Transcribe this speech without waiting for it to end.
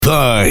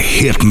The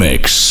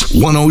Hitmix,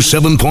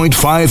 107.5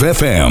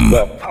 FM.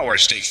 The Power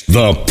Station.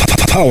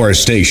 The Power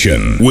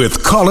Station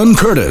with Colin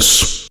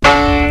Curtis.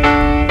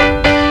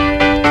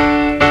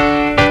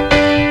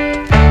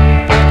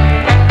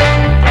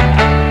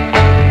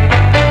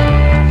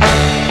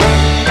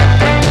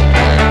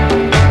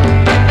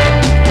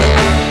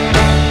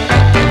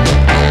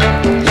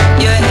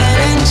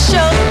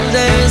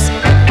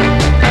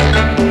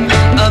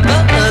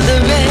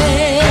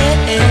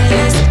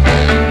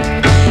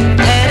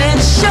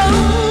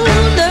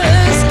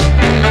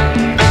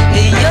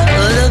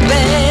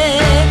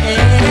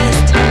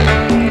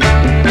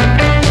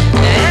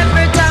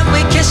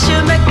 Kiss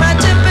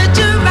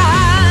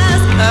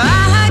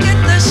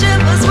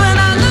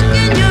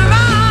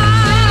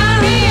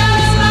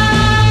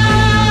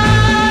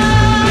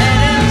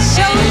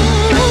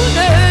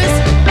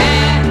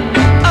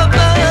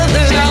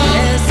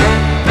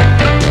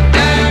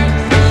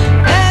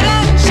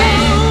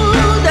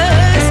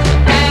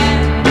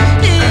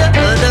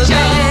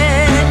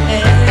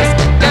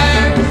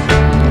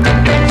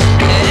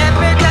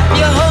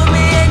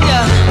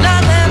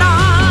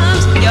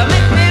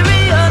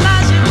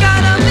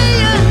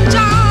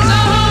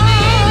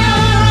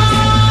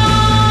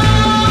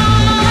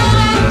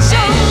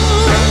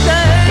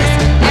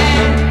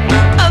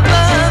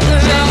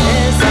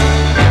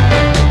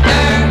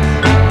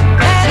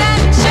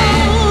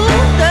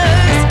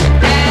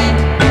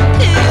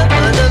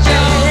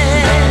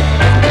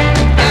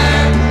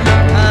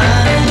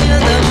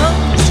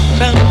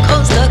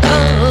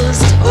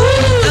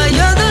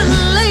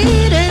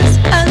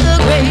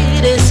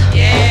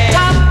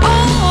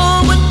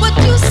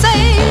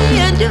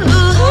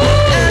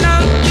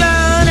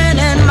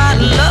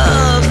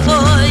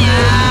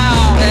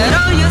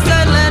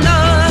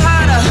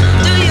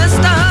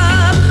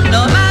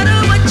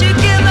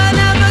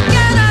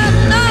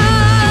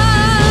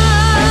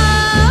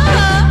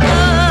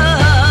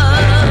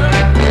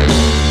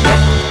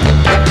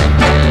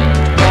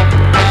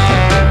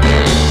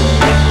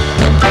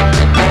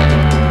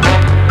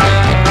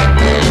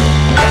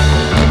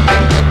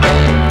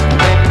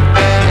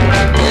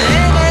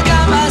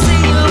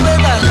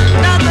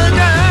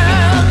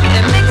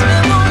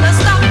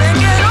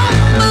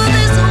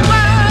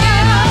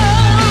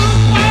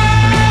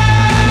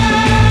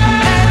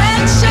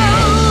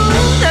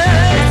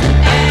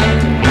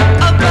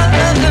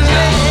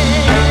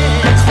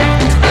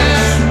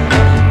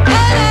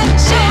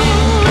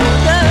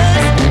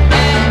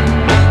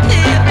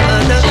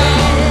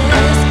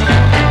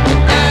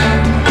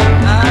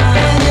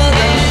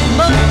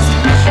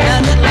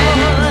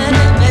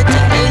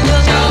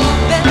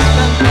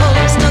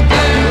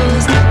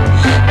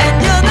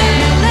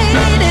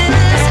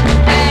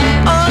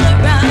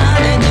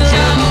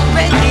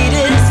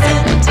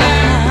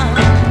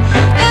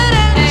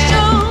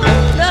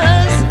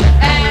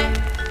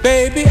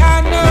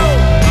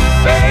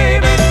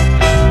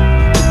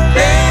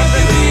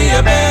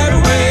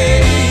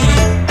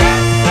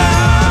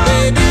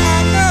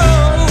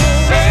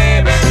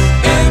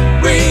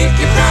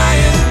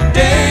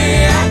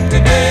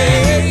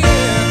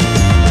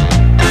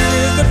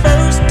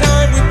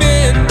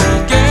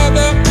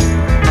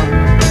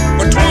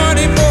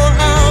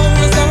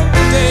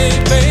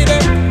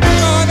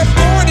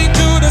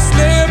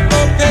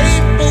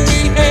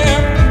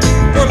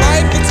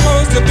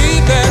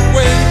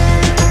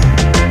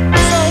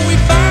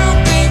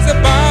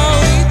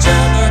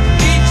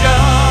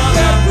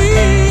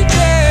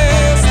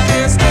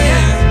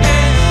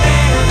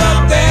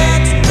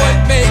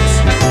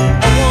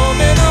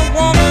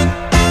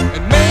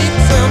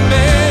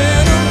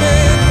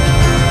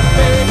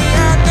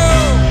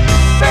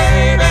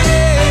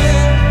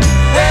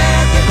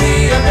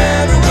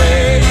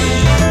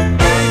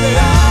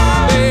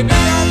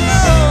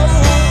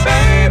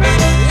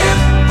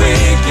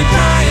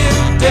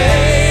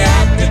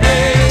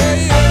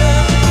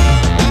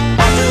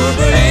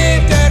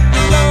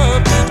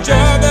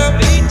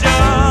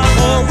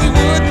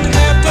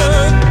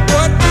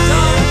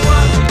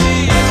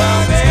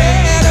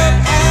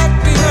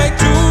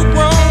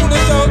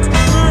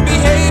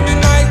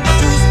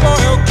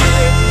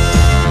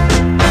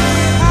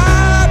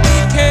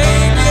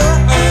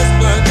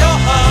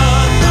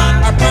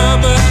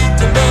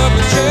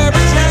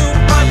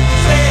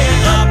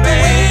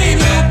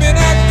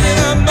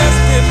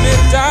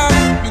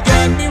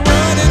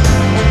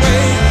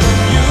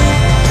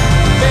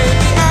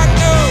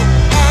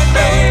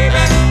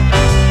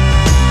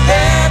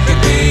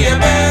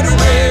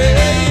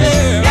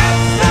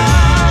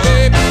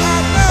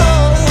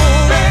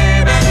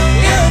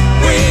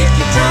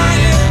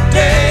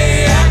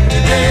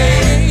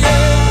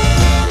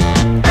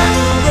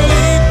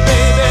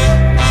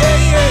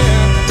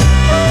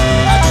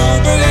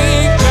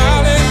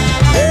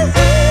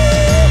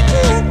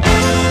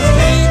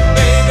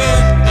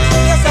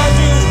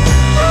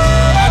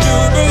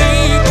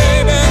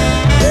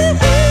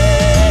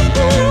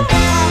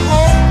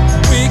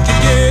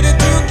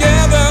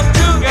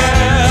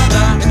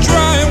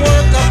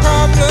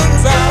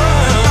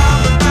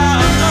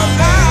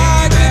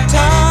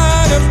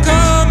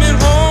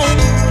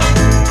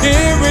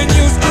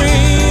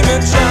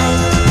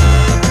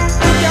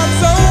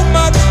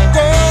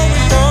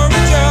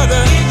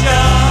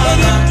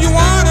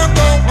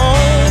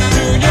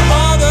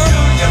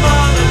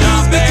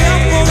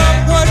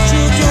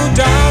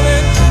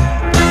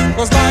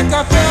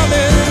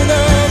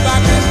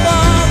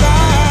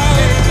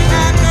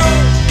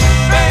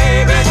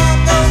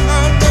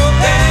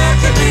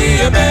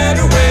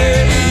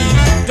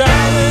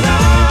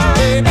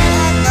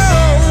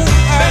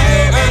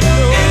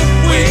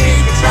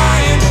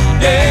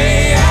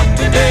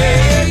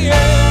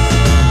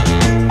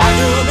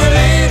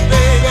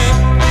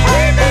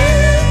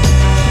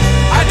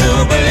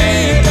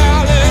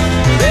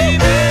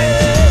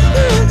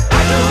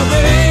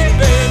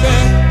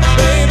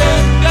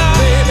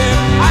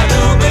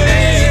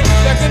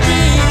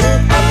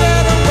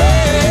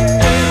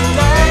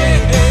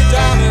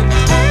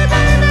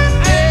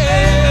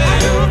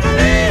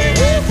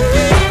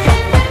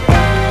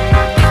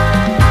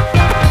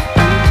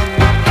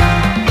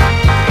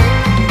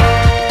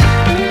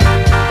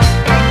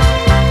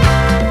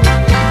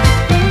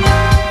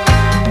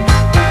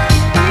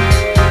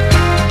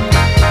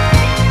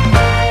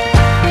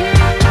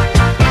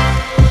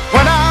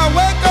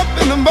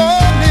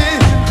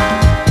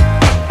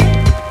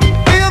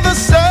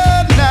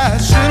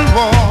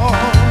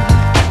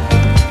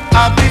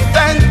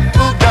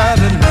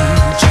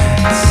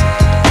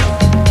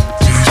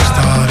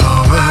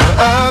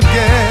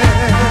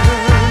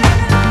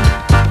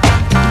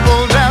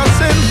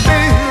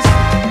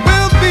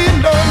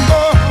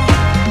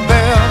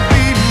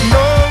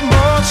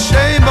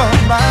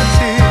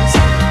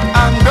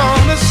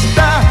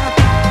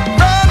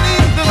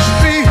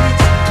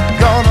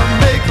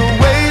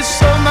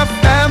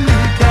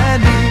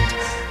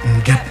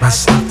and get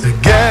myself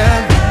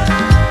together.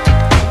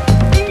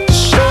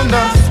 Sure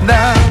enough,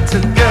 now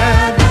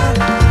together.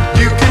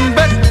 You can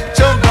bet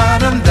your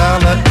bottom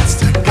dollar it's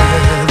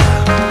together.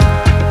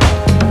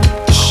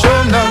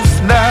 Sure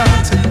enough, now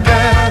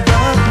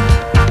together.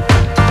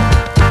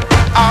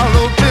 I'll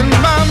open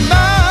my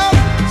mouth,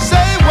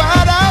 say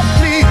what I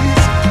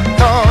please,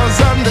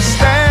 'cause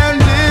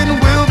understanding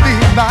will be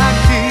my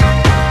key.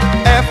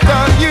 After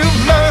you've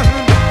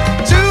learned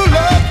to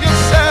love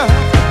yourself,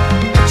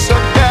 it's a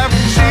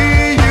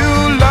guarantee you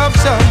love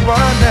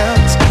someone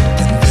else.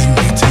 And then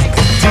you take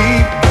a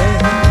deep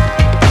breath.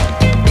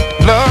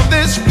 Love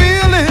this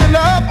feeling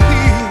of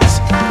peace.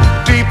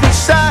 Deep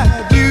inside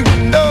you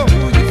know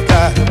you've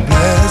got a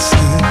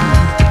blessing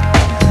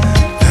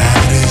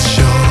that is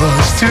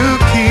yours to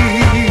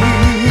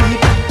keep.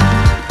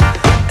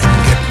 And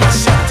get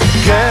myself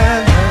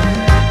together.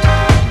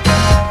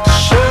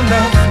 Sure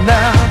enough,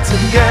 now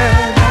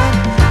together.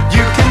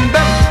 You can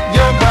bet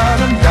your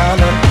bottom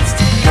dollar it's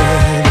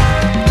together.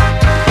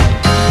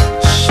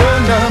 Sure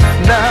enough,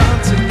 now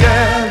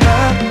together.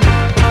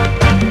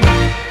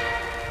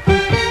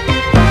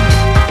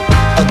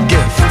 A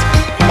gift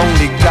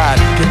only God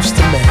gives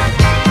to man.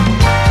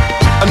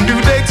 A new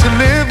day to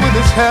live with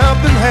his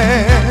helping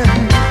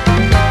hand.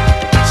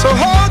 So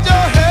hold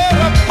your head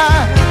up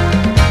high.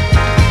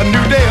 A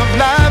new day of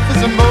life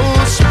is the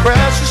most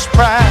precious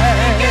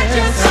prize. Get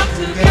yourself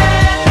together.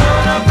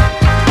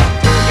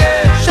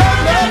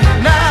 Shut up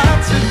now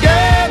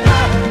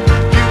together.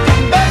 You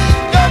can bet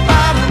your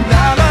bottom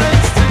dollar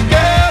it's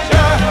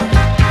together.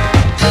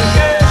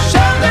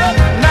 Shut up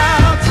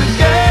now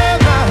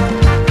together.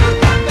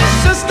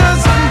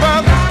 Sisters and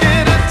brothers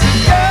get it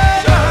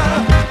together.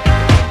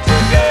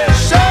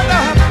 Shut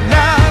up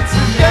now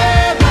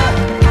together.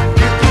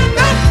 You can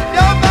bet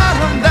your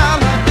bottom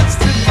dollar it's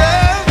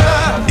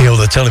together.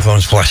 The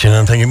telephone's flashing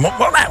and thinking, what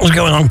the hell's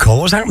going on, Cole?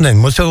 What's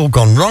happening? What's all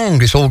gone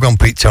wrong? It's all gone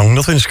Pete Tong.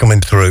 Nothing's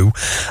coming through.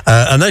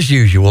 And as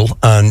usual,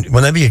 and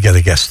whenever you get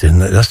a guest in,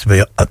 there has to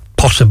be a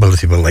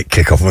possibility of a late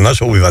kick-off, and that's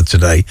what we've had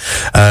today.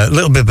 A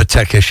little bit of a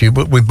tech issue,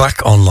 but we're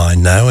back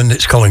online now, and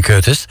it's Colin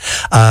Curtis,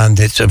 and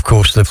it's, of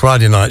course, the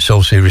Friday Night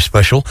Soul Series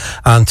special,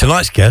 and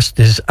tonight's guest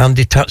is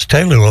Andy Tats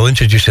Taylor, who I'll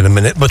introduce in a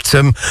minute, but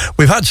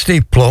we've had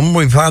Steve Plum,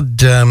 we've had,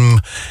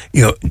 Tim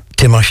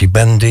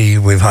Ashy-Bendy,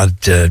 we've had,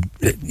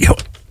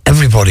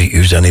 everybody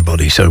who's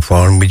anybody so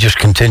far, and we just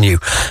continue.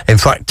 In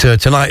fact,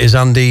 tonight is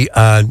Andy.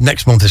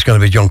 Next month is going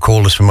to be John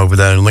Corliss from over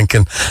there in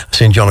Lincoln. I've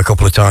seen John a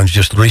couple of times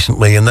just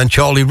recently. And then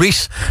Charlie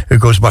Reese, who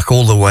goes back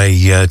all the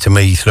way to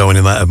me throwing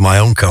him out of my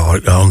own car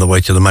on the way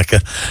to the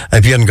Mecca.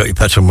 If you hadn't got your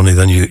petrol money,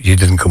 then you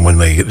didn't come with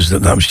me.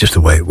 That was just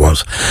the way it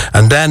was.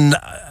 And then,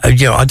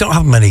 I don't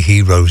have many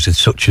heroes as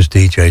such as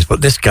DJs,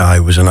 but this guy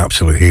was an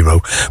absolute hero.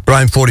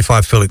 Brian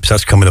 45 Phillips,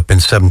 that's coming up in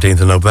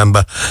 17th of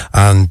November.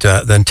 And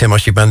then Tim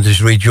Ashy-Bendy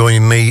is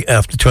rejoining me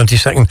after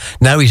 22nd.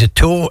 Now he's a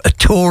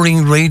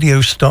touring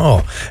radio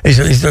star.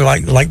 He's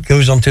like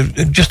goes on to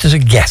just as a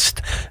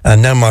guest.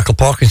 And now Michael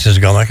Parkinson's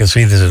gone. I can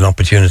see there's an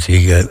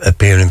opportunity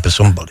appearing for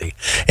somebody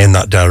in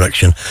that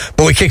direction.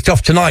 But we kicked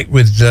off tonight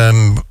with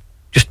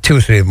just two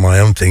or three of my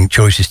own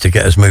choices to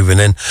get us moving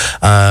in.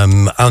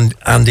 And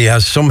Andy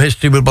has some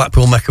history with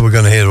Blackpool Mecca. We're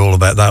going to hear all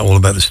about that, all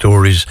about the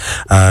stories,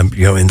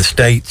 in the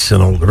States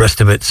and all the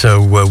rest of it.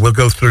 So we'll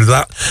go through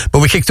that.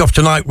 But we kicked off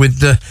tonight with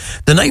the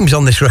names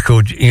on this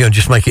record,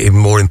 just make it even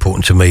more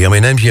important to me. I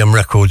mean, MGM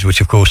Records, which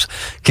of course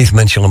Keith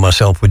Minchell and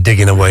myself were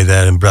digging away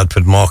there in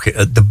Bradford Market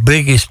at the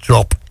biggest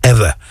drop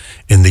ever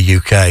in the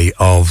UK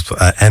of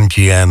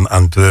MGM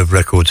and Verve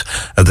Records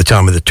at the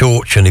time of the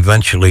Torch, and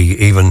eventually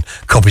even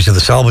copies of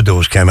the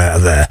Salvadors came out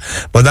of there.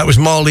 But that was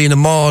Marlena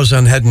Mars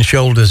and Head and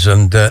Shoulders,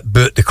 and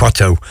Bert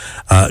DeQuato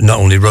not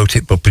only wrote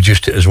it but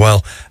produced it as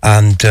well.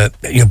 And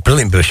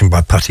brilliant version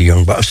by Patty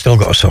Young, but I've still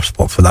got a soft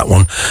spot for that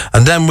one.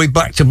 And then we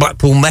back to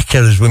Blackpool Mecca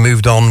as we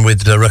moved on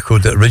with the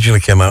record that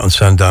originally came out on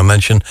Sound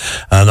Dimension,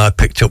 and I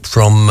picked up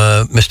from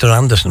Mr.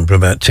 Anderson for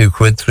about £2,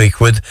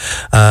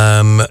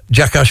 £3.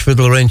 Jack Ashford,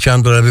 Lorraine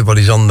Chandler,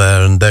 everybody's on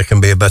there, and There Can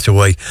Be a Better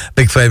Way.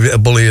 Big favourite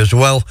of Bully as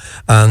well,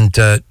 and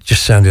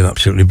just sounding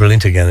absolutely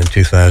brilliant again in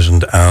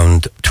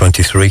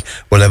 2023,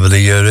 whatever the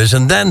year is.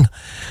 And then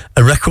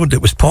a record that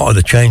was part of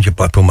the change of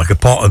Blackpool Mecca,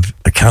 part of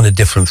a kind of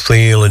different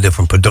feel, a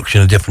different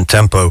production, a different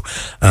tempo,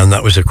 and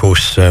that was, of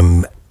course,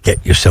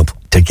 Get Yourself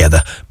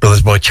Together,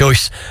 Brothers by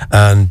Choice,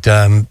 and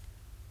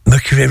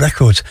Mercury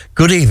Records.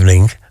 Good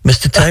evening,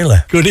 Mr.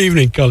 Taylor. Good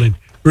evening, Colin.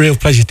 Real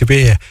pleasure to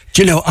be here.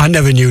 Do you know, I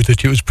never knew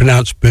that it was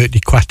pronounced Bert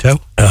DeQuato.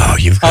 Oh,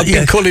 I've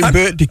been calling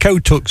Bert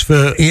DeCotux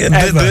for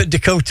Bert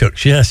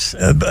DeCotux, yes.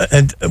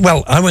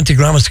 Well, I went to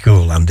grammar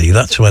school, Andy.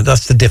 That's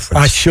the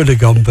difference. I should have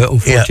gone, but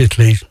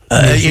unfortunately...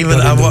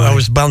 I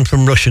was banned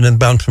from Russian and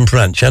banned from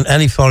French. And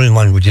any foreign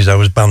languages I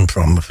was banned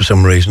from for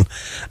some reason.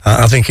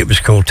 I think it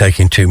was called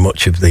taking too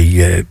much of the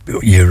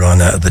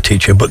urine out of the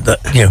teacher. But,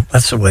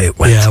 that's the way it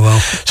went. Yeah, well...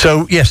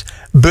 So, yes,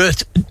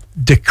 Bert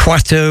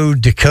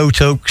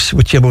Dakota Oaks,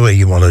 whichever way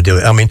you want to do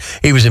it. I mean,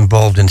 he was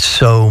involved in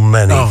so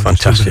many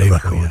fantastic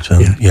records,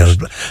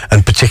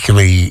 and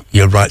particularly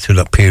right through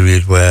that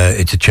period where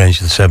it had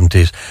changed in the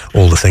 70s,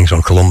 all the things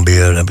on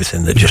Columbia and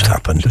everything that just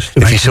happened.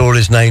 If you saw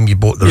his name, you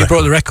bought the record. You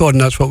bought the record,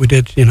 and that's what we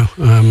did.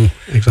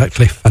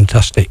 Exactly,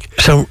 fantastic.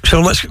 So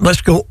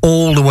let's go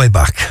all the way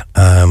back.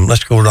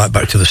 Let's go right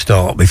back to the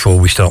start before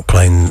we start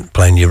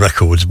playing your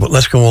records. But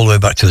let's go all the way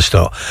back to the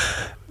start.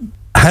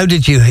 How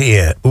did you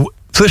hear?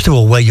 First of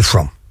all, where are you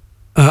from?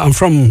 I'm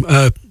from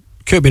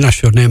Kirkby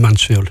Nashfield, near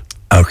Mansfield.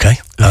 Okay.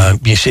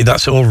 You see,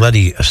 that's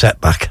already a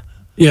setback.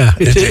 Yeah,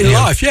 it's in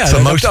life, yeah.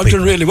 I've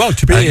done really well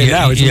to be here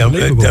now. It's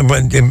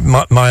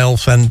unbelievable. My old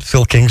friend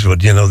Phil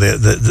Kingswood, I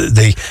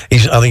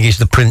think he's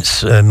the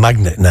Prince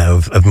Magnet now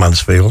of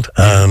Mansfield.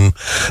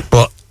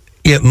 But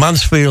yeah,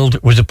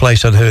 Mansfield was a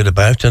place I'd heard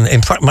about, and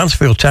in fact,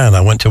 Mansfield Town,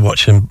 I went to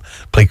watch them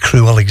play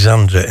Crew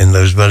Alexandra in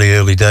those very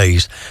early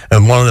days,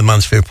 and one of the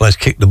Mansfield players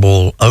kicked the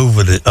ball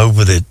over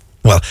the.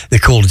 Well, they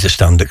called it a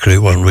standard crew.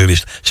 It wasn't really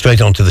straight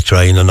onto the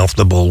train, and off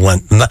the ball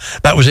went. And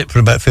that was it for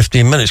about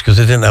 15 minutes because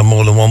they didn't have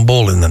more than one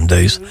ball in them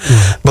days.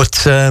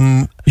 But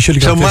you should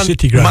have gone to the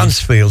City Ground.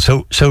 Mansfield.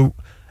 So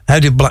how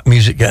did black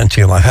music get into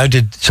your life? How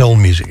did soul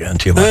music get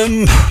into your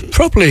life?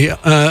 Probably,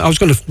 I was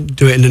going to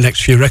do it in the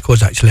next few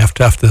records actually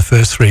after the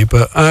first three,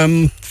 but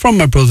from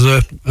my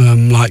brother,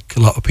 like a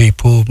lot of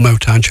people,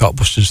 Motown,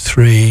 Chartbusters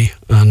 3,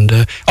 and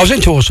I was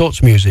into all sorts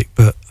of music,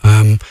 but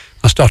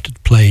I started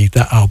to play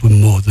that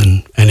album more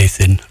than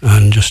anything,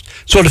 and just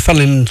sort of fell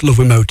in love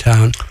with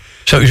Motown.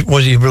 So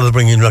was your brother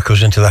bringing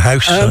records into the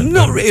house?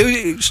 Not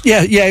really.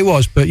 Yeah, it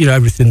was. But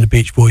everything, the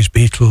Beach Boys,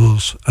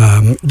 Beatles.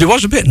 There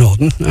was a bit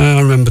Northern.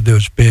 I remember there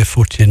was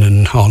Barefooting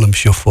and Harlem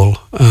Shuffle.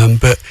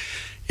 But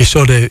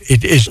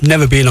it's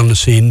never been on the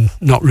scene.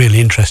 Not really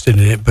interested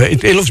in it.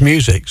 But it loves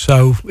music,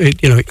 so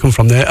it come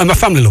from there. And my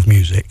family love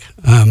music.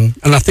 And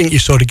I think you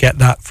sort of get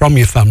that from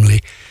your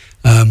family.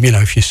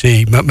 If you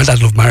see, my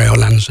dad loved Mario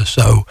Lanza,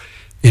 so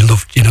he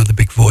loved, the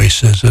big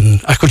voices, and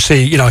I could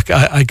see,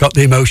 I got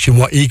the emotion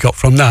what he got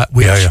from that,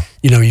 which,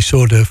 he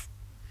sort of,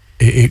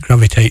 it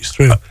gravitates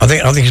through. I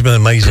think it's been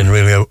amazing,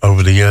 really,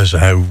 over the years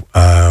how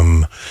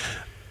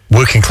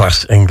working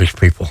class English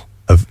people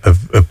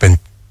have been,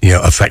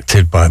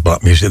 affected by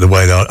black music the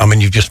way they are. I mean,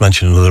 you've just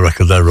mentioned another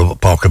record there,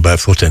 Robert Parker,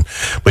 Barefooting,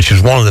 which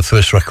was one of the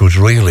first records,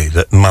 really,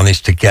 that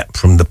managed to get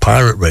from the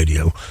pirate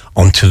radio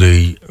onto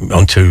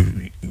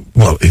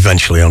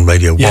eventually on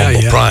Radio 1,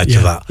 but prior to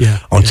that,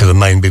 onto the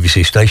main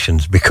BBC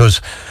stations, because,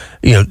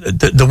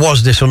 there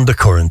was this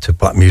undercurrent of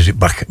black music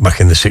back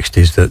in the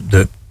 60s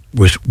that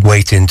was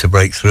waiting to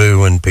break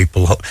through, and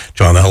people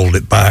trying to hold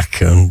it back,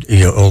 and,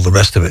 all the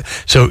rest of it.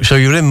 So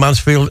you're in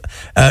Mansfield.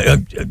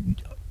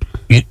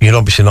 You're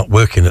obviously not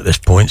working at this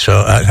point,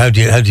 so how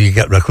do you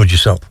get records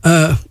yourself?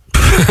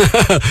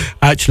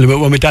 Actually,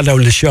 when my dad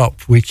owned a shop,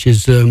 which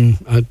is,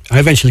 I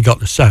eventually got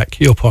the sack.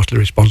 You're partly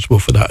responsible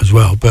for that as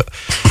well. But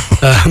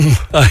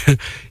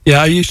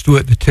I used to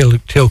work the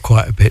till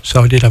quite a bit,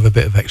 so I did have a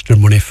bit of extra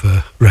money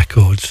for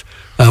records.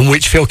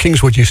 Which Phil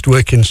Kingswood used to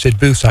work in Sid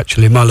Booth's,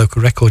 actually, in my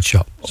local record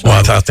shop. So,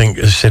 well, I think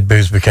Sid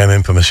Booth became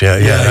infamous,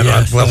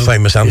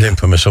 famous and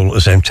infamous all at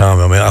the same time.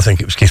 I mean, I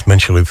think it was Keith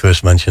Minshall who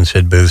first mentioned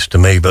Sid Booth to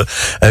me, but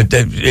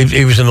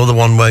he was another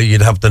one where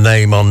you'd have the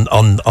name on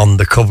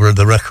the cover of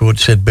the record,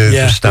 Sid Booth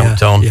was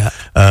stamped on,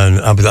 and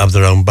have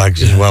their own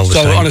bags as well.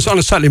 So on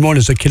a Saturday morning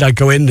as a kid, I'd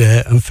go in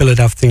there and Phil would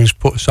have things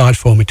put aside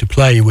for me to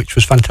play, which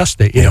was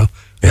fantastic,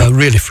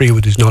 really free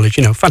with his knowledge,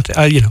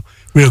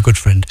 real good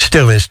friend.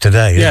 Still is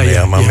today, isn't he?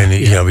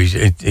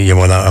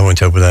 I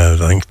went over there,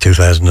 I think,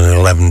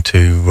 2011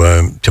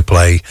 to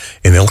play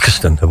in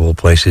Ilkeston, of all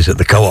places, at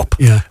the Co-op.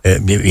 Yeah.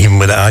 Even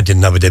with I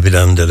didn't have a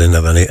dividend, I didn't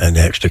have any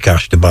extra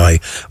cash to buy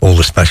all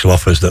the special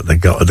offers that they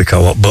got at the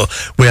Co-op. But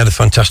we had a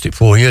fantastic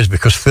 4 years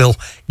because Phil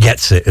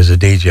gets it as a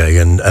DJ,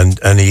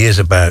 and he is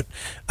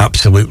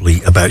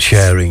absolutely about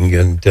sharing,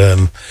 and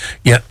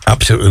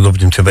absolutely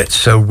loved him to bits.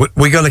 So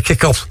we're going to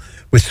kick off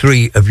with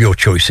three of your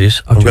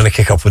choices. I'm going to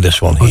kick off with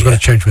this one. I was going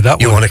to change with that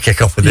one. You want to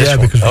kick off with this one?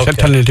 Yeah, because we're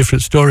telling a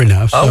different story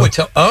now. So. Are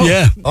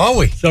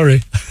we?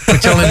 Sorry. We're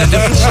telling a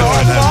different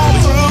story now.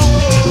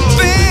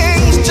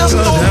 Things just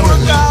don't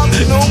work out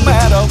no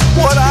matter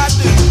what I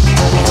do.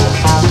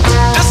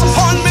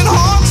 Disappointment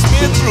haunts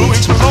me through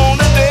each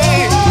lonely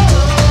day.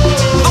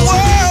 The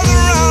world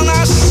around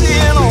I see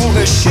in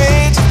only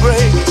shades of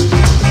gray.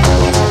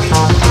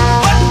 But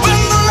when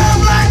the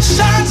love light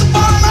shines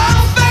upon my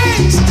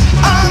face,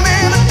 I'm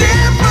in a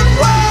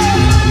different world.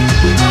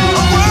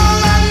 A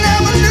world I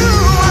never knew.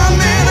 I'm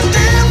in a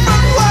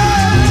different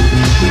world.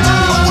 A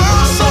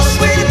world so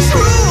sweet and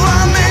true.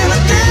 I'm in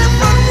a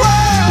different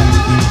world.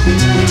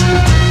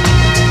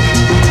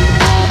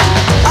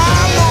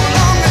 I'm no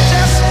longer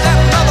just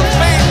another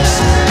face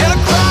in a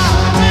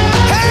crowd.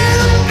 Hey,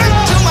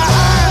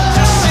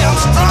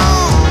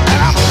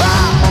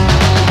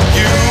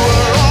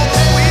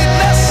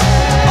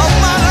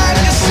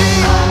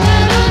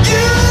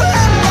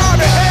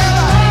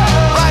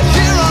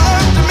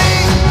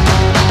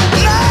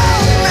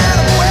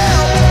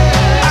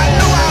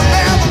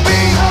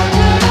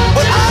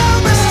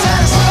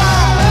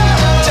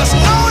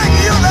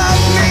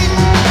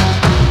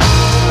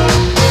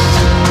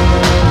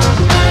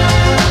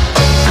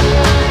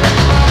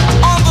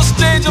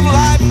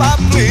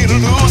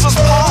 lose us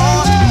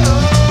part.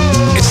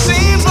 It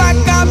seems like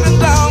I've been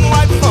down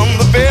right from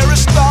the very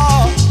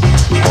start.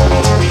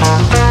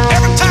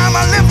 Every time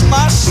I lift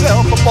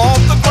myself up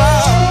off the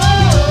ground,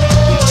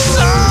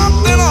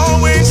 something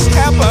always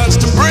happens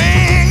to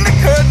bring the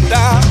curtain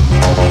down.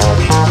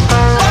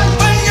 But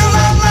when your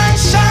love light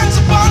shines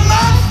upon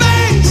my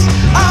face,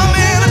 I'm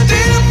in a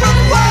different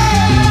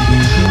world.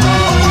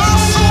 A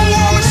world so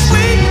warm and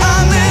sweet,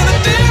 I'm in a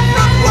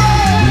different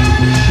world.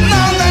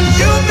 Now that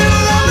you've been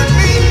loving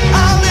me,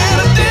 I'm in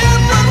a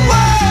different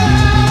world.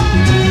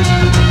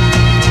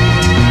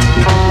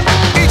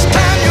 Each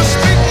time you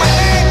speak my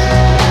name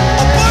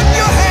or put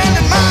your hand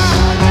in mine,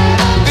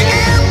 the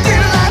empty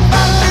life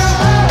I live,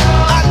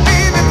 I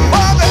leave it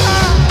far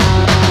behind.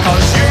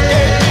 'Cause you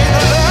gave me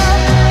the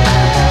love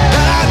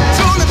that I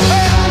truly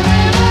felt.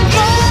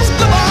 Most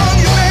of all,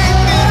 you made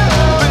me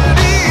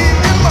believe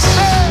in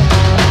myself.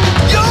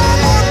 You're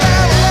more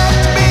than love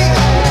to me.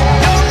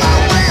 You're my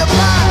way of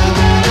life.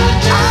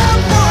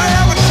 I'll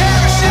forever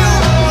cherish you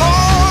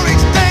more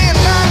each day and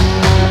night.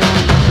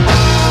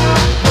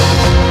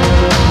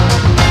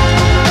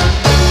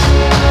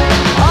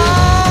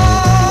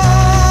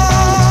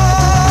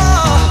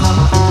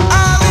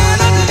 I'm in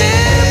a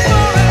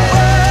different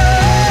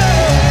world.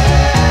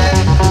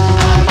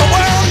 A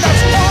world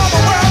that's warm,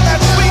 a world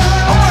that's sweet,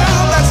 a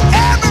world that's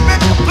every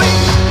bit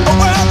complete, a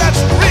world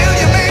that's real.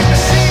 You made me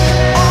see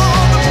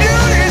all the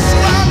beauty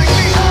surrounding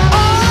me,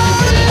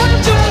 all of what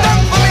you've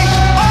done for me,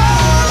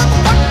 all of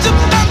what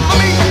you've done for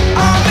me.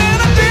 I'm in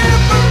a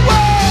different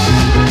world.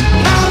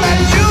 Now that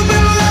you've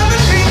been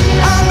loving me,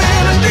 I'm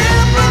in a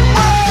different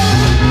world,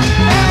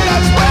 and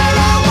that's where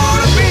I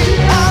wanna be.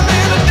 I'm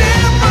in a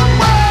different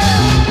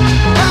world.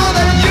 Now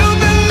that you've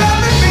been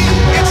loving me,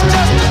 it's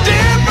just a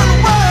different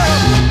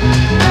world.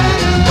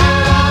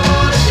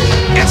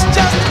 It's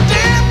just a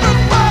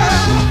different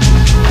world.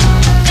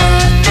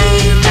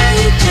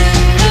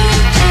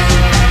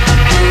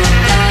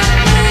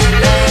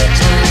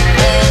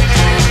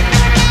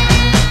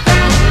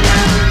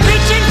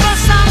 Reaching for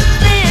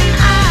something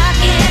I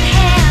can't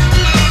have,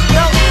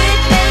 though it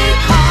may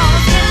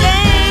cause me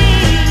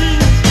pain.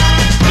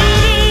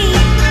 Needing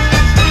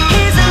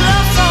his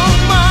love so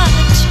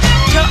much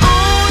till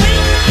only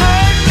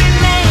hurt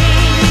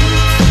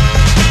remains.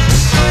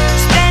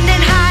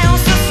 Standing high on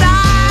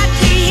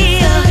society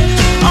hill,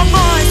 a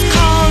voice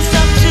calls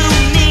up to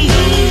me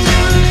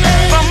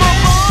from a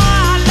boy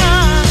I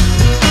love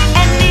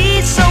and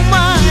need so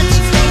much.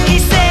 He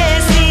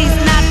says he's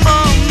not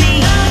for me,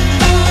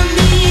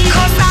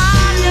 'cause I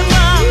live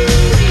up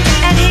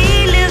and he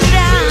lives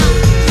down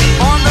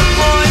on the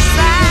poor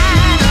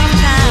side of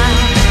town.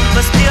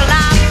 But still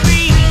I'm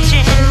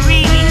reaching.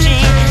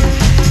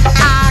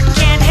 I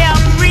can't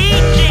help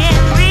reaching.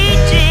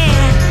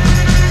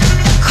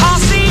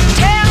 'Cause he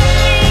tells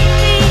me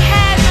he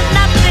has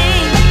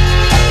nothing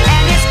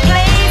and his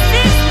place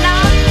is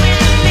not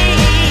with me.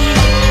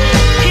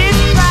 His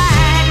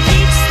pride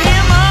keeps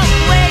him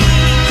away,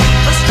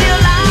 but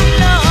still I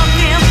love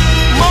him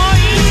more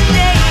each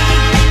day.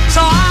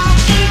 So I'll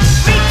keep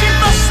reaching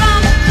for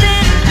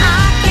something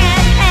I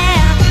can't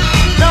have,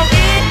 though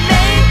it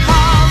may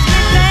cause me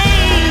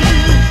pain.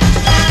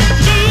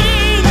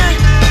 Needing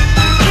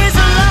his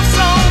love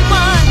so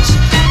much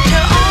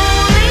till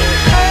only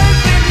hurt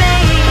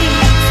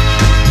remains.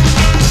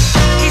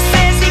 He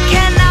says he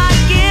cannot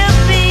give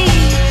me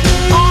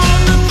all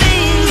the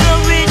things a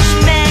rich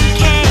man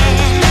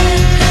can.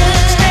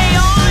 Stay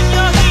on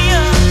your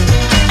heel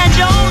and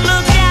don't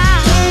look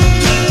down.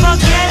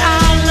 Forget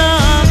our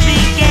love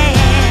began.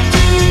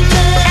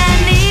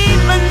 And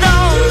even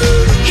though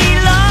he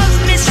loves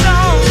me so,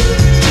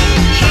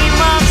 he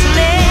must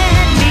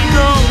let me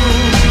go.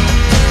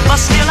 But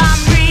still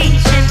I'm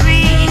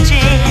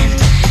reaching.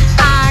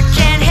 I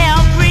can't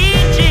help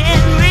reaching.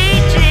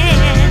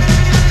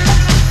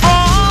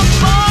 Oh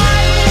boy,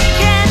 who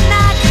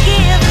cannot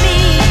give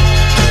me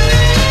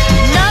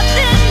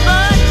nothing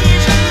but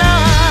his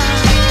love.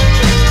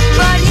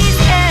 But he's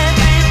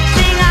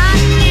everything I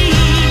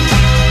need,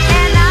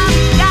 and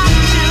I've got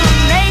to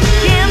make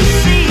him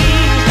see.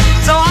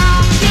 So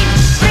I'll keep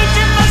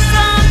reaching for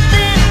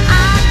something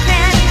I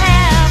can't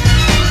have,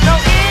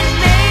 though it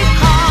may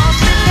cause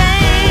me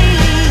pain.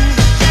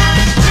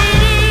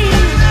 Needing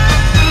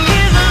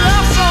his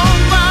love so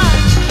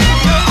much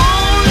till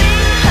only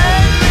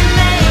hurt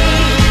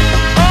remains.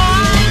 Oh,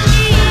 I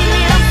need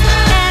him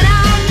and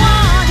I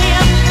want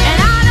him, and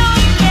I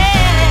don't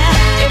care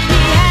if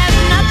he has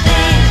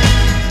nothing.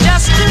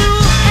 Just to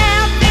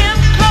have him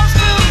close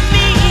to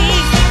me,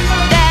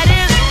 that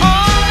is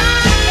all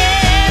I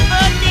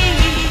ever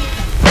need.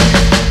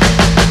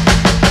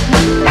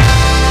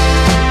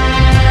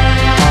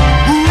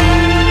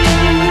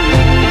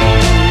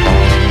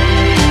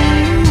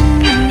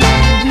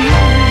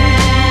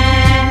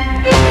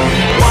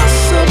 Once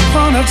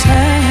upon a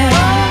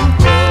time,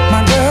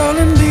 my girl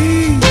and me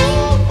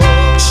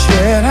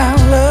shared our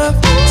love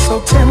so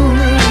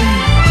tenderly.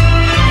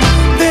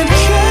 Then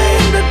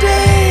came the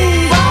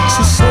day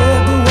she said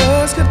the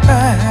words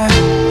goodbye.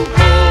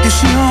 If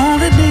she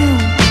only knew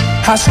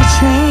how she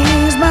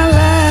changed my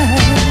life.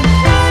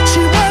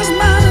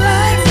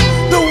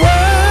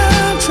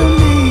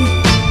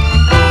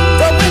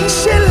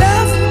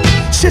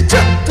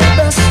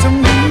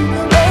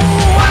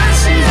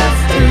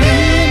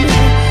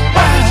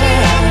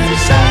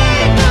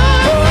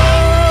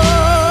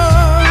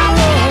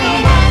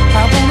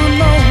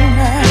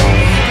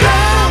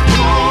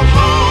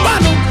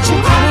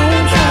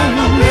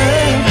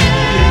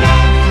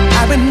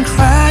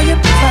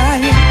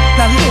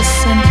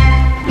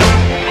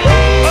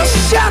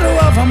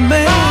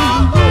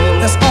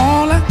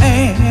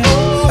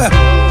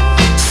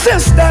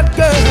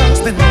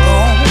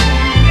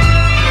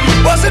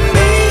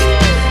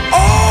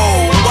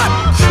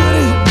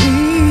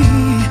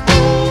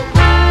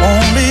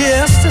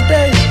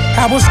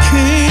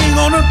 king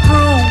on a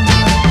throne.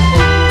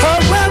 Her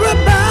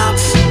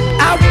whereabouts,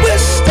 I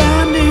wish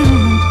I knew.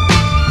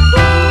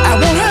 I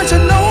want her to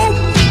know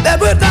that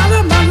without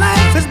her my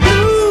life is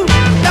blue.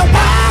 Now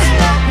why?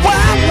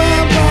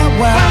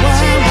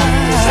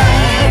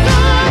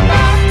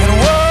 And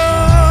whoa,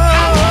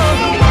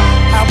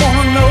 I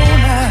wanna know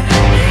now.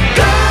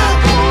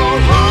 Girl,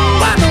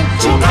 why don't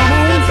you come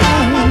on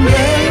home,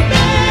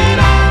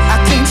 yeah? I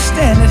can't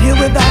stand it here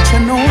without you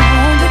no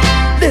longer.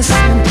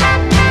 Listen,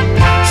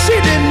 she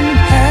didn't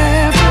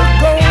have to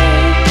go.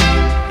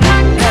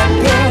 That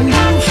girl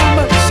knew how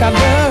much I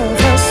love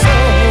her so.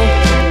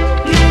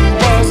 You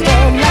was the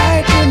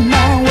light in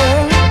my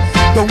world,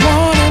 the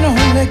one and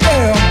only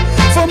girl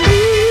for me.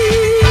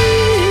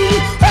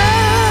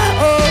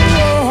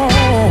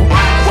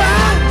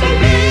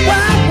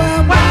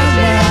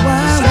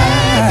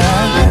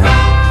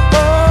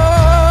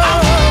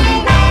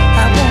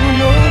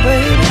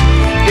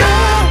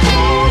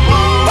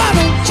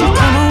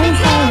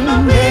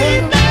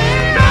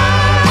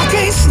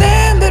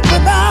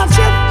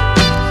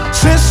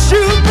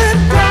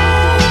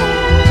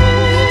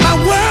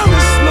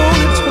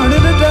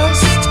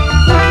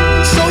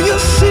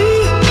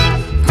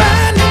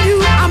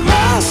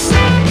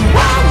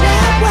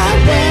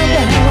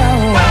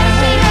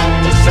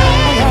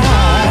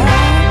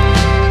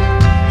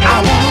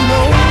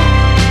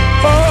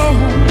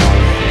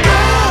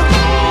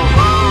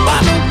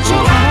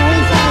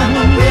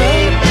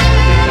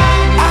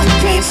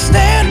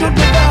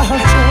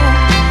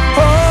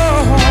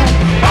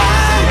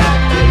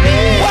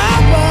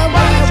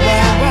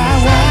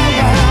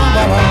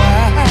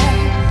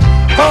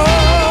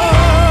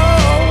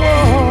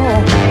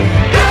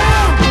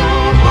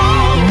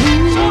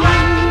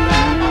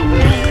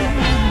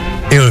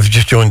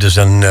 Joined us,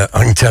 and I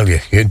can tell you,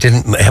 you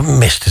haven't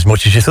missed as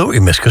much as you thought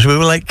you missed, because we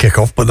were late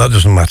kick-off, but that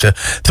doesn't matter.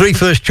 3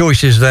 first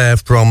choices there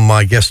from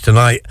my guest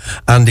tonight,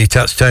 Andy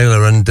Tats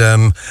Taylor, and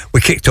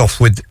we kicked off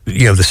with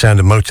the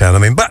sound of Motown. I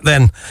mean, back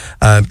then,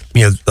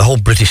 the whole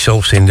British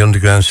soul scene, the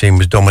underground scene,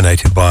 was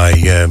dominated by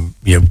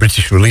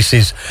British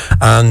releases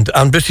and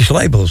British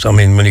labels. I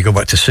mean, when you go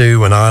back to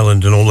Sue and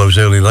Ireland and all those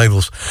early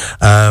labels,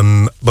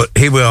 but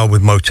here we are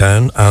with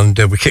Motown, and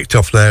we kicked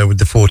off there with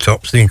the Four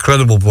Tops, the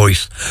incredible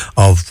voice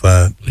of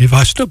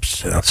Levi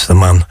Stubbs. That's the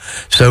man.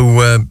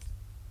 So,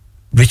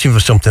 reaching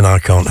for something I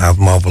can't have,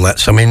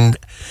 Marvelettes. I mean,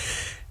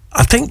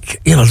 I think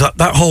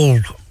that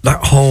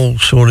whole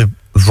sort of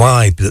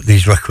vibe that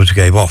these records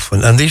gave off,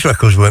 and these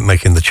records weren't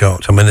making the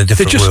charts. I mean, a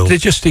different world. They're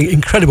just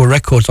incredible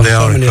records on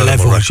so many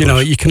levels.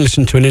 Records. You can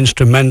listen to an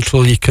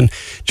instrumental, you can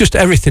just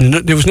everything.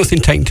 There was nothing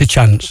taken to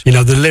chance.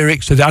 The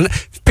lyrics. And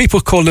people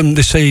call them.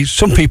 They say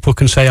some people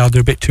can say,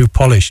 they're a bit too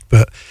polished,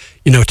 but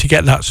to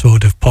get that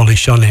sort of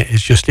polish on it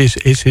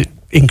is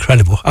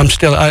incredible. I'm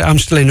still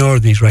in awe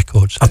of these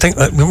records. I think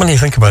that when you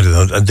think about it,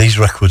 though, these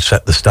records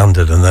set the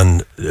standard, and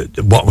then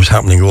what was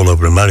happening all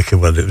over America,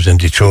 whether it was in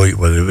Detroit,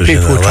 whether it was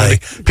in LA,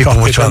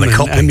 people were trying to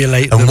copy,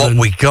 emulate and what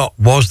we got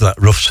was that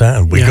rough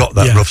sound. We got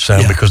that rough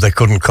sound because they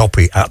couldn't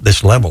copy at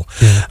this level.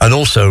 Yeah. And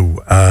also,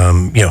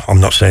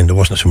 I'm not saying there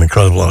wasn't some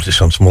incredible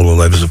artists on smaller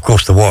levels. Of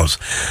course, there was,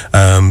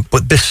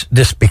 but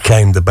this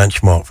became the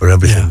benchmark for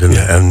everything, didn't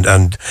it?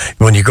 And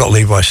when you got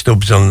Levi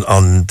Stubbs on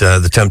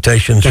the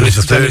Temptations, was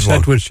the third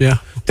one. Edwards,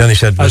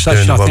 Dennis Edwards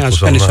doing the vocals on that. I think that's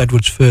Dennis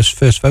Edwards'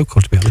 first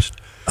vocal, to be honest.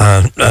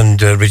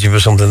 And reaching for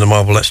something the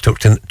Marvelettes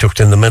tucked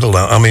in the middle.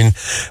 Now, I mean,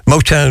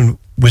 Motown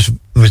was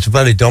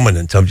very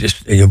dominant.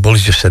 Bully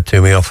just said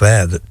to me off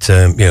air that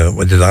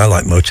did I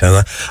like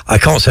Motown? I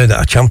can't say that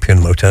I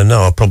championed Motown.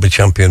 No, I probably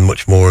championed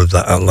much more of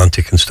that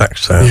Atlantic and Stax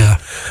sound. Yeah.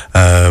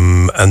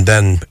 And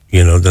then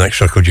the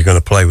next record you're going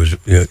to play was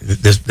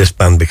this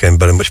band became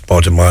very much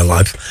part of my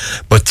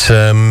life. But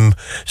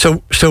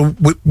so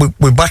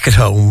we're back at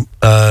home.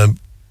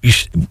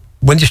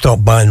 When did you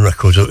start buying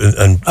records?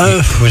 And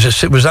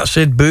was that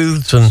Sid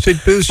Booth's? And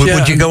Sid Booth's,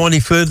 Would you go any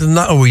further than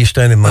that, or were you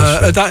staying in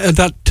Mansfield? At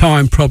that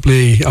time, I'd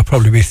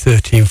probably be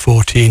 13,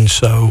 14.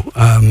 So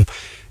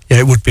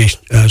it would be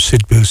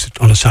Sid Booth's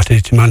on a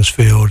Saturday to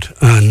Mansfield,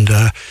 and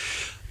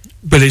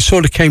but it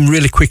sort of came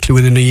really quickly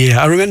within a year.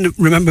 I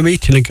remember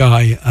meeting a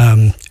guy.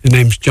 His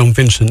name's John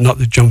Vincent, not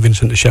the John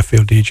Vincent, the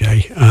Sheffield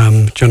DJ.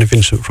 Johnny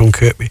Vincent from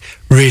Kirkby,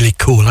 really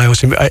cool. I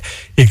used to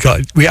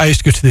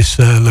go to this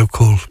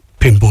local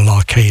pinball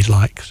arcade,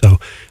 so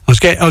I was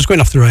going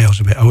off the rails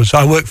a bit.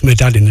 I worked for my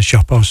dad in the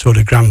shop. I was sort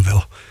of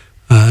Granville,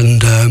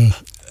 and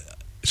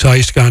so I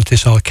used to go into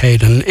this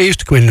arcade, and he used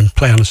to come in and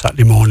play on a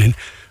Saturday morning,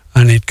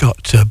 and he'd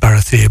got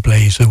Barathea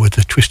Blazer with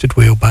the Twisted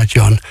Wheel badge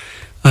on,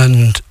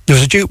 and there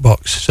was a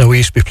jukebox, so we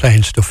used to be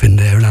playing stuff in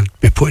there, and I'd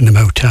be putting the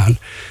Motown,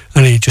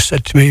 and he just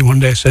said to me one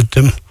day, I said,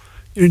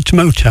 "You're into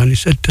Motown?" He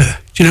said, "Do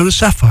you know the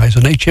Sapphires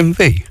on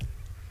HMV?"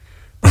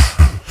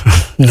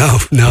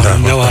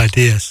 No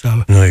idea.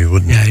 So no, you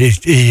wouldn't. Yeah,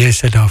 he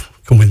said,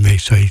 come with me."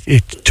 So he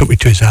took me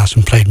to his house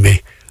and played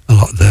me a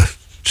lot of the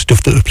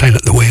stuff that they were playing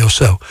at the wheel.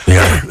 So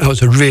that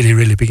was a really,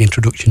 really big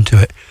introduction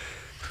to it.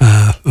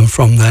 And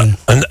from then,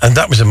 and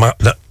that was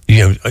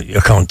I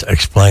can't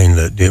explain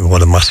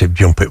what a massive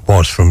jump it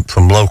was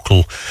from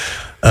local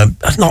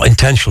not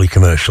intentionally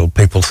commercial,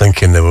 people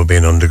thinking they were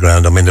being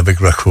underground. I mean, the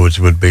big records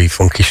would be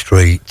Funky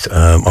Street,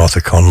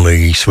 Arthur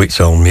Conley, Sweet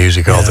Soul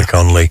Music, Arthur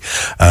Conley,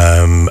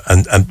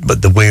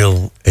 but the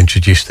Wheel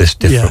introduced this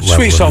different level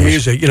Sweet Soul of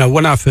Music. You know,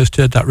 when I first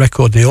heard that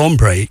record, The Horn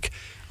Break,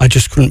 I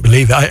just couldn't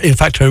believe it. In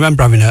fact, I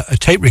remember having a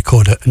tape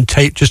recorder and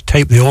taped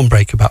The Horn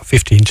Break about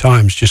 15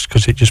 times just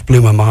because it just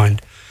blew my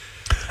mind.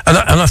 And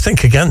I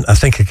think again,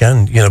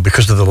 you know,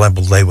 because of the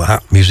level they were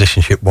at,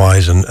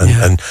 musicianship-wise, and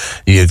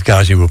you had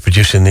guys who were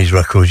producing these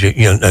records, you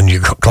know, and you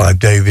got Clive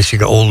Davis, you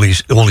got all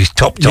these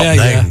top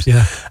names.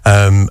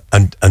 And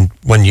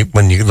when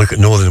you look at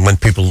Northern, when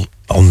people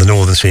on the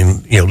Northern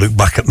scene, you know, look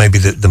back at maybe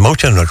the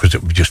Motown records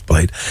that we just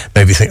played,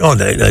 maybe think, oh,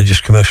 they're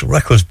just commercial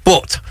records,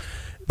 but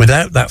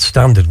without that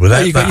standard,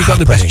 without you got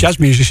the best jazz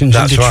musicians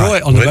in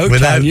Detroit on the Motown.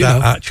 Without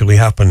that actually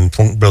happened,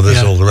 Funk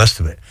Brothers, all the rest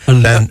of it.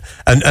 And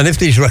if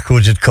these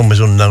records had come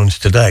as unknowns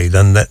today,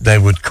 then they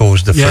would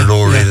cause the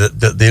furore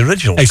that the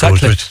original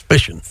caused with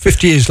suspicion.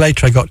 50 years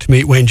later, I got to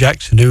meet Wayne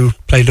Jackson, who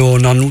played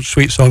horn on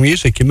Sweet Soul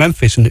Music in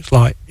Memphis, and it's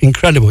like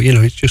incredible. You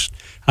know, it's just,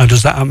 how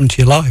does that happen to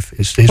your life?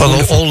 It's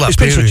all that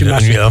period.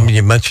 I mean,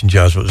 you mentioned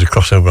jazz, but it was a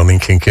crossover. I mean,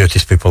 King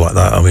Curtis, people like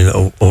that. I mean,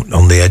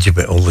 on the edge of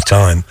it all the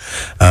time,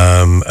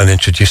 and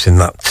introducing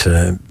that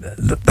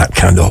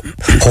kind of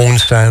horn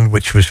sound,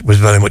 which was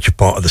very much a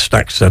part of the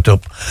Stax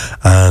setup,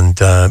 and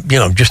you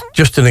know,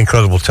 just an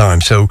incredible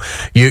time. So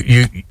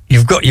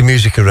you've got your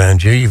music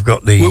around you. You've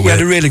got the we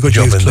had a really good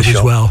youth club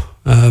as well,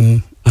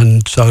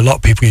 and so a lot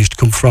of people used to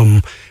come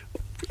from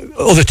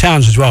other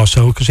towns as well,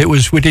 so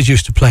because we did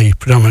used to play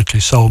predominantly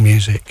soul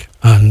music,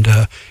 and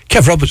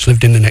Kev Roberts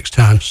lived in the next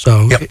town,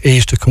 so he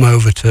used to come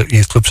over to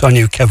youth club. So I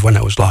knew Kev when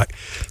I was like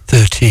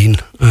 13.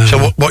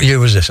 So what year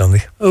was this,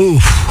 Andy?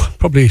 Oh,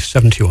 probably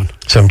 71.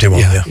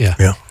 71,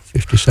 yeah.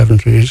 57,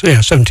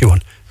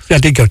 71. I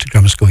did go to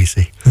grammar school, you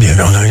see. Yeah,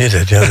 no, you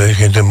did. Yeah, you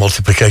can do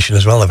multiplication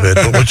as well, I've heard,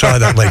 but we'll try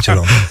that later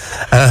on.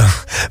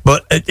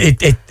 But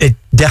it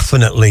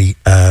definitely,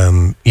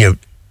 you know,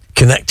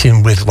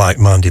 connecting with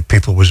like-minded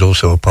people was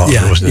also a part of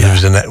it, wasn't it? There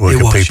was a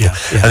network of people.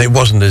 And it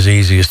wasn't as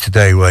easy as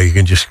today where you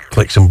can just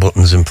click some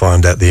buttons and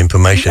find out the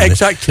information.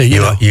 Exactly.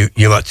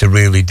 You had to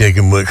really dig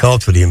and work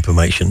hard for the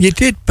information. You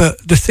did, but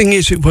the thing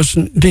is, it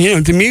wasn't, you know,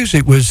 the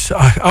music was,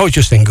 I was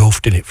just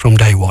engulfed in it from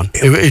day one.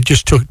 It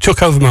just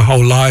took over my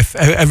whole life.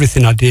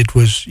 Everything I did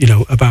was, you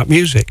know, about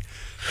music.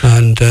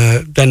 And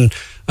then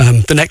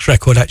the next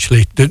record,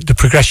 actually, the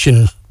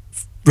progression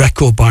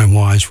record buying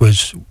wise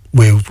was,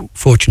 we were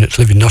fortunate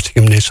to live in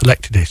Nottingham near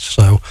Selectedis,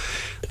 so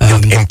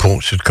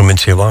imports had come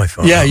into your life.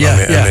 I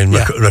mean,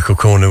 Record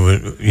Corner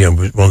was, you know,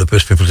 one of the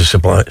first people to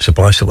supply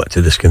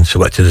Selectedisc, and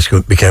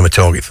Selectedisc became a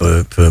target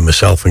for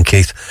myself and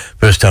Keith.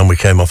 First time we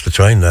came off the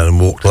train there and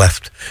walked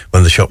left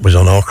when the shop was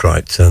on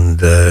Arkwright,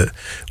 and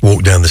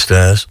walked down the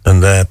stairs,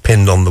 and there,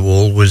 pinned on the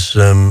wall, was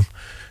To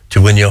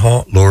Win Your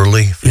Heart, Laura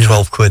Lee, for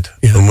 12 quid,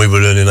 and we were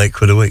earning 8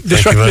 quid a week.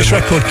 This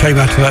record came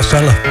out of that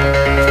cellar.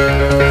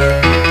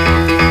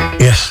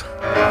 Yes.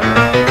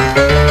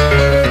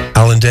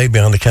 Alan Day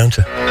behind the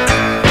counter.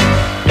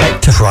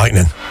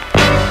 Frightening.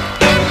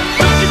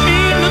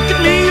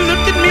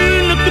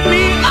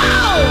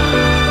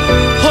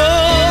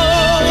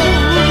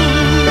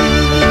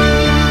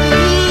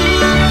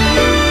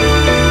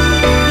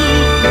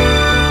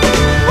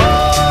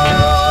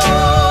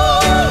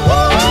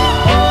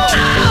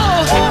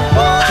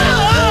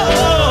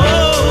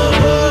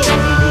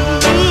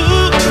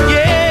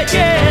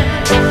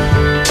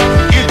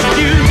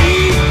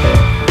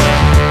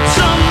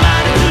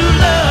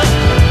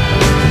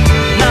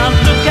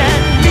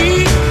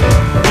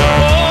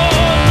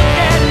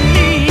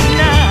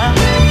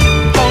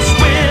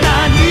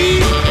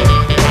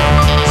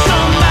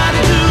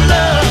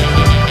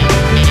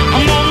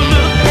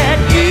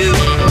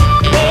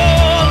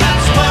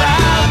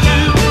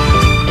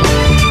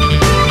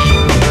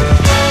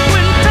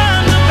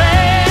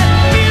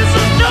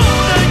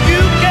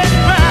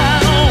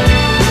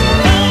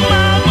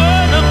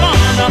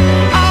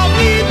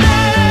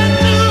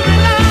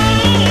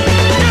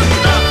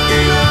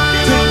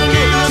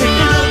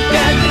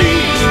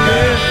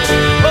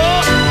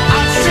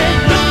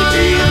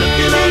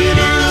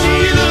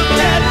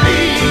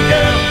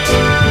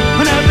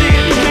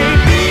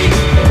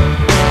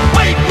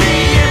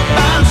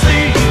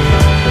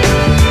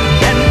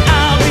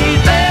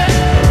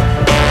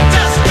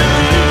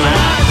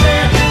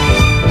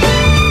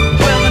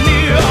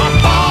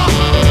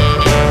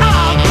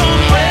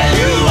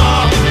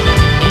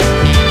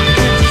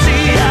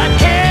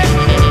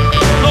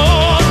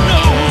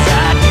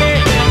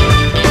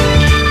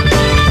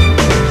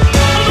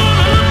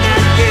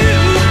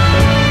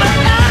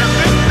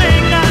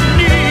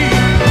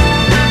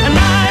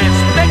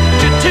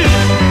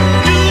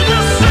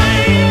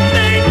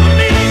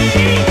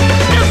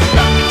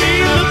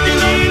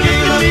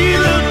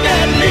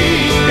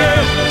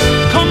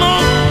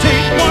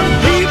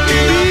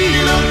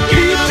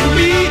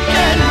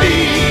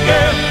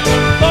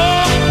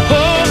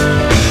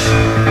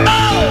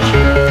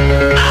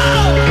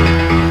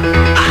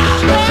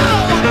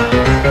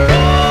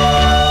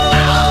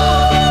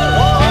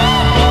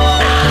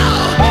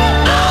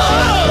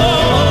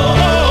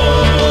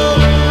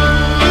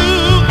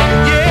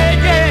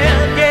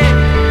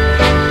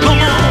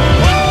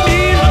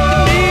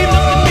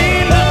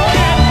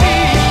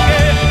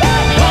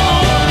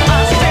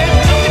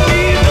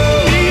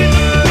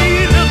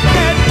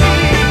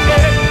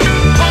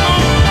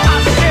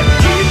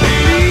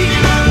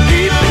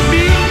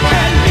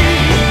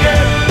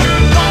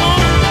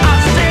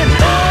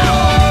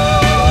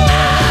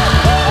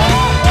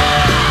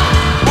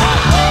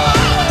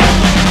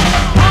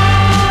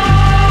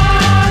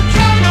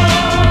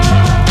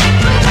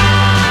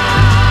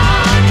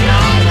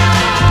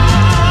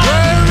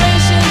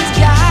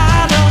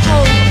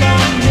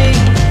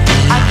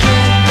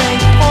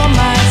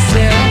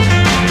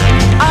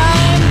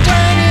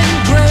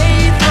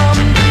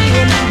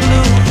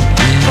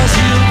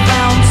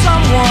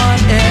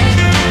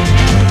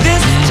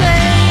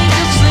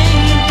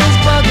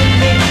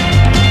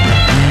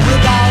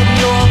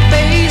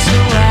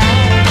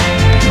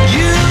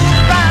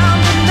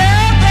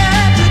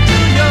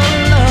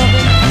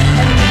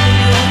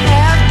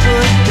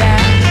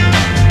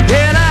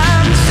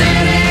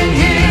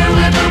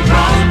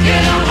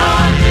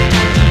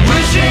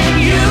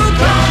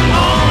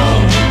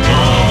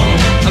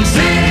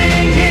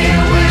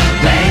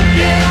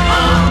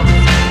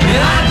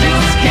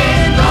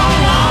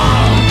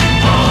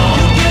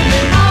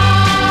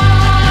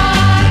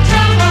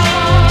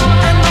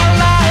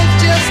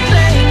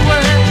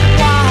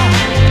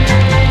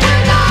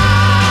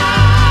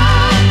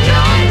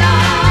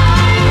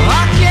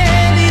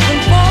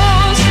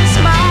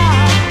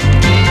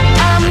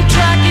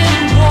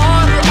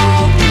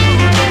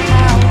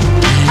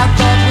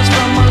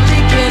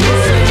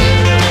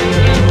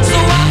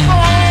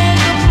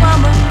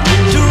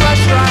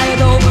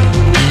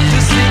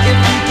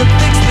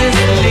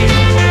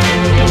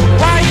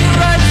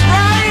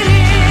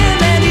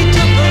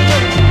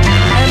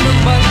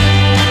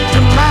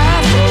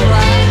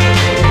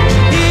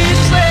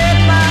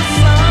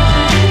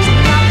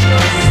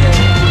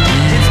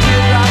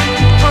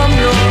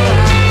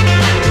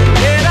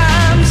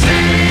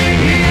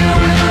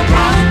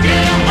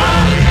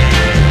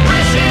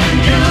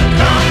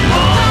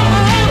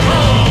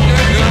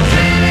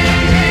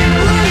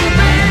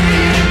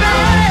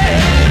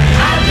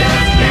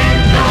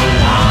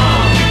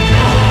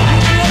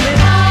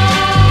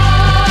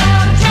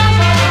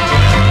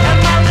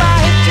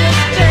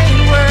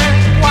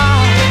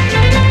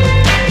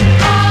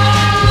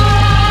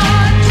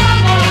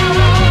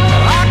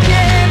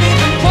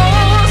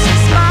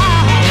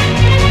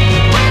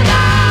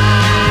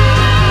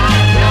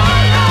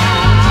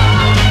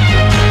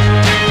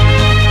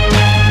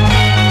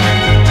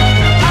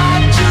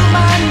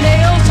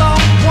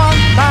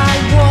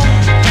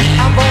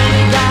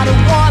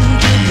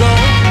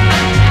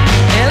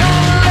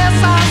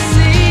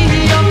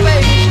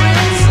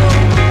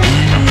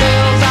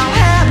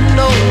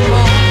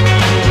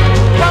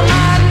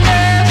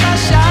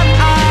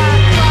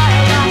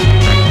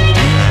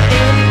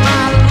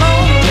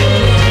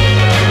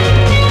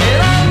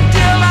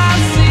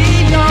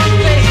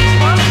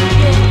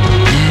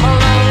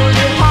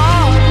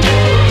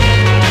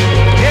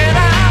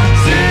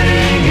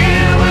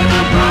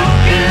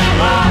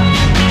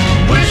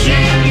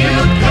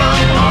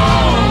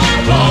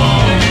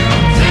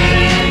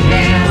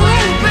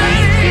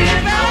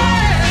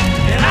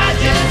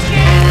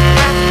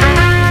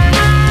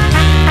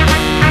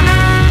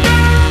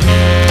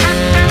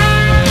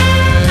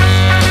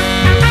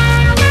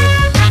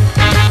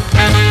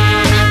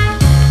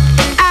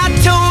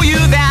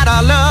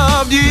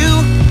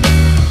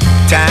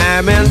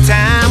 time and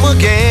time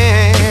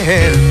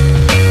again.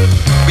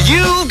 But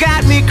you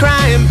got me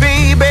crying,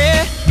 baby,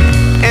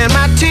 and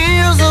my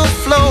tears are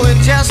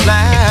flowing just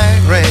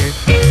like rain.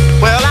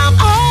 Well, I'm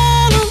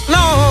all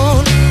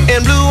alone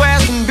in blue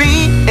as can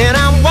be, and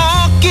I'm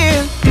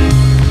walking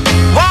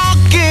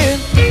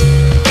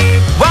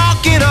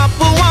up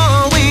a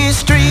one-way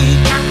street.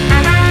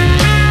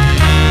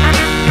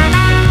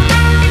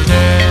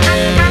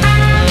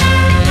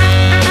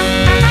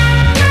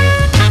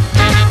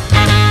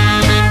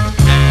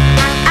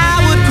 I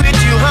would quit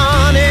you,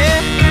 honey.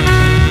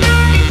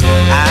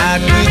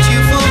 I'd quit you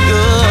for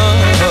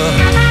good.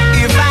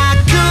 If I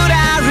could,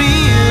 I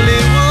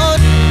really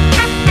would.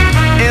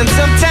 And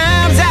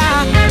sometimes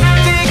I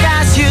think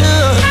I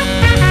should.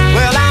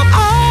 Well, I'm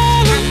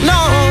all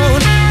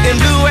alone in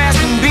blue as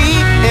can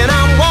be, and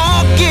I'm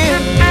walking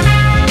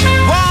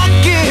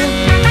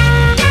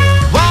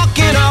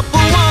up a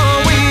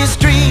one-way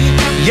street.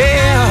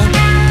 Yeah.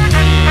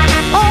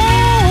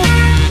 Oh,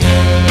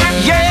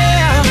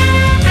 yeah.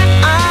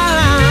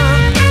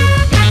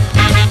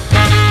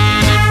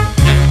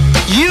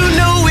 You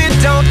know it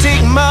don't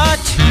take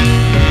much.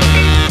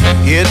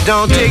 It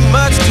don't take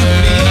much to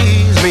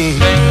please me.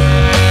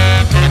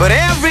 But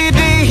every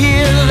day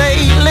here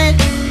lately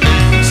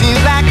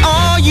seems like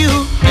all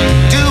you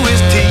do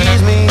is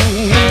tease me.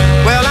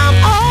 Well, I'm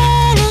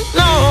all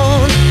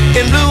alone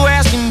in blue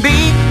as can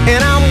be,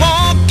 and I'm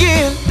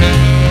walking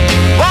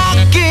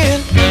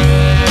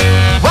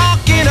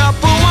up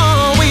a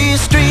one-way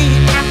street.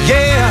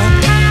 Yeah.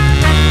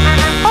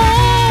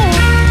 Oh,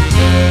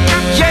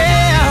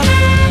 yeah.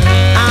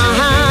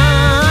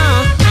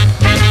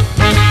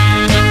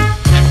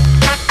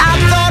 I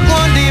thought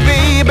one day,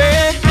 baby,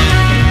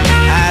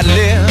 I'd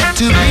live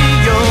to be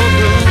your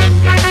groom.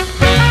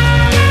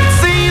 It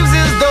seems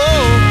as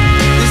though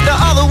it's the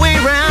other way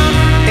round,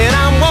 and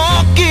I'm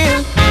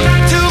walking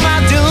to my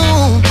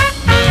doom.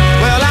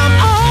 Well, I'm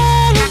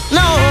all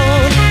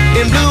alone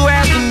in blue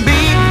as can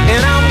be,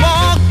 and I'm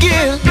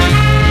walking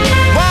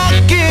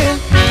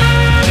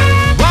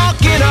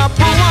up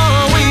a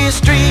one-way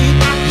street.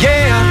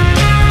 Yeah.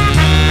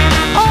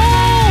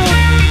 Oh,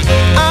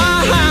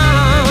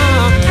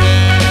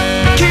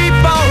 keep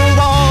on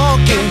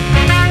walking,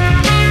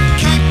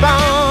 keep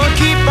on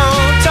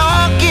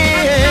talking.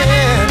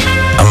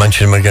 I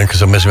mention him again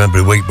because I miss him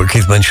every week, but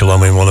Keith Minshall,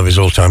 I mean, one of his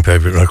all-time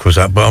favourite records.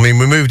 That, but I mean,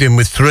 we moved in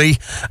with 3,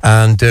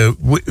 and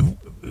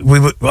we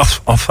were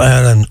off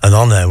air and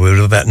on air. We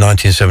were about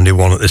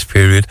 1971 at this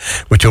period.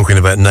 We're talking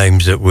about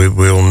names that we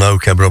all know,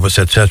 Kev Roberts,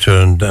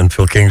 etc., and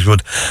Phil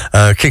Kingswood.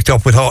 Kicked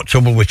off with Heart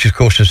Trouble, which of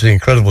course was the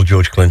incredible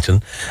George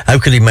Clinton. How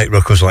could he make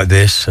records like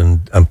this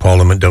and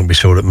Parliament, Don't Be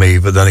Sore at Me,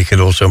 but then he could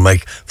also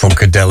make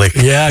Funkadelic.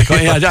 Yeah,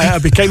 I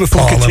became a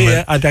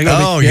Funketeer.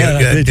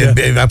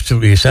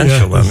 Absolutely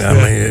essential.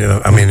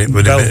 Yeah, I mean,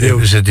 it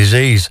was a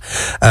disease.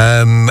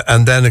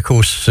 And then, of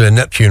course,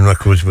 Neptune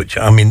Records, which,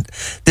 I mean,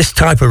 this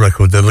type of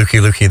record, the Looky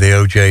Looky, the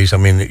OJs, I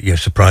mean,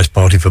 Surprise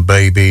Party for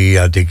Baby,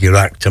 I Dig Your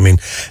Act. I mean,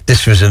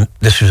 this was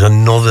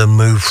another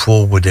move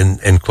forward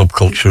in club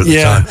culture at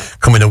the time,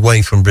 coming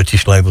away from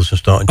British labels and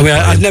starting to...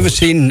 I'd never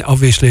seen,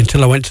 obviously,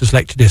 until I went to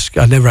Selected Disc,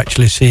 I'd never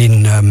actually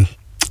seen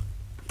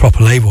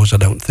proper labels, I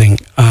don't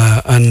think.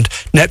 And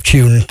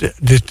Neptune,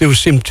 there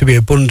seemed to be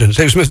abundance.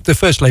 It was the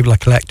first label I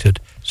collected.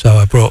 So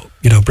I brought,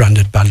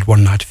 branded Band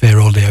One Night Affair,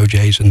 all the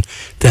OJs, and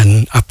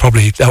then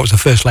that was the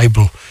first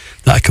label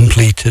that I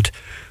completed.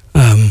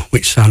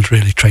 Which sounds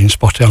really train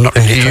spotty. I'm not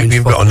really train spotty.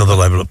 You've got another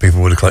label that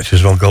people would have collected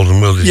as well, Golden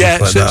World.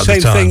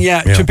 Same thing.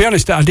 Yeah. To be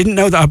honest, I didn't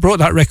know that I brought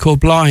that record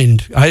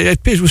blind.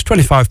 It was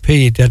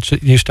 25p.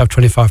 It used to have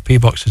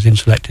 25p boxes in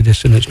Selected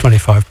Disc, and it's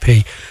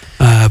 25p.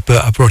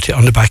 But I brought it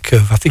on the back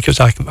of, I think it was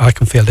I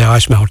Can Feel the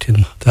Ice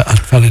Melting, that I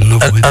fell in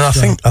love with. And I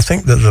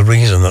think that the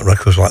reason that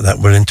records like that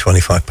were in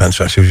 25 pence,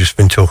 actually, we've just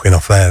been talking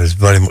off air, is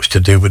very much to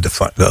do with the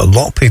fact that a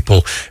lot of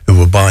people who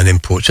were buying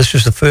imports, this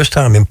was the first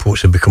time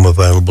imports had become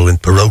available in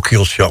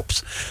parochial shops,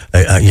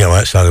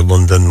 outside of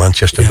London,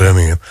 Manchester,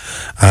 Birmingham.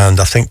 And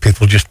I think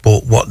people just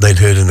bought what they'd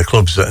heard in the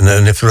clubs,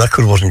 and if the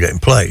record wasn't getting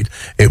played,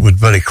 it would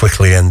very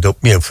quickly end up,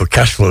 for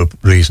cash flow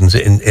reasons,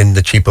 in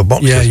the cheaper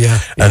boxes.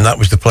 And that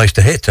was the place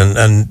to hit.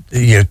 And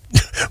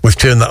we've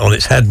turned that on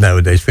its head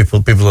nowadays.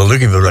 People are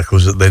looking for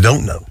records that they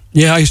don't know.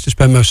 Yeah, I used to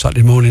spend most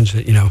Saturday mornings,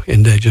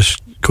 in there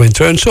just going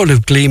through and sort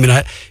of gleaming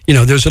at,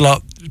 there was a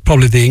lot,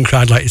 probably the in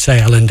crowd, like you say,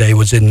 Alan Day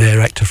was in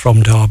there, Hector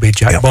from Derby,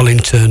 Jack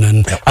Bollington,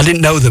 and I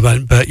didn't know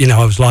them, but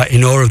I was like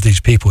in awe of these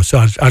people,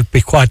 so I'd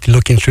be quietly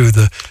looking through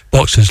the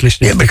boxes,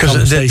 listening to the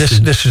conversation.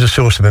 Because this is a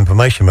source of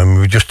information. I mean,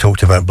 we just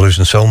talked about Blues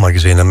and Soul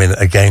magazine. I mean,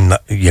 again,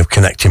 that,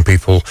 connecting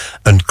people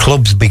and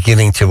clubs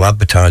beginning to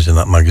advertise in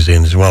that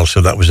magazine as well, so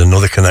that was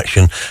another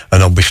connection,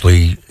 and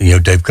obviously,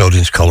 Dave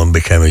Godin's column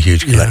became a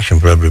huge connection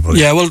for everybody.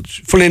 Yeah, well,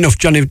 funnily enough,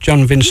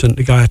 John Vincent,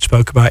 the guy I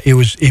spoke about,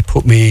 he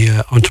put me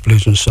onto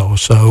Blues and Soul,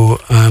 so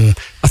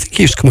I think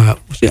he used to come out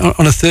was it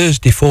on a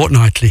Thursday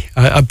fortnightly.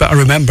 But I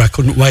remember I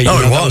couldn't wait. No,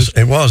 you know,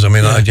 it was. I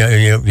mean,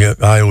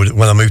 I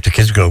when I moved to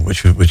Kidsgrove,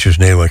 which was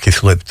near where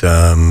Keith lived,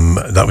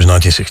 that was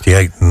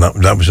 1968, and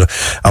that was.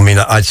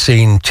 I'd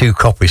seen 2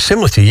 copies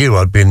similar to you.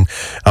 I'd been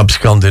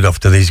absconded off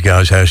to these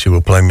guys' house who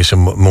were playing me some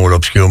more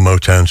obscure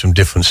Motown, some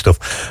different stuff,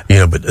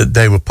 but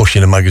they were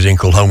pushing a magazine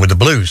called Home with the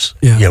Blues,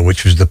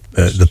 which was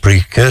the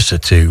precursor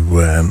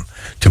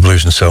to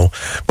Blues and Soul.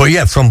 But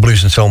yeah, from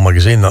Blues and Soul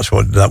magazine, that's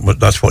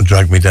what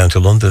dragged me down to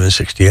London in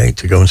 '68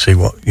 to go and see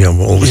what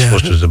all this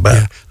fuss was about.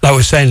 Yeah. Like I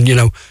was saying,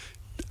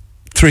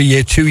 3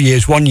 years, 2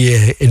 years, 1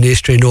 year in the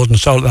history of Northern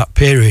Soul at that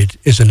period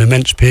is an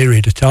immense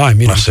period of time.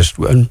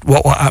 And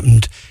what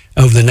happened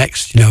over the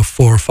next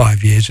 4 or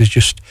 5 years is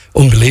just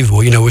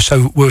unbelievable.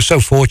 We're so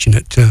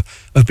fortunate to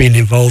have been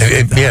involved.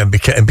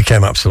 It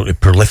became absolutely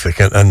prolific,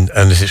 and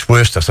at its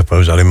worst, I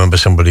suppose. I remember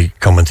somebody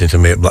commenting to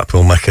me at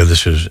Blackpool Mecca.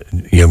 This was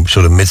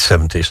sort of mid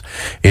 '70s.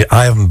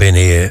 I haven't been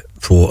here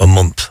for a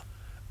month,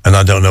 and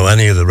I don't know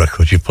any of the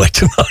records you played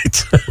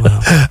tonight.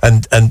 Wow.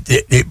 and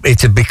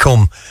it had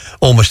become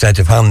almost out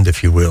of hand,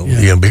 if you will,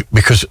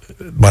 because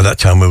by that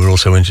time we were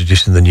also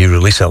introducing the new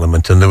release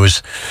element, and there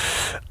was.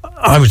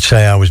 I would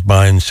say I was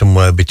buying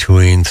somewhere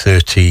between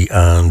 30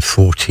 and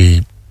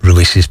 40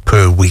 releases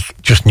per week,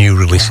 just new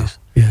releases.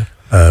 Yeah.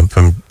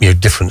 From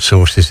different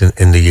sources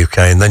in the UK,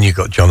 and then you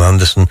got John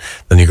Anderson,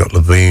 then you got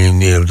Levine.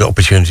 The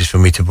opportunities for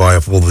me to buy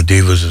off all the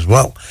dealers as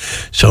well.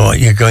 So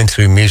you're going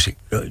through music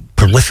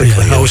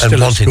prolifically I was and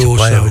still at wanting school, to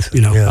play so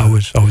everything.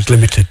 I was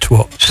limited to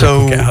what I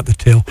could get out the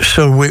till.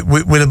 So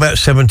we're about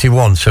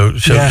 71. So move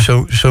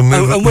us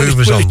on.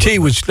 Willie T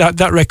was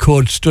that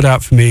record stood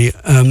out for me.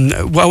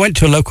 I went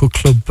to a local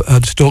club,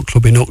 the Stork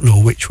Club in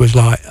Hucknall, which was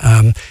like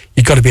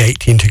you've got to be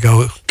 18 to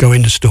go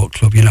in the Stork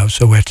Club,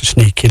 so we had to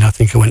sneak in. I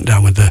think I went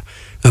down with a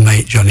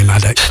mate, Johnny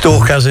Maddox.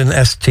 Stork as in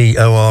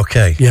STORK.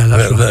 Yeah,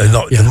 that's right.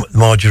 Not the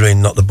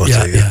margarine, not the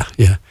butter.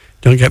 Yeah.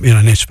 Don't get me on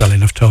any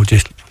spelling. I've told you,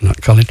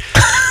 not Colin.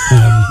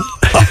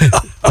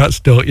 That's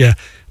Stork. Yeah.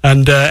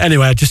 And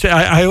anyway,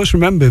 I always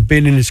remember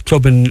being in this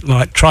club and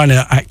like trying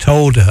to act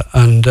older.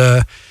 And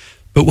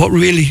but what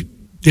really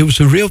there was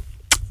a real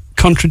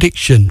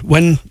contradiction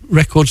when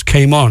records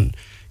came on.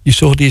 You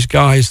saw these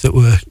guys that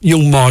were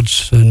young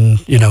mods, and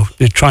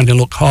they're trying to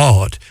look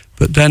hard,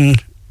 but then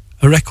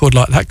a record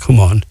like that come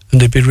on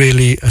and there'd be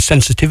really a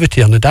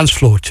sensitivity on the dance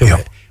floor to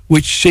it,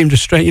 which seemed a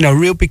strange,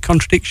 real big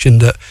contradiction,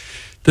 that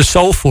the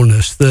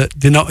soulfulness, that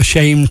they're not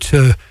ashamed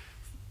to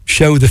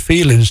show the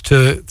feelings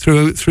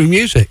through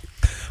music.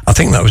 I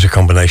think that was a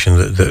combination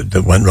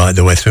that went right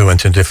the way through,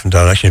 went in different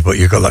directions, but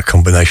you've got that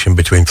combination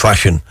between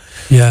fashion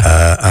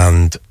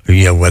and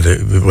whether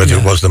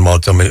it was the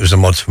mods. I mean, it was the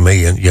mods for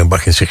me, and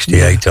back in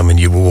 '68. I mean,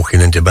 you were walking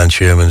into Ben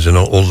Sherman's and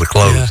all the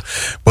clothes,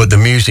 but the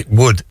music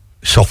would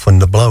soften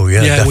the blow.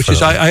 Yeah, which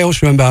is I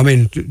always remember. I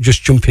mean,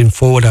 just jumping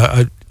forward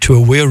to a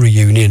Wheel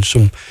reunion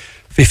some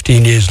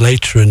 15 years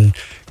later, and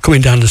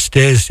coming down the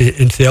stairs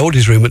into the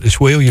oldies room at this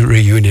Wheel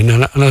reunion,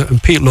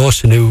 and Pete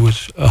Lawson, who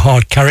was a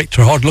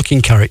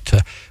hard-looking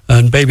character,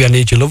 and Baby I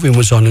Need Your Loving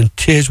was on, and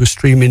tears were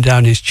streaming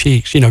down his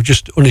cheeks,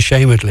 just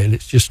unashamedly, and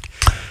it's just...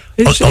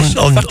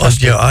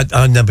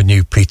 I never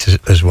knew Peter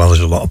as well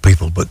as a lot of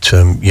people, but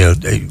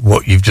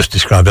what you've just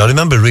described, I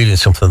remember reading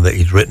something that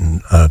he'd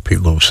written, Pete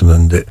Lawson,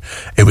 and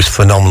it was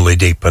phenomenally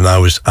deep, and I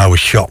was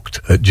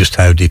shocked at just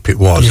how deep it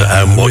was,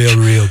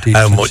 real deep,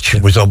 how much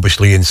was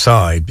obviously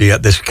inside.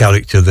 Yet this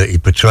character that he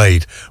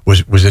portrayed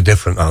was a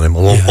different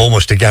animal,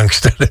 almost a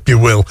gangster, if you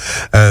will,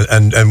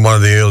 and one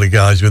of the early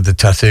guys with the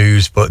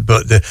tattoos, but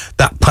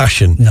that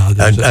passion,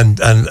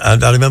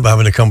 and I remember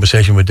having a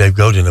conversation with Dave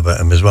Godin about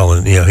him as well,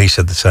 and he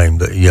said the same,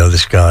 that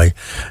this guy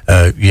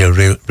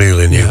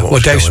really knew what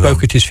was Dave going spoke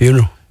on. at his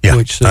funeral. Yeah, I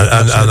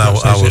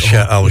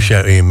will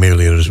shout Ian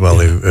Mealia as well,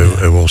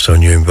 who also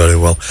knew him very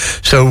well.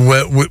 So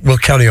we'll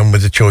carry on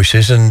with the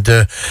choices, and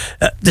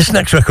this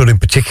next record in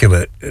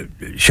particular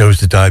shows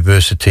the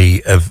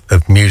diversity of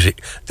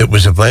music that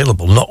was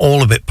available. Not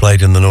all of it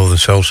played in the Northern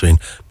Soul scene,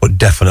 but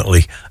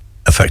definitely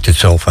affected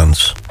soul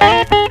fans.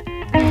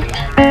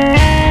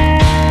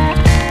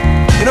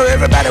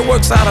 Everybody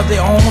works out of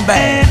their own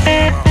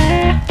bag.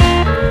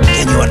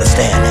 Can you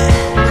understand that?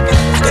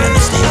 I can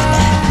understand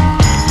that.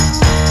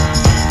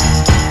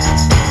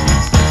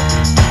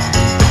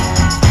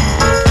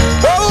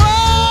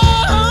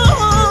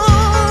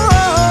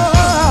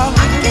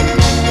 I can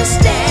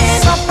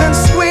understand something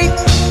sweet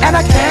and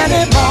a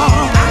candy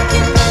bar.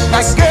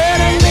 Like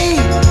girl and me,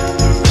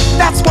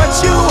 that's what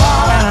you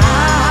are.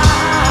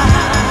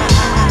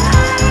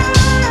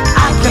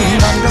 I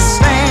can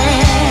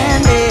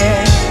understand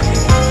it.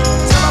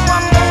 Tell me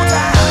one more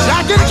time.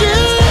 I can give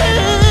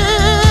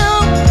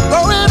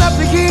going up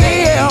to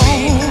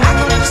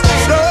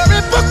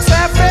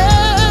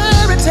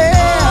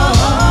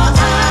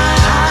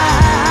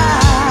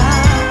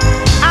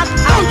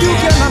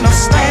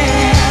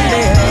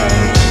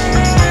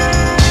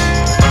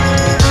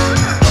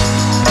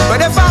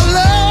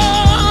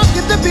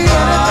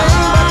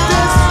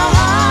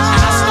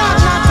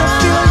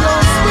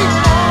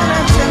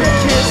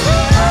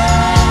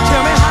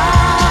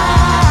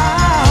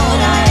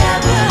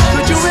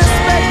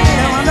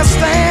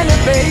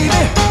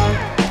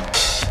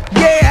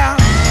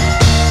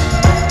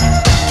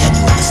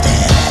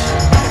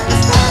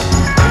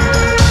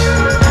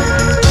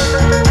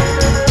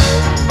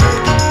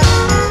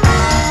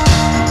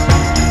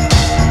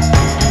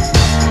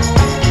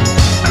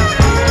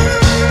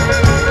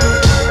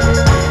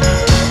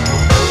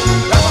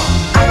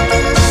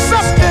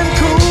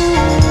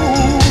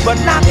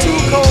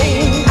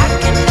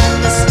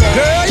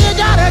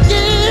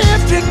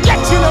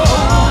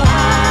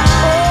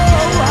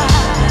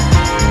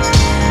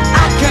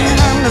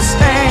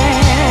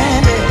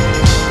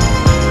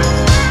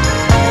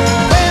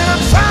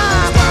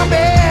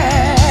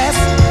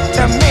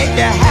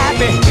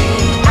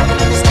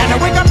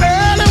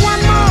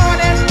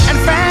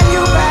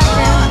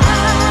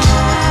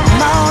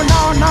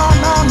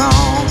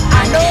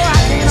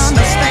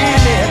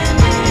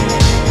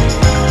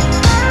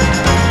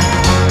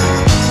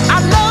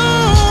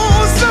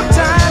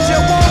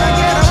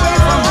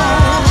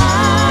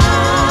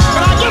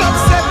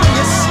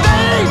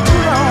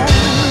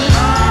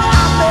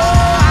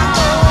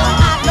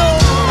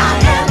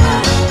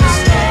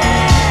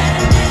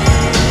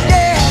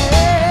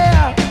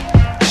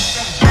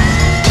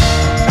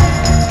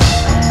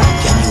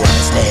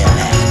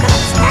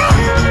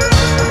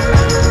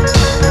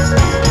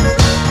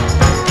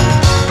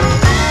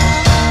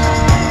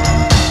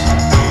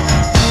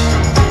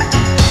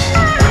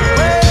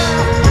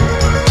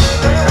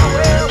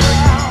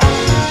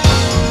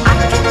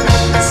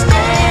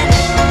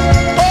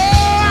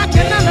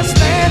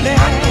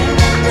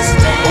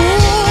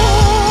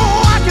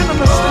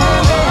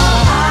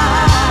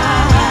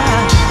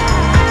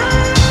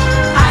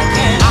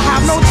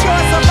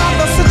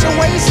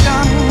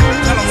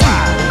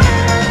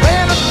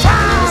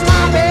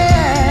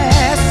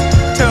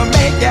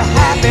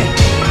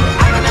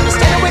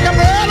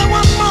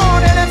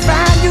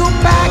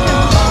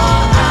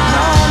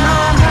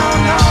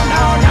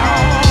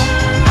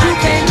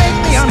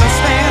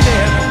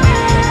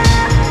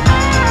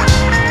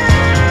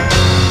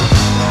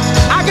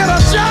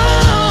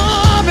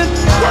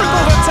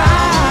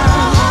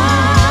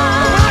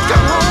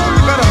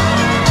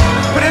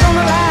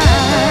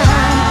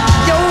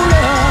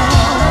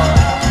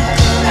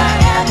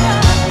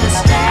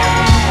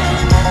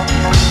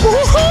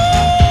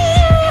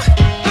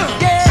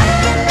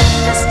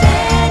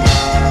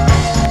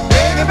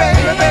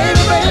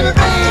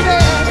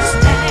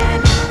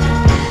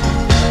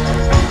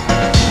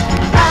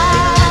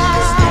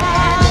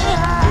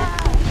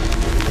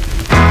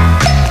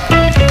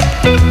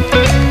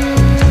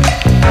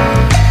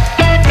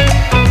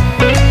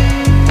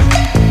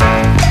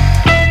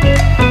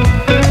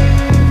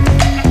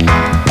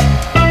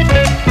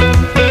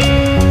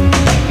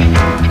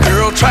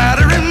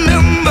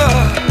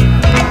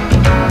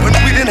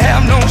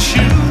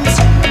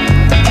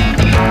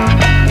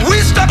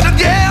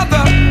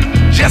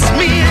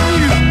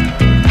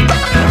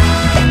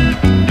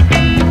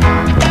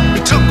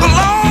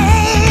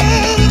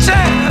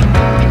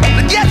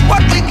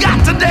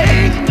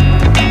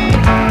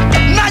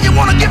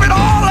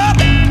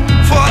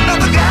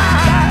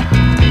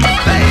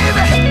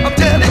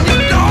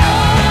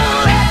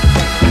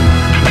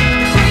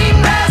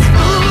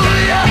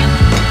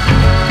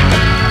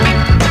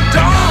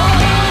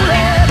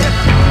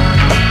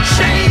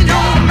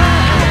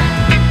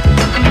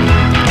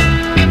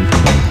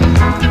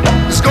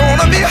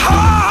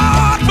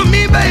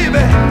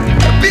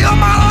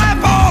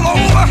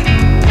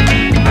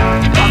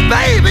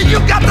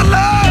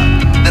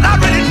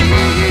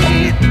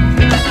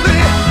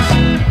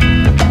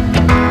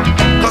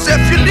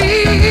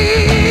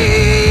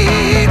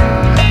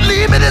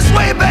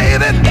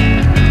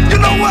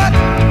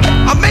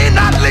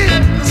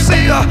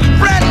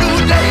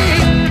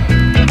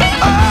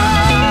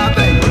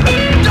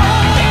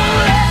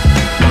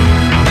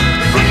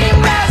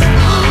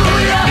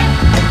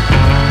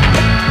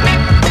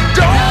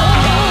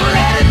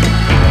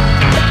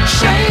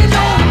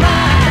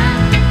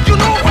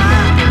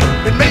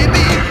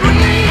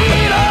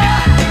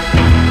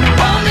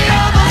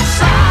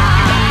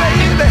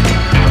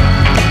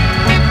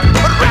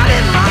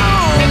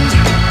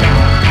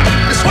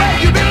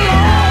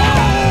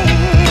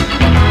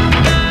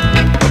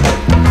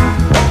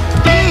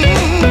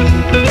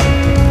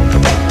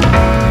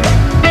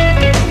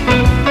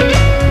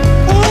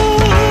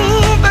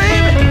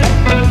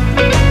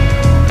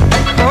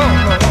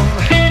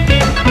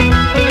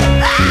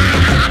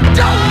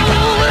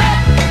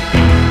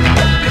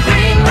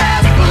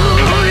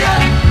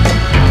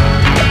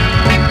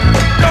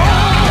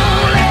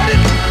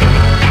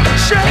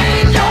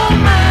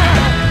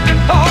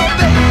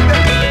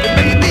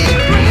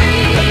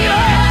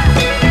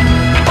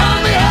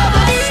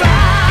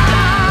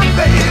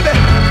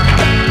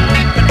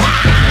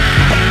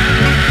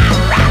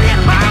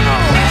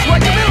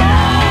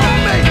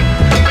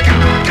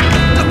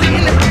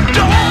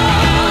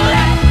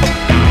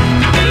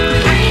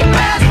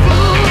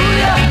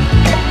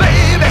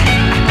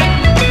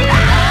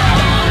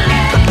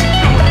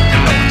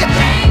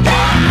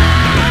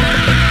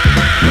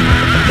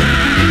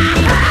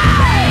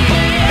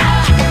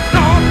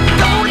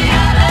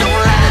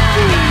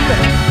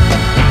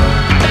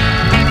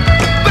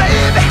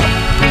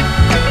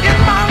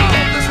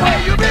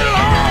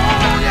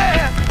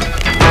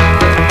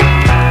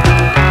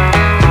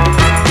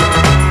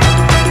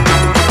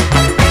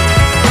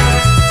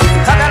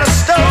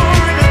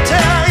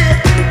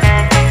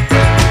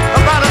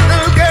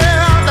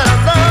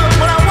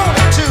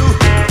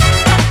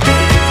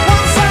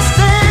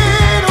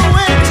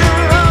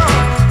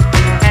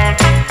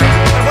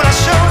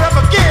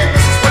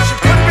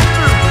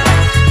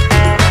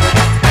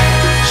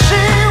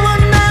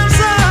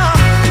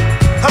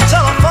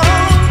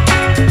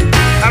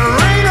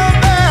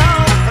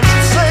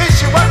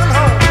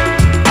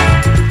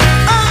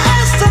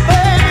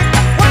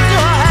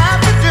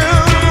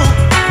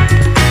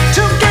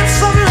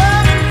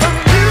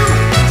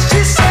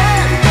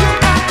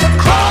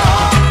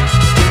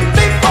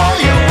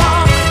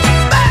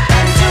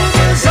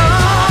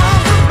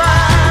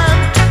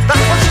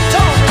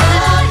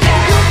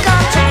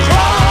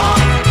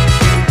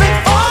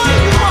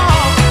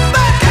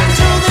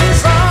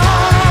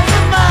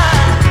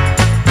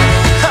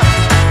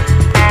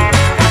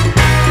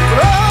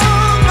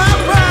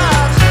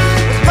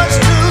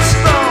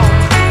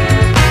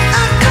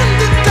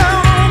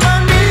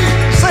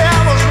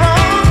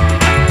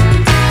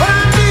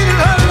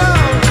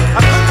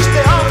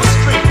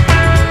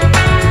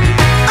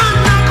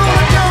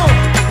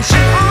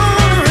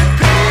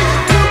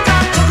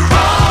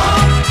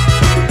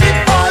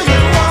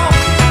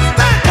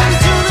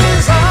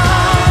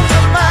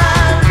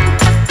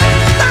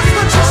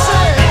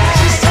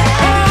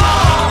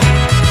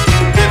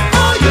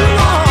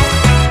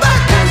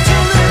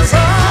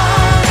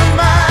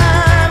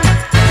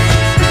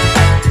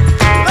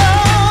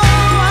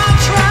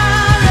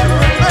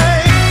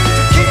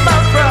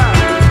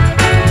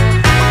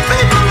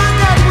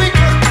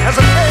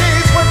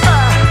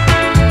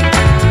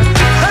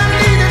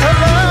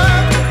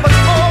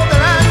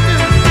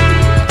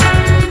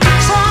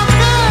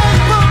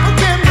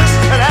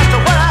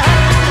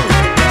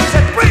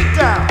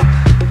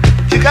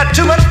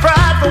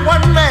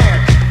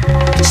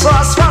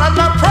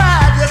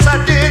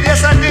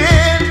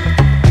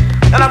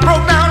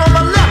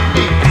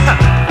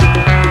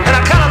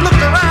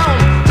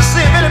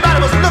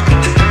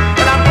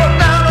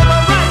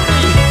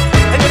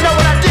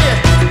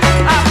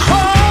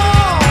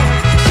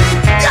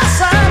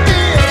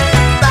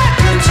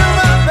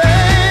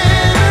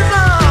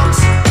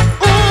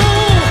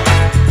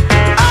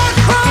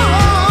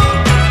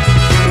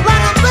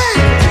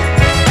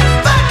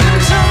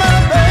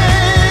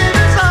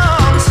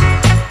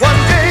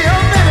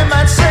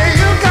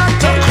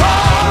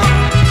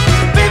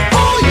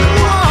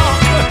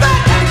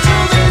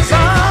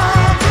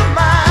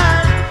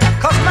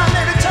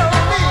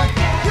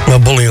Well,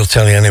 Bully will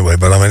tell you anyway,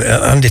 but I mean,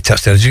 Andy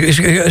Tats Taylor, he's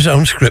got his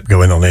own script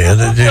going on here.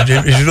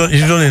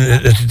 He's running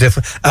at a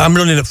different... I'm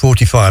running at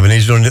 45 and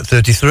he's running at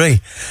 33.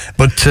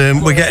 But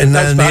we're getting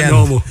there in the end.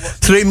 Normal.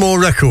 3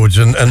 more records,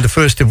 and the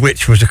first of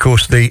which was, of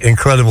course, the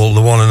incredible,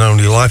 the one and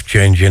only,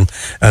 life-changing,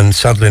 and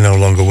sadly no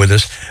longer with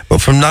us, but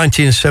from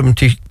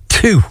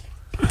 1972.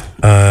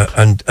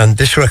 And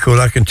this record,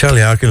 I can tell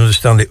you, I can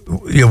understand it.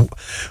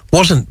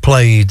 Wasn't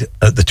played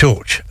at the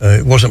Torch.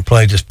 It wasn't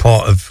played as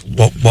part of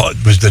what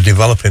was the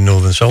developing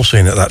Northern Soul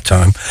scene at that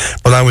time.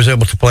 But I was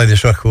able to play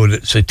this record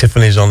at, say,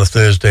 Tiffany's on a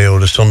Thursday or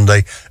a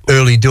Sunday,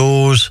 early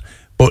doors,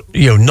 but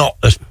not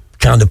as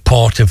kind of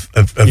part of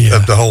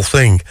the whole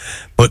thing.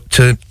 But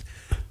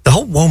the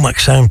whole Womack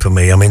sound for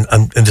me, I mean,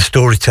 and the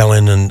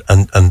storytelling and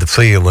the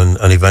feel,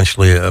 and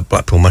eventually at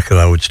Blackpool Mecca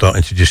I would start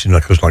introducing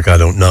records like I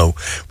Don't Know,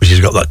 which has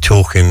got that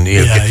talking,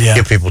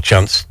 give people a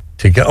chance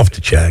to get off the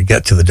chair,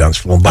 get to the dance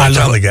floor, and by the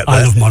time they get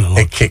there,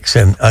 it kicks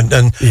in.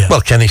 And well,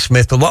 Kenny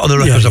Smith, a lot of the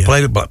records I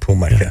played at Blackpool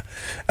Mecca,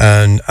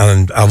 and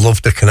I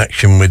loved the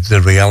connection with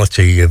the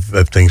reality of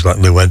things like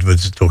Lou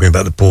Edwards talking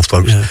about the poor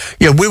folks.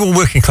 We were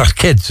working class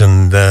kids,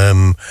 and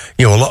a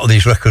lot of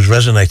these records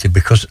resonated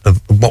because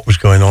of what was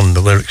going on in the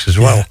lyrics as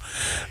well.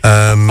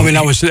 I mean,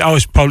 I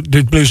was probably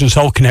the Blues and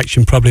Soul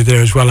connection probably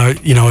there as well. I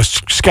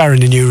was scouring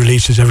the new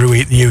releases every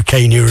week, the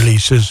UK new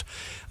releases,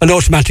 and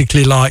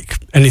automatically, like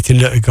anything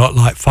that had got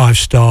like 5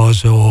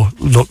 stars or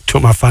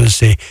took my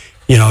fancy,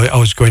 I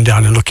was going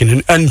down and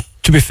looking. And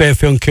to be fair,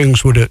 Phil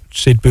Kingswood at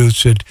Sid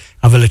Booth's would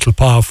have a little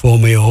pile for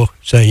me, or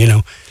say,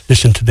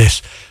 listen to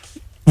this.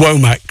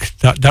 Womack,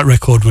 that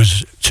record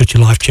was such a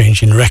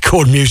life-changing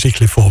record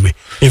musically for me.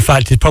 In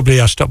fact,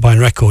 I stopped buying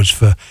records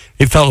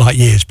it felt like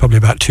years, probably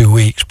about 2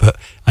 weeks, but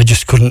I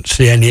just couldn't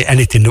see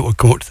anything that would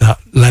come up to that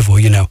level,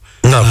 No.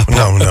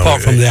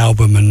 Apart from the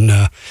album.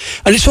 And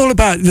it's all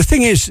about, the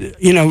thing is,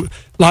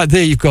 like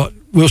there you've got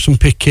Wilson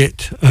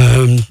Pickett,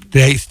 The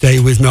Eighth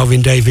Day with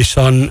Melvin Davis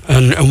on,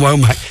 and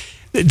Womack.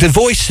 The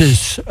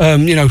voices,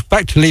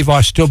 back to Levi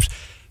Stubbs,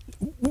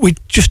 with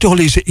just all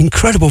these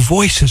incredible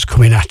voices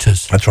coming at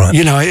us. That's right.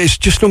 It's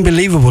just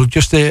unbelievable,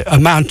 just the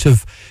amount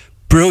of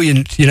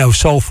brilliant,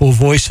 soulful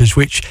voices,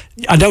 which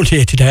I don't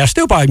hear today. I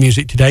still buy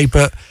music today,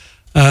 but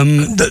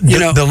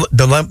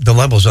the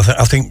levels.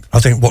 I think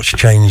what's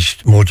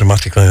changed more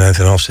dramatically than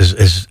anything else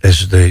is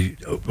the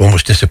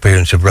almost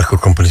disappearance of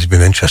record companies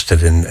being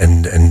interested in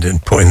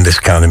putting this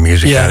kind of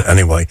music out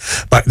anyway.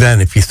 Back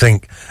then, if you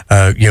think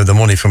the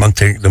money from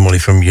Antique, the money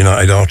from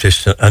United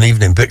Artists, and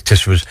even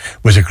Invictus was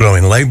a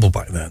growing label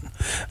back then.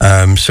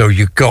 So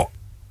you got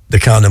the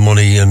kind of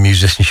money and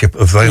musicianship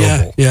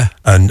available.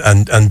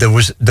 And there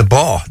was the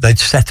bar. They'd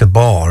set a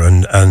bar,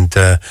 and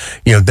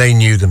they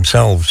knew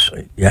themselves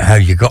how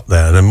you got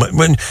there. And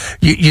when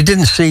you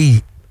didn't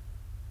see,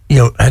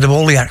 out of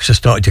all the acts that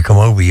started to come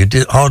over, you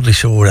hardly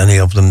saw any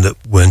of them that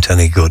weren't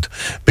any good,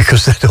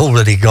 because they'd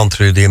already gone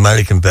through the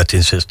American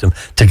vetting system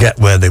to get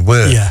where they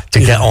were, to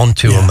get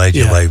onto a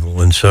major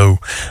label. And so,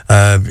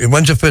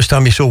 when's the first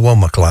time you saw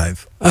Womack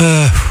live?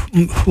 Well,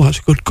 that's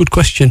a good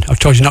question. I've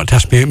told you not to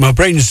ask me. My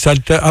brain has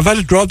said, I've had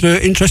a rather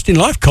interesting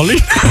life, Colin.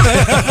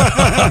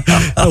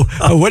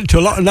 I went to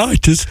a lot of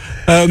nighters.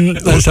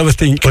 Let's have a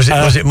think. Was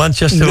it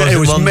Manchester? It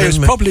was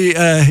probably,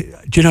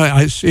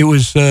 it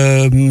was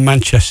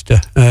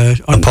Manchester.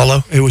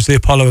 Apollo? It was the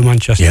Apollo in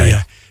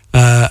Manchester,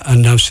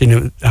 and I've seen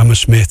it with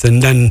Hammersmith.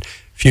 And then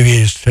a few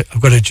years,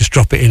 I've got to just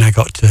drop it in, I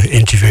got to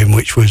interview him,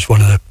 which was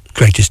one of the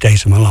greatest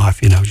days of my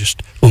life,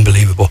 just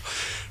unbelievable.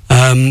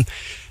 And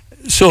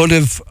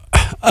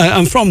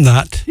from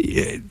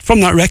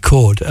that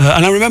record,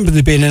 and I remember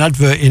there being an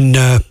advert in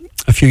a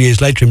few years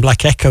later in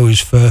Black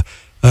Echoes for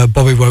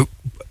Bobby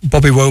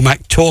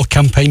Womack tour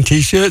campaign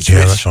T-shirts,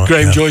 which right,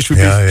 Graham Joyce we've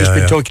just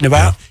been talking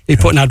about. He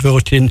put an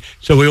advert in,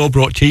 so we all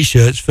brought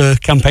T-shirts for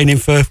campaigning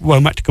for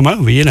Womack to come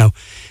over.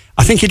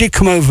 I think he did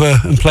come over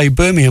and play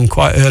Birmingham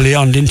quite early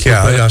on, didn't he?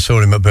 I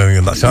saw him at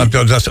Birmingham. That's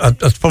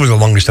probably the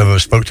longest I've ever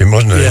spoke to him,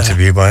 wasn't it? An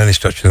interview by any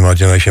stretch of the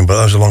imagination, but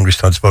that was the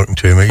longest I'd spoken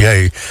to him.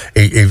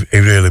 He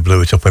really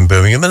blew it up in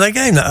Birmingham. And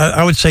again,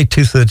 I would say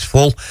 2/3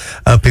 full.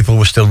 People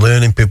were still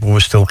learning, people were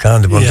still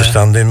kind of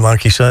understanding,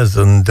 like he says.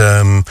 And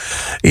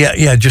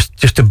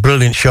just a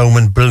brilliant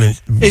showman,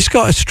 brilliant. It's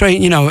got a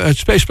strange,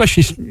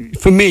 especially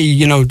for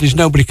me, there's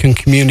nobody can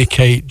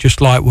communicate just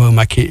like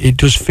Womack. It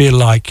does feel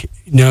like,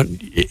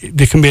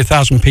 there can be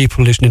 1,000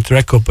 people listening to the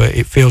record, but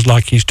it feels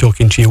like he's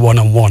talking to you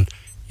one-on-one.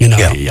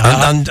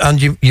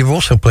 And you've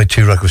also played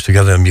 2 records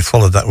together, and you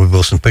followed that with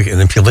Wilson Pickett.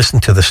 And if you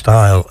listen to the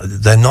style,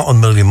 they're not a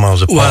million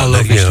miles apart. Well,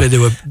 obviously they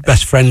were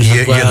best friends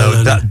as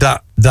well.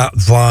 That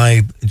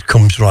vibe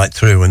comes right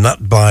through, and that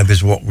vibe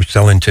is what we're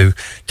selling to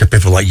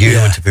people like you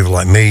and to people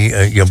like me.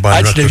 You're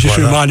buying actually, records just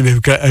like reminded me of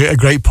a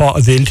great part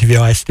of the interview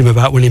I asked him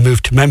about when he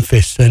moved to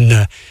Memphis,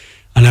 and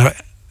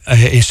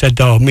he said,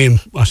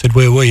 I said,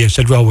 where were you? He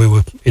said, well, we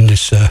were in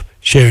this I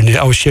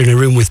was sharing a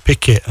room with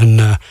Pickett,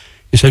 and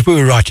he said, we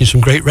were writing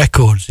some great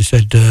records. He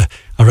said,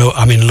 I wrote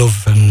I'm in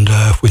Love and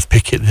with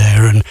Pickett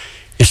there, and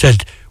he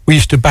said, we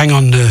used to bang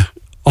on the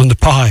on the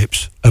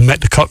pipes and met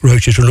the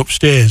cockroaches run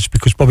upstairs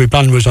because Bobby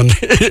Bland was in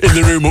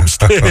the room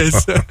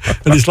upstairs.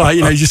 And it's like,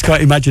 you just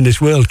can't imagine this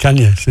world, can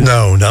you? So,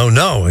 No.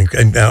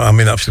 And, I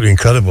mean, absolutely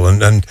incredible.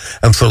 And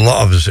for a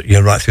lot of us,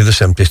 right through the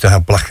 70s, to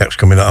have black acts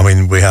coming out. I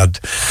mean, we had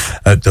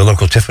at the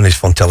local Tiffany's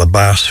Fontella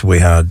Bass, we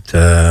had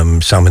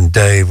Sam and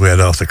Dave, we had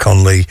Arthur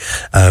Conley,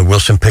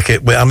 Wilson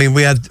Pickett.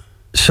 We had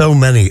so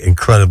many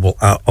incredible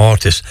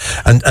artists,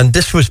 and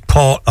this was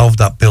part of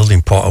that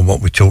building, part of what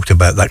we talked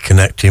about, that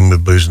connecting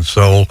with blues and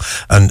soul,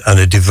 and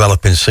a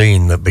developing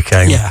scene that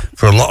became,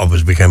 for a lot of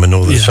us, became a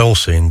northern soul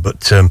scene.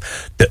 But the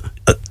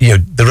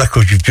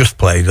records you've just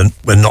played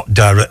were not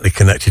directly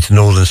connected to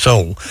northern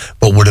soul,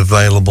 but were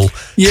available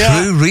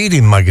through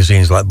reading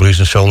magazines like Blues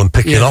and Soul and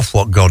picking off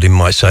what Godin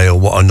might say or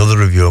what another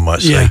reviewer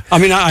might say. I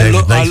mean,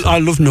 I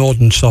love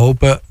northern soul,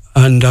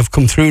 and I've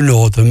come through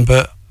northern,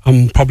 but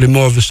I'm probably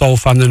more of a soul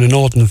fan than a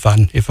northern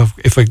fan, if I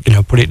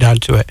put it down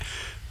to it.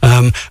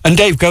 And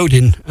Dave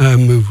Godin,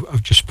 who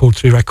I've just pulled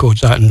 3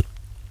 records out, and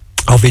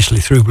obviously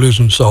through blues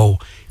and soul,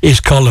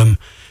 his column.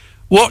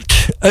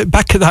 What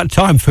back at that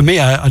time for me,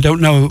 I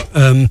don't know.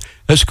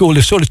 At school,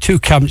 there's sort of 2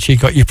 camps. You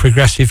got your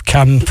progressive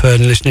camp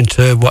and listening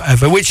to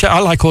whatever, which I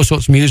like all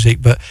sorts of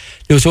music, but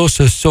there was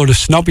also sort of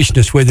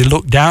snobbishness where they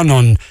looked down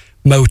on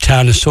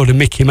Motown as sort of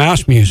Mickey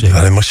Mouse music.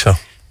 Very much so.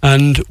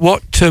 And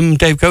what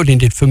Dave Godin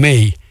did for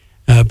me,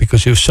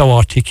 because he was so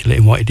articulate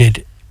in what he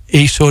did,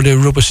 he sort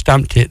of rubber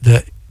stamped it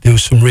that there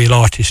was some real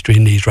artistry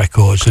in these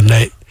records, and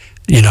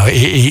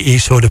he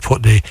sort of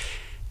put the.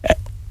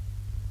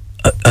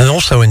 And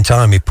also in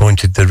time, he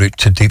pointed the route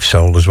to deep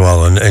soul as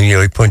well, and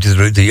he pointed the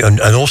route,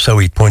 and also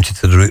he pointed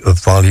to the route of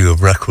value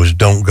of records.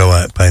 Don't go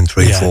out paying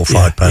 £3, £4,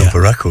 £5 for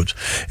records.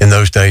 In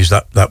those days,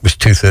 that was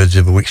 2/3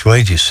 of a week's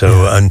wages.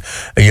 So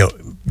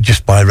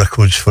just buy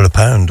records for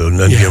 £1,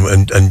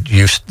 and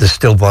there's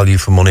still value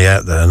for money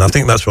out there, and I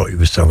think that's what he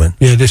was selling.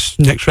 Yeah, this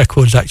next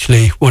record's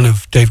actually one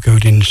of Dave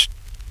Godin's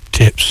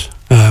tips,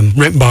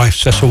 written by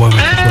Cecil Womack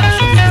as well,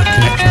 so there's a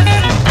connection there.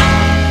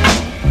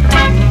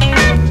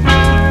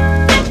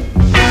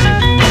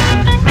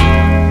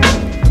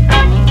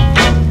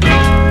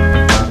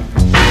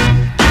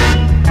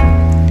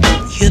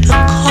 You're the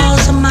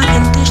cause of my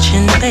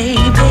condition,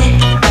 baby.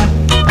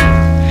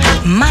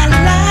 My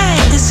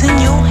life is in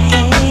your hand.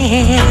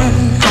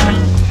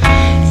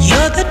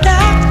 You're the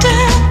doctor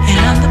and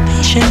I'm the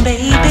patient,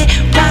 baby.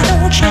 Why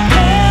don't you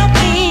help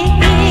me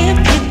if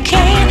you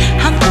can?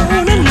 I'm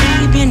gonna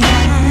leave you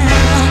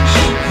now.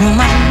 When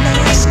my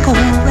legs go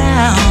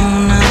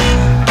round,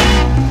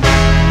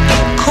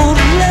 cold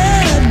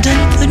blood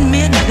done put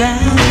me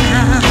down.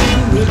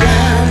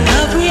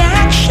 Love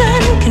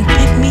reaction can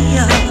pick me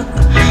up.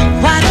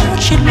 Why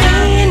don't you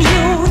lay in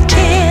your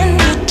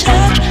tender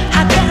touch?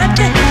 I got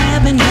to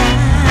have it now.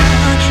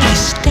 You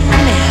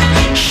stand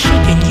there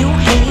shaking your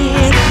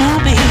head, oh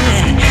baby.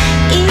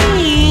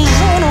 Ease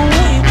on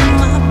away from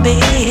my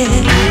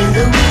bed.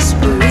 The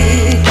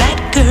whispering, that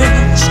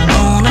girl's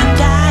gonna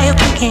die if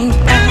we can't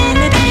find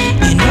it.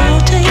 You know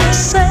to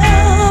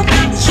yourself,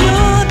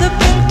 you're the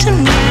victim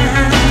now.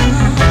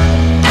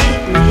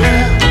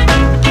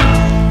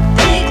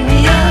 Pick me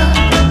up,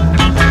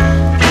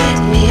 pick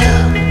me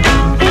up,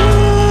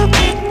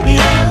 pick me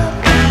up.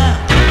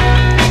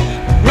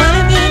 What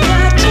have you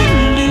got to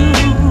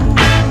lose?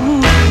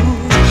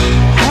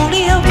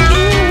 Only a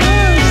few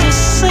words to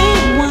say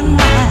one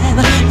life.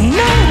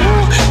 No,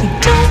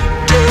 don't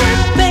do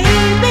it,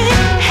 baby.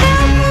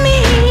 Help me.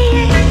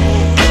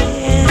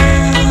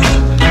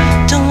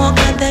 Don't walk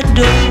out that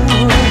door.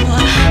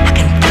 I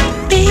can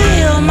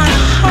feel my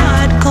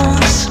heart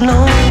going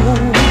slow.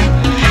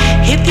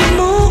 If you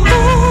move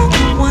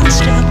one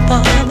step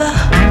further,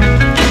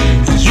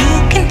 you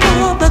can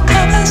pull the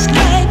covers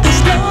like this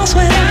lost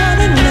without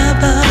a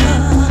lover.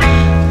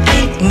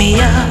 Pick me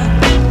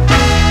up.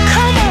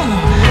 Come on.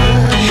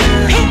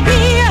 Pick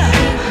me up.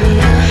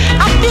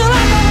 I feel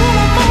like I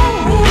wanna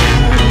move.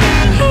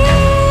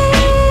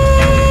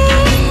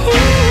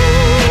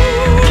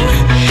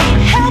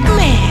 Help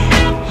me.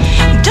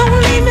 Don't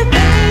leave me,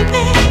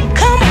 baby.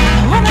 Come on.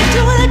 I wanna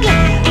do it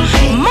again.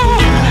 Come on.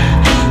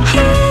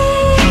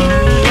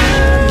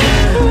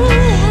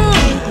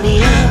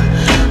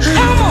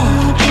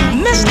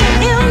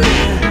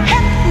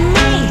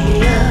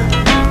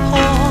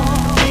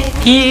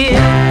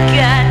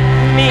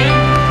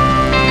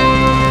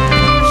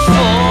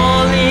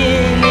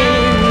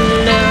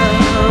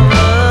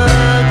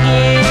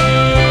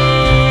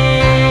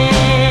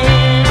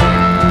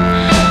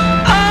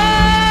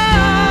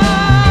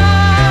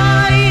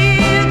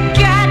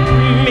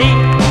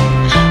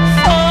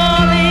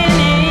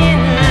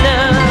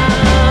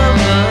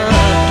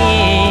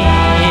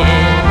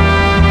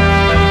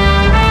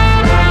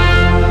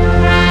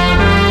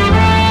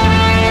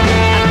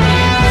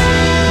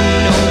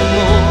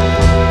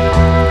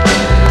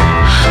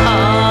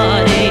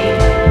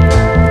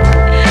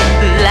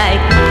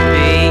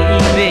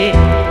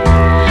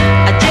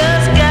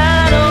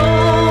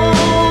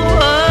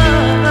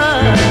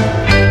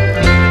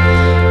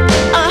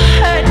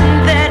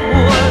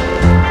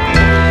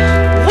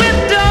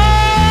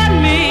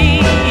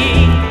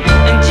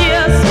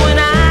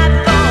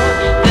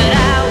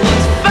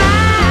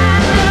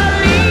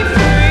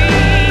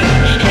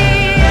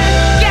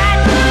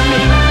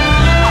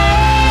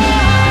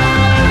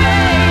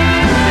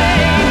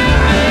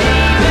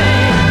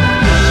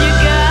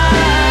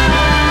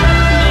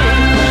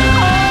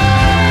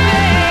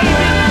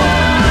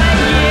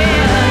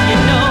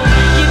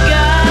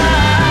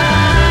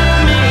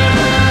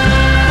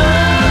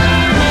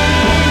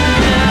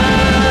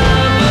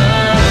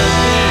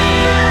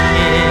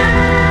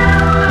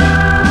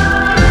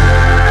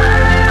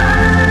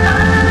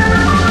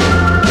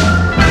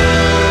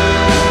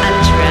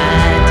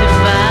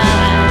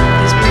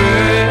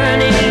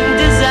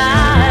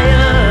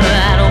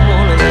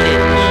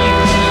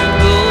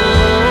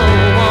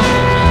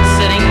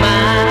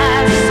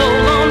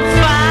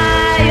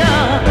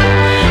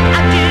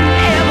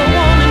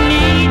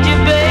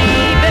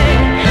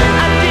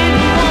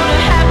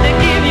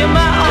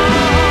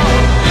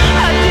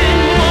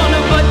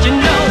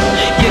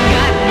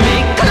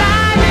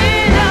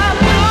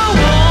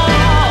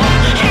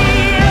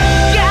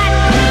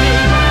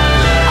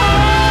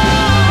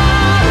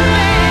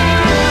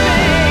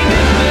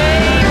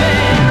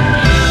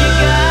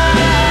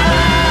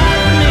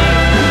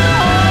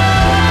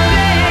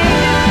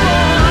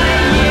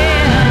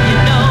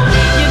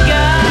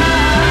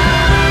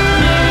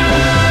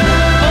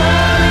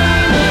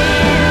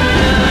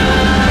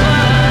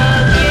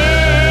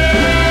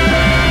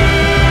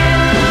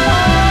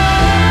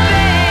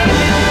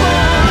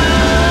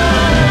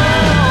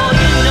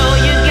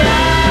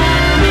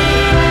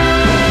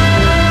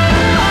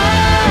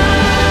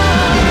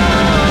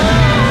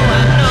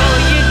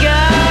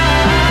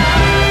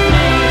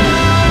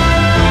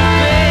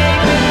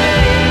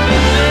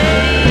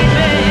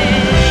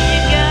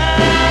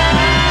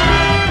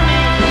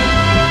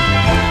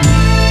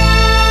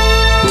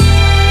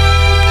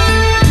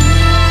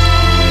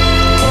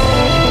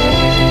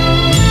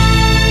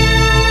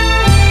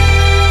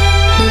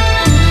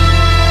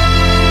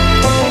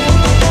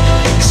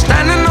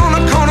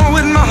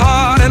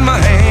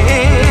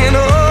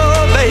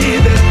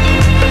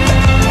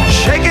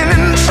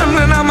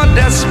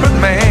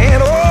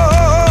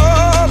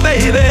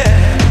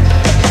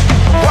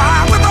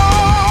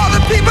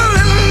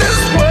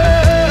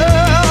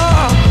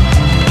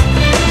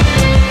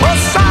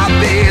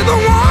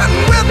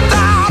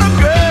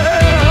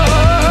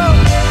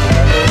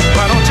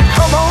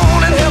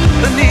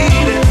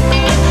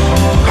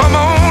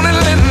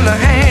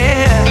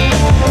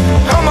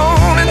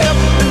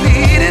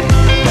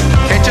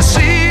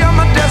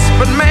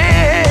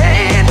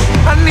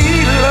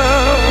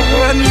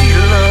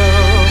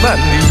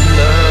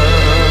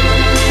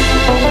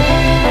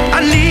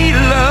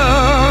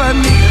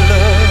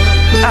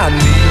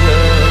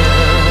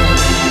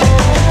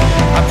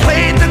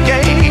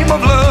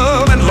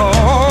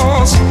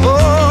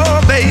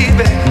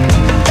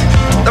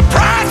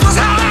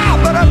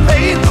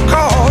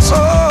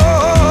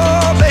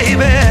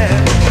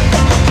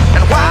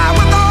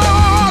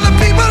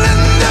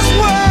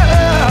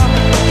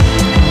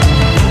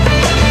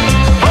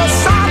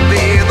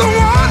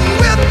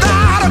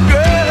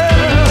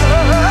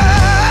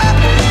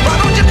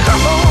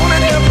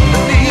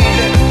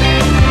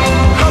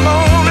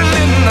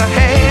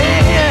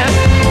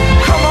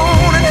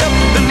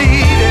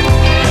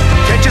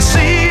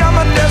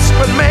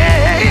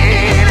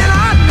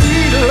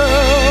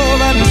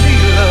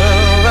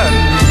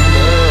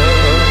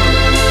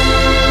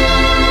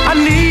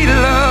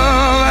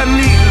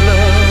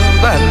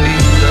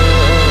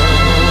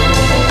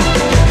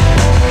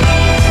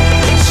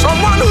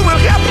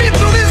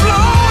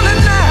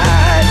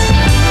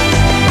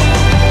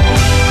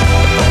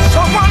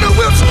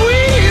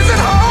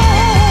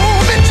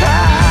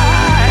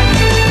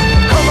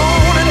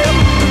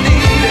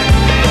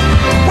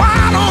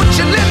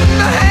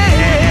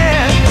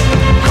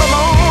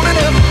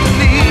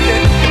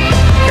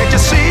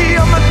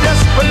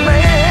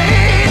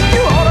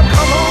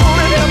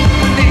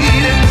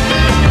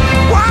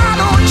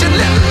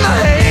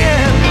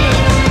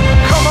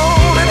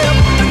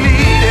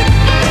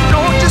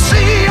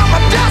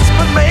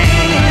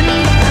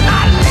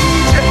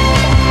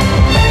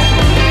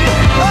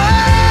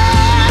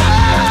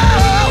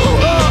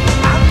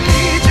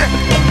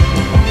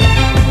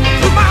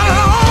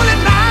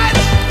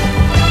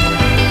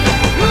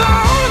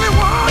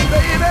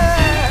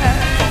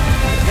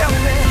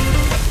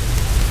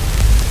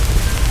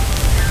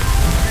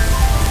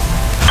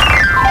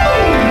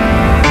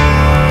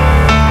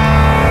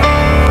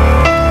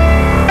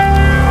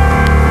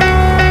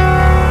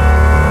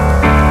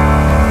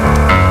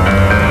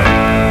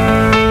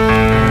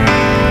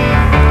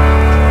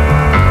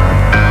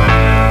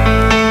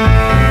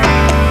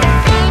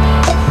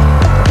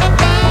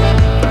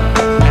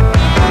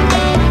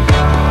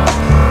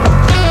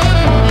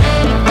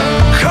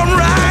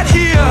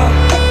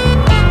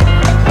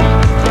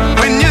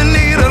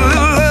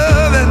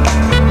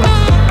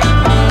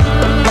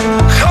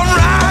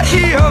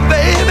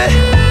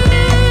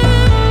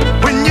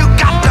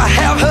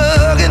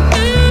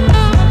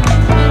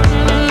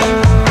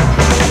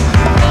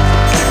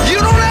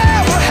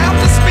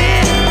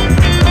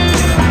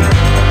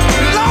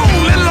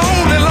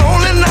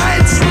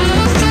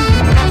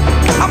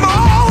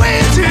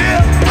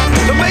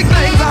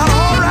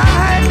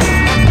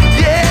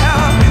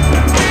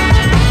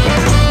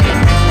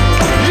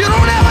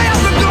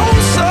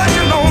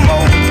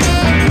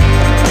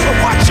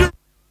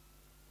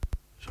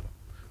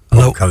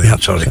 carry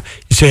on, sorry.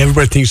 You see,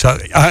 everybody thinks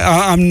that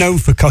I'm known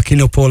for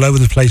cocking up all over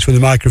the place with a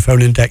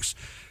microphone and decks.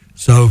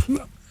 So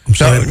I'm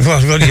sorry.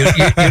 Well, you're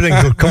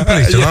in good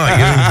company tonight.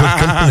 You're in good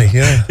company,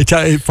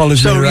 yeah. It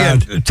follows me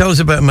around. Yeah, tell us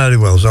about Mary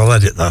Wells. I'll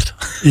edit that.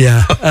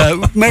 Yeah.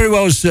 Mary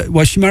Wells,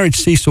 she married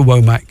Cecil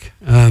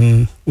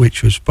Womack,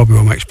 which was Bobby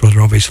Womack's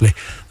brother, obviously.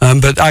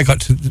 But I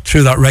got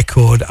through that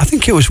record. I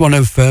think it was one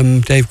of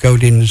Dave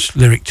Godin's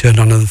lyric turn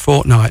on of the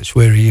fortnights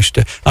where he used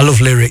to... I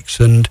love lyrics,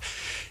 and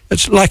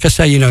it's like I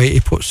say, he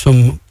put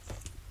some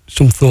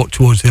thought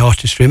towards the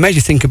artistry. It made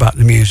you think about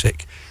the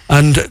music.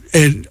 And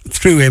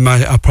through him,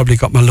 I probably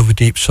got my love of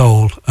Deep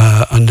Soul.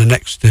 And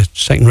the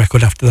second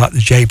record after that, the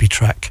JB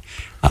track.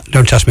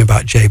 Don't ask me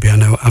about JB. I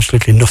know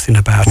absolutely nothing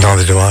about it.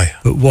 Neither do I.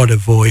 But what a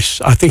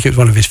voice. I think it was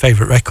one of his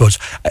favourite records.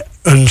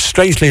 And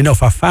strangely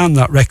enough, I found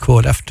that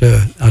record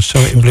after I saw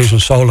it in Blues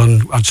and Soul,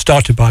 and I'd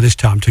started by this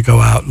time to go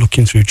out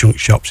looking through junk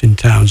shops in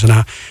towns, and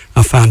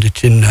I found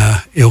it in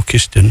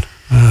Ilkeston.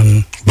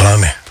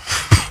 Blimey.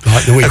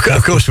 Like the week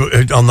of course,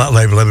 on that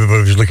label,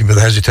 everybody was looking for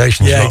the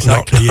Hesitations. Yeah,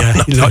 exactly.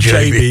 Not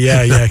JB.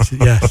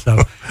 Yeah. So,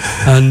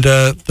 and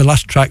the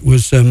last track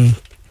was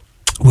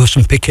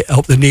Wilson Pickett,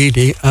 Help the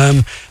Needy.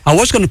 I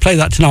was going to play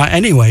that tonight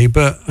anyway,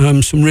 but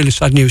some really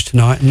sad news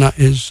tonight, and that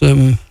is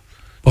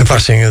the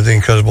passing of the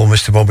incredible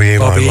Mr. Bobby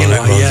Eli,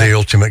 the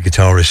ultimate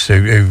guitarist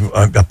who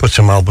I put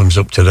some albums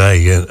up today.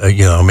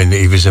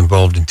 He was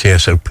involved in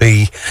TSOP.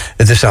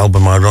 This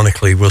album,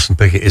 ironically, Wilson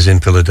Pickett is in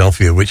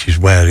Philadelphia, which is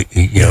where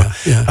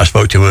I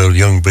spoke to Earl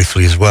Young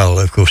briefly as well,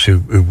 of course, who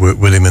worked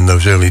with him in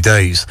those early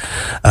days,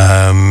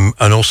 and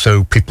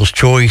also People's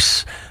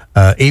Choice.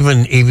 He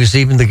was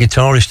even the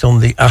guitarist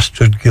on the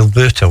Astrid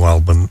Gilberto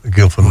album,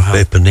 Girl from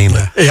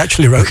Ipanema. Yeah. He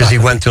actually wrote because he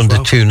went under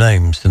two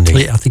names, didn't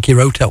he? Yeah, I think he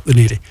wrote Help the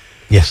Needy.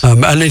 Yes.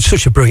 And he's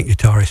such a brilliant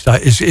guitarist.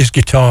 His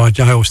guitar,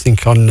 I always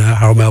think on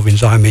Harold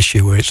Melvin's I Miss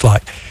You, where it's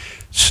like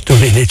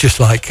stunning. It's just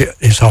like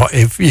his heart,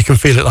 if you can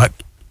feel it like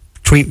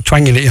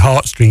twanging at your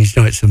heartstrings,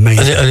 it's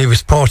amazing. And he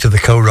was part of the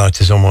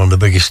co-writers on one of the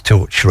biggest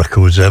Torch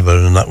records ever,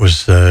 and that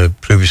was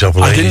Previous Off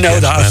Lady. I didn't know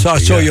that. I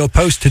saw your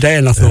post today,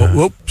 and I thought,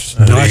 whoops,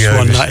 nice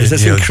one.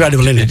 That's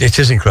incredible, isn't it? It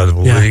is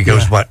incredible. Yeah, he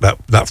goes back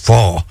that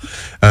far.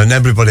 And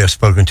everybody I've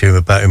spoken to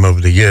about him over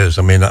the years,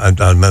 I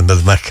remember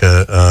the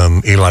Mecca,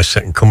 Eli's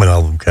Second Coming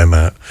album came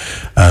out,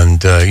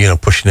 and,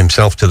 pushing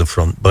himself to the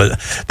front. But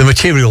the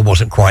material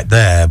wasn't quite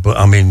there, but,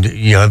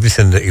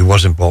 everything that he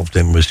was involved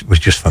in was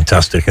just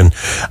fantastic. And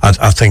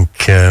I think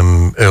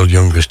Earl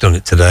Young has done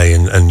it today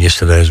and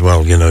yesterday as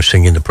well,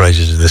 singing the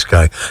praises of this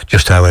guy,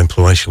 just how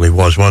influential he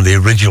was. One of the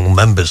original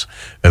members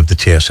of the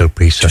TSOP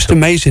setup. Just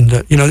amazing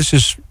that, this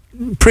is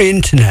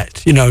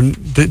pre-internet,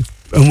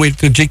 and with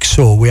the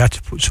jigsaw we had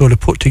to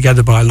put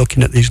together by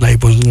looking at these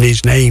labels and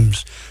these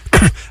names.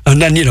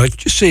 And then,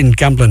 just seeing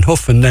Gamble and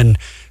Huff, and then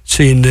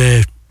seeing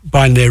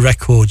buying their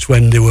records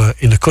when they were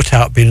in the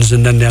cutout bins,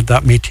 and then they had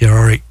that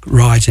meteoric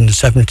rise in the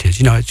 70s.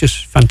 It's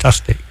just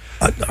fantastic.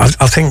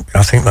 I think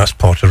that's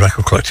part of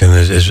record collecting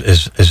is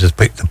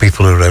the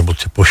people who are able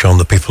to push on,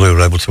 the people who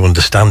are able to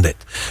understand it,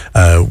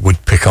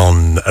 would pick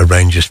on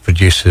arrangers,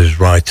 producers,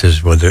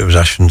 writers, whether it was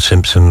Ashton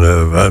Simpson,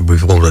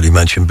 we've already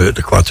mentioned Bert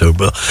DeQuato,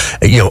 but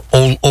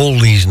all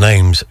these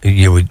names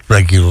you would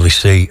regularly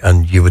see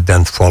and you would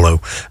then follow.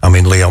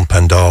 Leon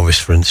Pendarvis,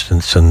 for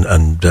instance,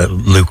 and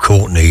Lou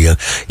Courtney, and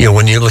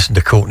when you listen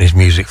to Courtney's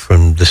music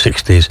from the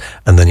 60s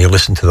and then you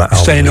listen to that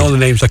album, saying all the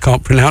names I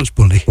can't pronounce,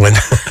 Bully.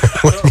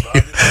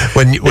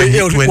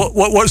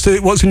 What's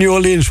the New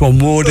Orleans one?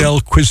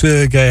 Wardell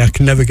Quizergay. I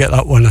can never get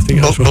that one. I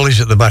think that's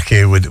Bully's at the back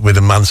here with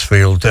a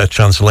Mansfield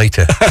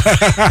translator.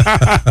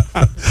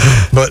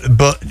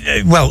 but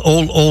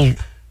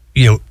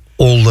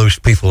all those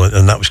people,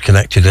 and that was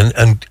connected,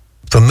 and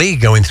for me,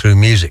 going through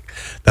music,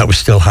 that was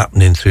still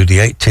happening through the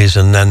 80s,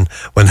 and then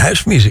when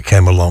house music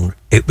came along,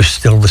 it was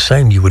still the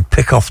same. You would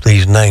pick off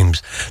these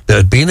names that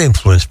had been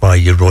influenced by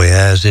your Roy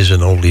Ayerses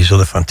and all these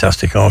other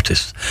fantastic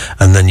artists,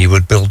 and then you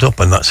would build up,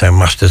 and that's how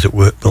Masters at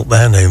Work built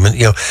their name. And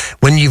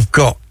when you've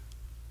got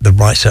the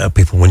right set of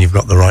people, when you've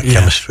got the right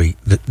chemistry,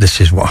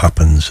 this is what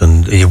happens.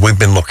 And we've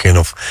been lucky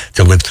enough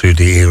to live through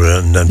the era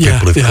and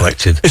people who've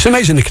collected. It's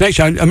amazing, the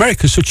connection.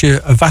 America's such a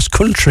vast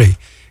country,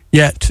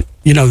 yet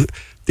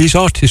these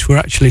artists were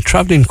actually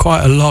travelling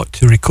quite a lot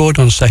to record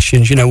on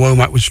sessions.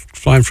 Womack was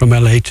flying from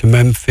LA to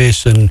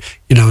Memphis, and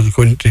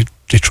going to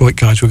Detroit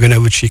guys were going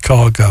over to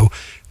Chicago.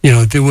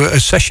 There were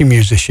session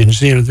musicians.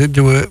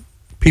 There were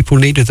people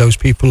needed those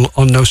people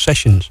on those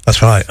sessions.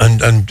 That's right,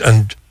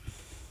 and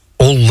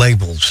all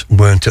labels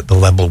weren't at the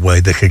level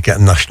where they could get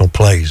national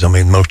plays.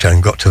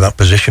 Motown got to that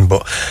position,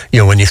 but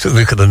when you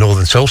look at the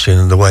Northern Soul scene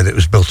and the way that it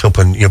was built up,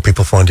 and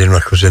people finding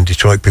records in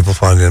Detroit, people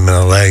finding them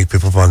in LA,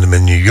 people finding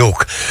them in New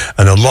York,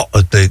 and a lot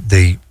of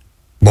the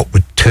what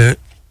would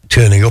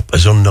turning up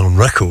as unknown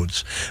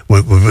records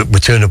were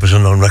turning up as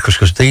unknown records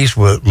because these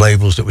were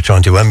labels that were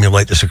trying to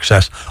emulate the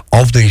success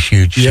of these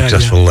huge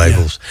successful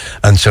labels,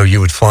 and so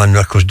you would find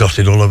records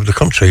dotted all over the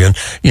country, and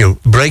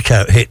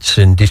breakout hits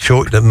in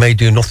Detroit that may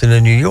do nothing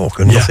in New York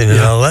and nothing in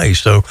LA.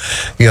 So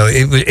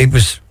it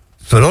was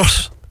for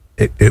us,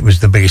 it was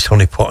the biggest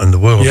honeypot in the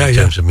world in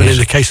terms of But in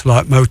music. the case of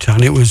like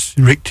Motown, it was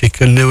Rick Tick,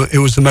 and it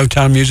was the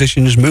Motown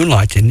musicians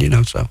moonlighting,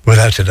 so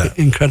Without a doubt.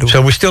 incredible.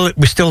 So we're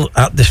still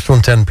at this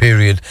front end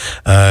period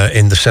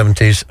in the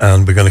 70s,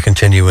 and we're going to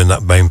continue in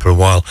that vein for a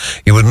while.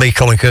 You're with me,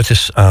 Colin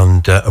Curtis,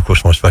 and of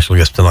course my special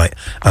guest tonight,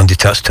 Andy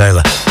Tats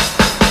Taylor.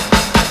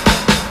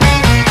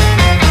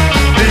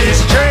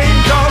 These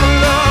chains of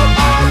love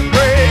are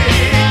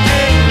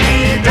breaking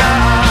me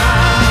down.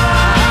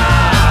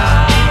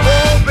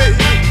 Oh,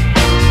 baby,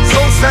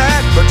 so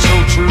sad but so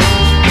true.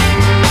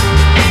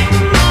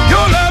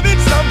 You're loving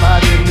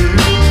somebody new.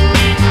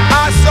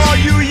 I saw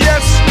you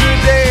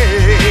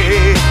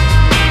yesterday.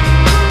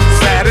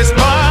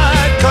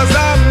 Satisfied 'cause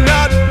I'm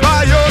not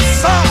by your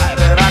side,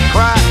 and I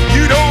cried.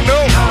 You don't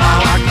know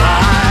how I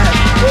cried.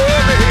 Oh,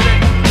 baby,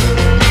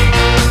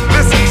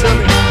 listen to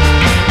me.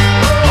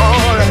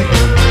 All right.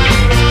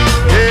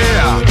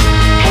 Yeah.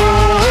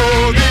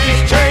 Oh,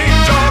 these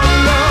chains of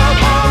love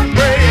are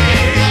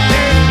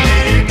breaking me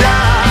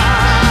down.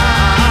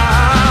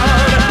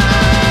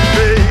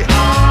 They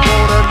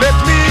wanna let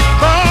me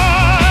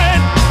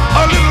find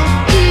a little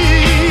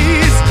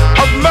piece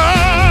of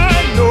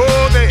mine. No,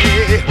 they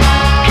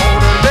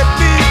wanna let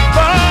me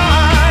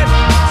find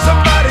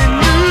somebody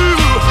new.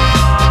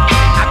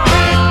 I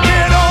can't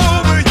get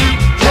over you.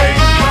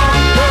 Chains of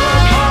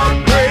love are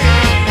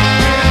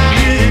breaking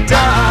me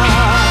down.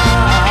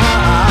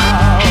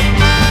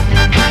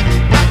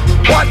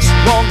 What's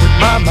wrong with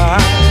my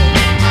mind?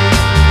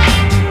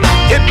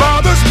 It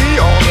bothers me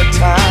all the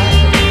time,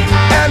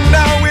 and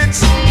now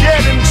it's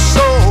getting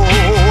so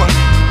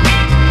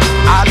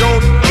I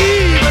don't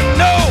even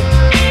know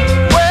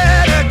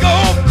where to go,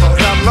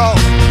 'cause I'm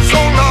lost, so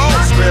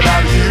lost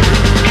without you.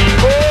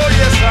 Oh,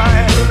 yes, I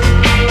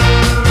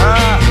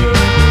am.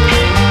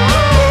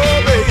 Oh,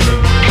 baby.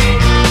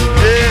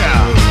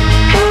 Yeah.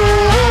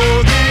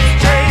 Oh, these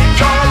chains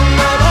of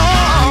love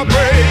are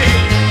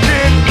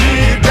breaking me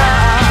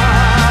down.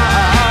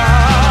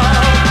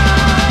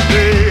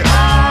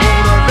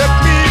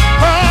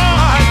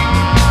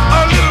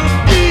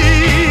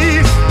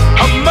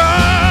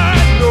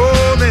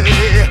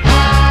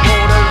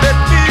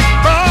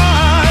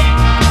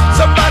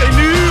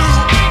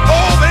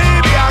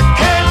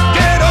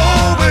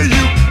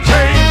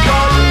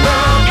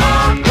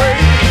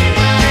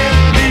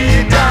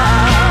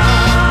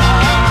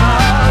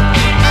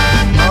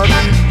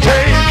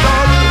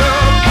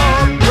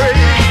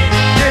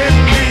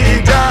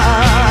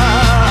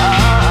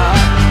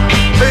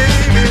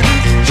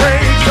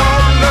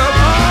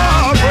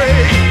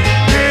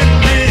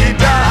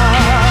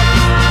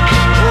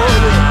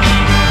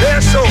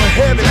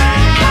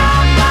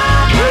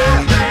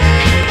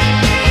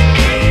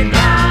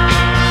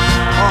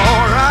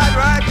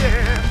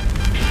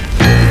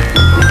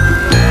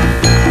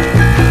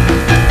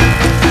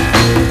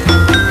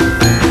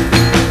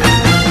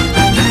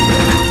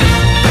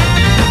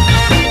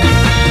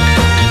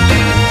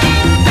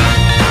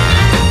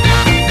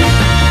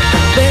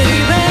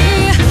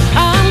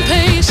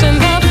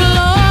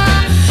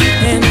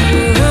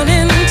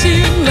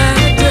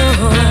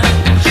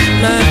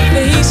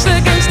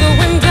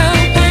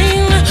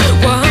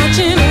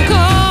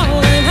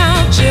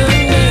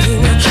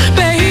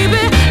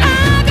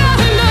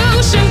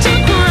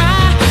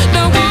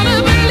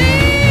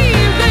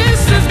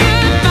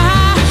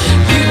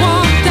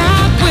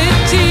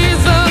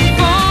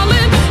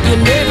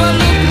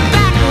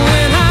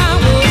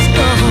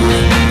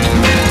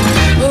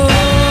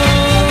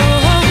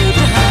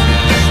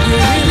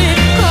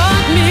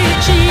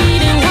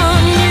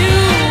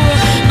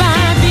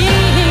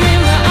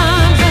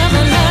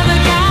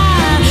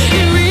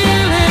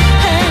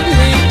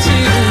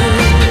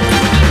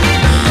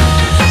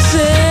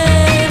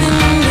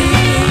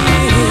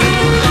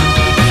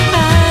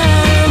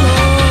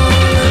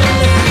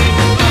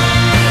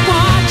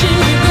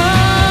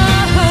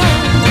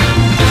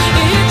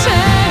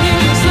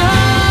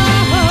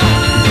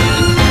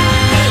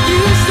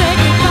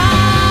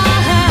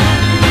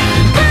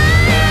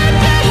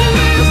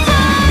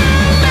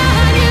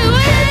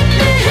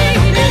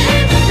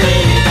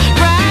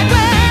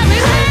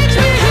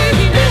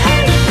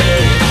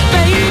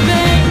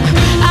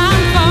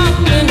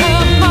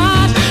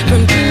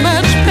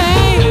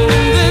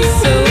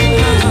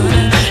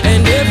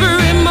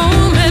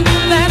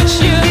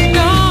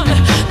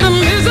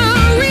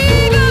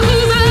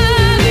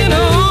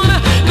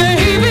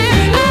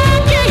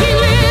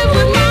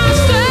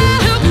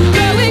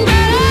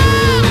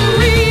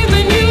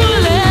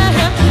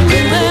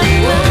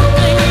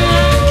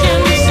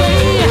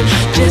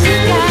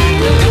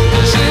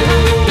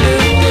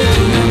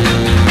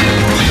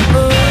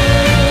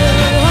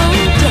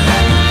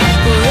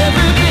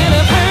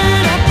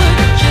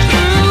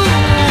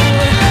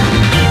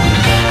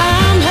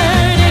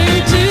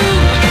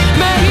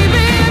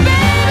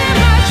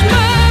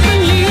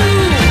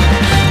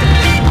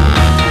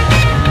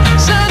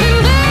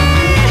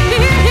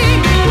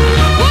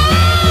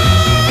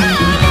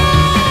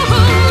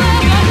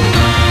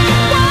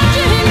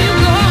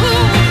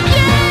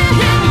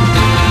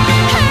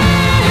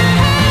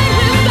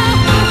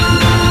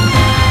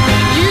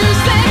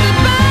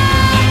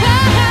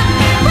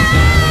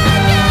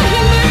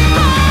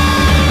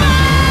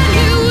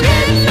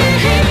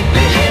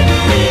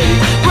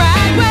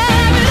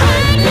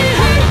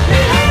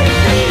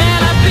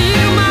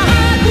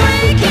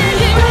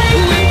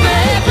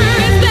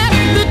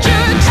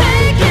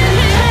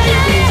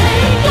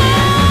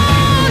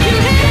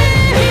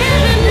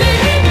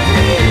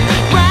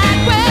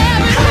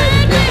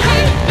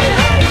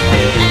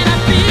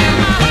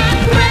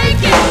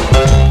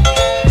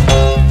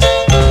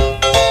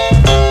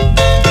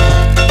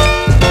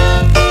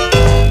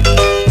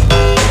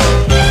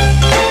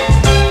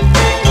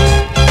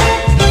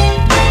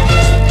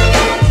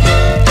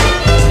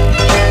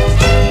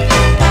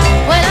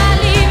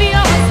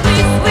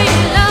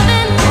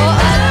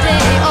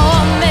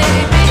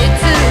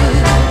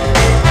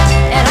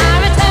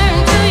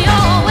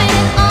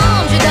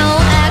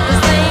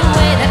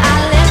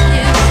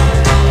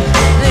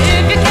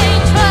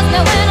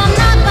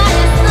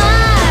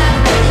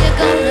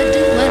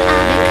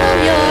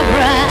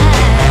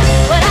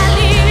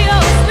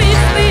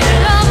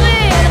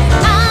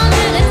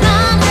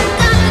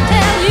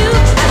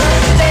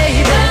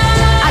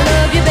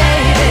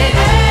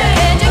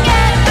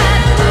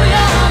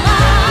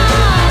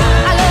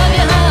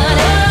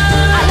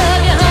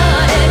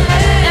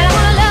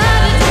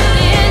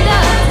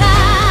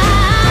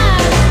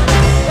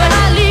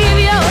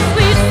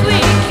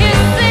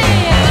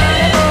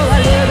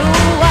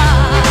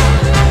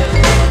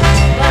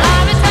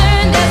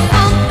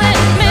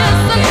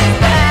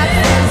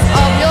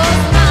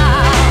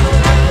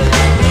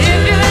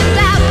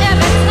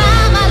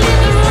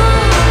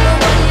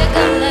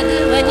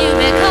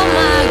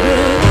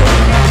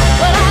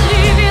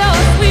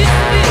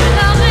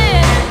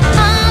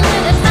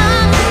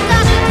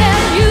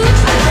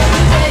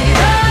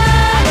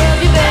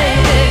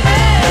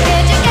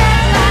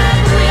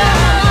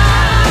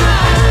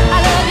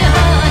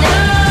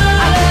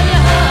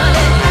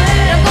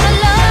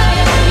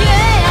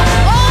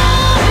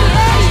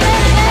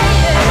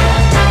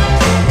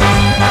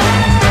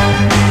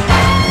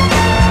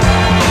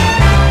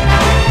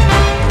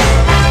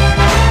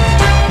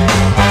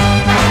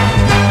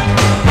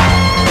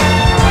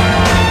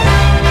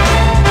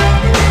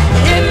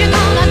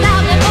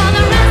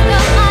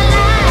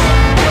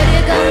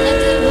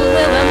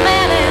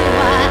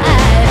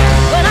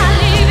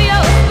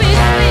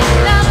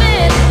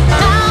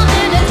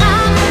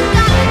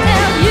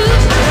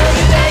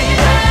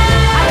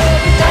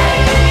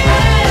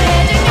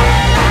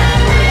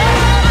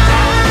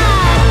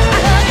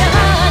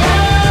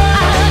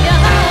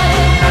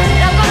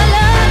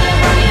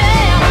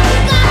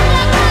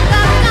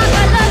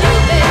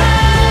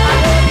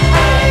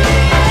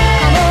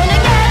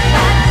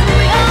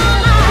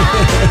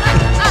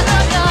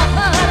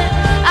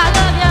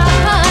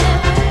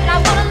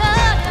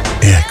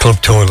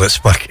 club toilets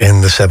back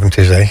in the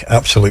 70s, eh?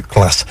 Absolute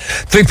class.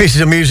 3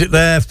 pieces of music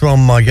there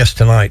from my guest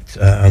tonight,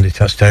 Andy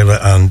Tats Taylor,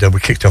 and we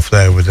kicked off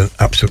there with an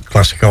absolute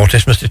classic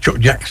artist, Mr. Chuck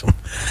Jackson,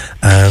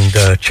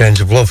 and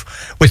Chains of Love,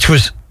 which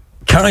was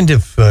kind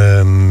of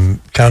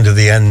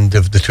the end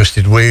of the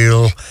Twisted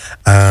Wheel,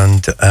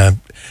 and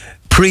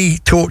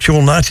pre-Torch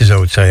All Nighters, I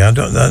would say.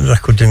 That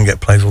record didn't get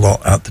played a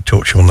lot at the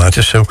Torch All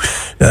Nighters. So,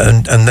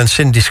 and then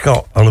Cindy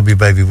Scott, I Love You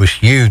Baby, was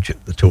huge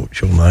at the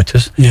Torch All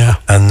Nighters. Yeah.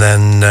 And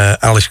then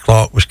Alice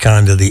Clark was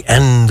kind of the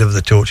end of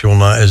the Torch All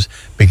Nighters,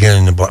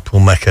 beginning the Blackpool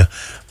Mecca.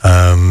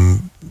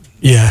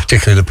 Yeah,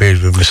 particularly the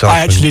period with myself. I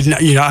actually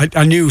didn't.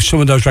 I knew some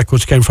of those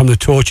records came from the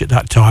Torch at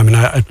that time, and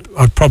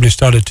I'd probably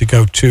started to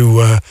go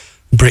to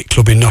Brick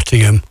Club in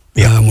Nottingham,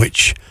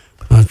 which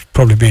I'd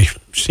probably be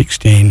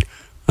 16.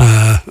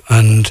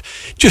 And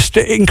just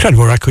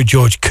incredible record.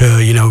 George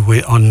Kerr,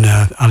 on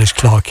Alice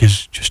Clark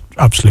is just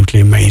absolutely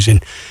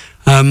amazing.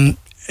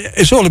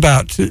 It's all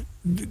about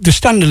the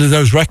standard of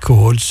those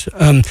records.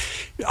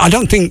 I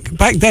don't think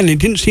back then it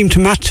didn't seem to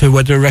matter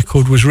whether a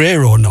record was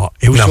rare or not.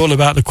 It was all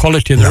about the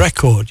quality of the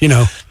record,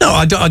 No,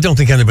 I don't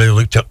think anybody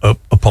looked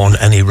upon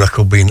any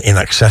record being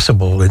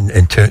inaccessible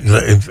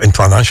in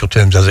financial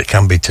terms as it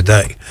can be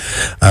today.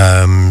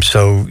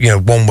 So,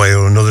 one way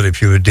or another,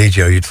 if you were a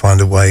DJ, you'd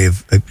find a way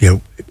of,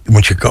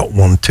 once you've got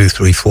 1, 2,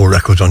 3, 4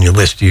 records on your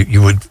list,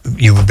 you would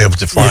be able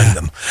to find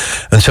them.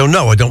 And so,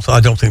 no, I don't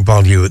think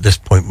value at this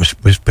point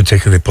was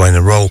particularly playing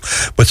a role.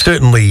 But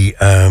certainly,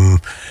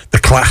 the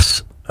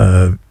class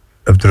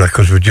of the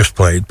records we just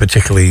played,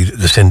 particularly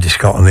the Cindy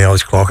Scott and the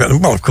Alice Clark,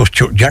 and well, of course,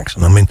 Chuck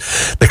Jackson. I mean,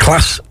 the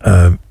class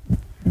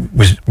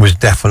was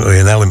definitely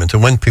an element.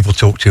 And when people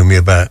talk to me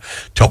about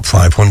top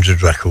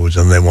 500 records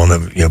and they want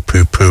to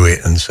poo-poo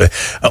it and say,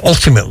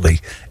 ultimately,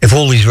 if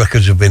all these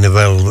records have been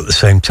available at the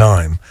same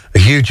time, a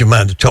huge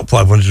amount of top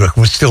 500 records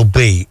would still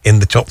be in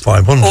the top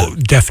 500. Oh,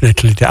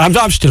 definitely. I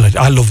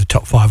love the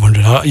top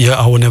 500.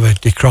 I will never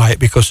decry it,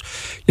 because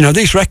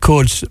these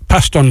records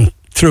passed on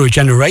through a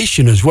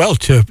generation as well,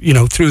 to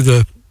through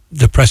the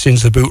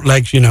pressings, the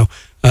bootlegs.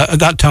 At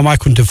that time I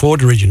couldn't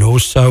afford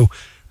originals, so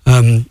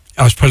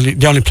I was probably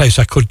the only place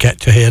I could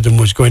get to hear them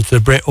was going to the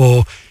Brit,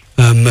 or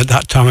at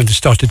that time I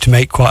started to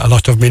make quite a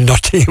lot of them in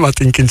Nottingham, I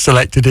think, in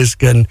Selector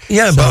Disc. And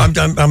but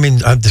I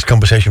had this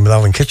conversation with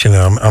Alan Kitchener.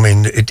 I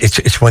mean,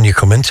 it's when you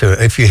come into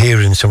it. If you're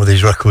hearing some of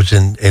these records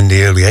in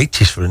the early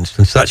 80s, for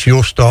instance, that's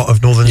your start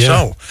of Northern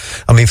Soul.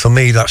 I mean, for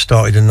me, that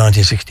started in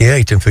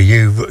 1968, and for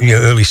you,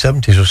 early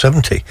 70s or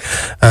 70.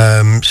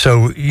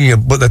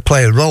 But they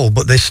play a role,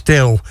 but they're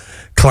still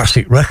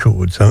classic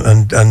records,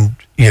 and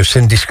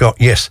Cindy Scott,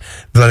 yes,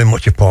 very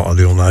much a part of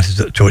the All Nighters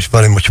at the Torch,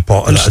 very much a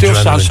part of that. Still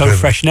sounds so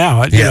fresh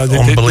now.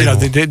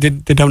 Unbelievable.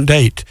 They don't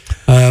date.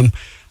 And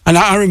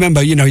I remember,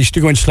 I used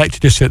to go and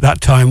select this at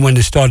that time when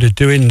they started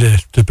doing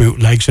the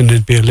bootlegs, and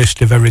there'd be a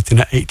list of everything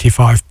at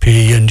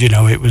 85p, and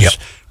it was.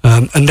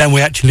 And then we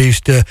actually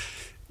used to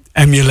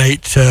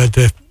emulate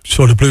the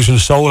sort of blues and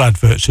soul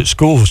adverts at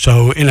school.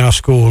 So in our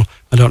school,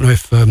 I don't know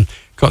if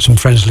got some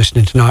friends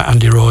listening tonight,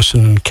 Andy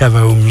Rawson and Kev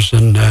Holmes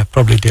and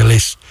probably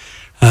Dillis.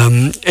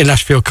 In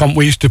Ashfield Comp,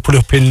 we used to put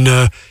up in,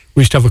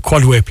 we used to have a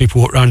quad where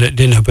people walk around at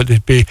dinner, but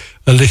there'd be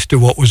a list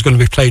of what was going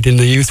to be played in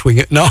the youth wing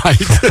at night.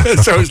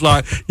 So it's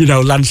like,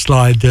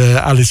 Landslide,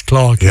 Alice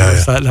Clark,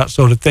 that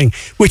sort of thing,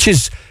 which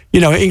is,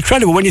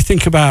 incredible when you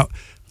think about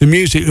the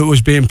music that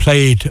was being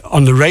played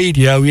on the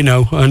radio,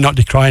 not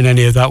decrying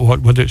any of that,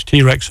 whether it's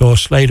T-Rex or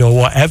Slade or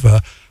whatever,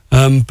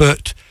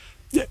 but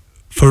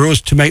for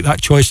us to make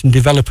that choice and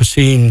develop a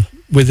scene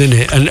within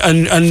it,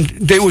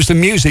 and it was the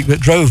music that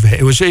drove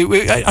it.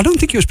 I don't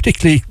think it was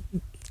particularly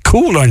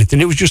cool or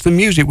anything. It was just the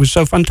music was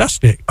so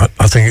fantastic.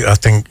 I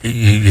think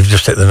you've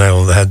just hit the nail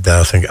on the head there.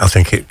 I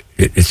think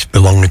it's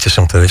belonging to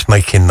something. It's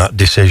making that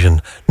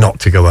decision not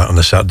to go out on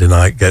a Saturday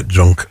night, get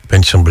drunk,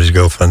 pinch somebody's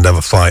girlfriend, have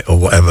a fight or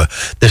whatever.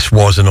 This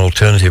was an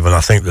alternative, and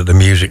I think that the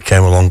music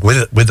came along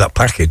with that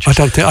package. I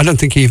don't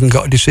think you even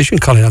got a decision,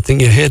 Colin. I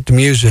think you heard the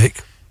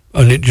music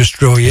and it just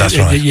drew you. That's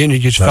right. You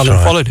just fell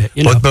and followed it.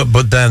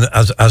 But then,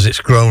 as it's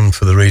grown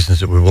for the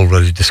reasons that we've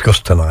already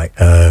discussed tonight,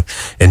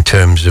 in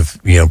terms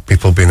of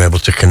people being able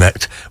to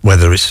connect,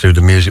 whether it's through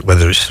the music,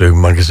 whether it's through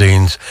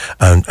magazines,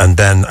 and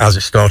then as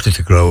it started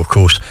to grow, of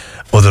course,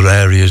 other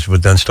areas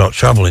would then start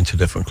travelling to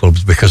different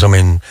clubs. Because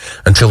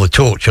until the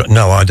Torch,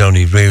 I'd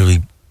only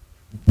really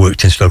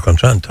worked in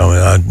Stoke-on-Trent.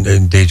 I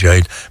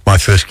DJ'd. My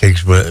first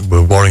gigs were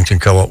Warrington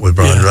Co-op with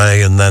Brian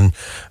Ray, and then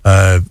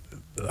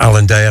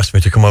Alan Day asked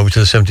me to come over to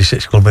the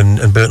 76 Club in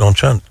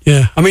Burton-on-Trent.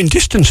 Yeah, I mean,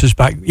 distances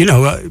back,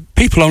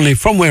 people only,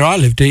 from where I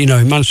lived, in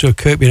Mansfield,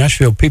 Kirkby and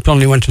Ashfield, people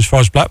only went as far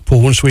as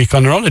Blackpool once a week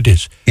on their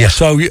holidays. Yes.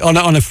 So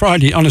on a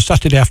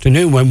Saturday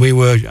afternoon when we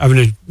were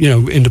having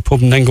in the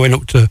pub and then going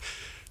up to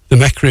the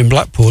Mecca in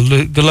Blackpool,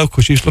 the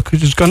locals used to look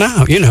at us gone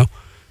out,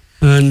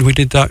 and we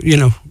did that,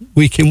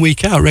 week in,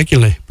 week out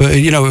regularly. But,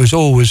 it was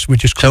always, we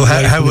just... So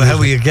how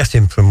were you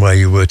getting from where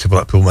you were to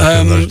Blackpool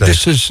Mecca in those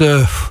days? This is...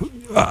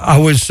 I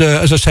was,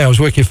 as I say, I was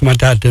working for my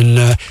dad,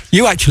 and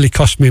you actually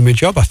cost me my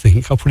job, I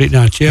think. I'll put it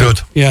down to you.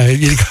 Good. Yeah.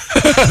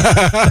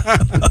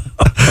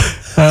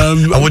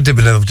 I wouldn't have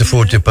been able to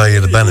afford to pay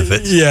you the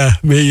benefits. Yeah,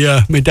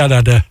 my dad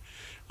had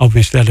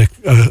obviously had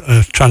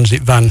a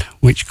transit van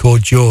which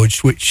called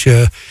George, which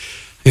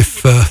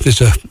if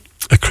there's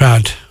a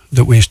crowd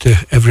that we used to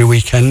every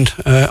weekend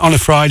on a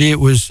Friday, it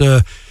was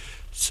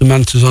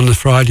Samantha's on the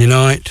Friday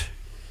night.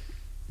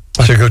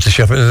 So go to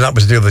Sheffield, and that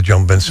was the other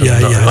John Benson.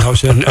 That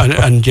was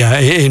and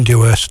Ian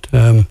Dewhurst.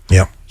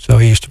 Yeah. So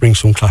he used to bring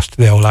some class to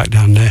the old act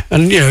down there,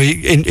 and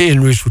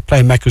Ian was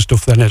playing Mecca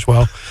stuff then as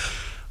well.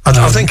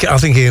 I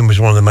think Ian was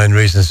one of the main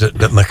reasons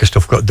that Mecca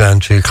stuff got down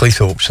to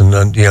Cleethorpes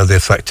and the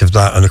effect of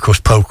that, and of course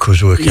Polk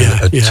was working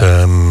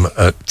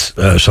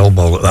at Soul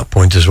Bowl at that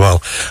point as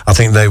well. I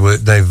think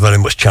they very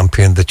much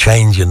championed the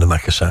change in the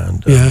Mecca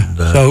sound. Yeah. And,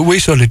 so we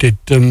sort of did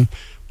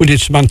we did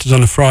Samantha's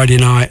on a Friday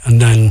night,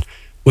 and then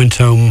went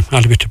home,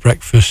 had a bit of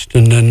breakfast,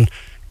 and then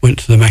went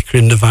to the Mecca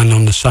in the van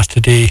on the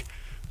Saturday.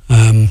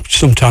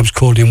 Sometimes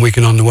called in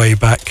Wigan on the way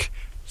back.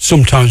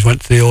 Sometimes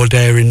went to the Old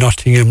Air in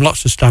Nottingham.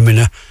 Lots of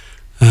stamina.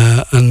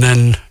 And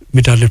then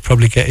my dad would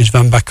probably get his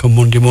van back on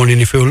Monday morning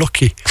if we were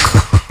lucky.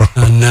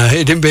 And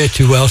it didn't bear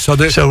too well, so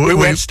we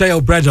went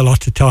stale bread a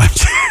lot of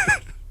times.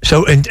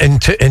 So in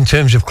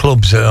terms of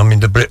clubs, I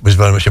mean, the Brit was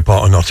very much a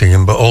part of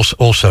Nottingham, but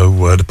also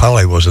the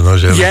Palais was in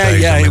those early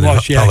days. Yeah, I mean, it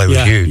was. The Palais was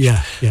huge.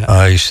 Yeah.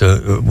 I used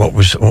to, what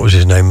was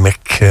his name?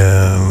 Mick.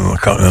 I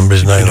can't remember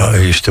his name. I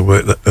used to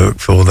work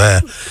for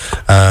there.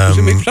 Was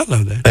it Mick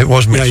Fletlow there? It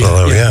was Mick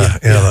Fletlow. Yeah,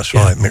 that's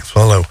right, Mick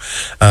Fletlow.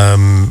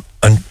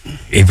 And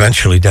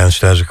eventually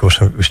downstairs, of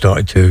course, we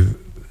started to.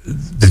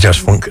 The jazz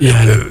funk,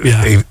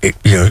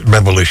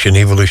 revolution,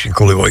 evolution,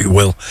 call it what you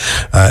will.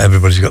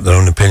 Everybody's got their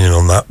own opinion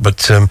on that.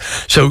 But so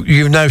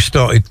you've now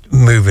started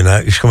moving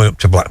out. It's coming up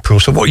to Blackpool.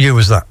 So what year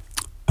was that?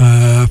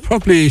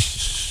 Probably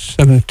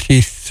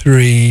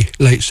 73,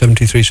 late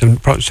 73,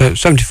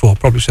 74,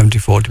 probably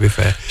 74 to be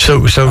fair.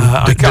 So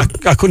I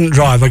couldn't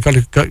drive.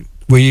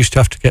 We used to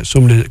have to get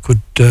somebody that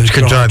could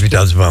drive your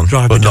dad's van,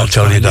 but not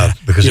tell your dad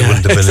because it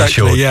wouldn't have been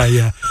insured.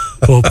 Yeah.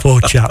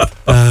 Poor chap.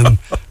 And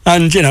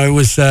it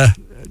was.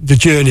 The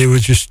journey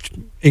was just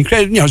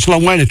incredible. It's a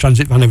long way in a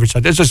transit van every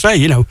time. As I say,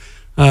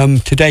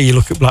 today you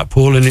look at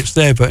Blackpool and it's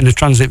there, but in a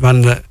transit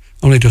van that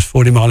only does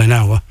 40 mile an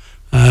hour.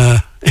 No,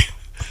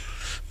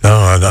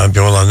 I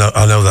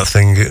know that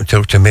thing.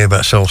 Talk to me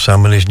about Soul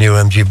Sam and his new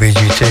MG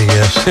BGT.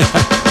 Yes.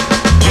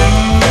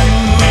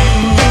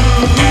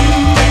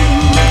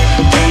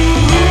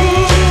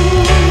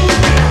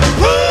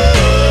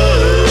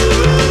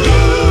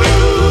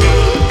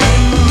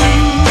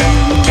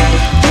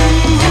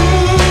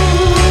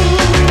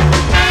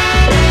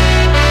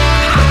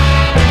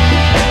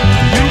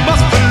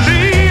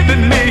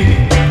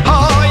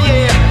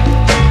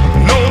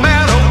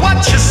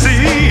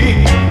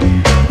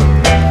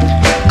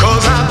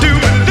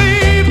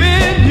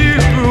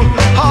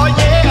 Oh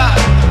yeah,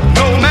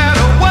 no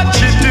matter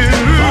what you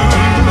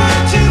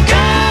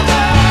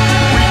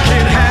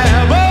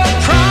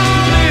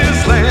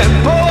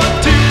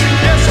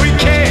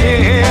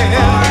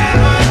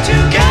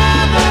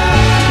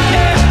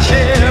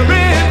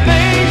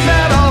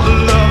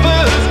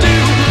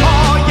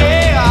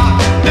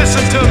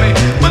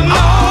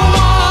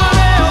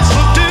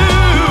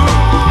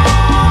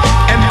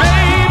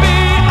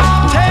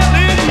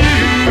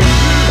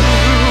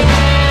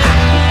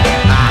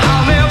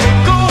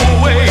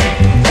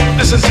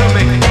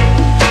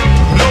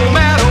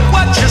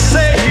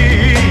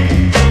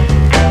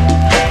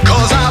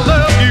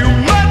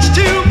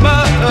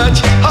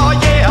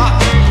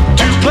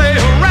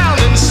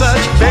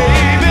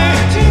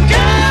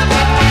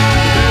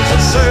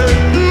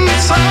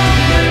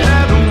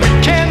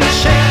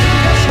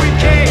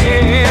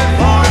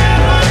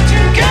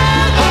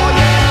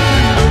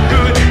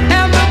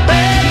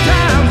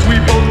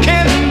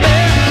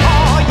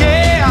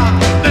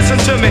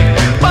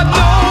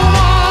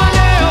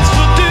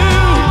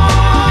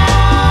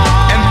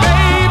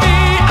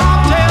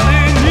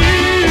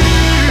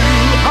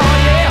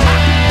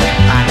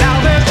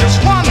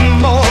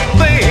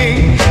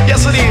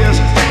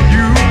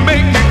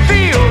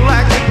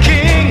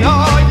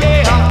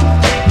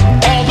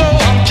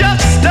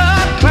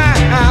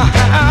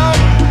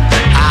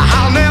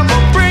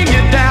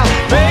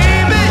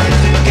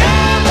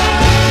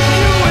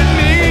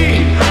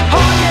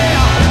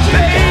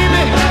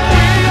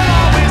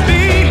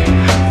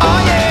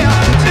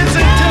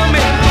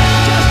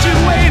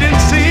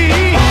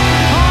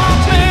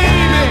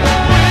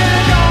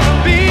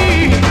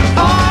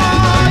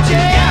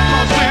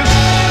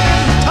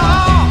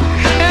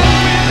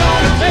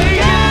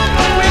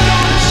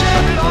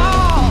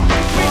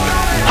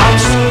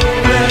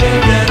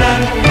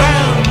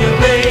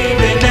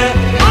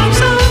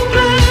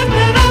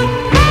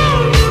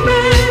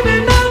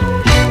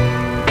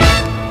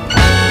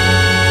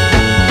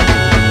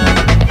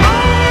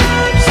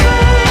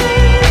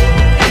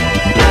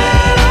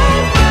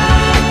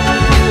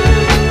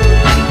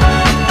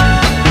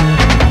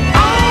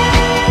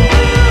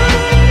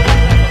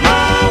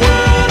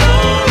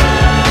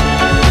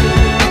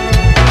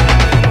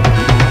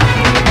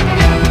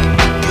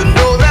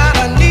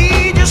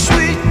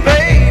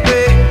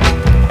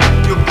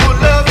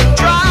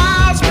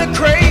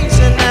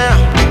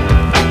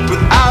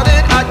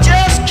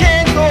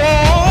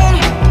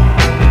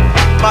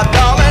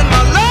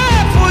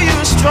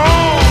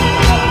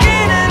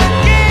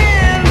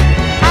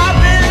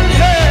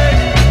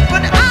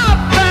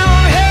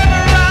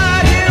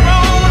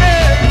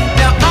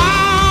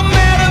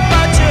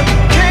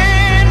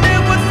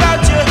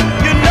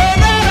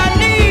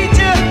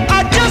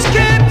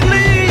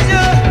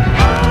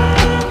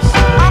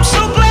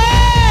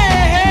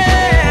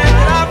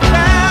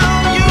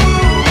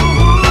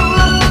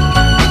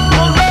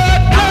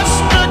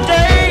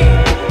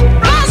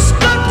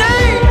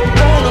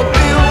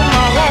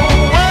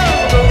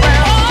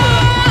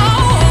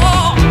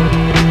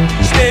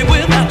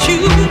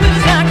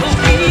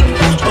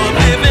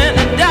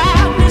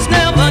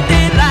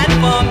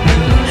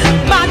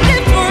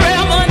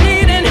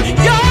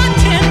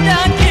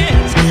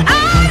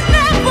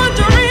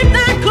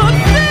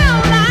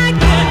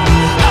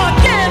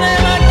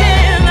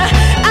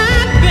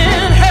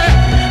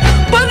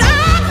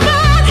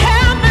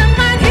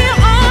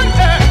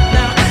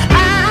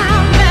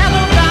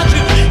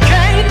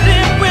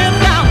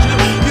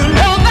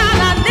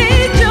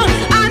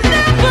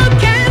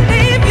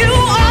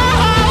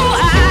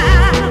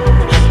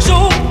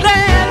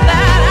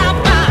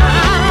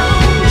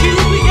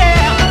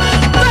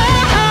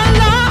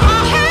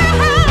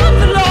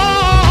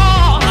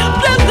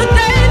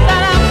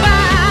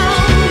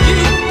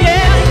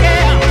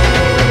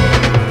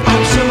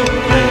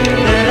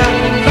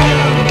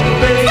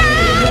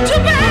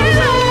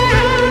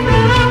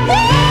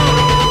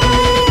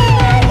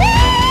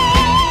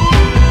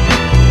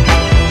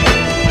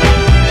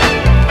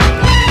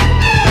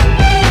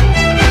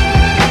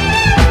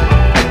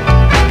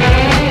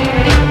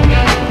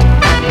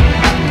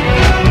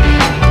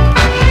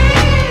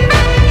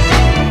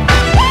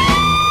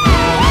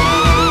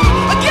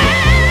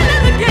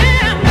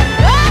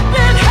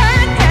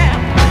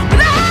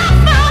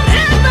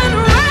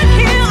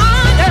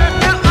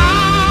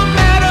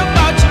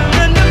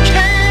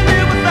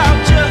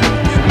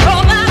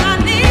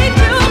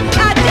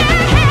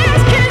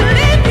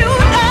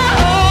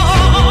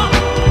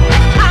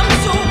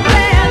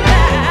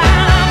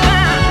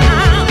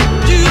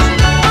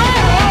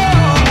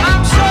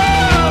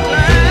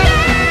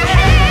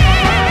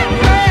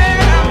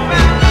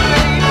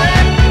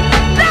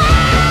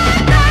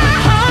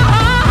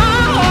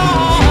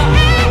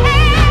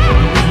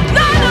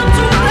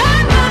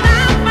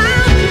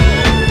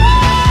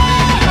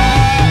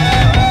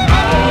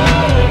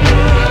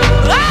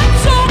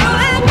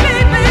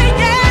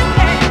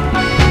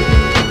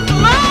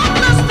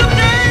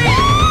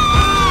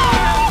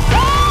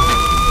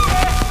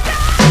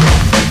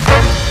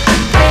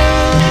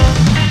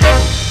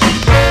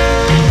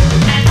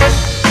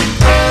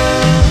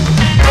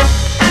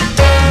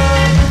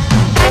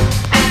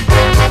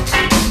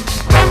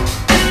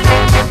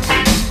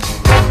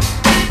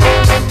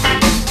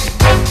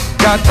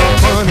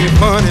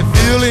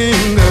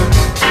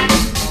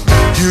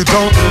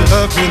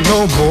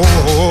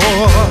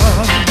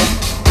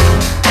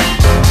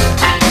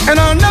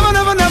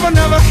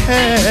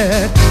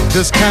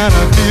this kind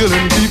of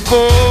feeling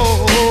before.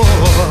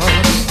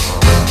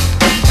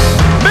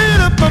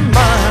 Made up my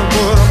mind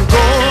what I'm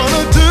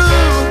gonna do.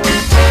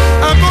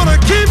 I'm gonna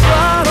keep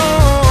right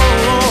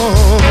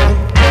on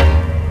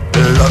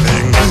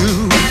loving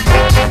you.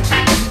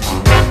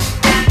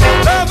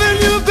 Loving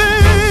you,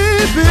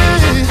 baby.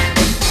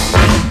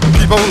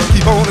 Keep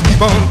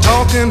on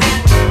talking.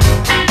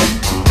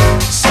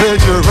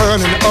 Said you're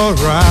running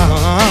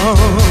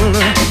around.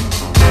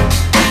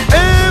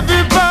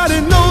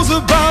 Everybody knows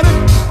about it.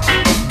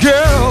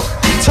 Girl,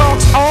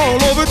 talks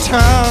all over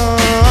town.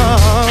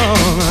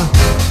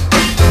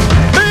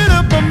 Made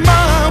up my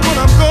mind what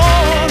I'm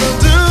gonna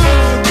do.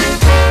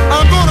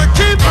 I'm gonna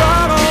keep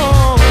right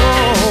on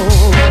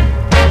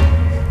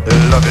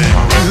loving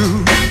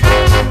you.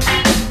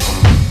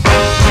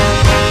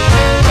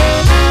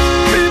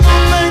 People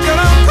think that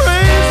I'm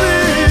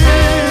crazy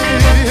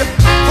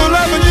for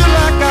loving you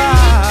like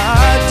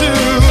I do.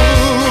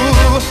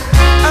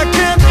 I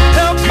can't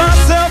help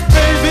myself,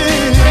 baby.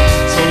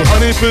 So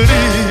honey,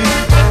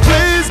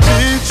 please be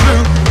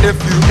true. If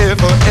you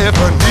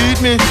ever need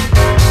me,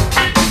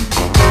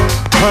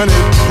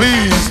 honey,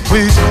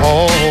 please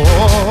call.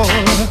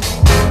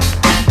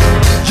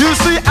 You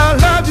see, I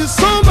love you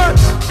so much,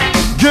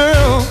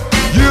 girl.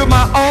 You're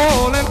my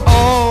all in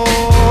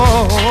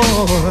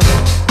all.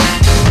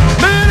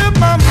 Made up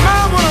my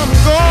mind what I'm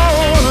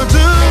gonna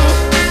do.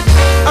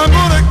 I'm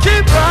gonna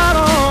keep right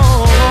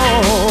on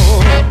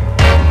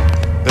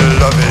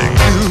loving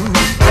you.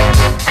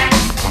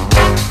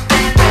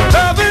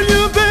 Loving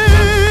you,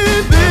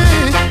 baby.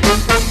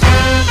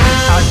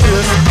 I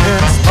just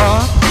can't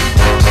stop.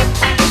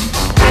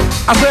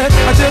 I said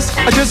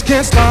I just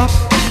can't stop.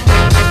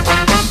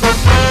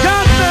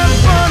 Got that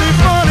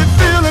funny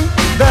feeling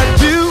that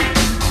you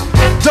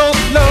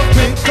don't love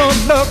me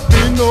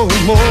no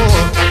more.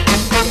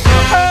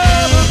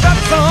 Oh, but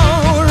that's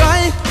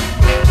alright.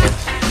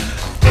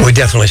 We're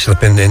definitely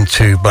slipping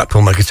into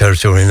Blackpool Mecca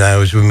territory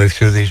now as we move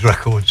through these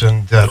records,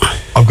 and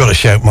I've got to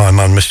shout my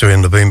man, Mr.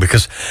 Ian Levine,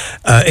 because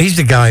he's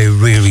the guy who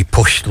really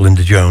pushed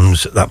Linda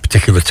Jones at that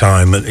particular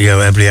time, and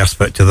every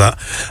aspect of that.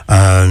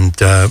 And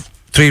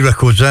 3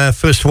 records there.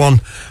 First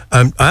one,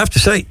 I have to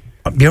say,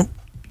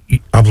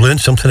 I've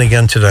learned something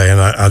again today, and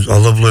I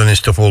love learning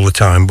stuff all the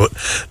time. But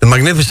the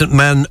Magnificent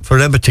Men,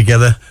 Forever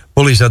Together.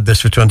 Bully's had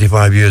this for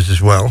 25 years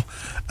as well.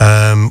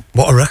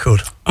 What a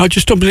record. I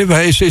just don't believe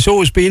it. It's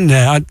always been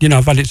there.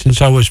 I've had it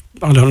since I was,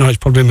 I don't know, it's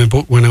probably in my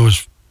book when I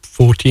was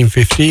 14,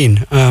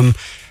 15.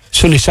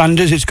 Sonny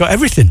Sanders, it's got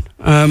everything.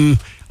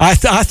 I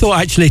thought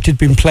actually it had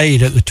been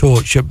played at the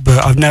Torch,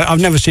 but I've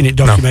never seen it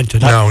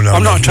documented.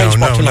 I'm not a train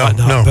spotter like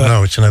that.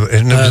 No, it's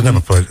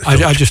never played.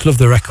 I just love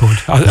the record.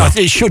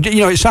 It should,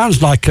 it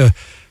sounds like a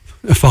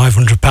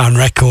 £500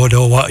 record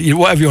or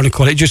whatever you want to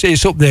call it.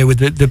 It's up there with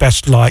the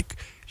best like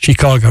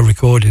Chicago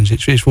recordings.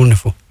 It's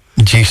wonderful.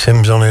 G.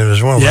 Sims on here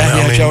as well.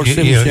 Yeah, Gerald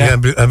Sims.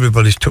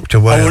 Everybody's tucked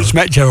away. I once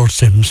met Gerald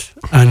Sims,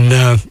 and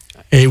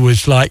it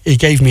was like he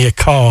gave me a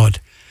card,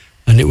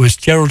 and it was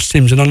Gerald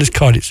Sims, and on his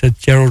card it said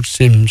Gerald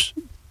Sims,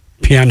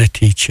 piano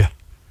teacher.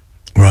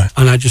 Right.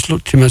 And I just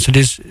looked at him and said,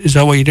 "Is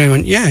that what you're doing?"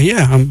 He went,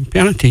 yeah, I'm a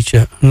piano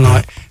teacher. And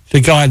like the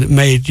guy that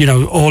made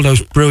all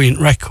those brilliant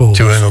records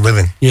to earn a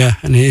living. Yeah,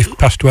 and he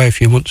passed away a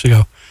few months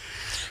ago.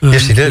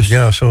 Yes, he did.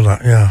 Yeah, I saw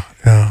that.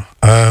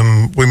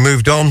 Yeah. We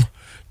moved on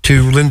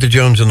to Linda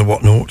Jones and the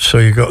Whatnots, so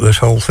you got this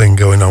whole thing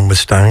going on with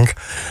Stang,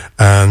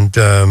 and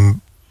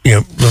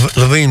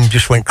Levine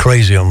just went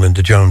crazy on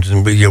Linda Jones,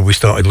 and we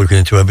started looking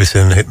into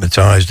everything,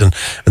 hypnotised, and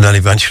then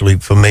eventually,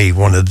 for me,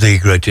 one of the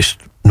greatest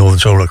Northern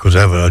Soul records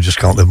ever, I Just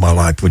Can't Live My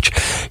Life, which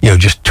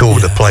just tore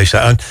the place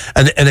out.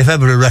 And if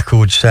ever a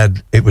record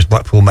said it was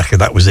Blackpool Mecca,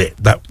 that was it,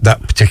 that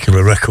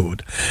particular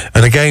record.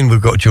 And again, we've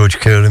got George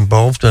Kerr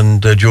involved,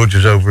 and George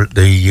was over at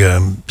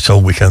the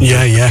Soul Weekend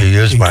a few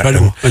years back.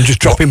 And just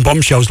dropping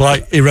bombshells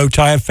like he wrote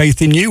I Have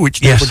Faith in You,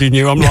 which nobody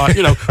knew. I'm like,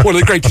 one of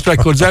the greatest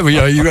records ever.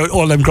 You wrote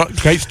all them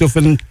great stuff,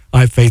 and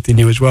I Have Faith in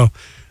You as well.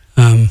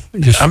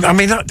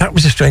 That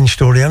was a strange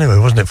story anyway,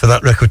 wasn't it? For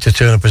that record to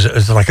turn up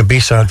as like a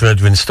B-side for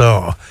Edwin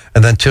Starr,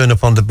 and then turn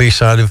up on the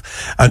B-side of...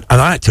 And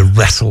I had to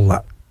wrestle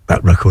that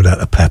record out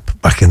of Pep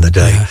back in the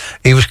day. Yeah.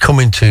 He was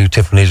coming to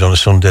Tiffany's on a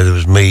Sunday. There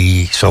was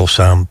me, Soul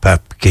Sam,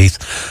 Pep, Keith,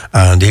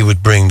 and he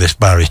would bring this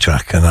Barry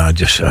track, and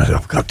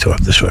I've got to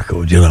have this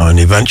record, and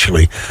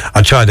eventually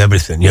I tried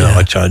everything,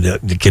 I tried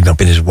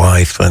kidnapping his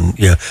wife and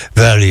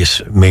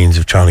various means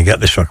of trying to get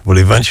this record, but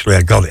eventually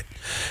I got it.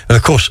 And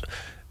of course,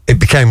 it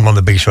became one of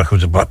the biggest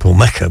records of Blackpool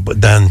Mecca, but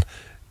then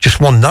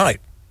just one night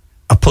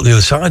I put the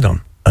other side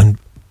on and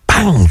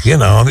bang,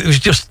 it was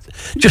just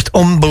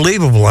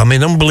unbelievable.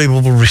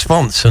 Unbelievable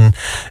response, and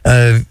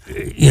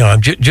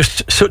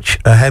just such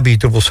a heavy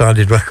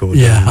double-sided record.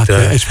 Yeah,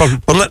 it's probably.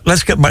 But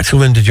let's get back to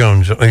Linda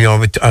Jones.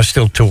 I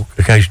still talk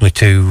occasionally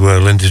to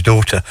Linda's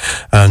daughter,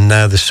 and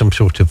now there's some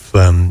sort of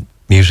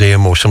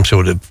museum or some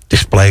sort of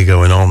display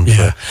going on,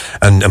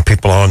 and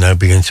people are now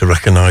beginning to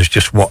recognise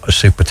just what a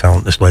super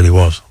talent this lady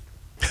was.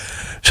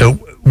 So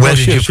Where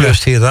did you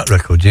first hear that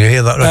record? Did you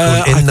hear that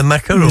record in the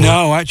Mecca? Or?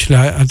 No, actually,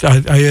 I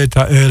heard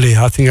that earlier.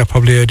 I think I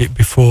probably heard it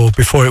before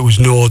it was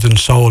Northern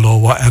Soul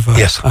or whatever.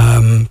 Yes.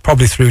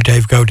 Probably through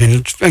Dave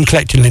Godin and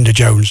collecting Linda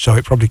Jones, so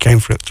it probably came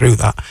through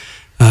that.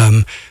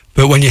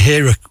 But when you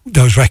hear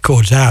those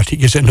records out, it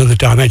gives it another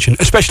dimension,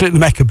 especially at the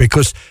Mecca,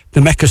 because the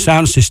Mecca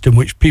sound system,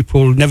 which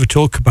people never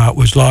talk about,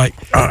 was like...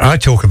 I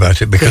talk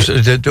about it because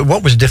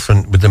what was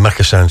different with the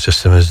Mecca sound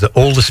system is that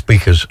all the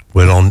speakers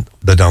were on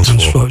the dance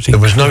floor. There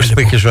was no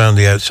speakers around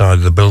the outside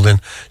of the building,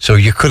 so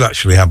you could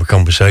actually have a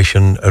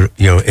conversation, in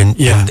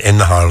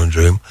the Highland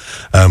Room.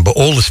 But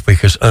all the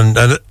speakers,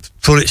 and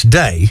for its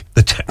day,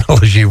 the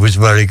technology was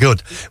very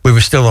good. We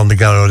were still on the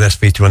Garrod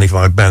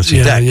SP25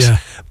 bouncy decks,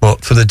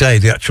 but for the day,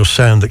 the actual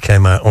sound that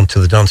came out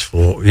onto the dance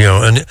floor,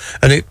 and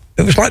it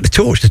was like the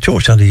Torch. The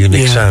Torch had a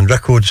unique sound.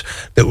 Records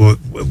that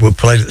were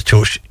played at the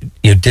Torch,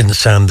 didn't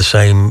sound the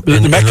same.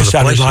 The Mecca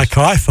sounded like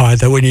hi-fi,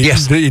 though, when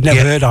you'd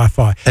never heard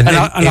hi-fi. And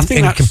I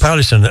think in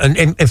comparison, and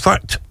in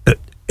fact,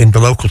 in the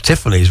local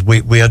Tiffany's,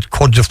 we had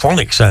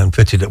quadraphonic sound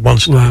fitted at one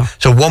stage. Wow.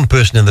 So one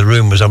person in the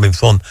room was having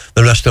fun,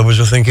 the rest of us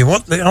were thinking,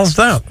 what the hell's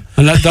that?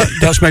 And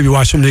that's maybe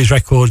why some of these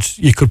records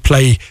you could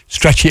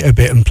stretch it a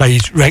bit and play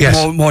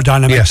more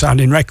dynamic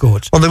sounding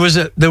records. Well,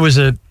 there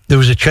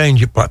was a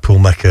change at Blackpool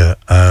Mecca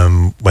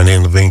when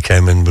Ian Levine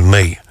came in with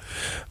me,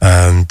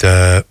 and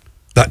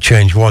that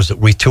change was that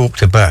we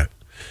talked about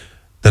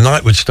the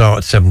night would start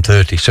at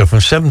 7:30. So from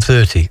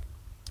 7:30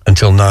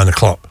 until 9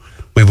 o'clock,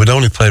 we would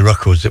only play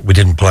records that we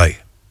didn't play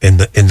in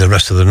the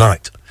rest of the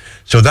night.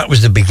 So that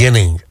was the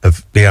beginning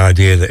of the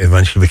idea that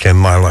eventually became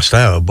My Last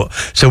Hour. But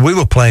so we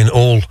were playing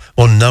all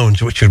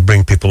unknowns, which would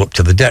bring people up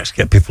to the decks,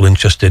 get people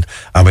interested,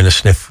 having a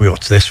sniff,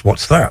 what's this,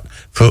 what's that,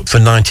 for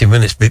 90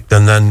 minutes.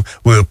 And then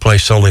we would play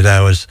solid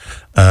hours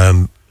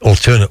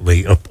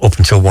alternately up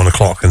until 1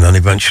 o'clock, and then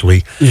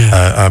eventually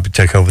I would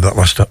take over that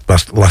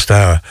last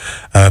hour,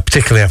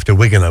 particularly after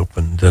Wigan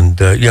opened. And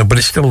but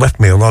it still left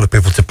me a lot of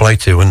people to play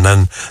to. And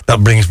then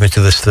that brings me to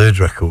this third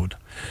record,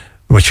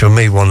 which for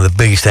me, one of the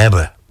biggest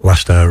ever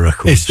last hour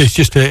records. It's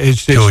just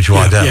George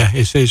Wydell. Yeah,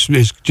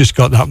 it's just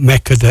got that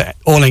Mecca, that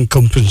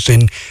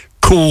all-encompassing,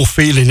 cool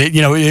feeling.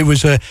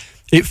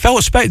 It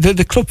felt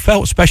the club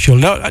felt special.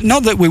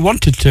 Not that we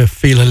wanted to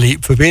feel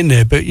elite for being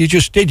there, but you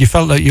just did. You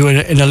felt like you were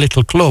in a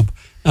little club.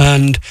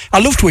 And I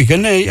loved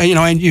Wigan.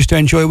 I used to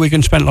enjoy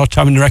Wigan. Spent a lot of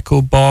time in the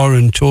record bar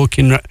and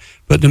talking.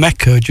 But the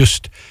Mecca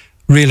just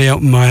really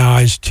opened my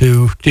eyes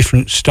to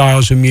different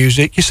styles of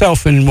music.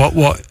 Yourself and what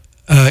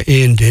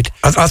Ian did.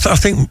 I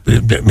think,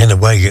 in a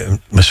way,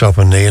 myself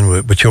and Ian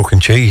were chalk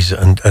and cheese,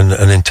 and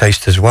in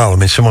taste as well. I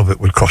mean, some of it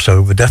would cross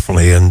over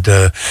definitely, and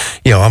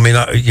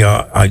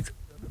I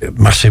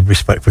massive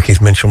respect for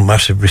Keith Mitchell,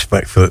 massive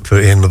respect for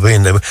Ian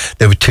Levine.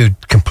 They were two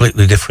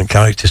completely different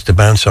characters to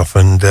bounce off,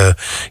 and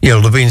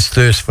Levine's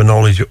thirst for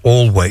knowledge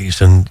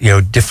always, and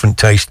different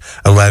taste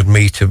allowed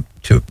me to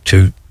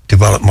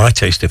develop my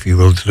taste, if you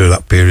will, through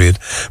that period.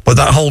 But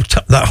that whole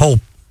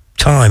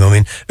time, I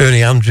mean,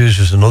 Ernie Andrews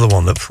was another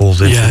one that falls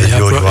into the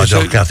George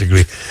Wydell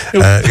category.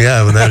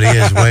 Well, there he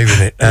is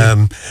waving it.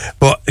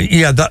 But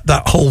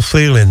that whole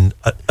feeling,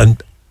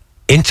 and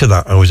into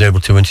that, I was able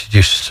to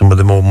introduce some of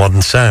the more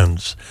modern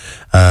sounds,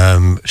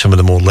 some of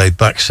the more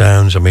laid-back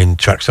sounds. I mean,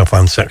 tracks off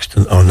Anne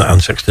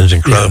Sexton's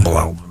incredible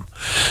album,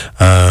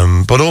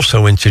 but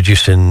also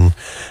introducing,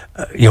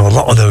 a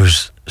lot of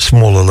those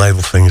smaller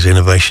label things,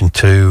 Innovation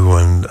 2,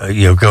 and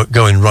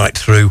going right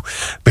through,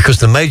 because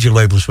the major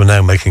labels were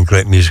now making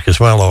great music as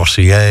well.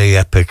 RCA,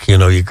 Epic,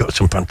 you've got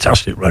some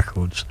fantastic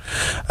records.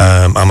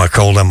 Am I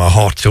Cold, Am I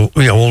Hot?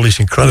 All these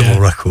incredible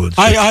records.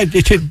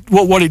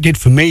 What it did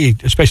for me,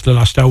 especially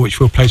last hour, which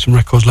we'll play some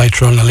records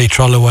later on, Lee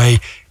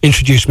Trolloway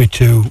introduced me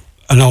to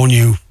an all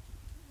new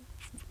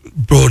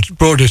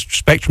broader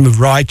spectrum of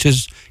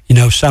writers.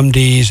 Sam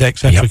Dees,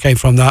 etc. came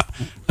from that.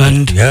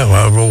 And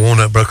Worn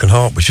Out Broken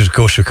Heart, which is of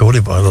course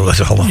recorded by the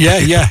Letter Hollow.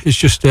 It's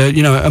just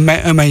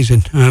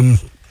amazing.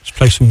 Let's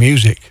play some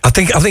music. I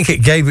think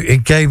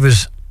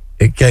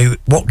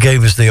what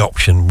gave us the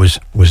option was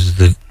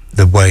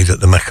the way that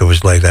the Mecca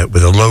was laid out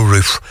with a low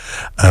roof.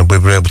 We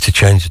were able to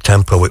change the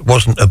tempo. It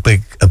wasn't a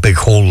big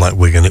hall like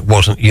Wigan. It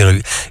wasn't,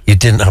 you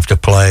didn't have to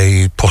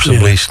play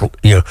possibly,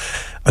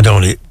 I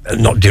don't want to,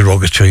 not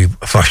derogatory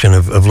fashion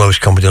of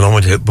lowest common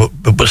denominator, but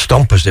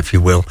stompers, if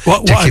you will,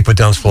 to keep a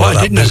dance floor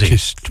that busy.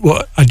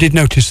 I did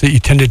notice that you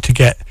tended to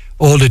get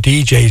all the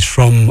DJs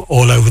from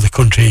all over the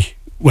country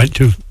went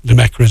to the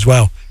Mecca as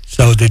well.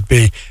 So there'd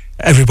be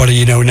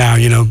everybody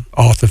now,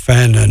 Arthur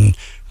Fenn and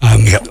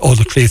all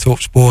the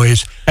Cleethorpes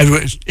boys,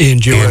 Ian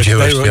Dewar,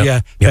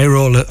 they were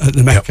all at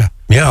the Mecca.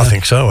 I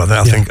think so.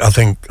 I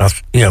think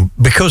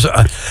because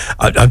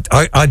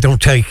I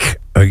don't take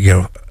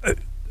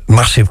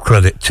massive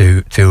credit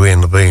to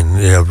Ian Levine,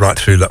 right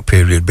through that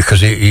period,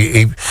 because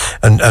he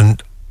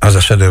and as I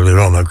said earlier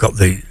on, I've got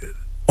the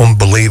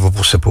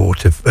unbelievable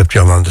support of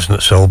John Anderson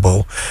at Soul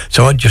Bowl.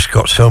 So I just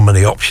got so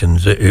many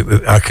options.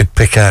 I could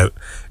pick out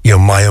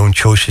my own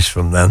choices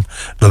from then.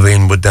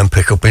 Levine would then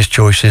pick up his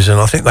choices, and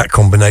I think that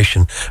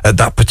combination at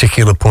that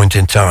particular point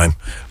in time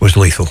was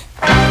lethal.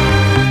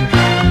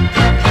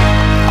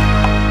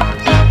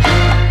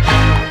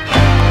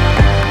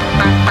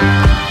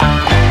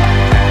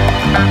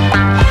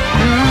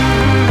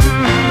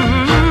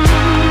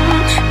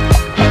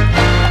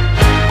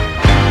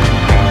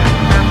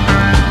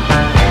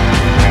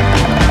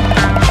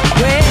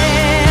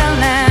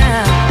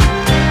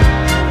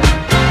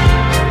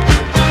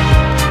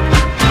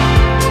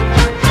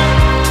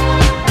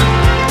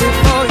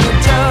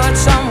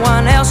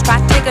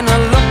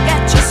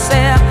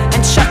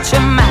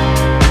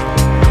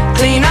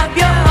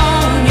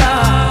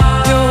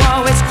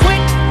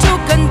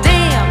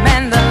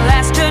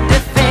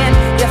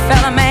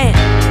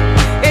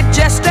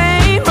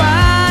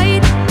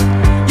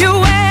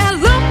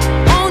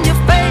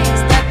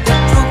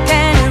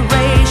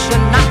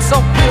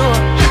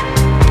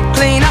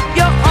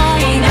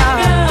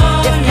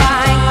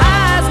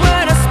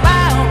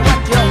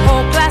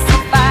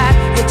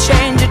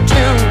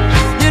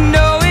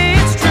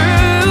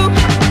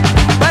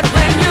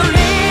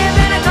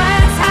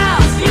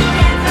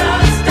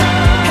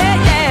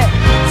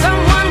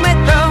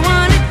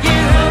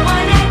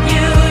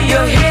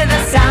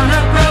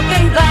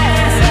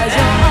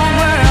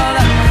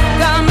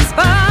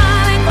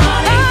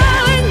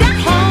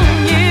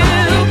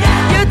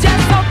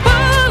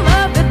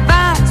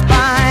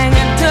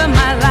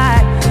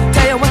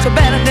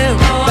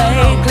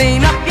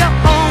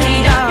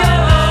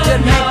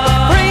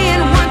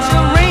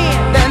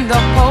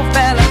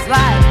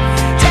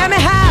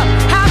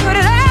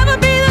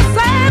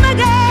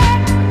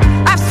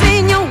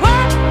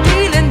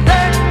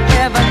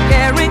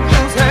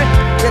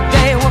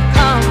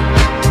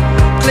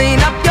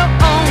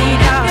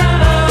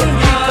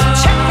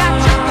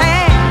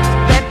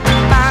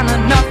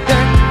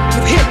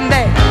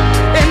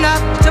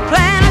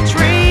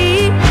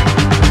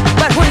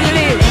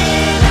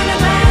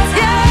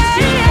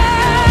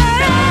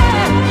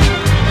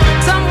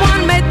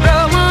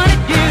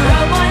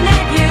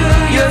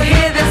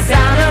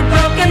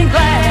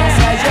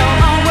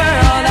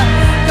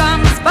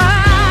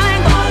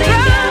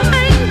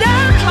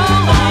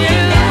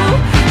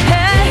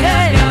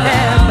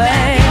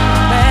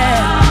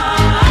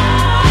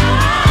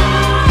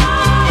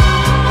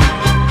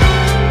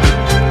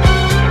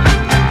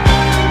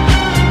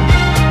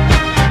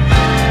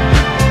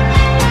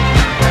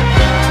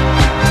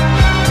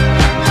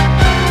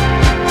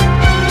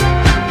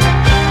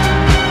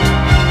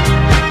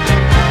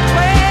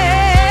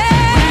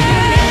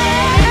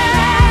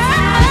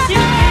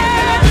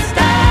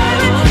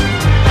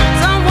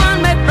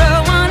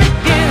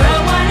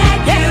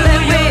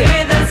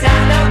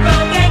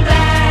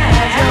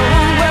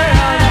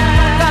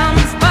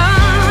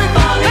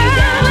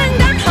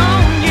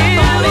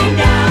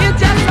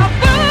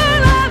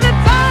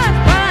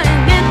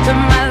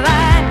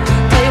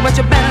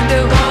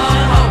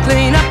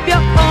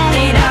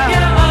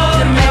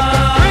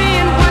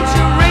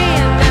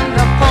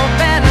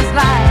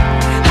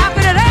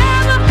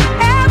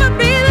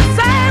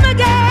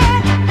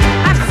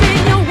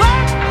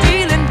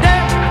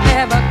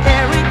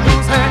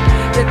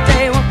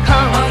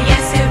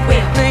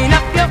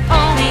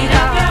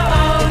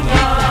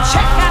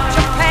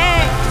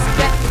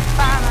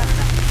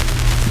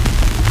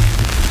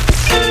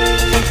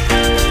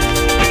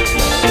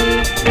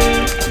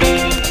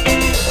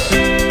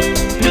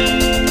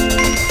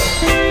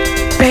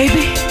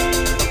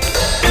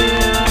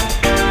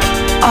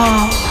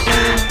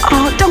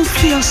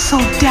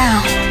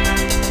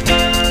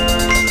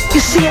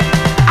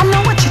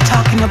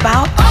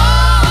 about.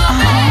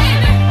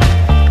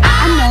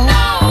 I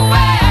know.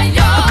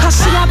 Because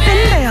see, I've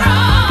been there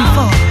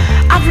before.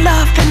 I've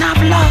loved and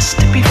I've lost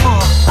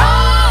before.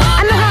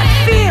 I know how it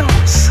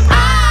feels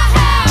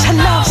to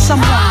love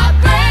someone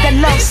that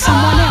loves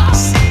someone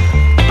else.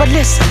 But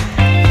listen.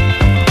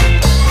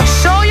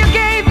 So you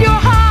gave your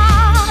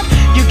heart,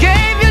 you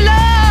gave your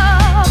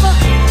love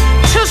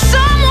to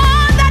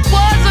someone that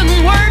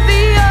wasn't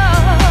worthy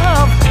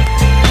of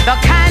the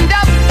kind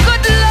of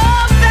good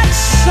love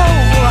that's so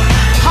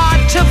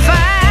hard to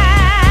find.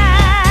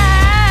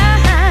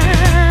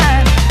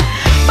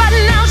 But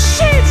now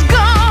she's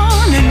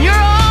gone and you're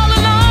all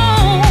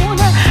alone,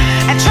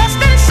 and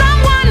trusting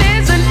someone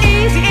isn't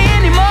easy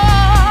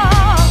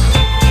anymore.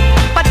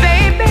 But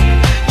baby,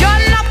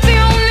 you're not the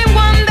only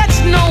one that's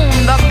known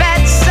the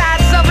bad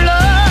sides of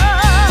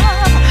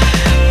love.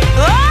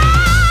 Oh,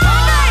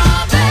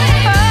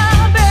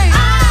 baby,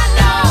 I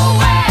know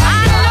where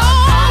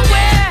you're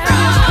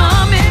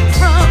coming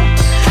from.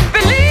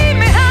 Believe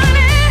me,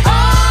 honey.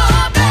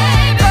 Oh,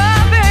 baby,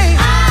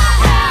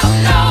 I've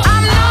known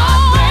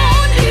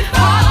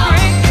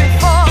heartbreak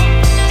before.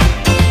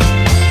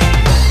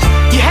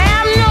 You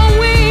have no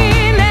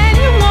wind and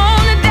you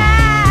wanna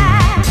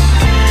die,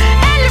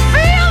 and you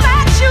feel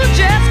that you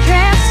just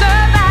can't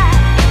survive.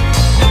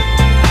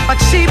 But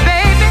see,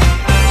 baby,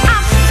 I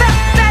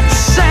felt that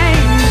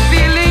same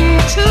feeling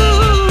too.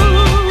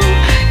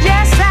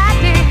 Yes, I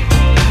did.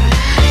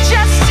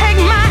 Just take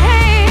my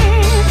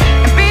hand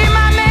and be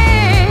my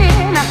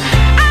man.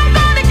 I'm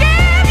gonna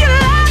give you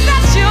love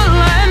that you'll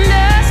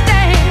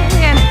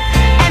understand,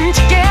 and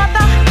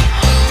together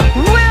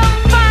we'll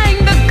find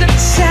the good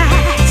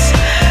sides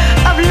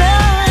of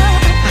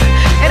love.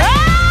 And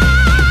oh,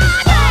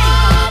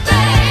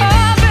 baby,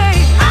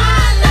 I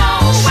know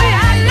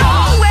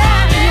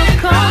where you're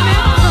coming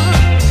from.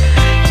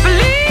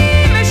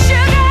 Believe me,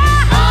 sugar.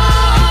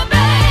 Oh,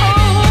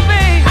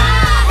 baby,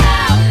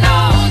 I've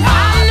known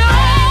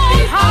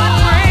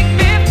heartbreak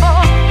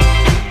before.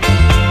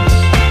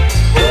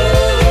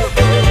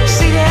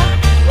 See there?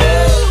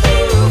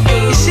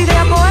 You see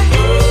there, boy?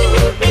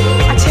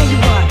 I tell you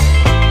what.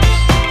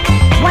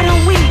 Why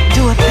don't we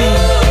do a thing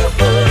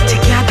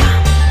together?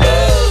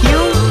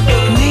 You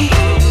and me.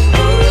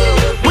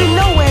 We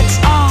know where it's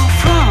all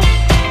from.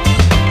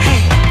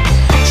 Hey,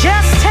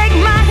 just take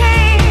my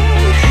hand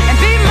and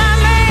be my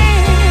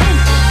man.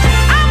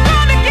 I'm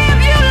gonna give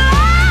you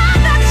love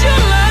that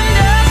you'll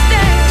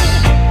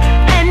understand,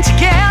 and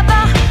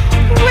together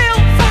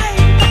we'll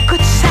find the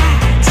good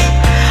sides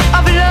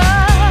of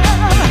love.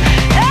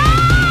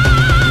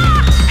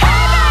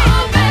 Hey,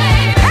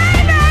 baby, I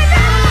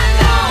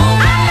know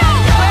where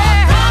you're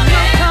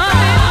coming from.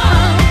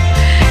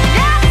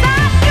 Yes,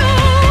 I do.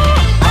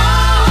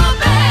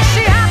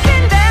 See, I've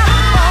been there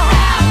before.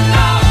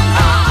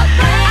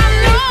 I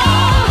know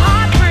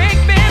heartbreak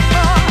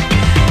before.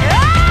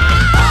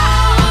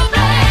 Oh,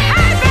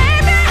 hey,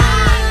 baby, I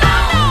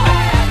know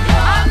where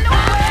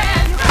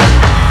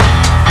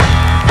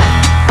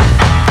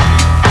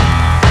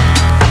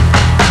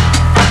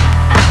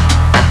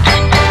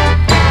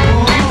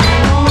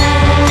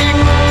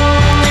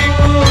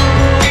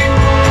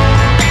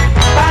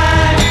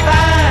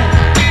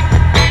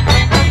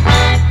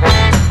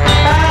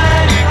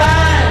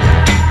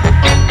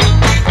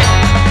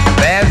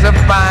There's a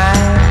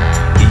fine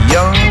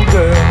young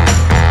girl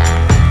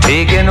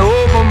taking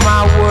over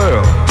my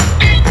world,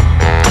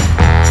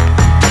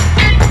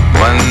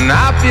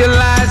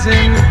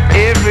 monopolizing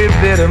every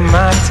bit of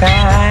my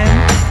time.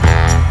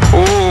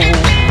 Oh,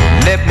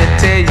 let me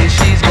tell you,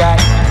 she's got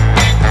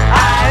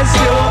eyes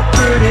so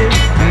pretty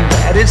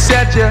that it's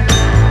such a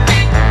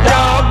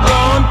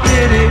doggone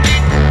pity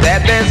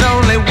that there's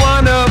only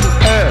one of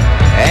her,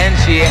 and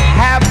she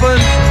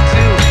happens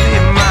to be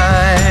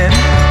mine.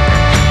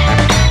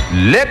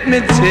 Let me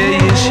tell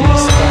you,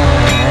 she's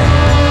fine.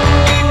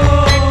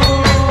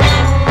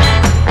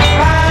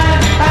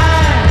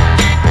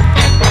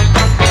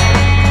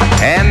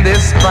 And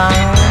this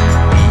fine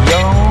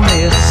young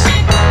miss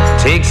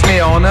takes me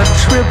on a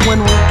trip when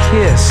we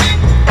kiss.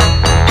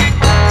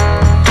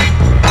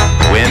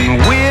 When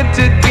we're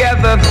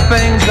together,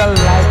 things are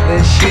like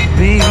they should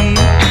be.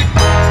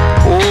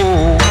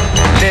 Oh,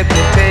 let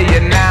me tell you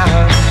now,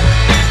 her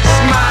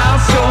smile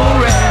so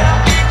rare,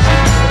 she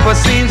never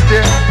seems to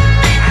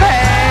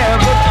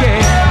have a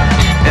care.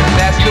 And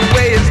that's the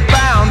way it's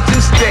bound to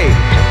stay,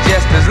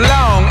 just as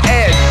long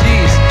as she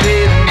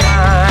stays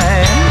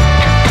mine.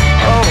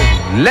 Oh,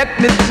 let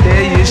me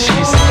tell you,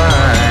 she's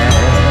fine.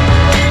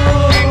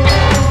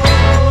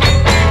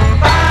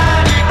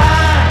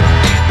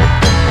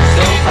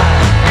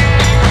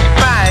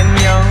 Fine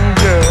young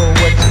girl,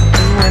 what you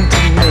doing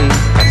to me?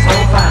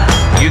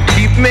 You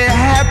keep me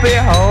happy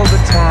all the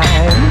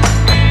time.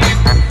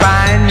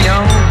 Fine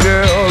young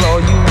girl,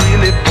 are you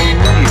really for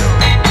real?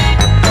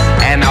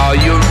 And are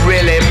you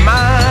really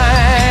mine?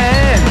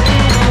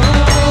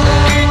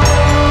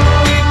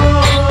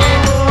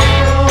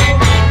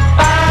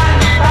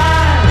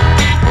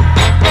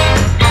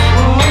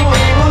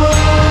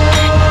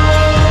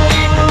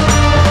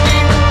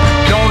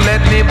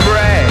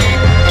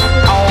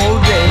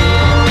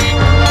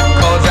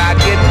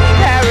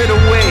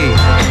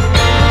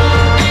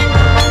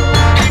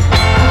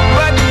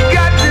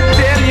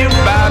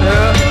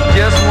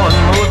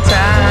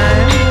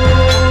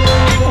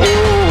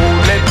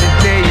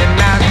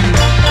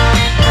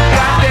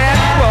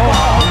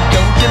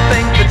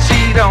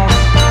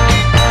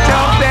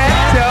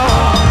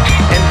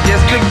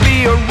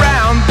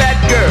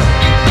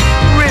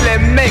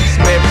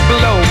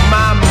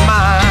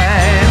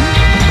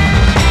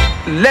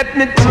 Let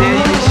me tell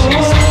you,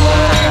 she's fine.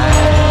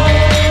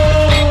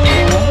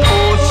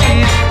 Oh,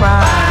 she's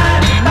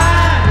fine.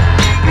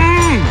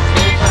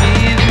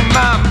 She's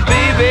my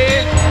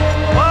baby.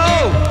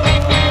 Oh,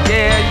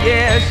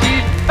 yeah,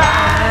 she's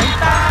fine.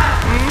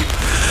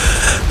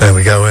 There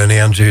we go, Ernie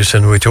Andrews,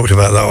 and we talked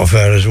about that off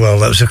air as well.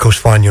 That was, of course,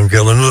 Fine Young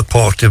Girl, another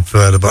part of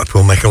the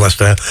Blackpool Make a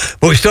Last Hour.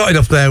 But we started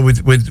off there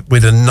with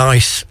a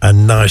nice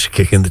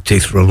kick in the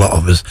teeth for a lot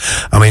of us.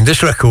 I mean,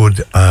 this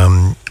record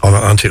on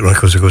Atlantic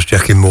Records, of course,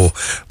 Jackie Moore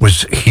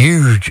was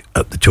huge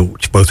at the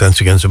Torch, both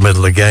ends against the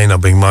middle. Again, I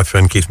bring my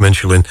friend Keith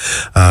Minchell in.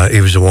 He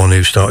was the one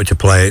who started to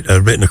play it,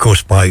 written, of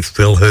course, by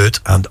Phil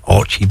Hurt and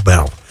Archie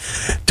Bell.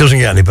 Doesn't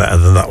get any better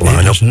than that lineup.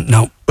 It doesn't,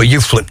 no. But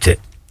you flipped it.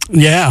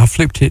 Yeah, I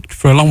flipped it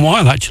for a long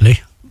while, actually.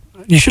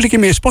 You should have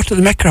given me a spot at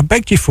the Mecca. I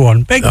begged you for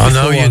one. I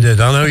know you did.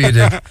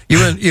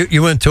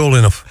 You weren't tall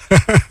enough.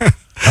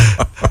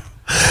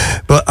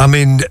 But I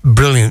mean,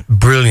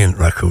 brilliant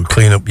record.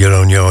 Clean Up Your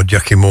Own Yard,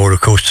 Jackie Moore,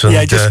 of course. And,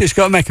 it's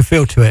got to make a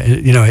feel to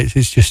it. You know,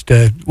 it's just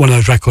one of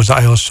those records that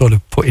I always sort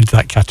of put into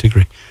that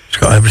category. It's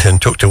got everything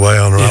tucked away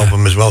on her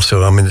album as well.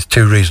 So I mean, there's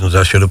two reasons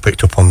I should have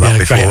picked up on that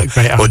before,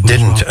 great but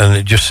didn't, and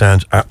it just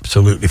sounds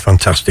absolutely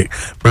fantastic.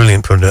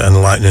 Brilliant for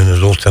enlightening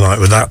us all tonight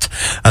with that.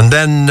 And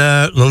then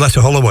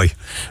Loletta Holloway,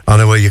 I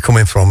know where you're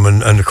coming from,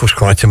 and of course,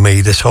 quite to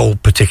me, this whole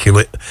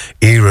particular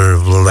era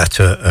of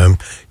Loletta,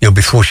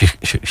 before she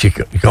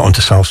got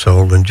onto South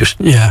Soul, and just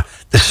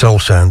the soul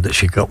sound that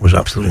she got was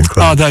absolutely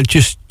incredible.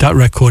 That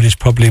record is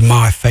probably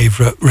my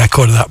favourite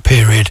record of that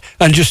period.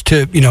 And just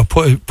to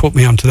put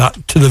me onto that,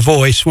 to the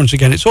voice once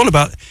again, it's all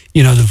about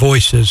the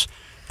voices.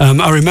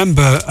 I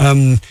remember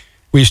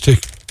we used to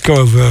go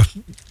over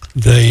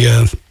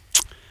the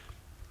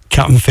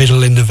Cat and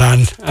Fiddle in the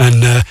van,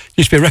 and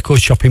used to be a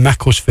record shop in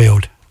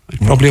Macclesfield.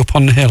 Probably up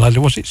on the hill.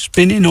 Was it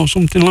Spinning or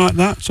something like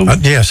that?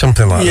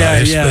 Something like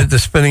that. Yeah. The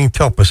Spinning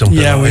Top or something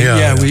like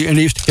that. And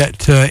he used to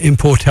get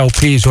import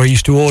LPs, or he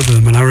used to order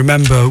them. And I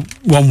remember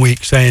one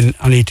week saying,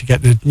 I need to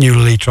get the new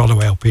Loletta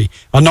Holloway LP.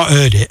 I'd not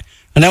heard it.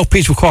 And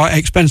LPs were quite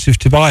expensive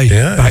to buy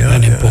back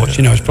then, imports.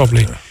 It's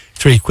probably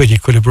 £3 you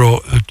could have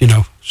brought,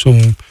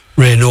 some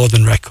rare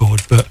Northern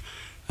record. But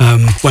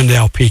when the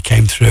LP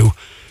came through,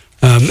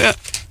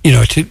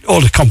 all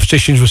the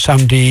compositions were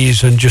Sam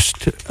Dees, and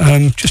just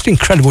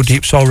incredible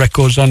deep soul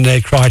records on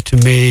there. Cry to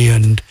Me,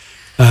 and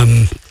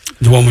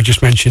the one we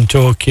just mentioned,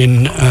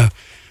 Talking,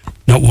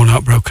 Not Worn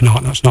Out Broken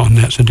Heart. That's not on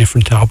there. It's a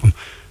different album.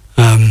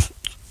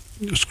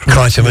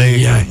 Cry to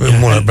Me,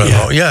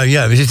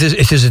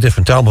 it is a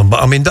different album.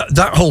 But I mean,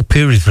 that whole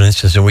period, for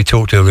instance, and we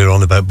talked earlier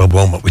on about Bob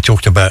Womack, we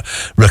talked about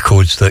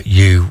records that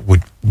you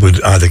would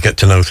either get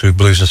to know through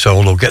blues and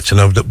soul, or get to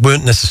know that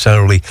weren't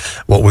necessarily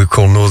what we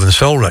call Northern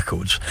Soul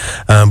records.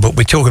 But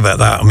we talk about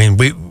that. I mean,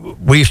 we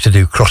used to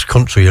do cross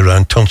country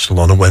around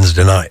Tunstall on a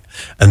Wednesday night,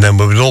 and then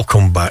we would all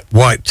come back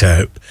wiped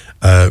out,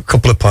 a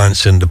couple of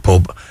pints in the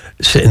pub,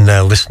 sitting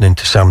there listening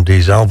to Sam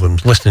Dees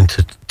albums, listening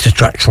to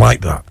tracks like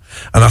that.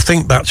 And I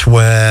think that's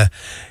where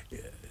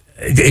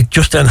it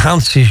just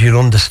enhances your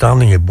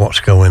understanding of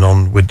what's going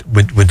on with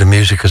the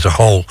music as a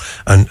whole,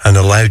 and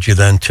allowed you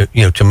then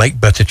to make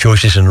better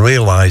choices and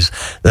realise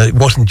that it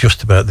wasn't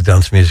just about the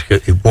dance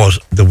music.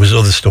 There was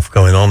other stuff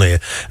going on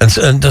here, and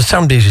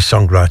Sam Dees'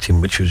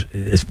 songwriting, which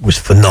was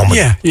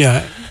phenomenal.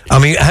 Yeah. I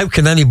mean, how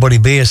can anybody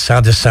be as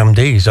sad as Sam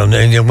Dees? And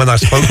when I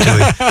spoke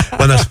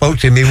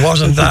to him, he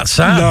wasn't that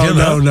sad.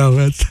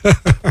 No.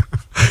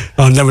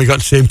 I never got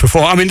to see him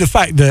perform. I mean, the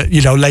fact that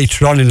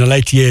later on in the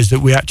later years that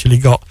we actually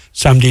got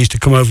Sam Dees to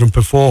come over and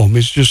perform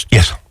is just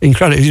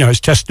incredible. It's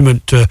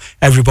testament to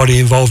everybody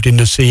involved in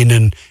the scene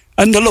and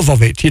the love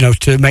of it,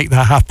 to make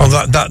that happen.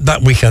 Well,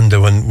 that weekend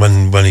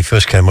when he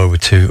first came over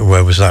to,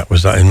 where was that?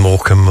 Was that in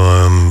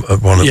Morecambe?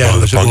 At one of the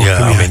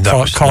I mean, that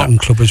was Carlton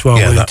Club as well.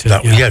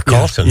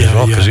 Carlton as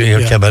well, because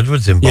Kev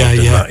Edwards involved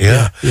in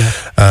that.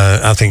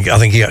 I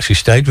think he actually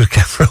stayed with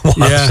Kev for a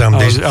while. Sam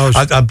Dees.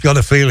 I've got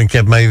a feeling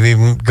Kev may have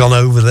even gone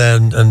over there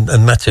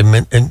and met him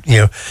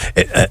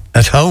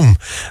at home.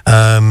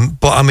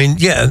 But I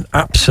mean, an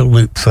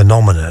absolute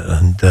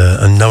phenomenon,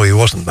 and no, he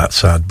wasn't that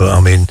sad. But I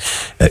mean,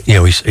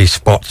 his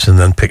spots, and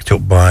then picked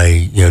up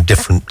by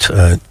different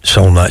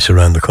soul nights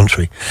around the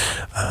country.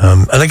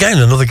 And again,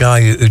 another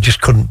guy who just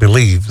couldn't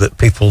believe that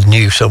people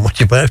knew so much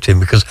about him,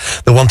 because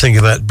the one thing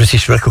about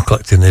British record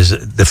collecting is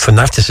the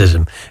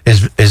fanaticism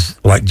is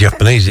like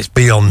Japanese. It's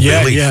beyond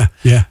belief.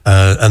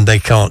 And they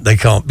can't.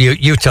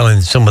 You're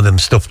telling some of them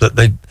stuff that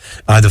they'd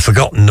either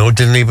forgotten or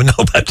didn't even know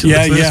about in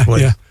the first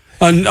place.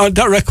 And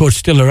that record's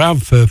still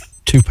around for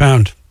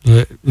 £2.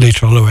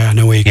 Loletta Holloway, I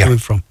know where you're coming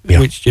from.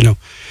 Which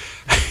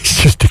it's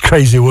just a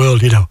crazy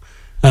world,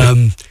 all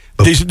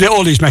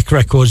these Mecca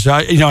records.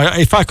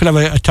 If I could have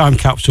a time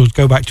capsule to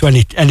go back to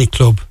any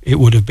club, it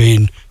would have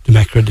been the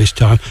Mecca at this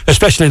time,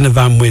 especially in the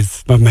van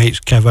with my mates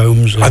Kev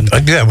Holmes.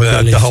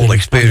 The whole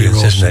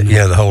experience, isn't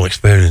it? The whole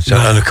experience. No.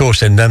 And of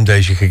course, in them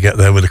days, you could get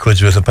there with a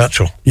quid's worth of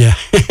petrol. Yeah.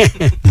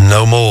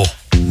 No more.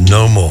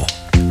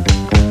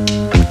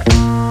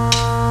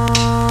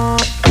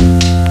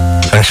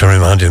 Thanks for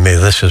reminding me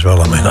of this as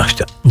well. I mean, I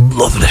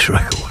love this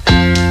record.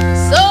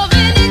 So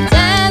many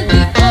times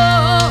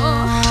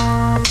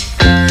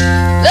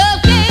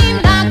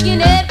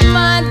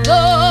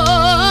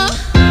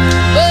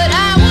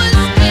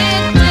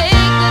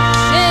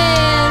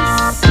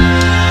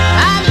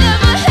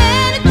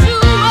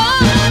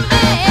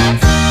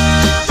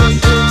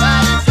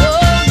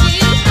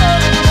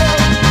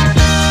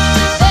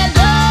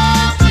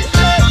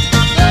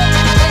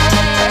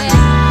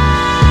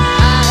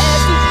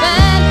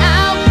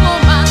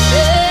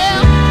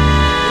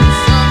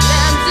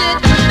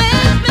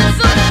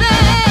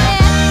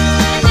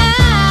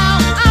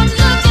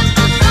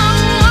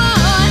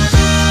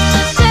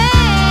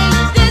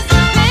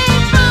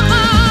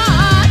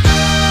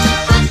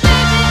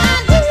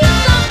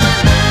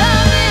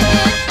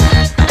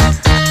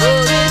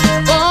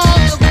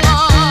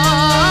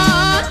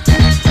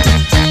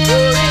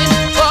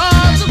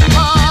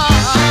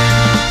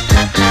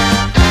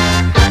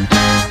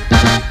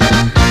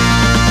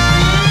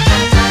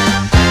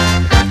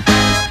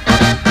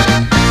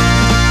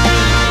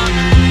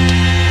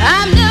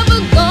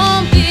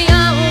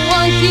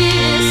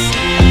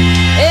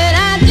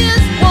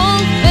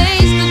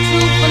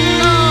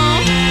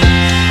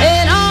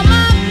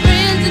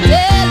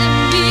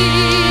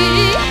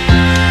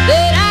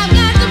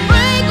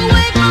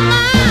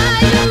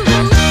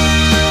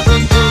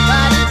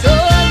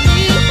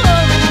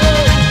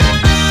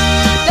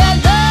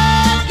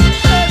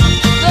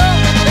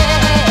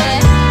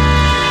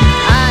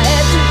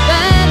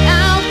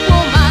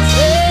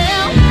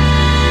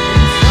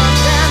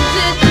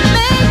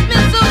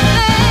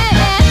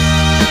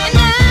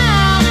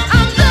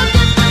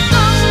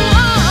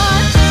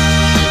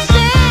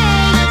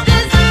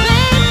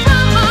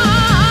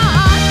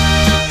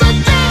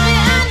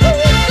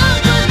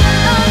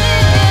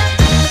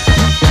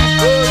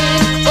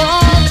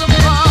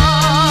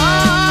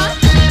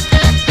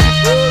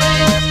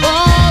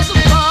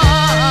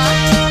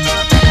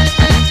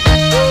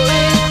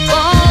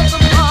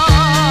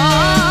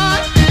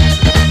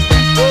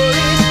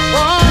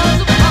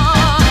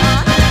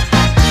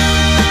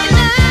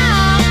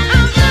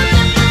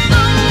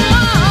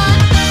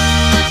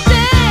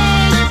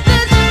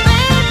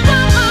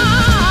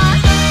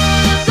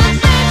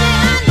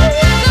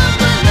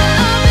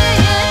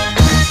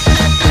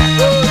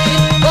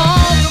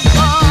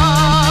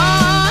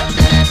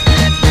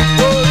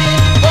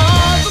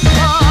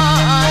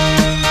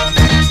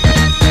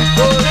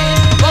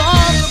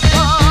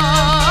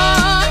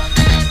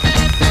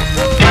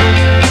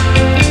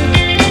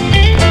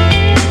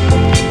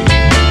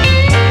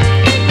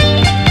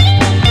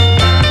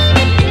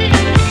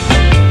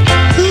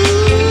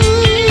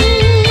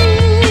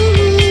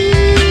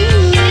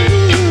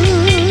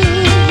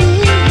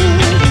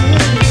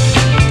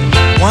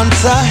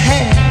I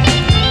had,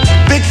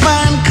 big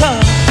fine car,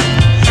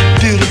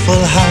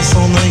 beautiful house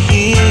on the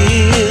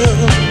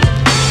hill.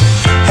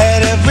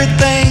 Had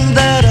everything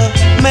that a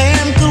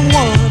man could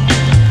want.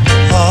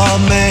 Oh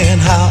man,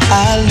 how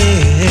I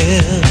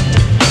lived.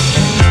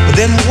 But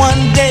then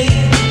one day,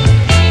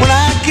 when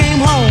I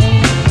came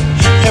home,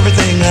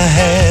 everything I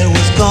had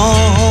was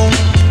gone.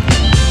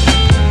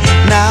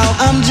 Now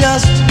I'm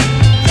just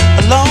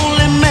a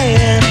lonely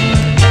man,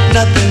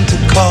 nothing to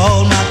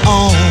call my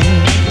own.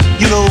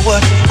 You know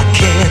what? I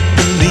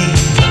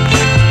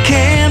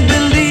can't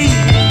believe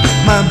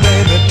my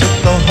baby took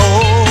the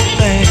whole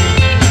thing.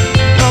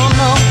 No,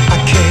 no, I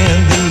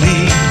can't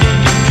believe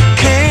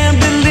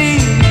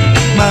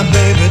my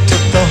baby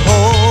took the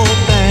whole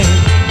thing.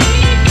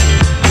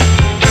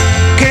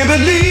 Can't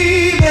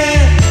believe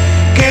it,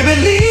 can't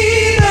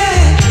believe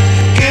it,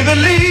 can't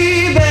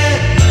believe it,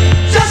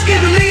 just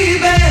can't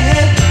believe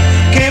it,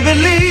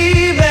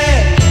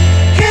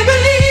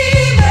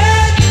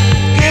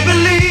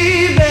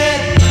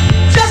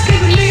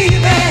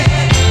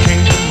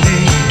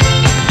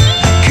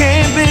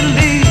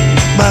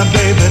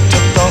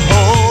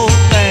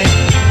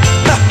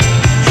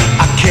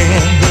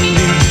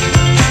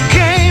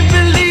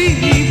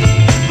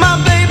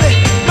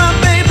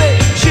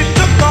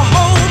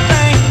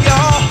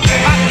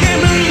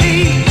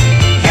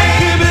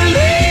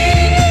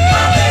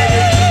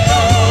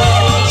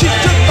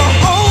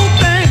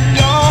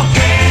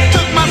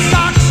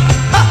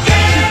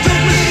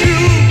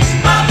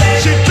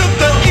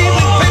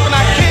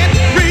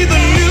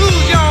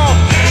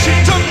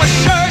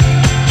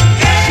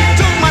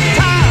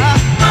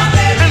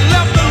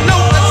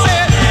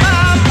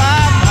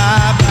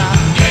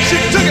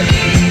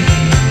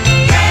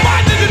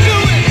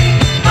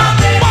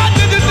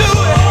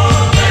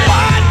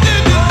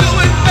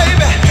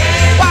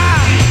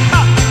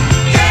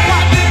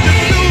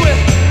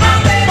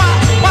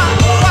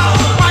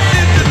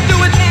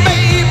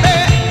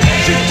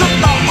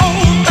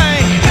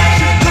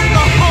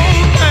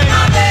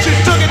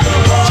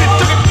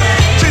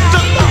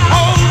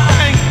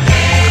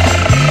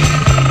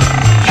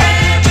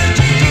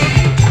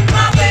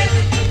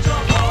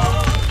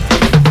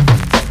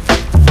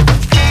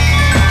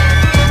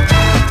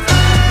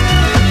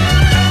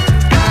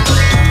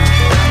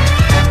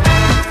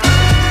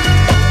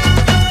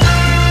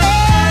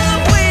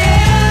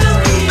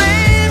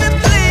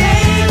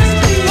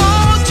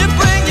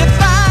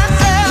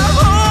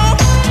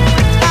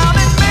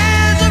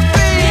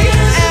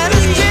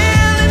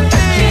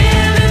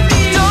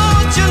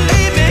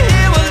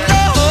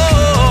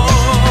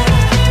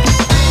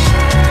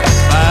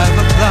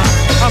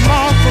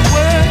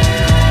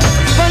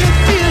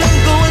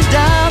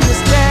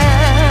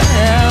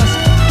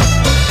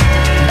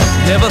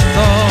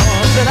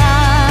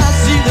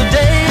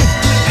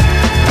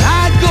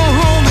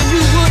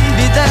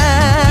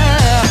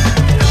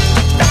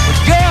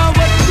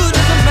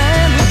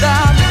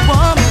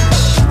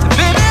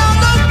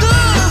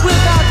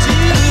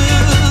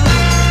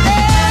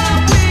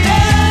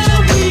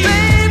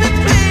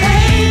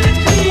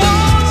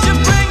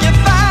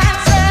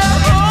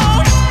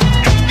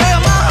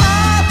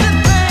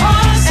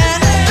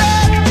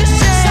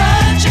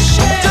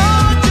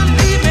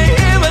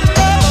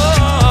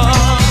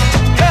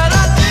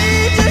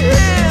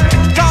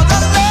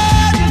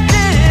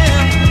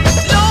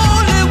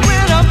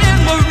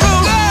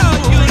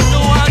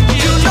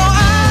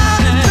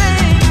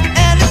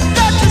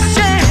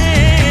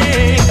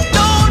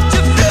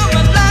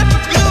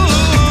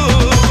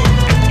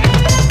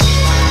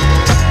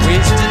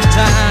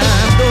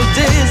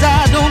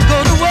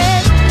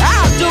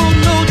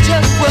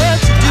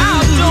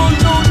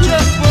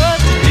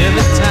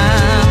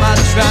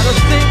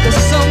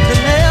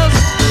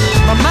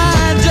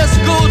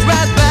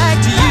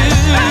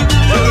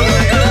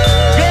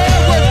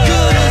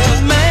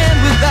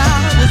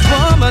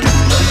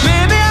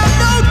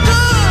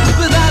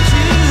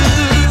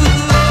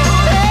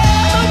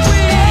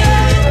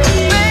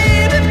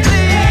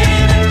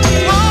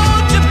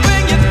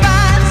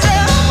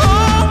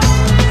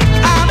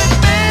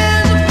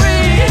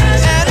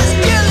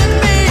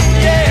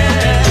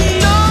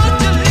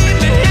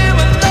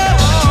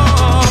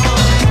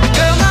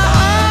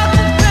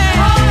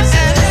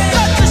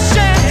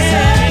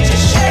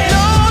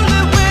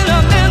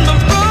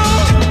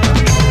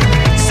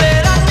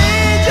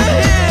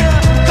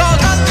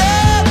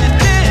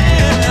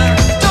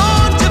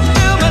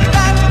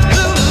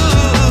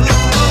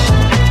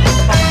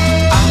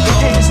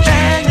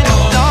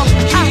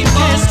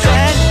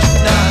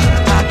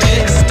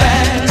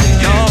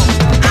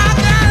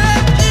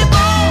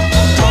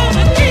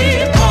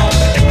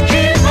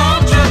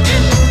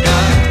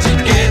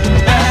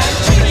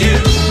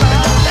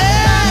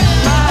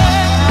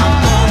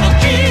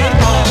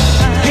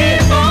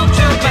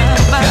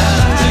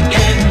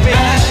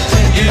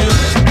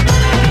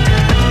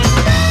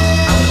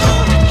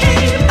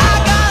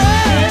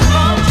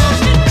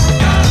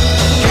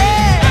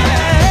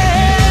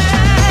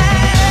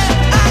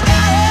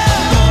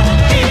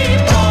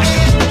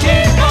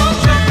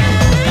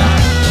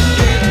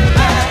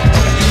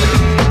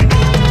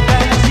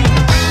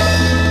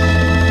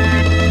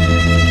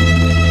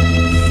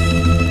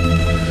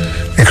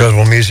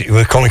 music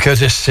with Colin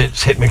Curtis.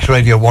 It's Hitmix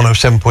Radio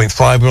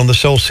 107.5. We're on the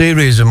Soul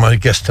Series, and my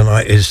guest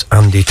tonight is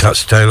Andy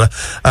Tats Taylor.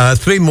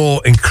 3 more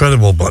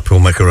incredible Blackpool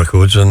Mecca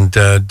records, and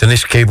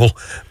Denise Cable,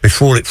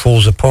 Before It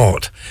Falls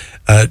Apart.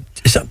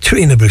 Is that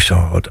Trina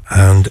Broussard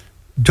and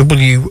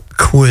W.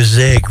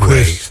 Quizege?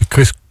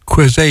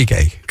 Quizege,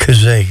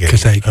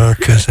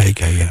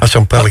 yeah. That's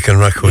on Pelican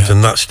Records,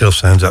 and that still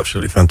sounds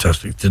absolutely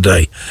fantastic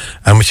today.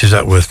 How much is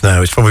that worth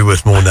now? It's probably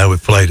worth more now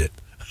we've played it.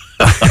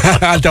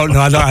 I don't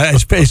know.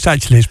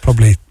 It's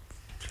probably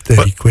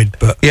 30 quid,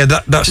 but yeah,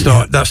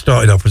 that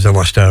started off as a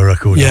last hour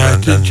record.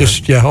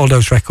 Yeah, all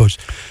those records.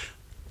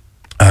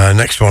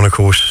 Next one, of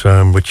course,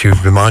 which you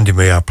reminded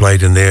me, I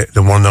played in the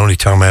one and only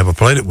time I ever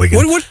played at Wigan.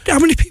 How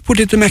many people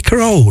did the Mecca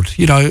hold?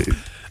 You know,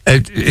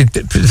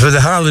 for the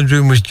Highland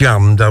Room was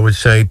jammed. I would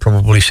say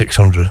probably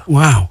 600.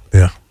 Wow.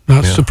 Yeah,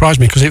 that surprised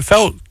me because it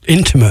felt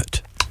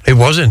intimate. It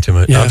was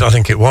intimate. Yeah. I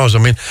think it was. I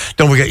mean,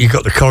 don't forget, you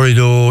got the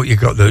corridor, you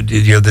got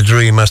the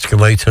Dream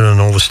escalator and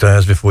all the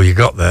stairs before you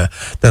got there.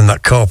 Then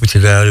that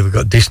carpeted area, we've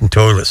got decent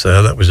toilets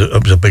there. That was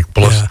a big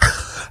plus.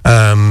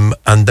 Yeah.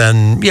 And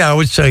then, I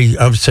would say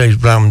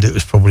round it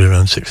was probably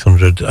around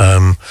 600.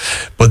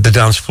 But the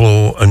dance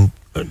floor and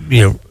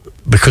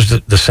because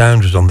the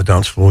sound was on the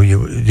dance floor,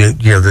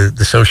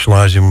 the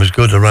socialising was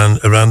good around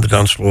the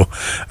dance floor.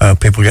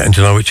 People getting to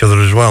know each other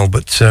as well.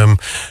 But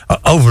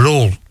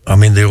overall, I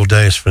mean, the Old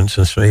Days, for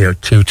instance,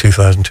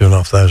 2,000,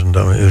 2,500.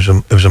 I mean,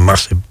 it was a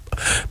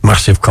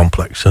massive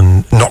complex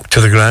and knocked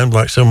to the ground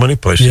like so many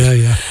places.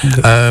 Yeah.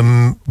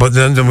 But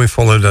then we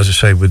followed, as I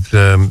say, with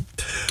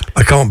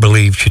I Can't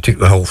Believe She Took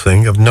the Whole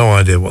Thing. I've no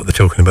idea what they're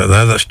talking about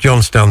there. That's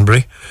John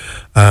Stanbury,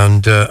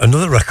 and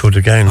another record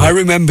again. I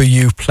remember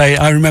you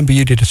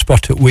did a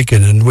spot at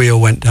Wigan, and we all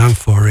went down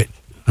for it,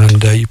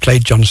 and you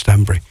played John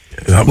Stanbury.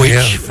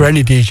 Which, for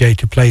any DJ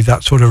to play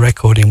that sort of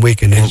record in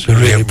Wigan is a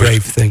really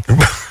brave thing.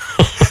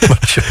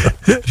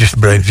 Just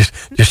brave, just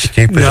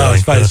stupid. No,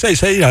 it's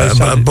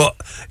fine. But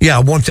yeah,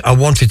 I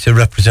wanted to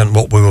represent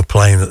what we were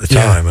playing at the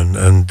time, and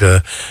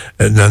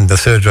then the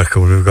third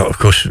record we've got, of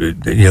course,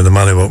 the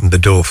man who opened the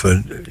door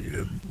for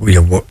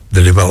what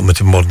the development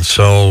of modern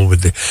soul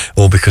with the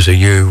All Because of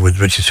You, with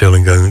Richard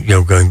Sterling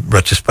going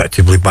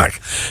retrospectively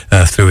back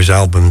through his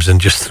albums and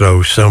just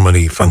throw so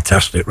many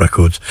fantastic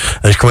records.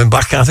 And he's coming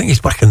back. I think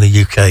he's back in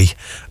the UK.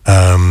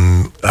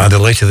 Either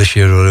later this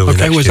year or early next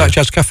year. Okay, was that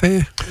Jazz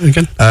Cafe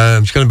again?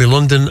 It's going to be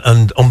London,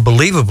 and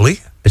unbelievably,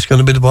 it's going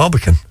to be the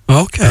Barbican.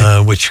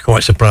 Okay. Which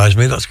quite surprised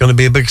me. That's going to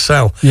be a big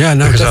sell. Yeah,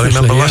 no, because definitely,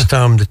 I remember last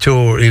time the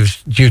tour, he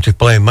was due to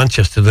play in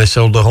Manchester, they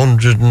sold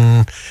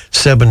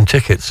 107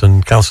 tickets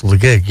and cancelled the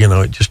gig.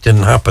 It just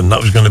didn't happen.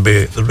 That was going to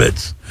be at the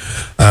Ritz.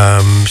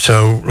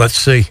 So let's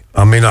see.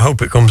 I mean, I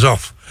hope it comes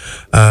off.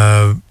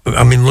 London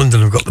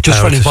have got the just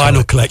power running to sell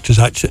vinyl it. collectors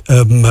actually.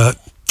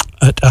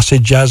 At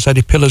Acid Jazz,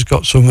 Eddie Pillar's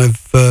got some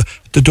of the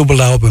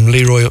double album,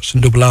 Leroy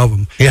Hudson double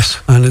album. Yes.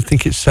 And I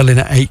think it's selling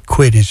at 8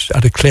 quid. He's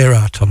had a clear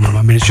out on them.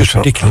 I mean, it's just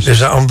ridiculous. Is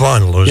that on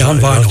vinyl? Or is on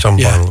vinyl. It's on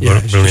vinyl.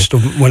 Yeah, it's just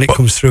when it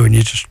comes through, and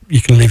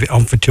you can leave it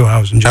on for 2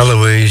 hours. And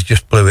Eloise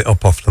just blew it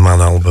up off the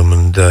Man album,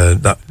 and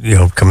that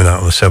coming out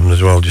on the 7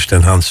 as well just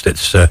enhanced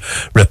its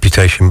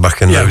reputation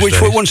back in those which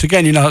days. once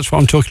again, that's what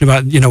I'm talking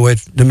about. Where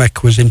the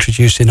Mecca was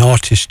introducing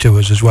artists to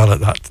us as well at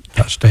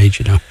that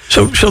stage.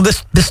 So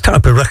this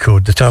type of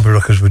record, the type of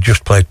records we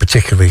just played,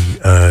 particularly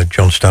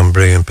John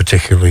Stanbury and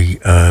particularly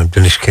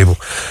Denise Cable,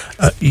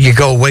 you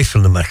go away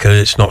from the Mecca.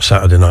 It's not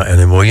Saturday night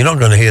anymore. You're not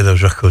going to hear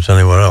those records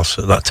anywhere else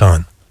at that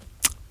time.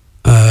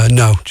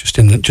 No, just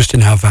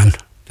in our van,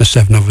 the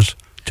 7 of us.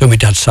 Till my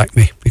dad sacked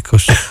me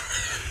because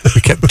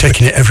we kept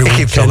taking it every weekend.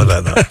 He keeps on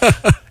about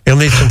that. He'll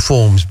need some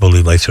forms,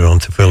 Bully, later on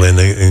to fill in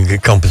and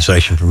get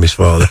compensation from his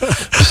father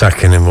for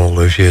sacking him all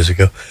those years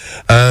ago.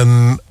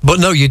 But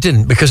no, you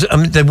didn't, because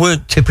they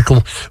weren't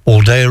typical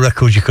all-day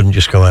records. You couldn't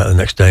just go out the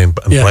next day and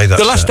play that.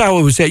 The last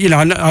hour was it.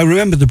 I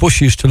remember the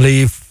bus used to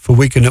leave for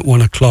Wigan at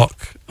 1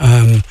 o'clock,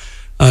 and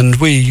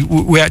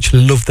we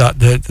actually loved that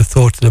the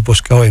thought of the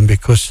bus going,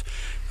 because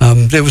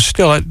there must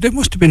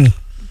have been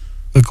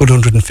a good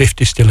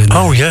 150 still in there.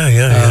 Oh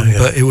yeah.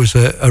 But it was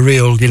a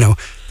real,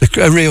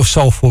 a real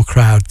soulful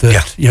crowd.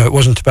 That it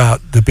wasn't about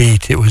the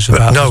beat. It was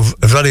about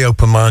very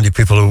open-minded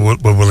people who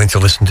were willing to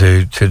listen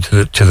to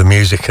the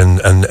music,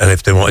 and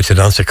if they wanted to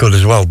dance, they could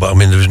as well. But I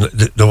mean,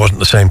 there wasn't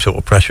the same sort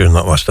of pressure in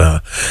that last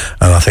hour,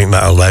 and I think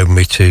that allowed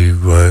me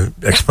to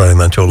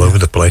experiment all over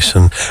the place.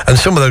 And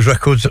some of those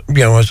records,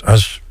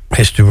 as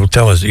history will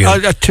tell us.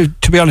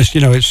 To be honest,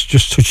 it's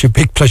just such a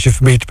big pleasure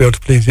for me to be able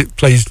to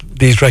play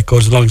these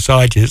records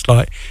alongside you. It's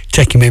like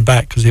taking me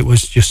back, because it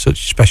was just such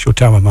a special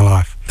time of my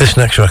life. This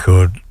next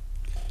record,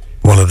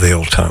 one of the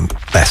all-time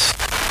best.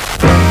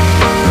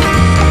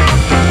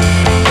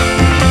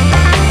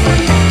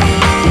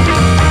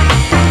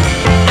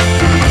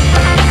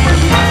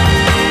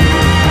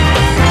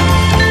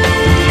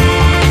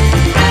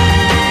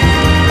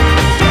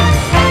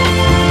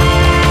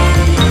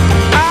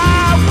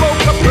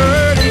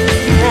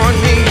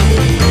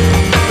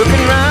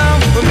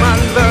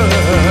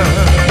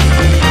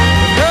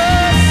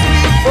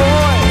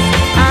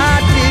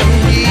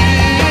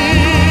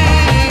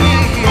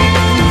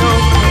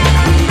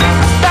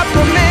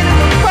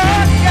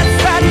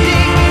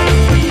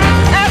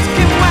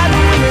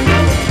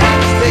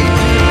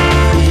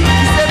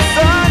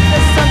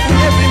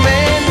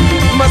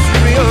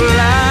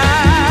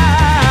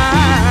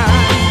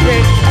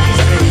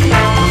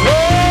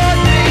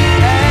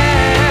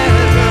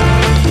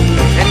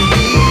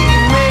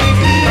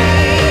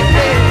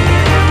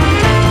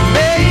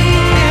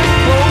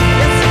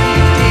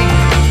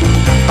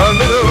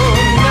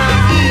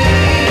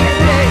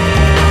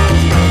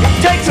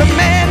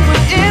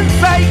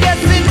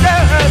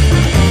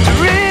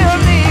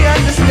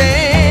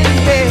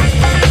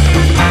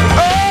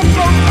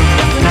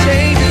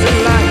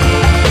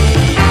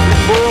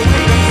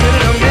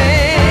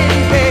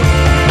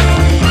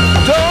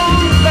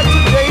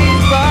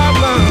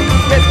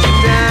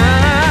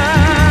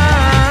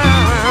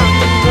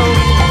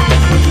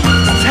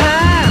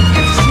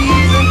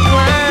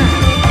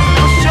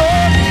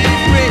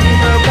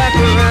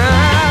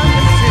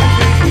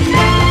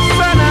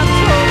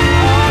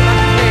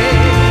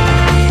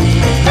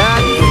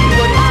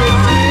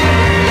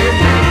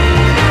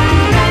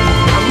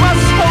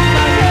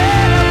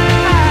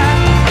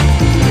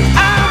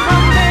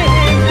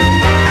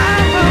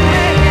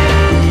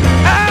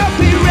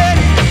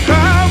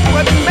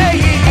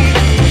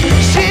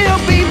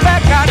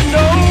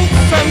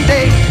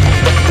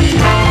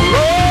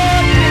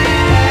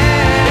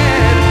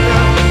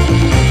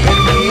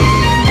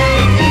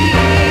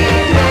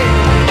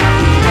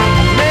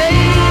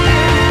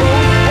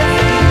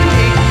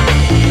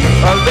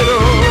 a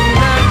little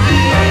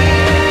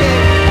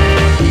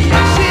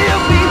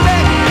she'll be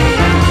back.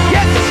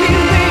 Yes, she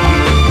will.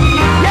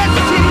 Yes,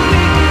 she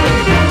will.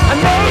 I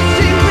know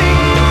she will.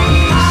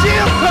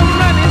 She'll come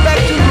running back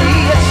to me.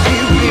 Yes, she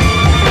will.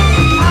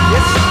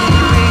 Yes, she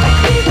will.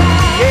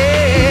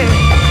 Yeah,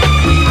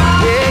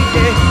 yeah,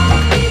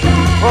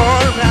 yeah.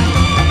 All right.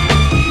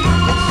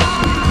 Yes,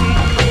 she will.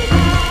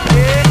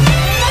 Yeah.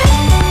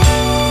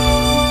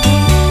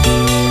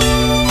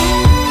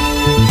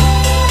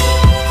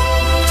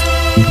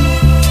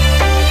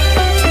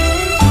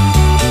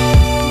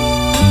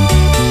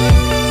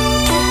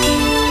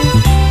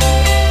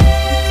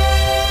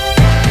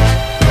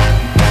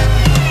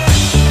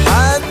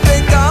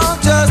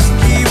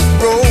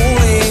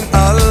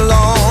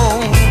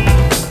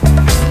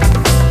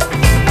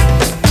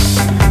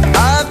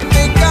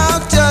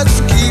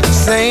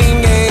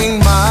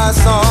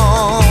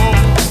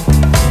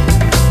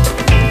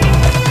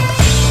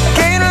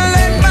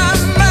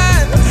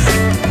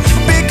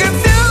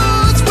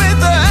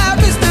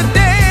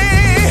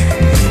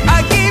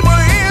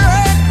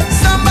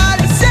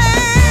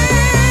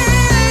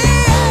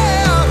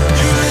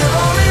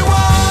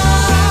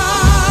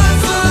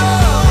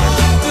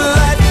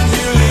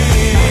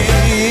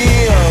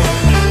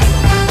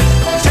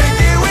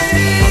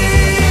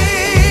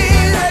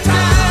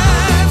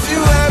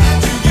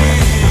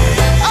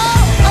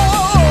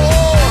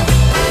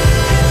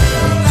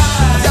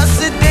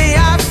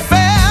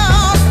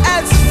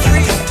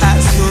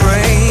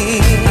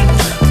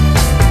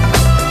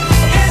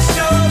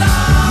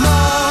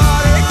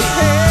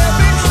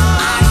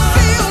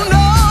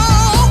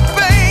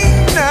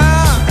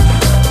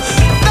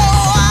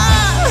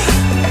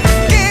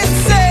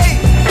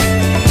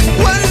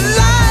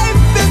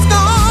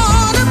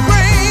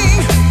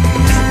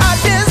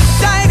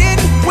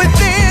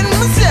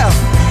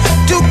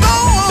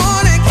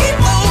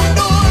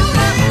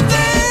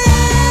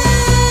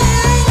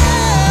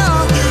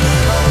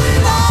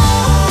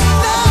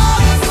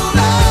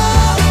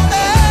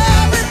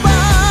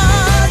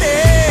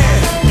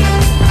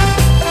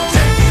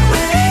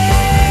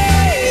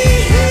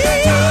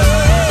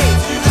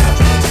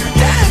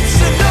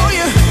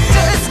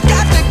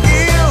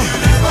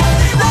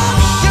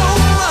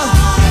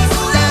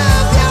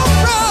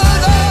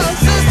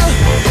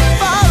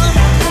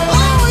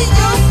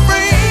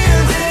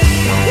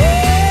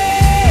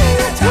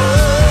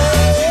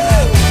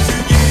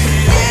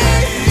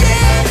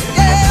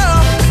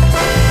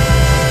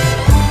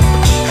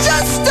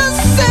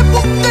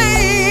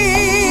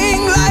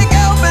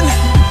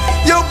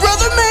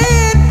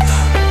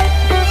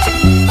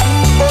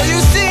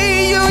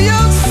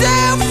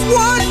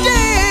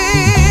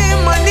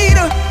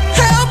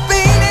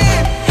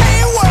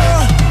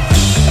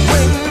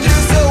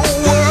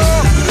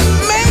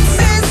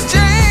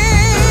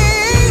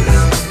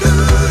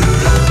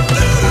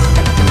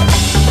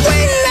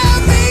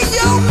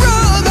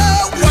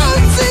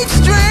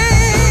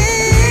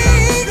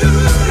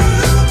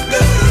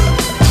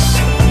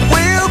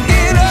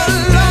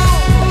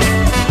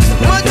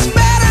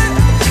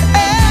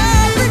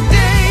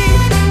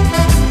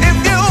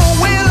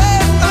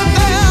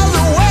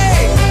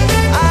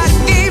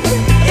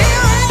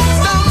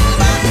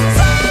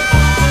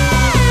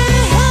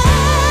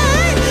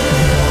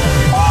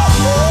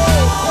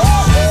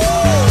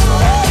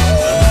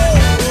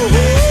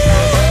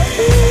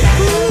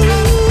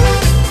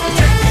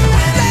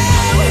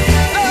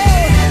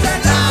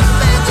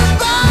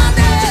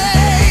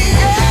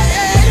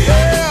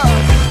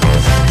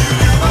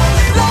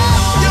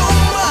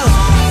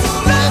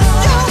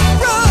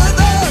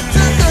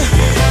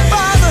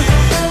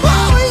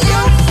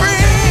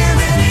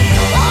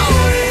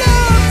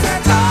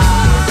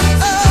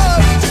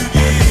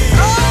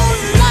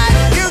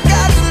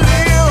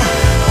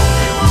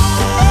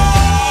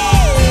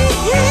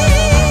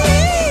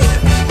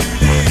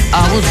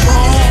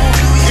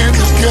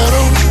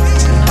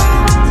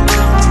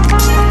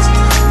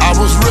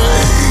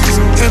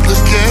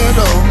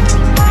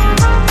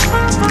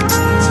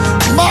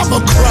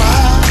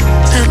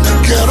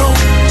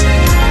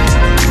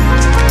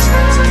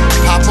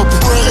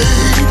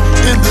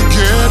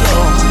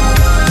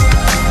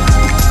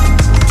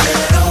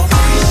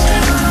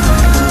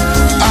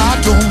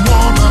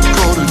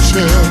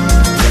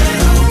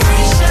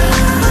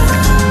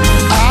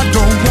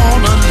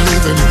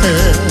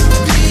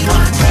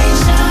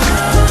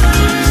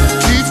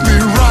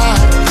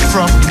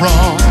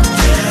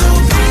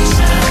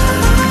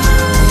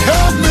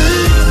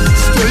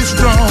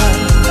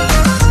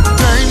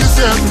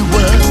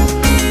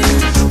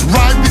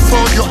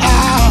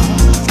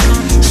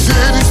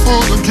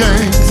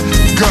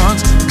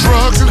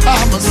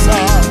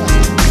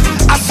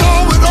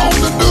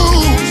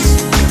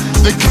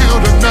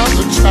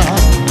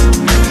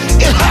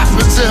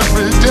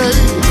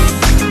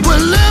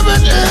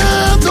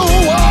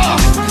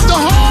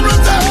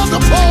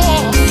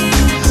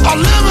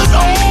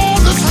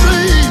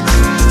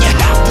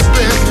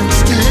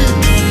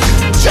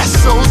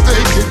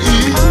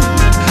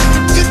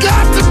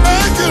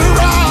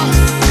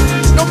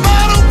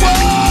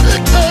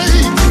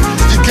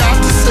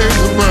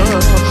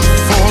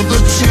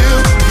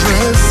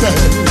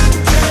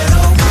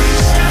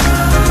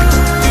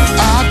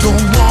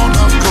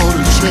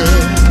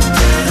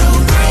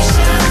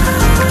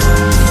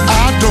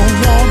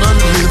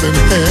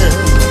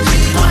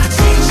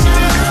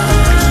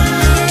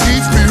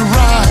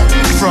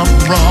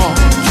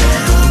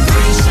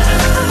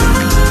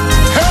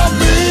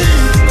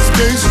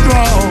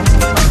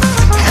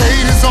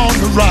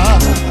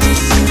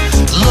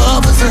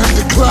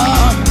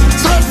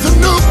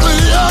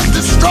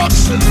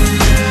 destruction.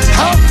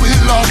 How we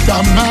lost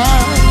our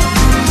mind.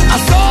 I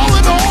saw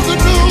it on the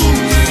news.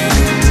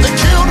 They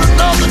killed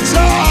another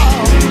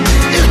child.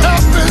 It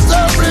happens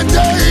every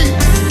day.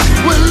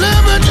 We're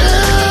living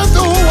in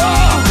the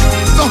wild.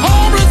 The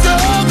homeless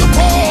and the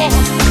poor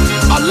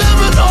are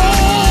living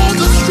on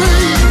the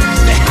street.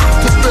 They have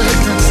to beg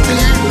and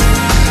steal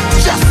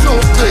just so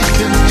they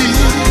can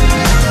eat.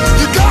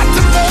 You got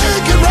to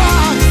make it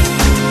right,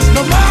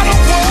 no matter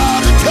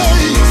what it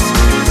takes.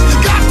 You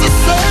got to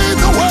save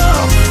the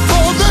world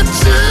for the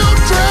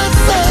children's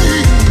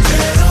sake.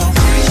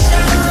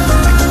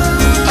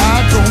 I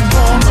don't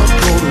wanna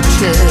go to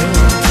jail.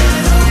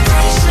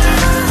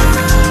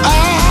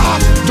 I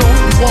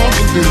don't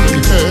wanna live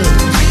in hell.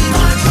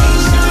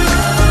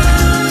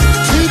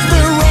 Teach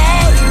me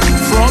right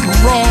from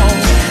wrong.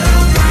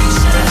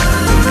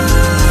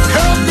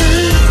 Help me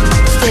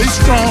stay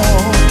strong.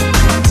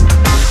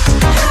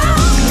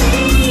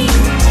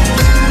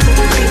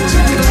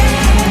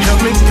 Help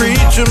me,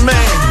 preacher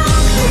man.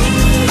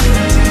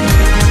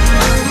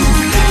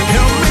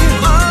 Help me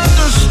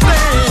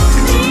understand.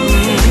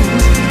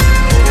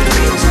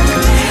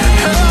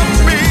 Help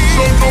me.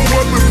 So no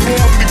weapon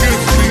formed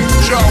against me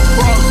shall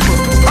prosper.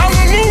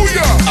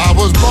 Hallelujah. I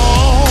was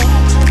born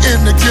in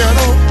the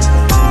ghetto.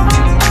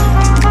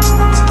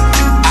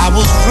 I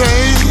was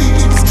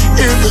raised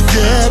in the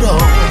ghetto.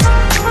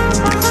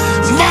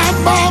 My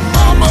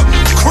mama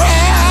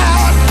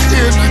cried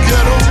in the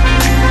ghetto.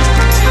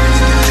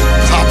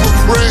 Papa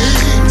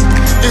prayed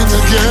in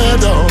the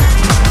ghetto.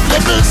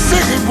 Let me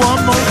sing it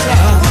one more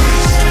time.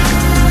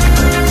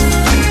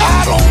 I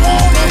don't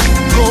wanna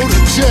go to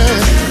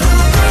jail.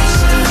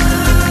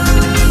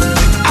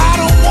 I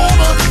don't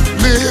wanna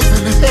live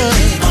in hell.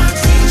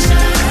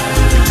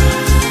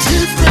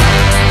 Teach me.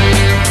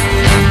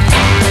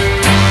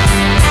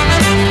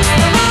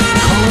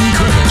 Colin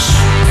Curtis.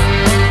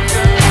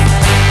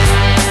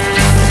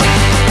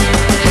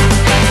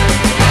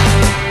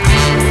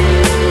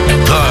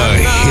 The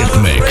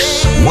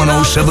Hitmix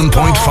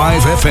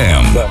 107.5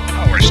 FM.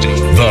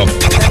 The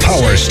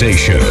Power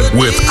Station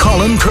with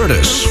Colin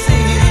Curtis.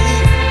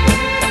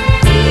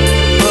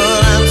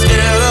 But I'm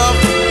scared of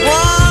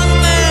one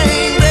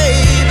thing,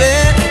 baby,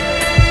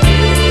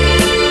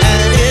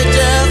 and it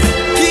just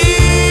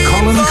keeps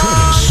Colin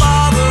Curtis.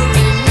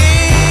 bothering me.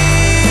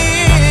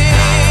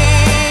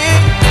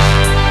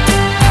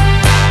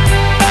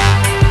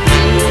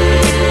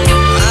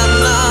 I'm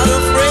not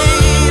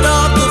afraid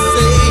of the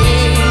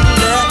saying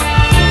that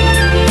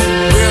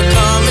we're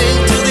coming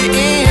to the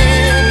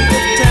end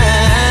of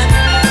time.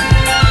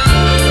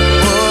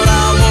 But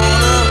I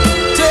wanna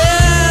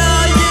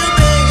tell you,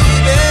 baby,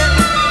 it's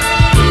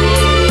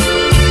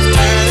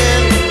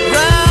turning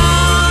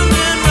round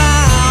and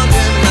round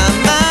in my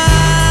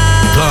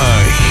mind. The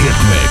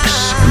Hitmix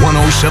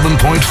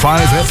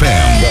 107.5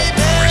 FM.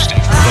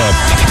 The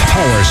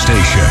Power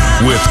Station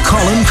with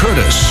Colin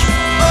Curtis.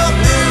 Of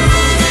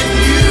losing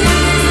you.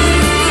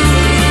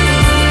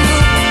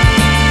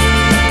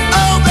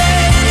 Oh,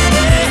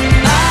 baby,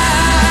 I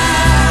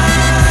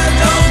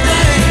don't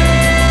think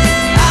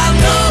I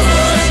know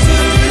what to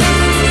do.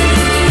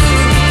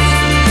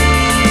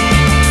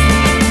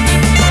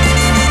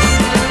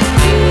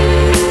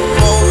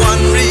 For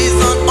one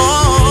reason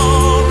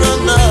or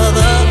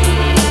another,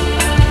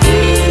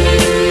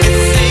 it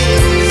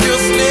seems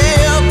you're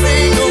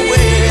slipping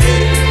away.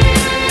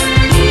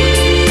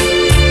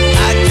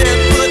 I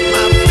can't put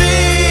my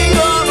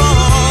finger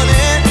on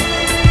it,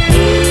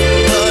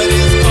 but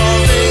it's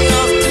causing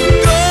us to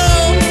go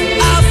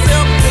our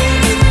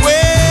separate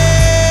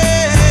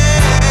ways.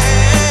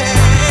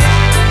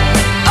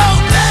 Oh,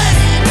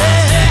 baby,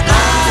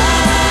 I'm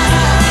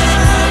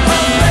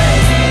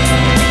afraid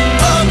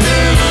of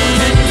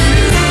losing you.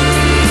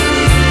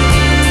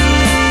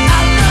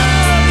 I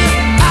love you,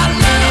 I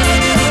love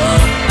you.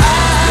 I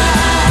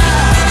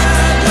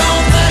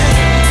don't think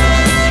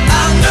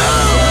I know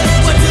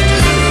what to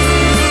do.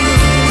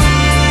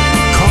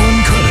 Colin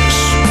Curtis.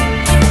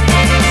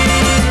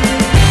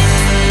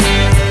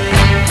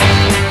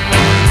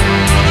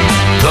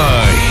 The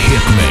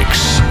Hitmix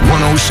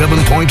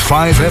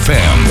 107.5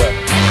 FM.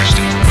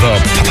 The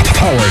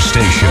Power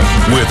Station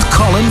with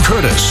Colin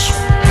Curtis.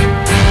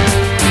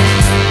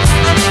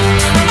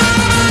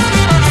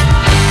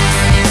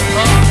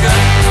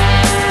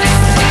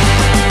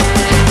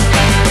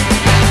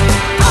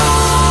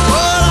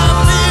 What I'm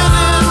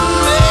feeling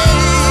may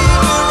be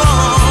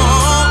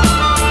wrong,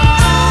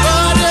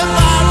 but if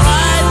I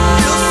write,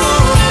 you'll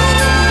soon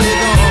be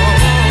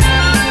gone.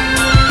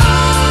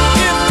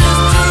 If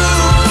it's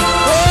true,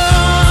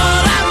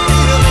 what I'm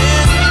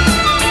feeling,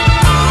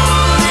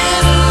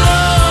 in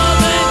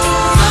love ain't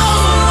so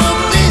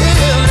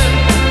feeling.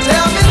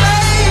 Tell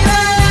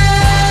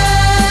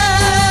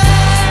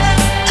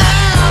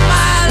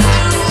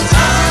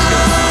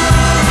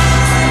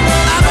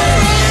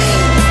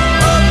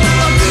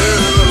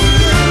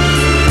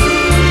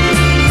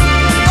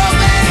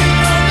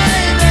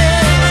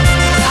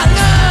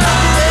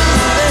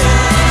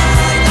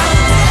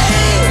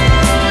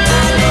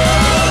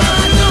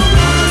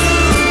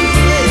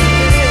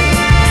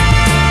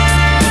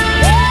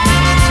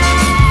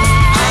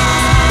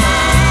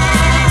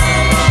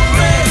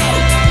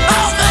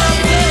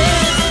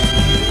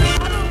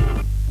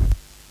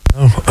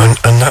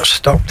that's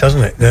stopped,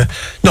 hasn't it?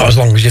 Not as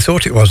long as you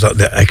thought it was, that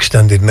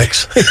extended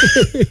mix.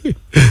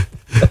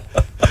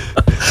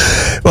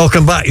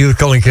 Welcome back. You were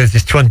Colin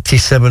Curtis,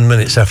 27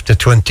 minutes after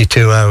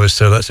 22 hours,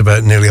 so that's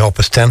about nearly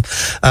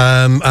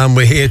 10:30. And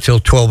we're here till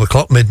 12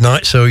 o'clock,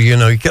 midnight, so, you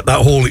get that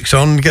Horlicks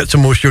on, get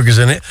some more sugars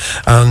in it,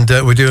 and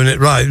we're doing it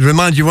right.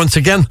 Remind you once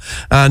again,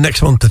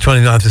 next month, the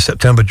 29th of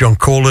September, John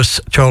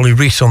Corliss, Charlie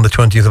Reese on the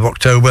 20th of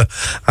October,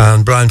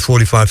 and Brian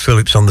 45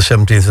 Phillips on the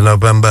 17th of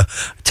November,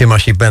 Tim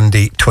Ashley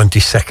Bendy,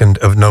 22nd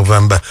of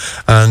November.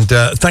 And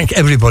thank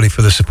everybody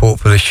for the support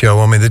for this show.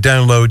 I mean, the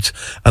downloads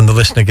and the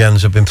listen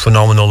agains have been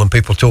phenomenal, and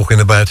people talking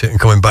about it and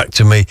coming back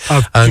to me.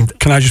 And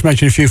can I just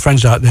mention a few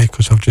friends out there,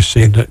 because I've just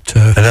seen that...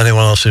 and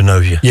anyone else who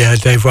knows you. Yeah,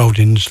 Dave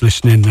Welding's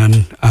listening,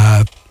 and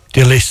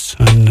Dillis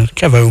and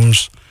Kev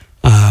Holmes,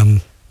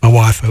 my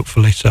wife,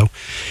 hopefully. So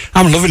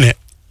I'm loving it.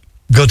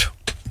 Good.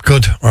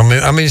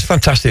 I mean, it's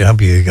fantastic to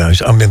have you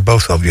guys. I mean,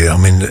 both of you. I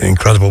mean,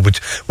 incredible. But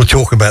we'll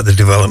talk about the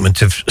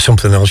development of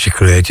something else you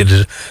created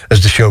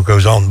as the show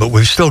goes on. But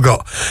we've still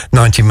got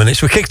 90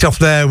 minutes. We kicked off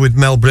there with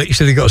Mel Britt. You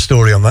said you got a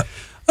story on that.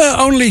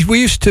 Only we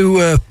used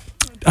to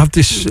have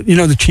this,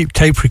 the cheap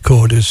tape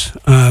recorders.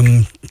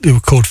 They were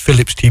called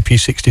Philips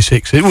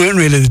TP66. It weren't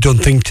really the done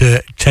thing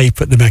to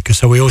tape at the Mecca,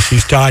 so we always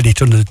used to hide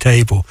it under the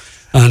table.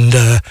 And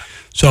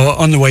so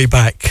on the way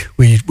back,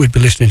 we'd be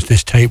listening to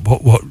this tape,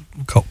 what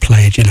got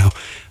played,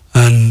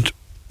 And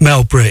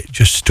Mel Britt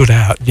just stood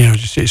out,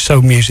 it's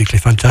so musically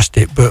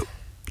fantastic, but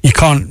you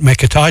can't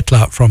make a title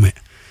out from it.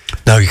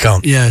 No, you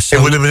can't. Yeah, so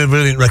it would have been a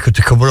brilliant record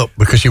to cover up,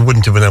 because you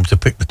wouldn't have been able to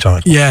pick the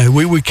title. Yeah,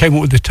 we came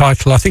up with the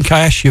title. I think I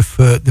asked you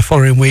for the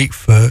following week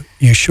for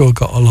You Sure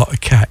Got a Lot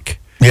of Cack.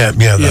 Yeah,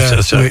 and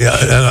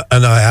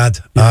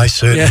I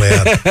certainly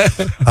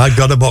had. I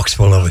got a box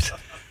full of it.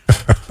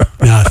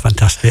 Yeah,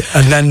 fantastic.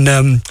 And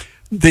then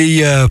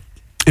the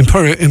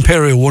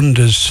Imperial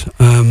Wonders,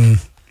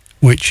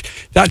 which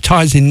that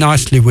ties in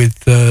nicely with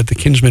the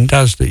Kinsman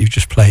Daz that you've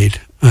just played,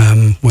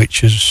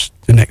 which is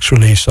the next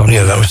release on.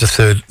 Yeah, that was the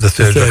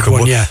third record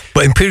one. Yeah,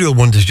 but Imperial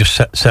Wonders just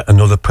set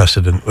another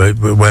precedent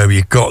where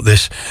you got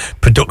this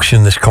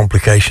production, this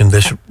complication,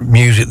 this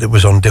music that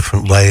was on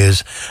different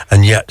layers,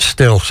 and yet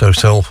still so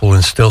soulful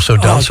and still so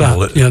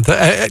danceable.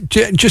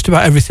 Just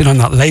about everything on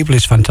that label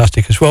is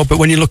fantastic as well. But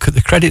when you look at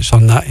the credits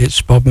on that,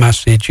 it's Bob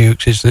Massey,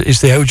 Dukes, it's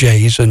the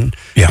OJs, and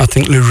I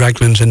think Lou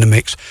Ragland's in the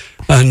mix.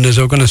 And as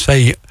I was going to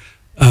say,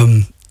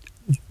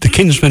 the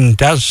Kinsman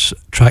Daz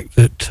track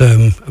that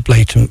a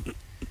blatant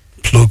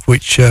plug,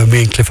 which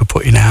me and Cliff are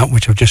putting out,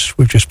 which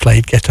we've just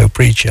played, Ghetto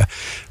Preacher,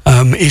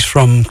 is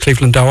from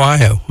Cleveland,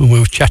 Ohio, and we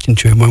were chatting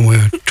to him when we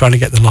were trying to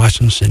get the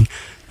licensing,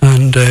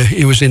 and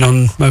he was in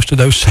on most of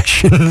those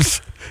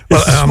sessions.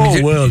 It's a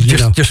small world,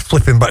 just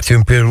flipping back to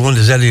Imperial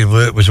Wonders, Eddie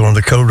Levert was one of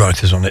the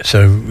co-writers on it,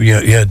 so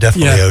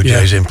definitely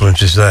OJ's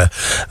influences there.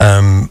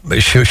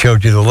 It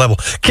showed you the level.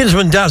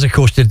 Kinsman Daz, of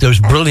course, did those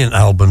brilliant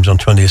albums on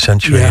 20th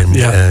Century,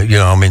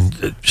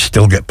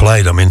 still get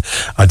played. I mean,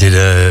 I did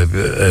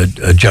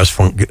a jazz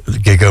funk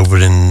gig over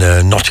in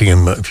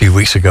Nottingham a few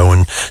weeks ago,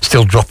 and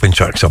still dropping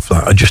tracks off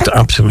that. Just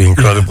absolutely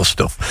incredible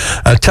stuff.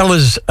 Tell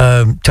us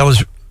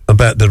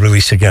about the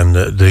release again.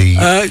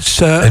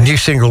 It's a new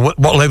single.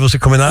 What labels are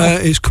coming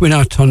out? It's coming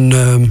out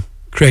on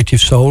Creative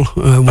Soul,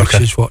 which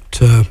is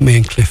what me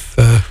and Cliff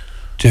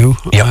do.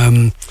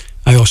 Yep.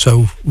 I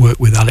also work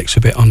with Alex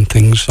a bit on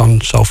things on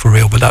Soul for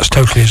Real, but that's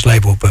totally his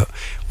label. But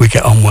we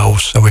get on well,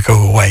 so we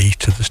go away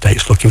to the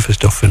States looking for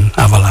stuff and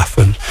have a laugh.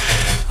 And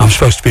I'm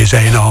supposed to be his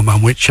A&R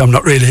man, which I'm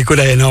not really a good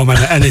A&R man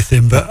at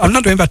anything, but I'm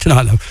not doing bad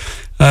tonight though.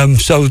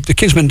 So the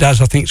Kinsman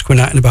Daz, I think, is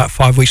coming out in about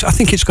 5 weeks. I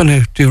think it's going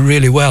to do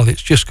really well.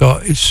 It's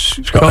got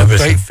a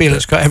great feel.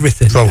 It's got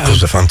everything.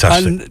 Vocals are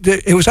fantastic. And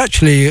it was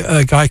actually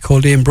a guy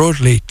called Ian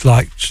Broadley,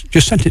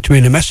 just sent it to me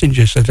in a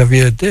messenger, said, "Have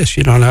you heard this?"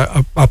 And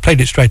I played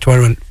it straight away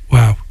and went,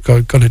 "Wow,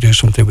 got to do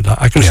something with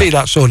that." I can see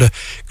that sort of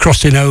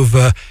crossing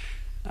over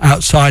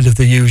outside of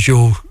the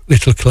usual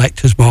little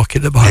collectors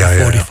market that buy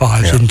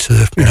 45s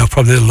into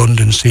probably the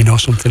London scene or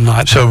something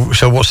like that.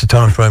 So what's the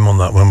time frame on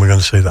that, when we're going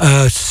to see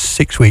that?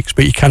 6 weeks,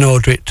 but you can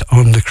order it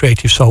on the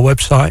Creative Soul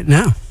website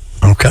now.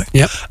 Okay.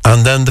 Yep.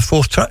 And then the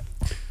fourth track?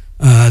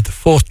 The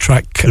fourth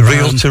track,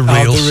 Real to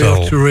Real Soul.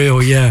 Real to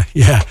Real, yeah.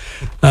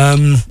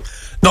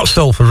 Not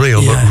Soul for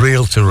Real, but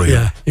Real to Real.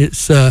 Yeah,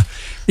 it's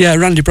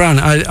Randy Brown.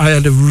 I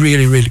had a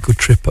really, really good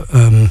trip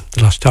the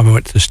last time I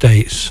went to the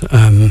States.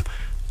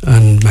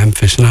 And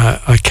Memphis, and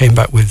I came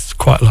back with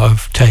quite a lot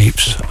of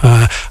tapes.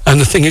 And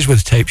the thing is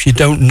with the tapes, you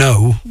don't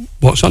know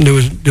what's on. There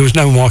was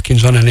no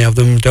markings on any of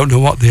them. Don't know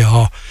what they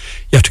are.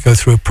 You have to go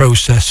through a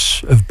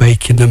process of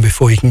baking them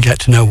before you can get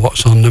to know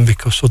what's on them,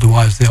 because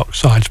otherwise the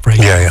oxides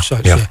break. So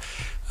it's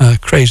a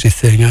crazy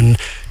thing. And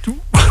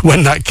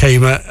when that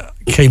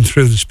came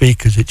through the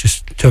speakers, it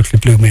just totally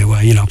blew me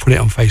away. I put it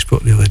on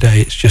Facebook the other day.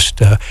 It's just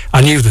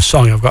I knew the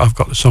song. I've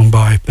got the song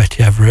by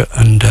Betty Everett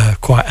and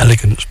Quite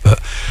Elegance, but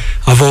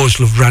I've always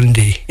loved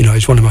Randy.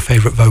 He's one of my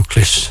favourite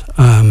vocalists.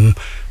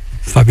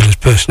 Fabulous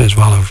person as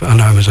well. I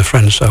know him as a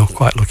friend, so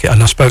quite lucky.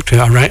 And I spoke to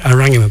him. I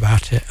rang him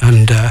about it,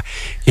 and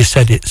he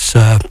said it's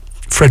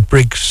Fred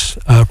Briggs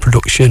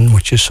production,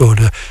 which is sort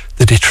of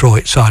the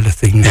Detroit side of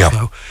things. Yeah.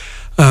 So,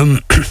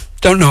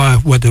 don't know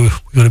whether we're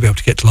going to be able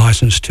to get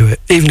license to it.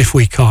 Even if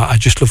we can't,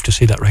 I'd just love to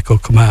see that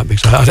record come out,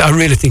 because I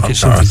really think it's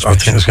something special. I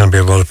think there's going to be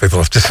a lot of people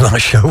after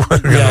tonight's show.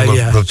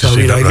 Love to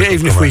see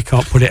even if we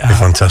can't put it out,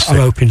 fantastic.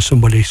 I'm hoping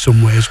somebody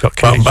somewhere has got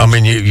connections. I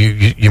mean,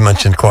 you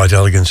mentioned Quiet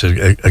Elegance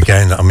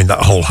again. I mean, that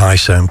whole high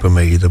sound for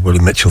me, the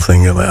Willie Mitchell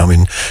thing. I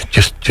mean,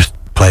 just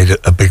played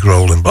a big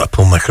role in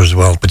Blackpool Mecca as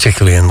well,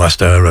 particularly in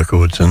Last Hour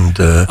Records and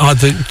those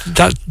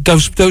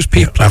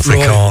people.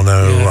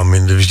 Africano. I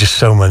mean, there was just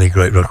so many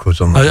great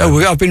records on that.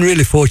 I've been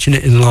really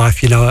fortunate in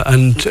life,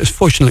 and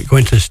fortunately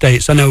going to the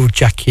States. I know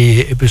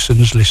Jackie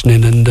Ibbison's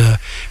listening, and a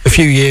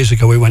few years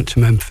ago we went to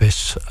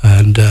Memphis,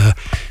 and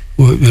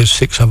there's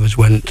 6 of us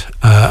went.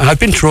 And I'd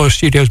been to Royal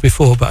Studios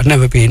before, but I'd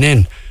never been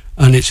in,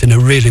 and it's in a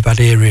really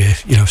bad area,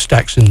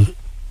 Stax and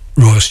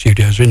Royal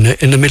Studios in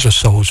the middle of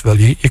Soulsville.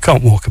 You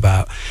can't walk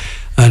about.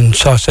 And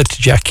so I said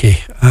to Jackie,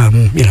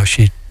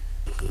 she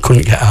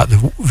couldn't get out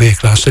of the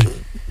vehicle. I said,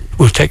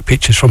 we'll take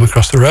pictures from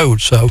across the road.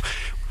 So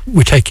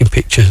we're taking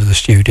pictures of the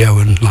studio,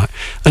 and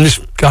this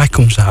guy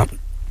comes out,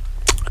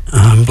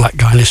 black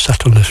guy, and he's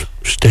sat on the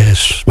stairs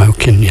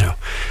smoking,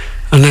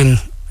 And then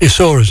he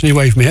saw us and he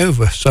waved me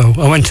over. So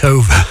I went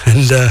over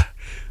and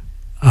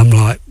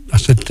I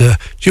said, do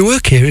you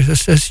work here? He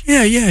says,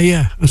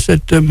 yeah. I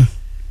said,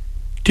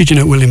 did you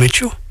know Willie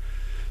Mitchell?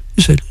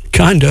 He said,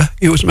 kinda.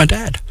 He was my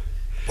dad.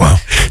 Wow.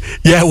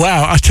 Yeah,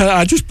 wow.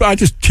 I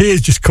just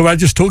tears just come. I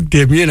just hugged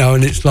him,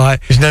 and it's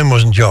like his name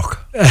wasn't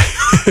Jock.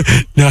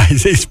 No,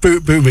 it's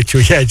Boo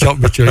Mitchell. Yeah, Jock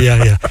Mitchell.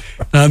 Yeah.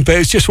 But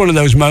it's just one of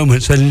those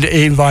moments, and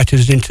he invited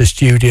us into the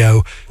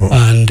studio,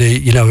 and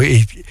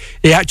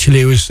he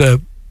actually was.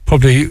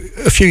 Probably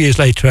a few years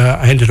later,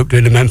 I ended up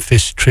doing a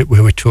Memphis trip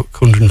where we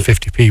took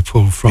 150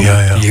 people from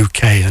the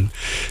UK, and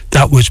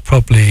that was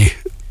probably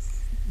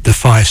the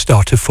fire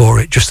starter for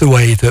it. Just the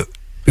way that.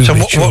 So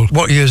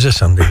what year is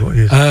this, Andy? What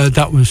year?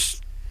 That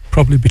was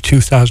probably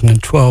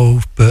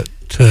 2012, but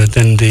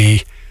then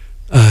the...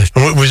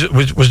 was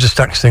the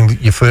Stax thing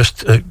your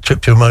first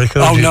trip to America?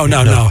 No.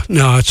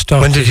 I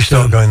started... When did you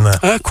start going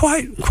there?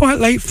 Quite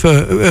late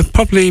for...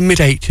 probably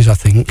mid-80s, I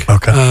think.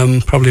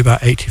 Okay. Probably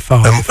about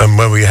 85. And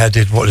where were you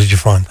headed? What did you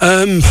find?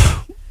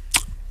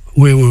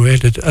 Where we were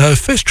headed?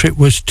 First trip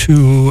was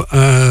to...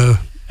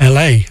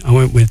 LA. I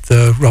went with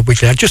Rob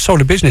Wigley. I just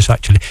sold a business,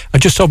 actually. I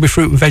just sold my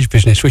fruit and veg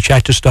business, which I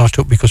had to start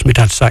up because my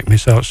dad sacked me,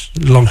 so it's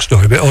a long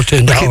story, but it all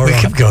turned out all right. We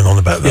kept going on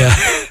about that.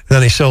 Yeah.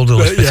 Then he sold all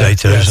his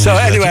potatoes and, so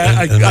anyway,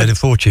 and made a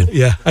fortune.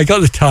 Yeah, I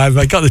got the time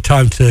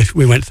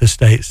we went to the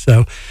States,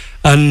 so,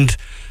 and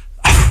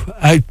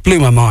it blew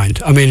my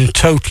mind. I mean,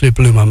 totally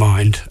blew my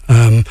mind.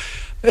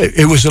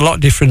 It was a lot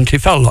different. It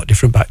felt a lot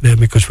different back then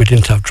because we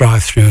didn't have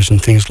drive-thrus and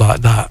things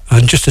like that.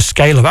 And just the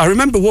scale of it. I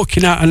remember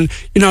walking out, and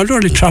I'd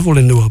already travelled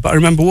in the world, but I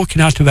remember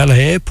walking out of LA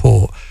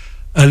airport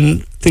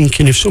and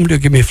thinking, if somebody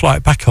will give me a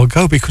flight back, I'll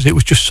go, because it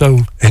was just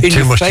so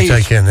too much to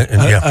take in.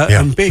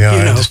 And big,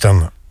 I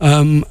understand that.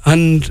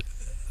 And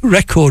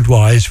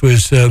record-wise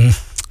was it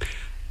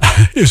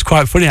was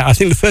quite funny. I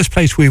think the first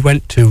place we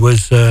went to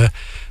was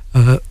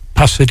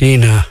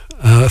Pasadena,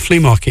 a flea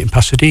market in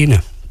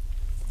Pasadena.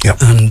 Yep.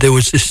 And there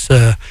was this,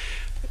 it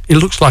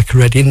looks like a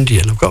red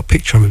Indian. I've got a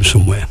picture of him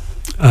somewhere.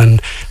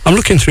 And I'm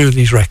looking through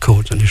these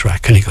records on his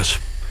rack, and he goes,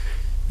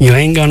 you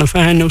ain't going to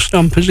find no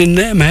stompers in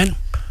there, man.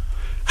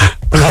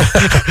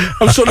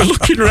 I'm sort of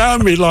looking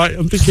around me like,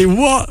 I'm thinking,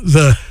 what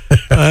the...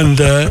 And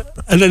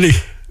then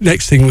the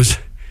next thing was,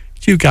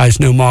 do you guys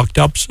know Mark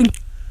Dobson?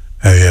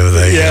 Oh, yeah, well,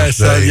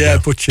 there you go.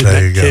 Butcher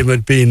met him,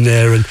 had been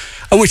there, and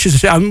which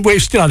is, we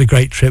still had a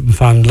great trip and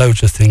found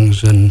loads of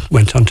things, and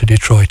went on to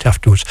Detroit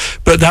afterwards.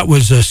 But that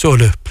was a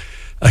sort of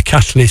a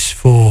catalyst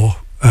for.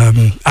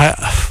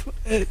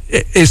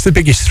 It's the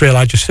biggest thrill.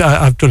 I've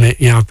done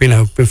it. I've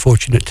been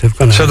fortunate to have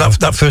gone. So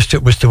that first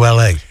trip was to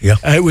LA, yeah.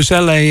 It was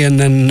LA, and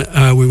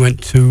then we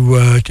went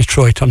to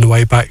Detroit on the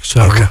way back.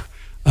 So, okay.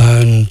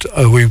 And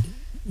we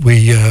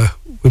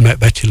met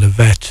Betty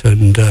Levette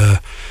and.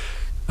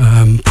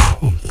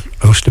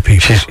 Host of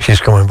people. She's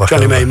coming back.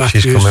 Johnny May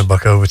Matthews. She's coming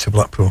back over to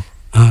Blackpool.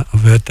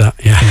 I've heard that.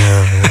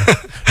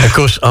 Yeah. Of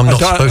course, I'm not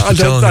supposed to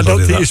tell anybody. I don't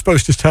think that. you're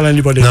supposed to tell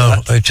anybody. No,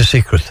 that. it's a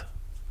secret.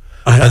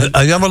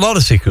 I have a lot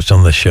of secrets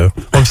on this show.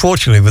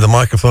 Unfortunately, with the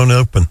microphone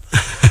open.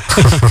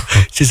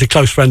 She's a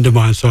close friend of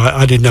mine, so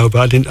I didn't know,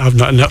 but I've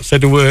not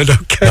said a word.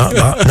 Okay.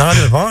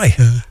 Neither have I.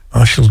 Yeah.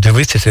 I shall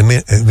delete it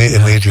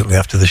immediately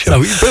after the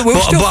show. So, but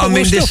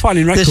we're still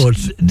finding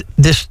records.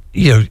 This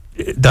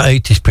that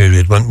 80s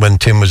period when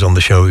Tim was on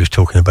the show, he was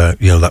talking about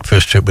that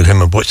first trip with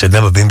him and Butch. They'd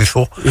never been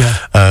before. Yeah.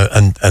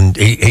 And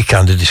he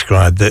kind of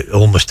described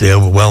almost the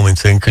overwhelming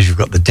thing, because you've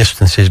got the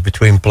distances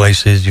between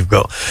places, you've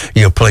got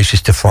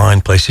places to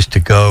find, places to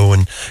go,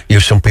 and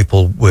some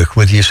people work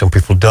with you, some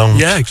people don't.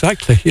 Yeah,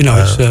 exactly.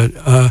 It's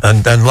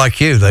and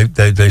like you,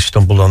 they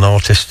stumbled on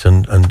artists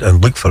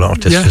and look for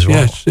artists as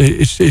well.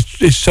 Yeah,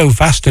 it's so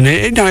vast, and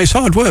it's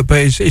hard work,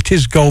 but it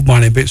is gold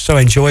mining, but it's so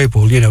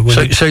enjoyable.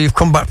 So you've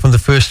come back from the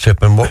first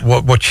trip, and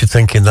what's you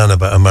thinking then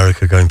about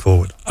America going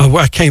forward?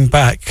 I came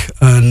back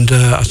and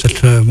I said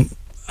to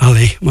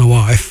Ali, my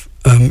wife,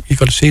 you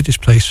got to see this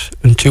place.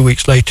 And 2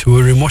 weeks later, we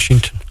were in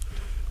Washington.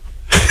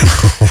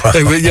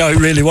 It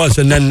really was.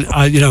 And then,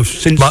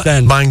 since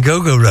then... Buying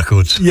Go-Go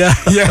records. Yeah.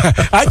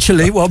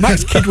 Actually,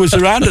 Max Kidd was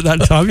around at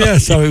that time,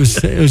 so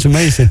it was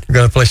amazing. We're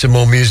going to play some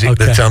more music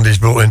that Andy's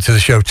brought into the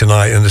show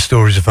tonight, and the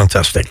stories are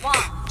fantastic. 1,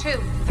 2,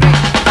 3,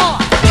 4.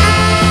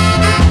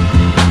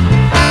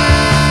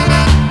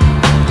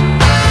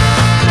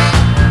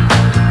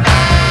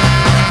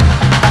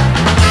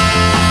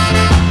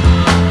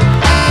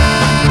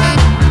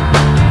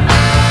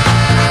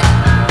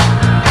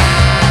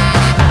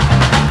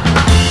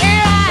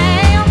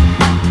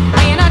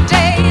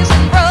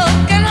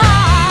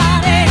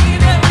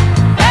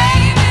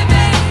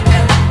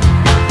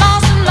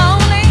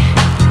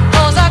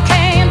 Cause I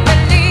can't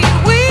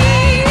believe we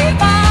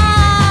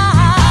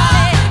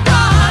finally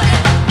got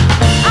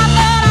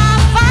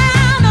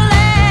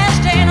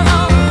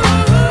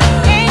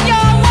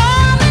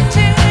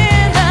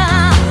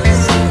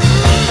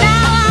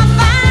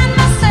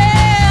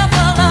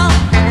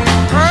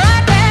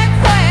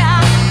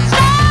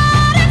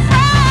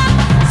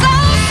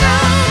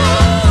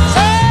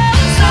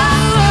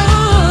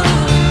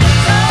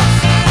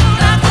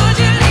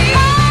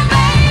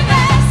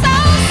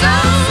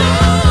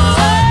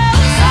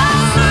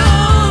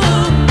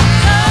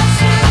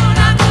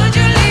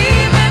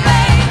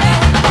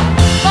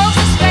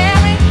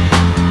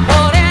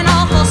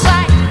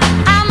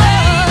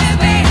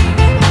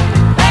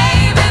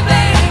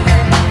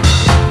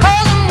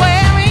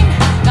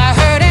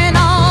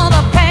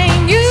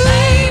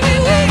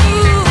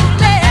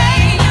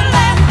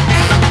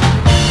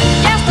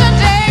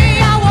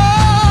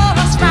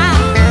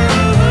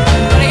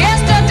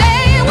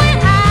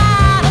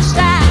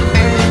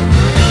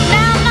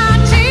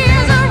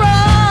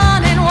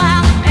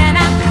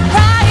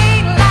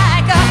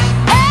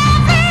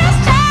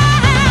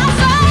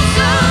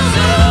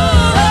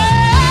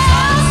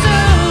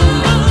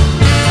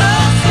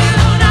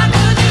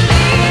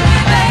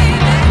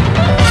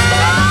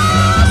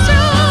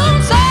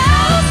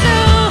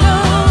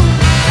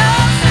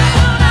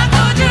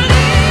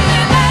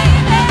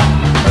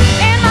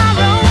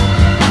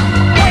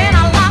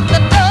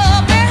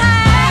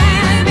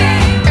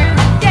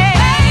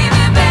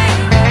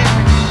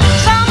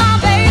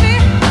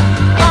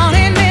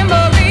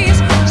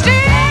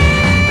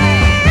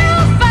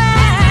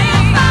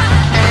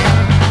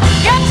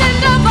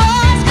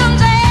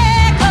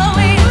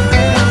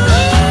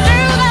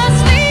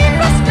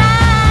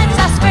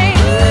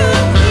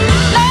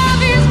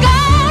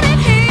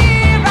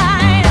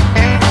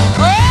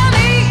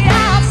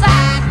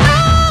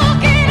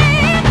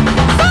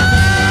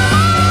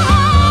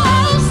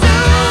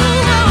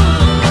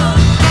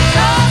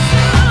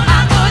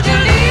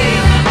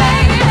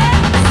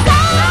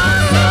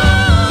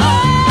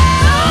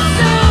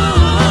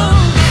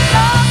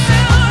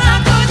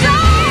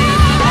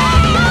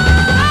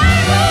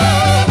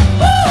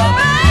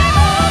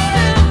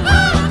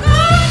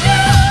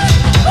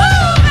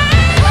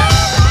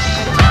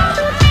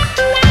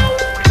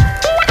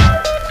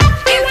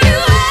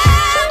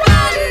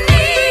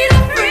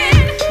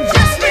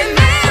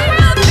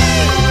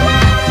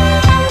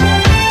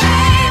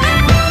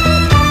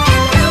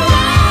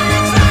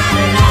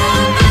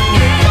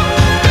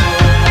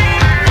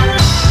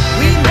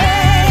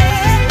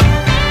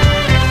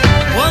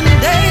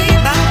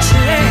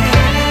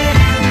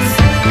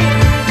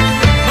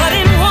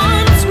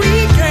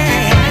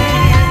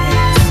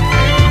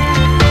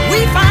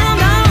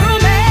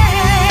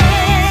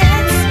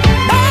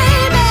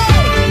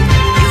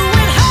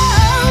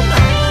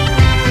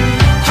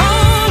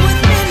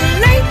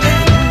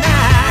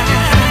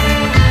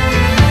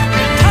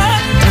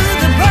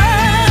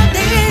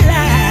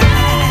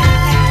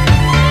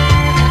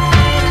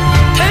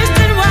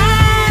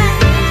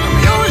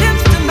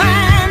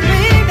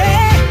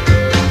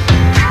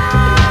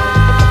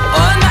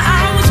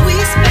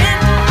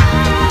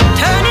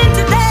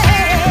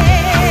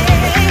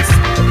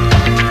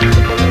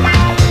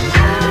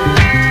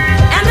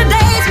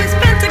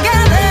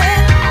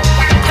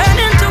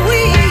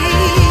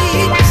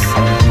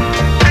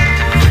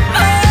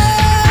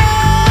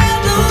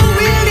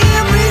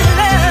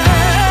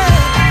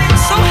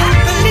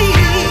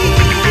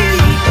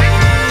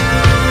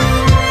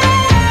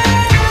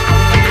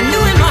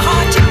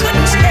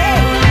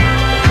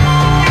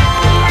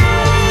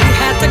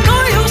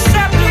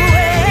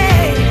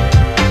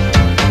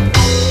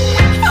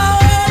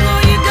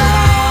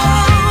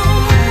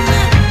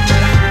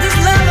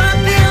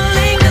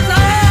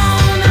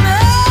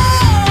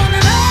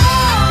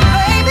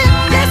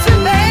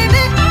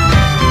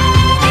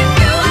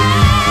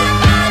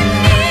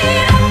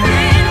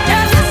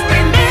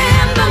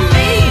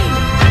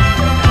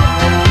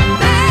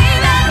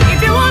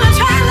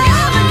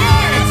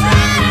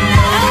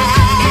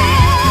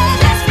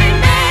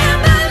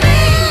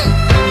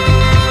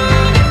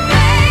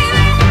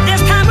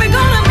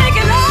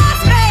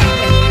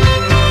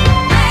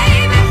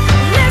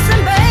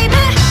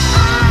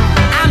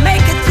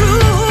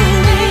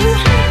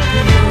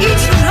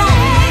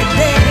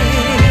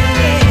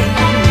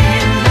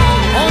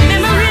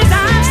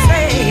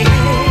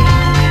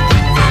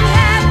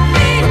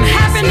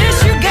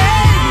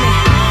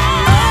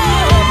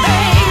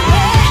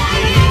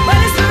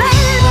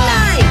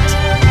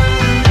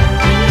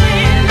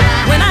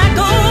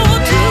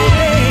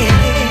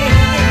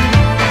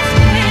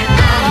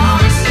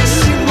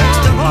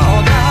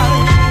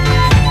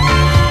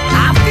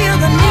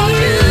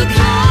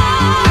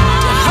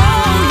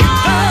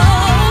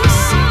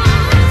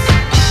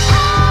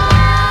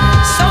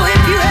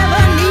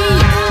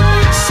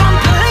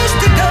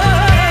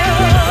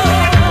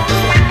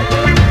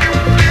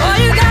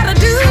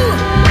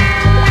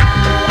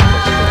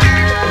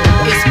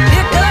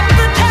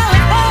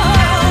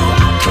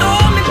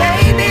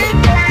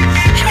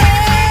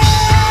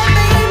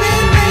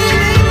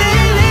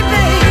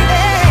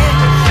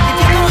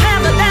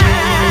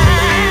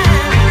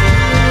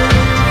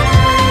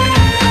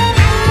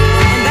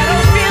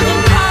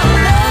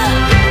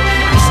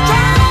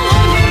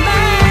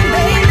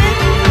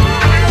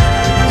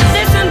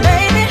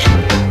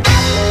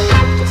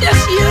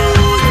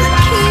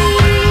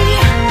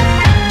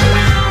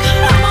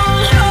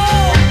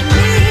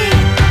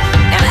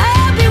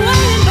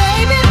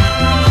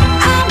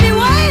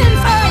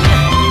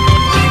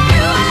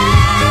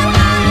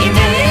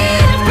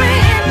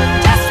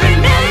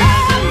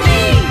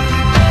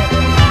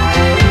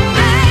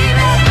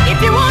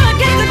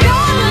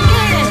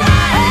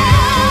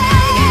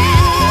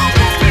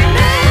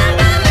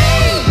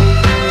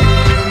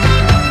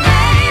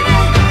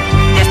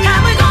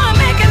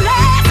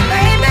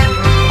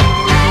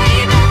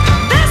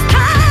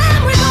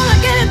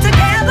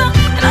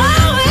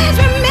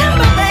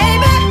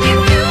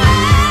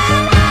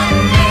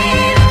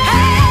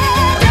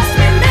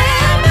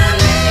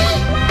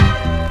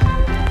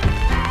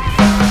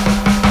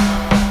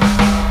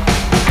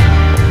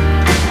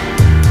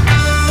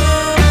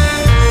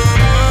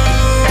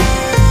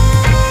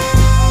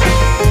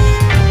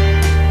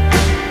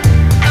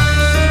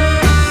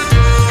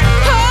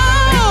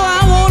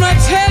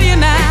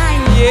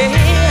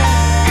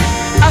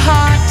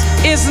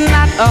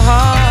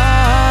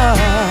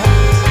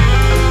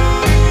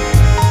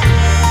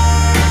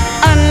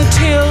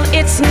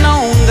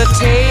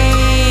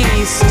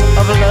taste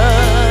of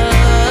love.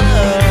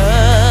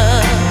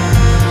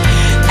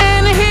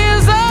 And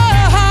here's a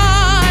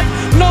heart,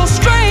 no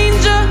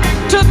stranger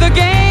to the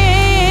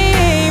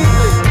game,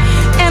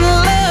 and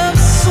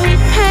love's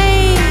sweet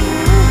pain,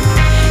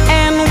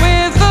 and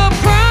with a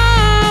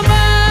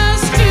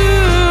promise to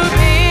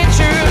be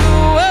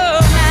true. Oh,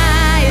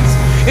 now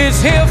it's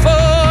here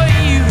for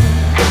you.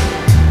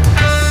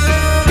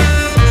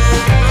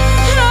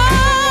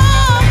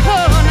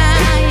 Oh,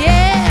 now,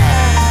 yeah.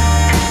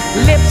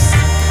 Lips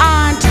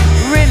aren't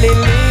really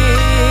lips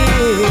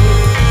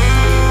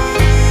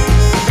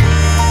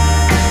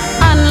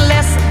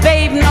unless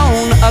they've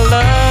known a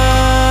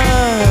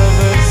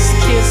lover's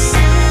kiss.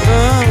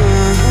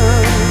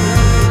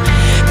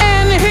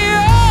 And here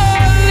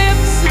are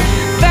lips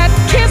that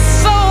kiss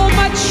so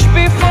much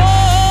before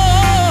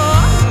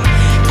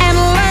and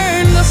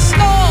learn the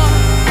score.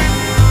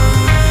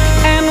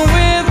 And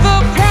with a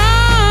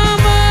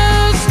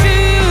promise to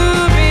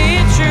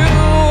be true,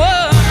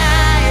 oh,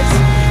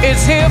 now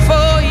it's here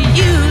for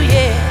you,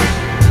 yeah.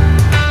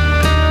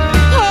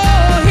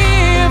 Oh,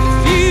 if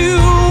you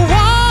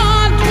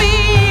want me,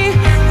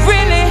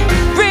 really,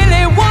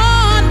 really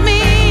want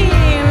me,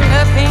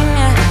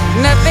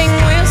 nothing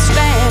will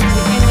stand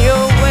in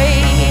your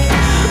way.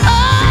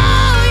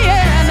 Oh,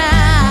 yeah,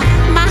 now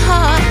my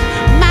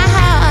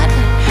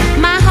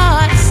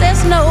heart says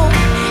no,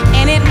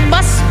 and it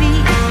must be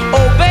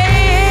obeyed.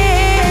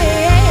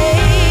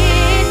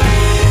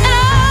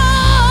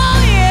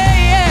 Oh,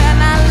 yeah,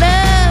 now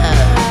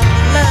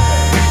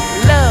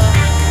love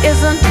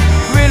isn't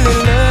really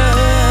love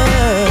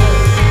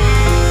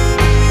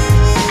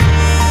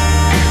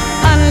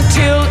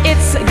until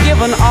it's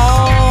given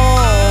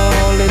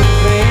all in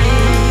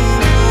vain.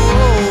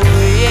 Oh,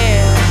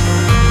 yeah.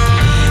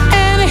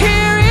 And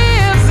here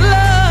is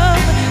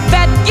love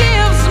that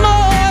gives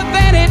more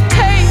than it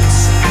takes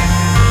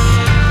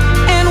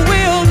and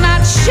will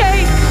not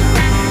shake,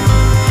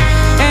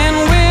 and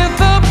with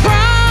a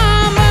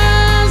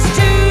promise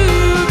to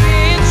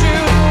be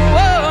true.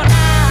 Oh,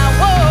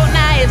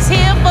 now it's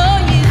here for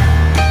you.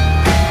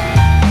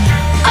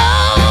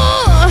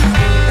 Oh,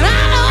 and I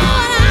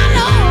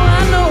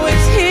know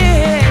it's here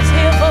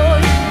for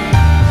you.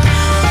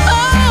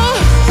 Oh,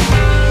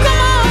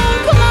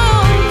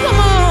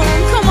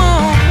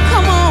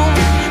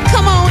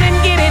 come on and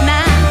get it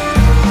now.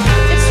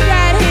 It's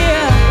right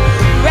here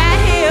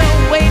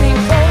waiting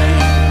for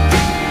you.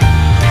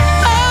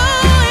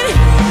 Oh, it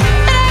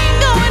ain't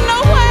going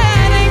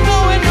nowhere,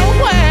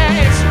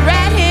 It's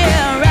right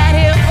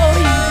here for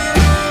you.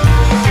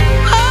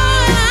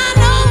 Oh, and I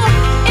know,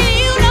 and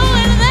you know,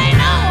 and they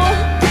know,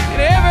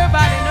 and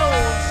everybody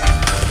knows.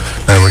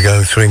 There we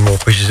go, 3 more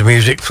pieces of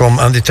music from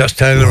Andy Tats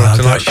Taylor on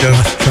tonight's show.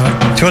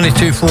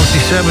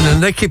 22:47,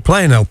 and they keep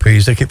playing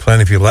LPs. They keep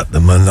playing if you let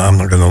them, and I'm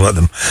not going to let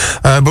them.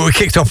 But we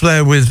kicked off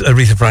there with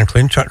Aretha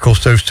Franklin, track called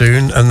So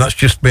Soon, and that's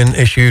just been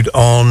issued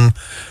on.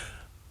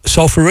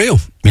 Soul for Real.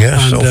 Yeah,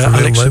 and Soul for Real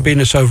Alex label.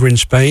 Sabinus over in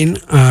Spain,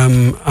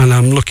 and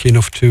I'm lucky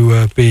enough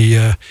to be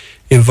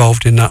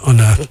involved in that on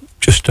a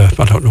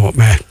I don't know what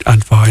my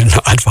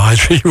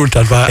advisory you would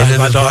advise. In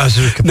an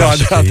advisory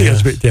capacity, No, I think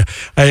that's a bit,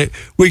 yeah.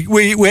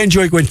 We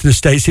enjoy going to the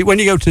States. When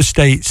you go to the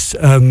States,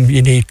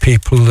 you need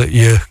people that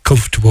you're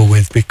comfortable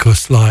with,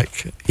 because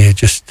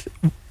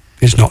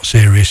it's not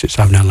serious, it's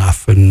having a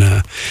laugh,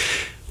 and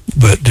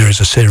but there is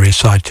a serious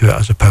side to it,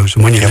 I suppose.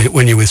 And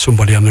when you're with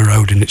somebody on the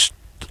road and it's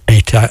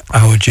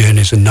 8-hour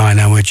journeys and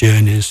 9-hour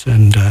journeys,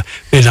 and me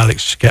and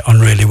Alex get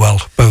on really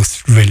well.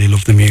 Both really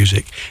love the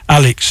music.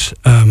 Alex,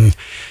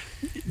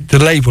 the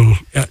label,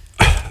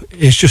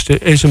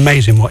 it's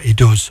amazing what he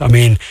does. I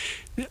mean,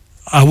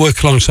 I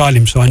work alongside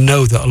him, so I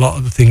know that a lot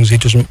of the things he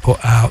doesn't put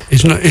out,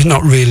 he's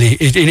not really,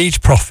 he needs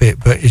profit,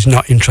 but he's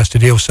not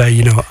interested. He'll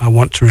say, I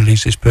want to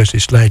release this Percy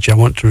Sledge, I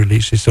want to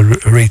release this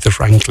Aretha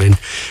Franklin,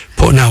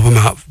 put an album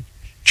out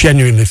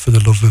genuinely for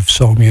the love of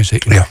soul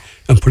music,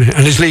 and put it,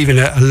 and he's leaving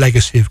a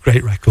legacy of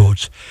great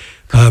records.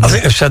 I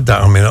think I've said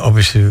that. I mean,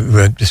 obviously,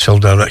 we had the Soul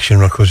Direction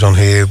records on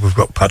here. We've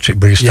got Patrick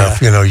Bigstaff.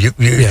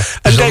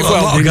 There's a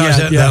lot of guys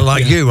out there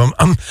like you.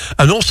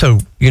 And also,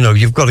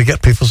 you've got to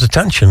get people's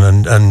attention.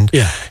 And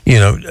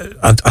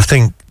I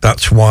think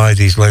that's why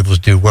these labels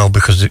do well,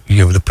 because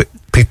the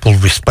people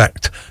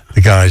respect the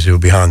guys who are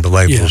behind the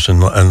labels,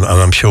 and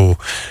I'm sure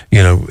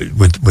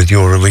with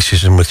your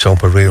releases and with Soul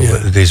for Real,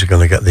 these are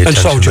going to get the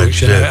attention. And Soul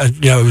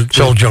Junction,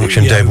 Soul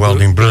Junction, Dave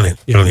Welding, brilliant.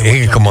 He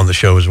can come on the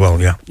show as well.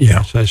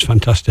 So it's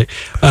fantastic.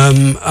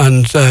 And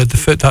that's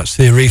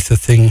the Aretha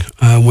thing,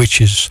 which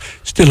is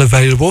still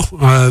available.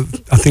 I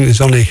think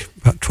there's only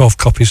about 12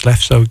 copies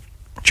left, so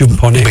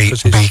jump on it.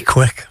 Be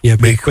quick. Yeah,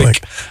 be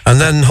quick.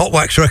 And then Hot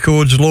Wax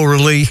Records, Laura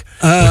Lee.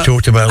 We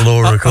talked about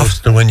Laura, of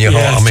course, to When You're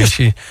Hot. I mean,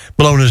 she's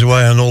blown us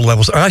away on all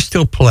levels. I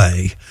still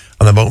play,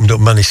 and I've opened up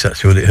many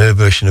sets with it, her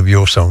version of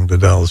your song, The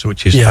Dolls,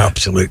 which is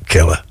absolute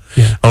killer.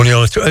 Yeah. Only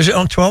on is it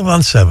on 12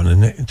 and 7,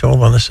 isn't it?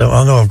 12 and 7.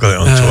 I know I've got it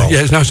on 12.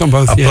 It's on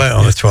both. I play it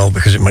on the 12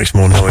 because it makes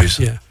more noise.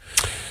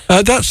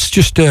 That's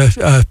just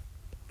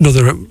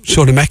another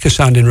sort of Mecca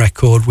sounding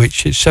record,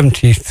 which is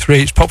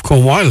 73. It's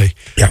Popcorn Wiley.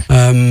 Yeah.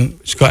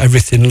 It's got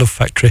everything. Love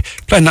Factory.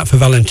 Playing that for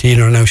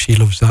Valentina. I know she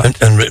loves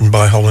that. And written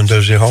by Holland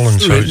Dozie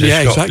Holland. So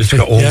it's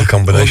got all the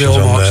combinations all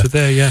the on hallmarks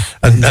there. are there. Yeah.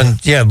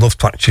 And yeah, Love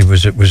Factory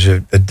was a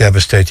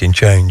devastating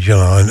change, you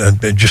know,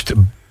 and just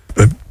a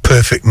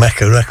perfect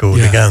Mecca record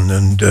again,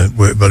 and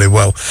worked very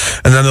well.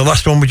 And then the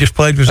last one we just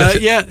played was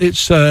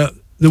it's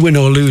the Win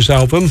or Lose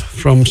album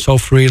from Soul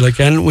for Real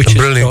again, which a is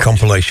brilliant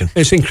compilation.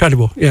 It's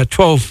incredible. Yeah,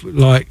 12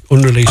 like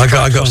unreleased.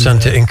 I got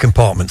sent it in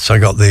compartments. I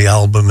got the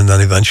album and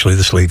then eventually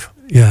the sleeve.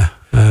 Yeah.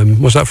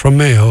 Was that from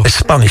me or? It's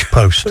Spanish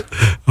Post.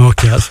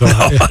 Okay, that's all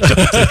right. No, I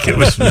don't think it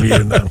was from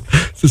you. No.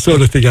 It's the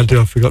sort of thing I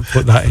do. I forgot to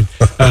put that in.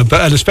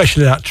 And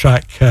especially that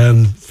track,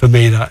 for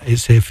me, that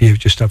It's Here For You,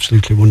 just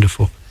absolutely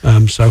wonderful.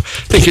 So I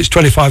think it's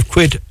 25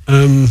 quid.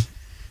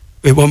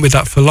 It won't be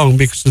that for long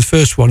because the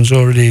first one's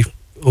already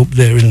up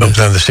there in the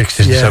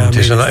 60s and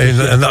 70s,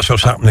 and that's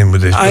what's happening with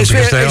this.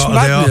 It's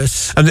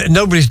madness. And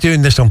nobody's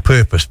doing this on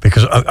purpose,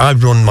 because I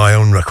run my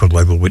own record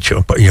label, which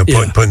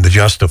putting the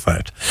jazz stuff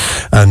out,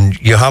 and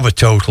you have a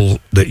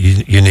total that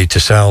you need to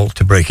sell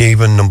to break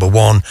even. Number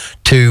one,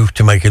 two,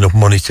 to make enough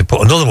money to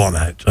put another one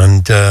out,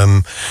 and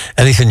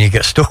anything you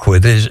get stuck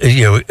with is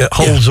it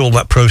holds all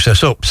that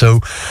process up.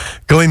 So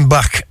going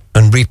back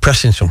and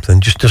repressing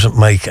something just doesn't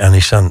make any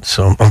sense.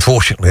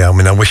 Unfortunately, I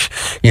mean, I wish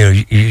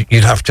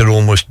you'd have to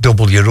almost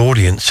double your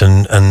audience,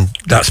 and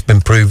that's been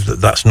proved that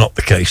that's not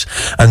the case.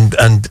 And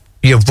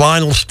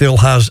vinyl still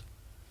has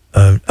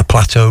a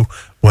plateau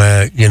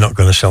where you're not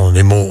going to sell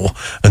any more,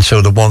 and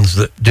so the ones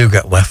that do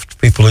get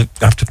left, people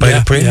have to pay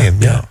the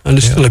premium. Yeah. And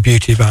there's still a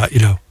beauty about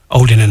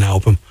holding an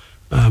album.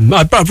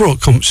 I brought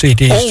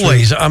CDs.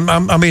 Always. I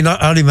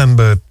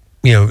remember.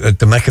 At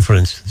the Mecca, for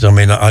instance,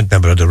 I'd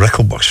never had a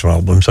record box for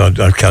albums. I'd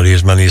carry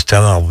as many as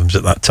 10 albums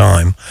at that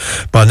time,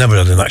 but I never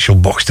had an actual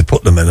box to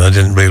put them in. I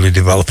didn't really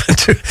develop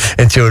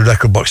into a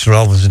record box for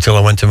albums until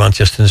I went to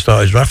Manchester and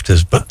started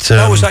Rafters. But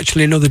that was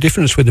actually another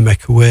difference with the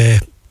Mecca,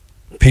 where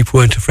people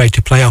weren't afraid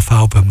to play off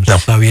albums. No,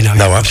 so,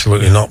 no,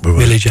 absolutely not.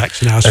 Millie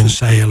Jackson, House for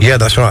Sale. Yeah,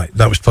 that's right.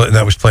 That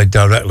was played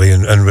directly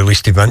and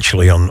released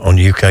eventually on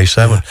UK7.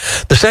 Yeah.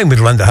 The same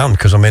with Lend a Hand,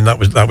 because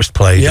that was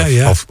played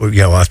off.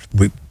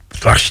 We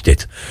thrashed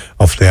it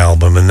off the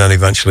album, and then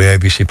eventually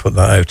ABC put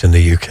that out in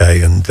the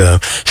UK, and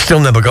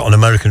still never got an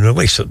American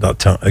release at that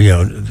time.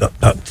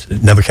 That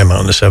never came out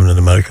on the 7 in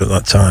America at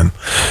that time,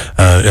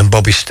 and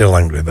Bobby's still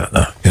angry about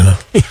that.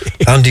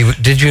 Andy,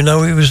 did you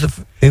know he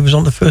was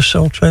on the first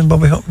Soul Train,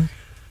 Bobby Hutton?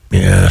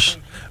 Yes.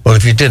 Well,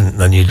 if you didn't,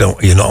 then you're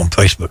not on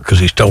Facebook, because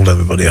he's told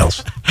everybody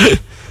else.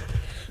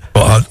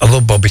 But I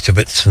love Bobby to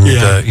bits, and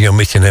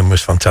meeting him was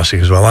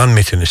fantastic as well, and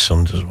meeting his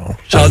sons as well.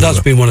 So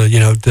that's been one of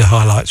the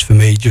highlights for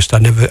me. Just I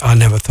never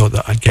thought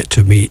that I'd get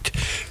to meet.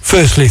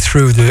 Firstly,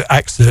 through the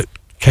acts that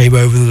came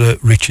over,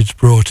 that Richard's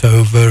brought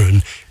over,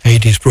 and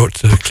Adie's brought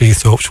to the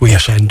Cleethorpes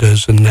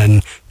Weekenders, and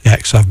then the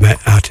acts I've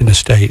met out in the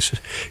States.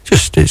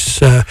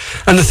 It's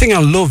and the thing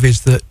I love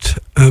is that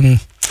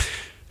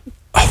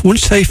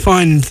once they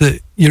find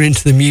that you're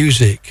into the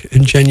music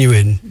and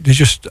genuine, they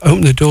just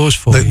open the doors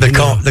for you. They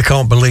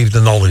can't believe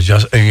the knowledge.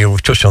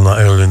 We've touched on that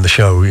earlier in the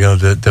show.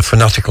 The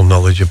fanatical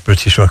knowledge of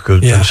British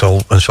record and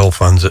soul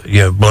fans.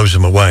 Blows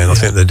them away, and I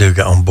think they do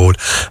get on board.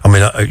 I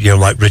mean,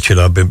 like Richard,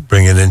 I've been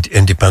bringing in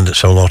independent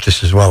soul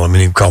artists as well. I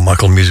mean,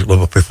 Carmichael, Music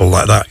Lover, people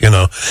like that.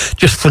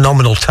 Just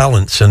phenomenal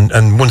talents,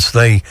 and once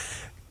they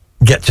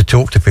get to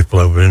talk to people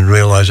over and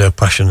realise how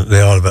passionate they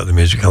are about the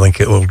music, I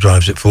think it all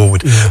drives it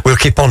forward. We'll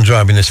keep on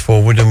driving this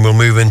forward, and we'll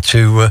move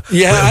into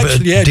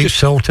deep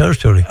soul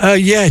territory.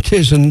 It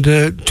is. And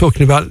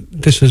talking about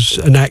this as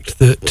an act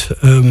that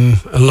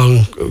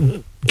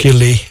along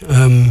Gilly,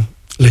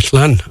 Little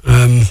Ann,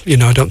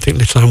 I don't think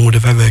Little Ann would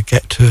have ever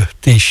get to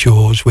these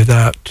shores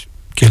without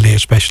Gilly,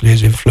 especially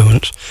his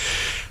influence.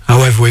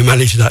 However, we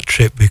managed that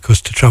trip because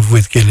to travel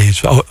with Gilly is...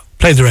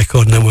 play the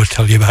record and then we'll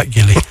tell you about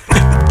Gilly.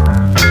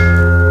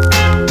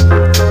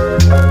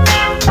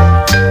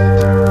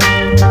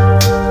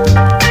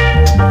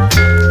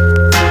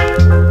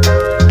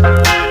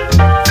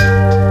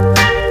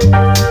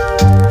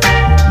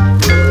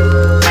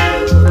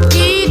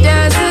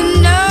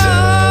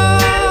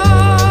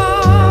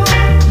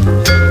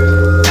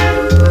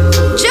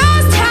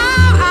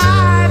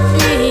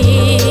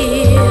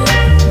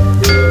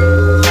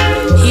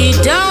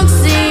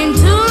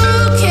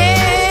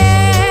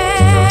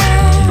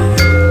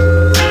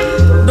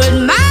 But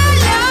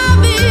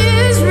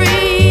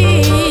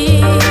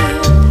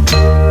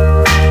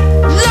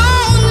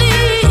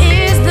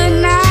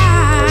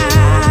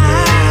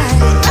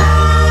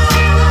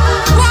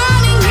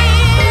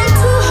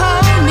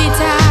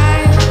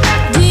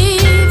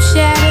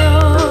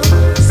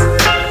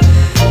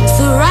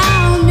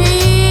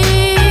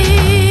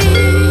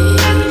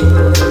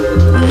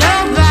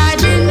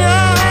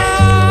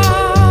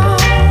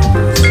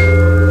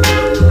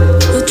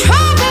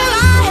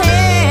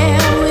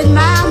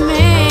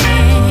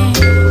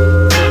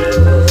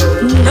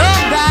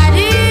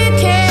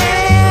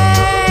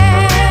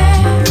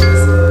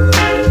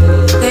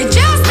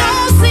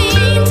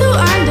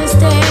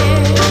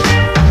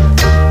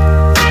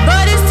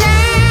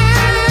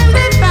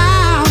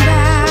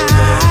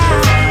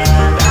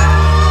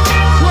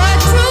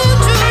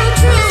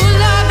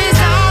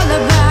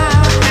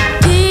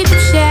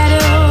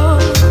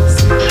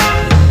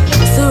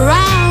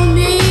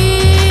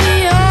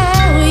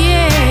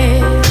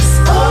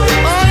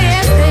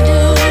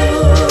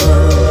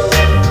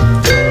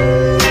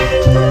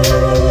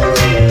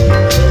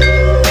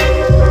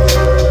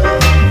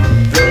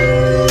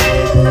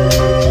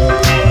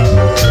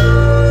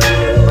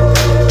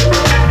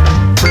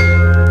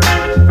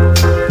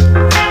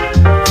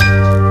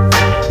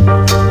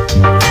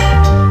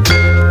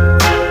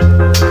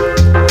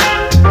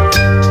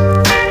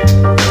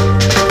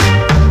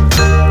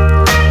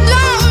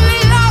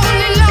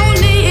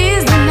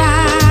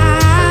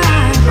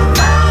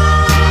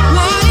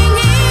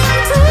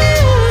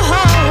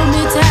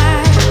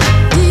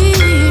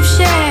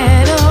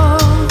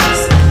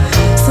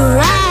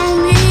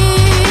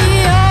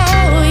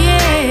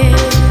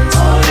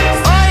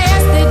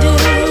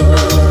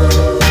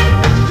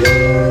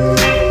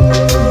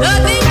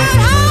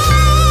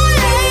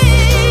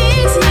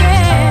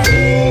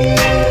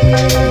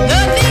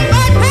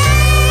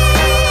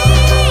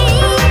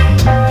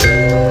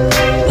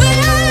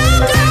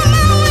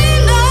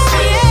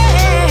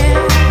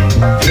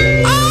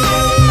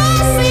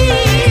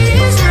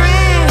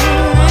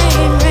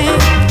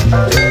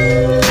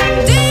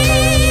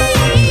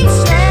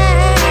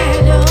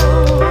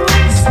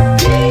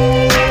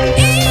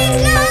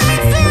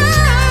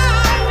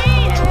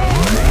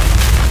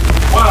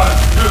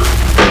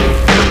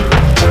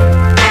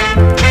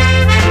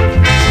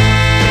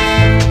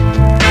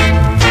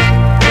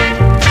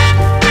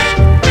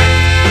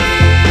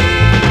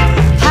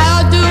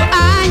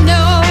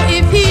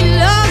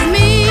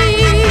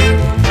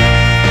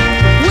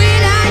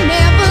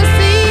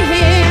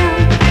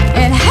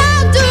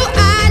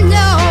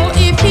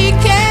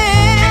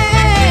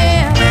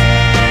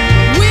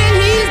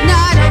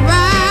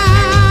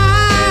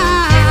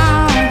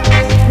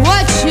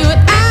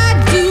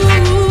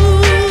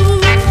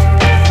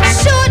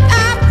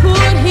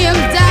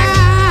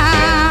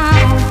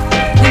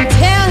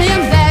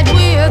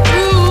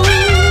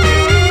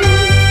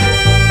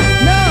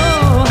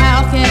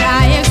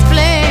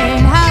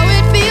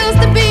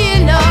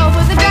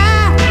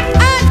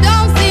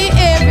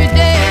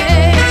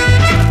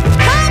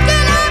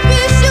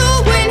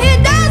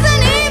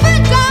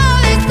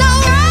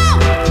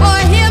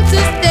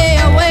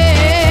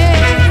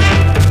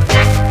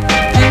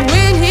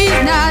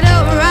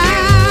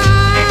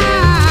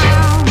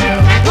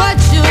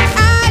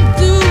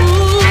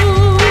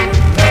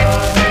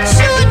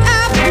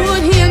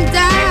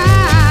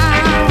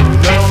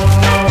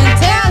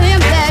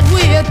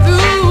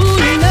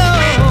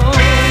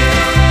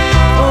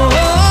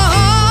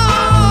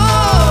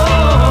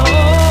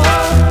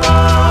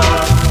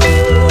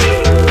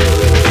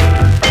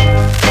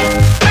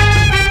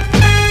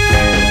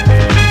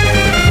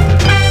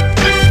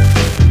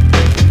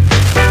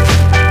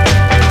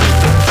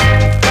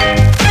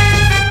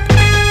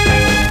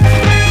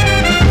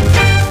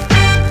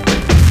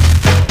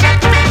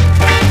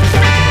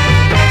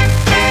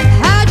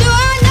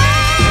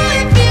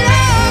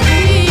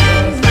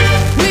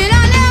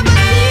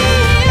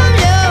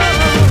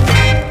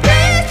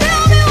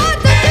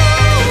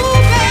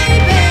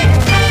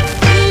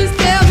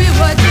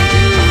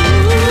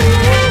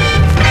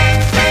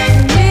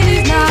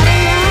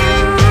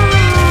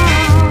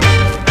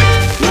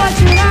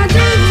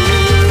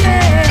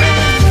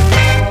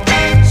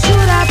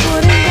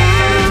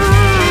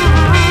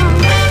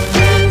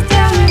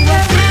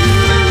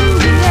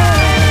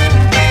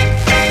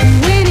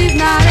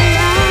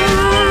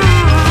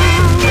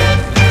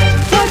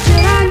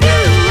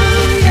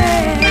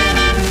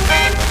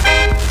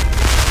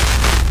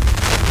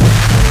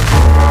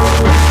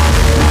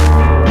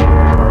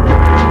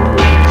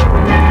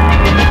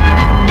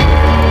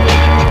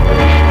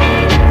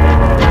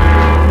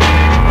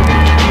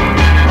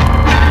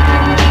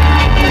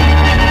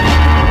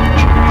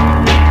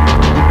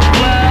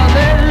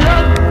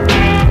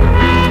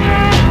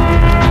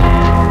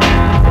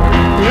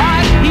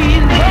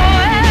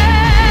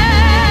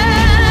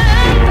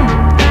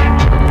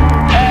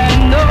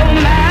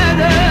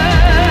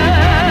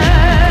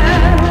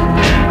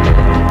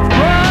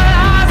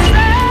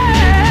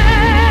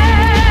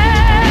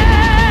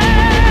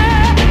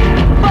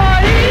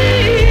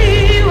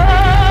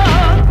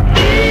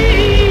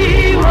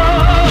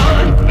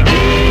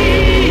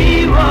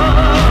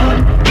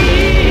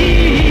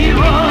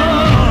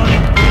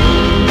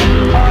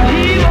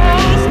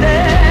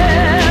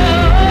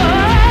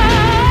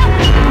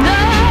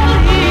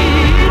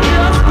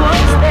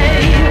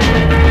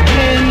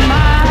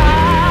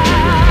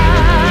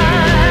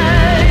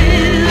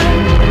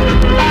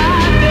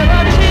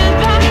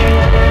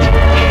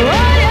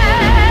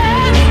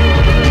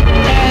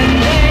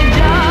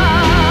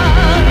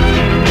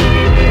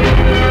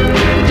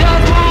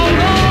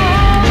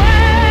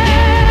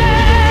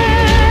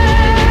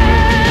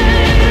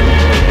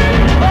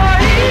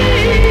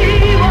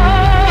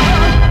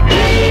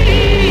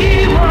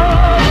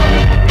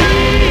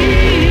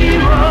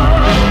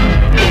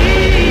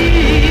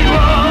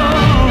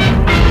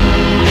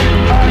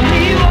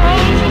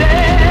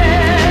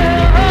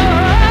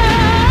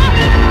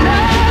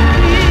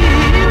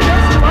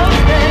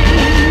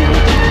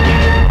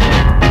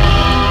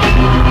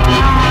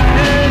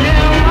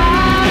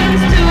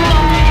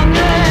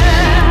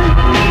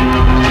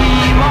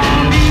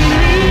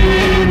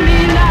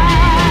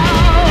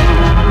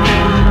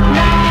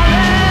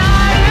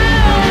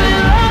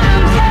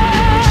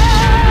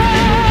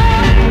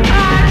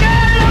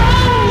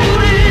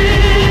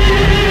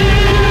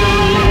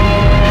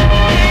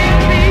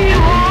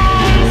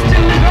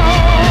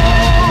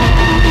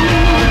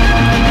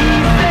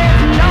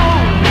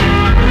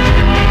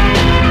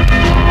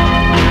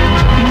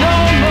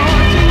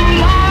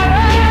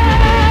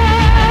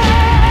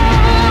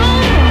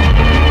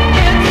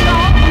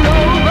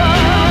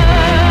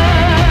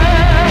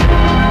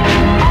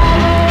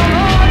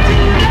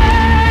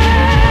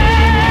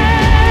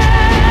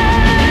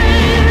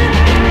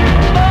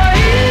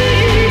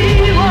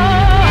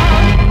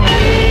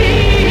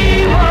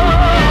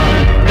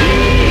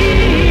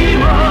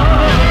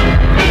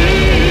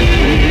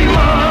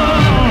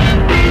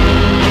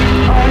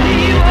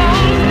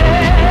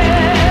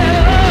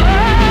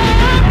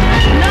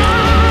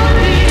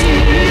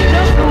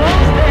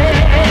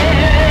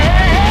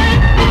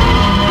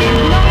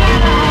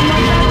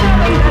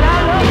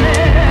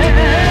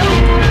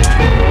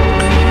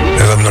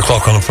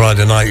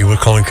Friday night, you were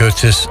Colin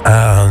Curtis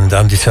and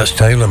Andy Tats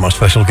Taylor, my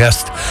special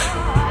guest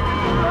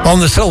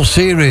on the Soul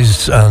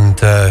series, and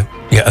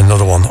yet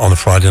another one on a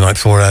Friday night,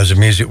 4 hours of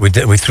music. We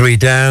did with Three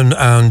Down,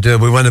 and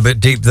we went a bit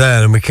deep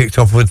there, and we kicked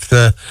off with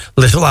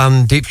Little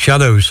Ann, Deep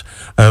Shadows,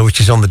 which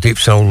is on the Deep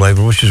Soul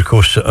label, which is of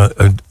course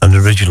and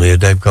originally a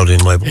Dave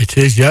Godin label. It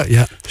is,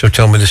 yeah. So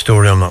tell me the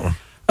story on that one.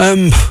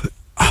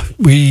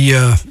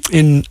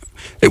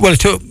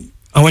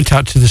 I went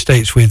out to the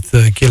States with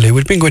Gilly.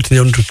 We'd been going to the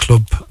 100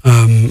 Club.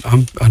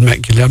 I'd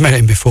met Gilly. I'd met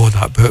him before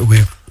that, but we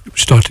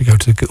started to go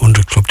to the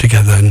 100 Club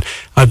together. And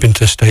I'd been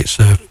to the States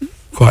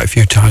quite a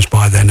few times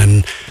by then,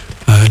 and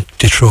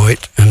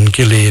Detroit. And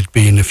Gilly had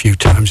been a few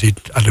times. He'd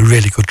had a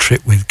really good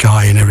trip with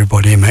Guy and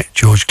everybody. He met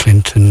George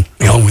Clinton,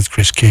 along with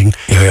Chris King,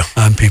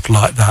 and people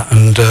like that.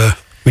 And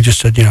we just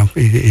said,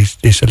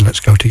 he said, let's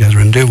go together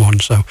and do one.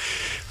 So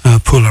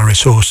pool our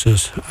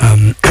resources.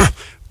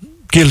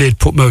 Gilly had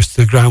put most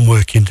of the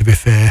groundwork in, to be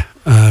fair,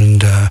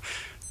 and I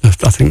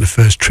think the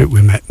first trip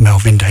we met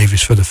Melvin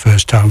Davis for the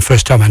first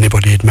time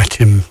anybody had met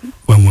him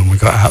when we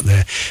got out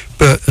there.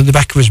 But at the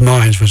back of his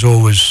mind was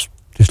always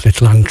this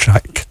Little Ann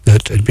track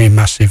that had been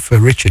massive for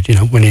Richard,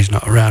 when he's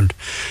not around.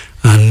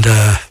 And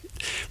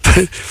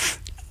but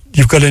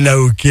you've got to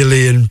know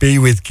Gilly and be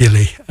with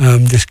Gilly.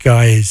 This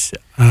guy is,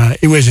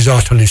 he wears his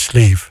heart on his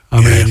sleeve.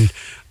 I mean,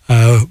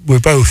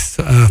 we're both...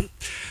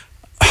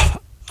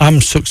 I'm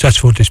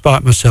successful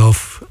despite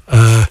myself.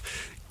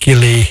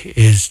 Gilly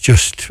is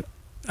just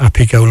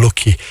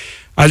happy-go-lucky.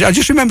 I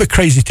just remember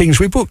crazy things.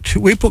 We booked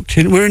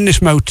in. We're in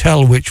this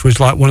motel, which was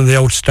like one of the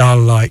old style,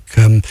 like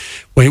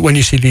when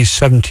you see these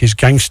 70s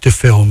gangster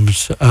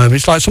films.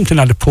 It's like something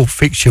out of Pulp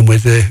Fiction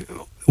with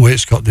where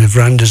it's got the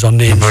verandas on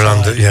the inside.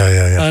 Veranda,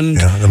 yeah. And,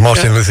 the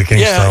Martin Luther King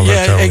style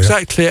motel. Yeah,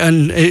 exactly.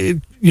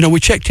 And we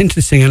checked into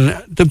this thing,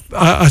 and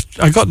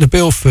I got the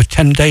bill for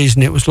 10 days,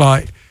 and it was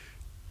like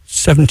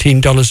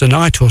 $17 a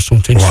night or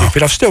something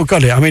stupid. I've still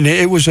got it. I mean,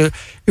 it was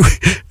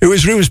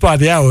rooms by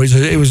the hour.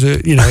 It was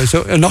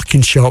a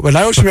knocking shop. And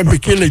I also remember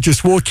Gilly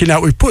just walking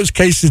out. We put his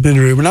cases in the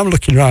room, and I'm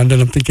looking around,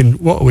 and I'm thinking,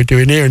 what are we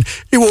doing here? And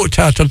he walked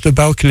out onto the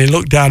balcony,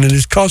 looked down, and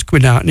his car's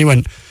coming out, and he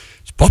went,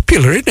 it's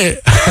popular, isn't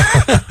it?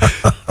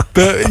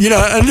 But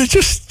and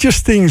it's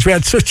just things. We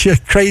had such a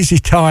crazy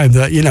time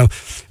that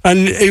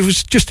and it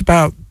was just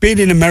about being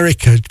in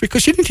America,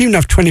 because you didn't even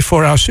have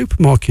 24-hour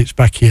supermarkets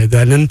back here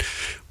then, and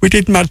we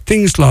did mad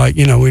things like,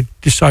 we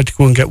decided to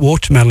go and get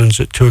watermelons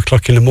at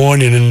 2:00 in the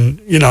morning,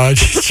 and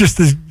it's just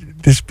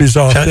this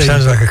bizarre thing.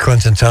 Sounds like a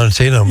Quentin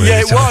Tarantino movie.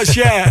 Yeah, it was,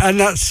 and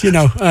that's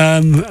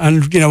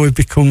we've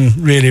become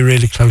really,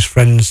 really close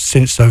friends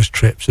since those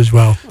trips as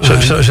well. So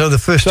the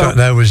first track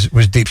there was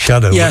Deep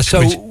Shadow. Yeah,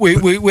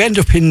 we end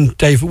up in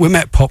Dave. We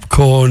met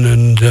Popcorn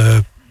and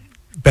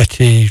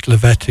Betty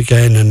Levette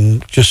again,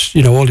 and just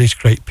all these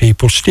great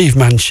people. Steve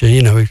Mancher,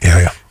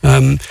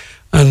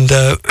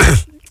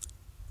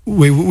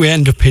 we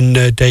end up in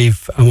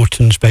Dave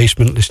Hamilton's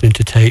basement listening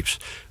to tapes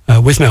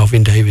with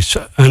Melvin Davis,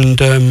 and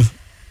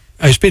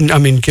it's been.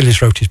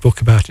 Gillis wrote his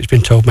book about it. It's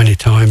been told many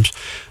times,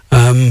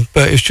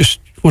 but it's just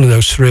one of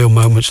those surreal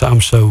moments that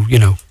I'm so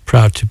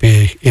proud to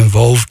be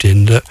involved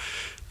in. That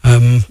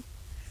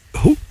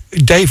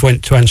Dave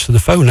went to answer the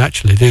phone.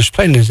 Actually, they was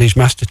playing these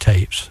master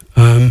tapes,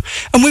 and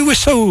we were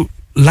so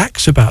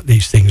lax about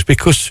these things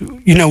because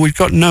we'd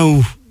got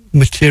no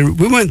material.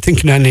 We weren't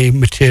thinking any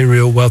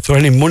material wealth or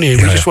any money.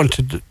 We just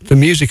wanted the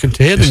music and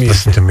to hear the music.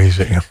 Listen to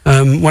music. Yeah.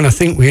 When I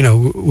think we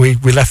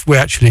left, we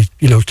actually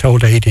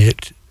told Adi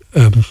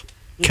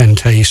Ken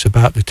Tace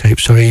about the tape,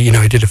 so he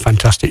did a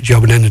fantastic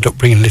job and ended up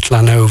bringing Little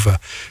Ann over.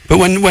 But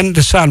when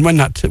the sound,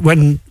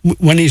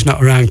 when he's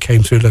not around,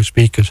 came through those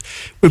speakers,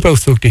 we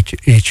both looked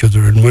at each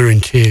other and we were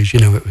in tears. It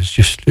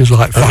was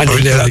like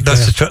finding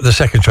that's the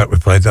second track we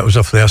played. That was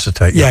off the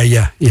acetate.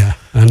 Yeah.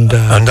 And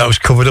that was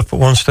covered up at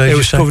one stage. It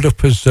was covered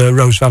up as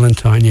Rose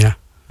Valentine, yeah.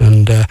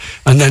 And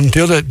then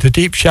the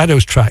Deep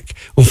Shadows track.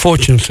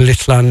 Unfortunately,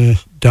 Little Ann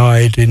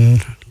died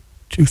in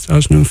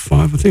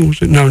 2005, I think,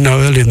 was it? No,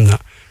 earlier than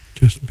that.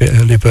 Just a bit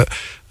early,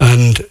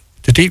 and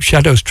the Deep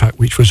Shadows track,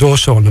 which was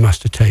also on the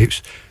master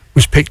tapes,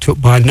 was picked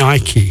up by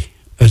Nike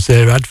as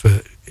their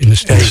advert in the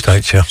States. In the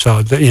States, yeah.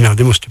 So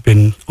there must have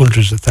been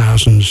hundreds of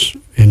thousands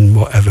in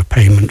whatever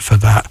payment for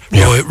that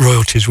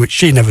royalties, which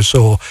she never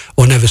saw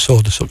or never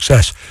saw the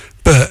success.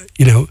 But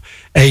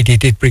Adi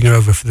did bring her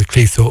over for the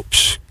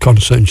Cleethorpes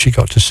concert, and she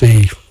got to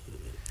see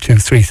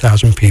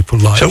 2,000-3,000 people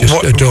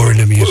adoring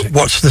the music.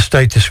 What's the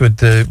status with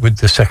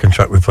the second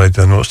track we played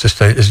then? What's the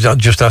status? Is that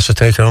just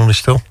acetate only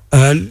still?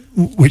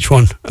 Which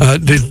one?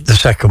 The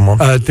second one.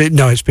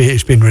 No, it's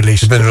been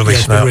released. It's been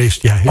released now.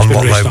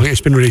 It's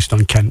been released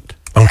on Kent.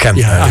 On Kent,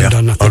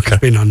 and I think it's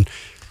been on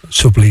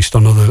subleased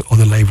on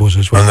other labels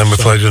as well. And then we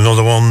played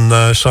another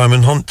one,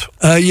 Simon Hunt.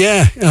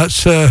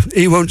 That's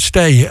He Won't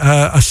Stay.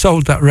 I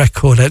sold that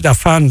record. I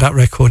found that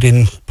record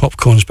in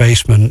Popcorn's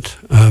basement.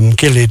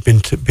 Gilly had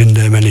been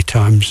there many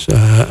times,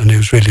 and he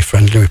was really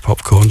friendly with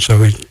Popcorn,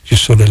 so he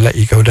just sort of let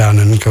you go down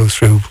and go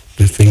through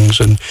the things.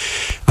 And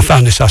I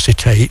found this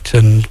acetate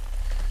and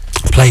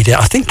played it.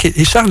 I think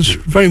it sounds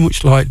very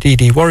much like Dee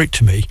Dee Warwick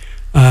to me.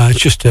 It's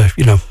just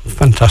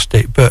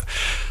fantastic. But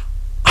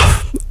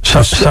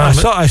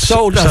I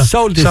sold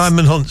it.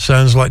 Simon Hunt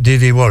sounds like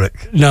D.D.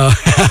 Warwick. No,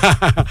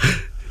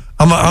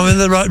 I'm in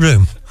the right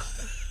room.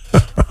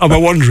 am I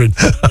wondering?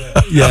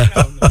 Yeah.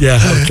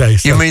 Okay.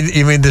 So. You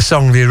mean the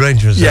song, the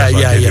arrangements? Yeah.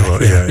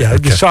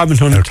 Okay. Simon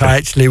Hunt.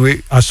 Okay.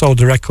 I sold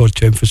the record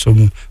to him for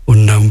some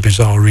unknown,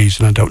 bizarre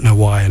reason. I don't know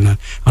why, and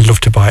I'd love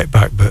to buy it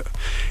back, but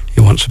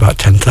he wants about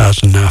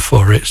 10,000 now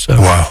for it. So.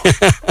 Wow.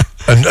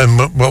 and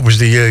what was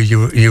the year you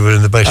were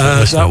in the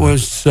basement? That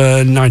was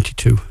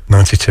 92.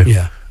 92.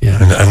 Yeah.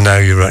 And now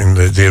you're writing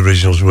the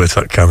original's worth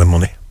that kind of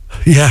money.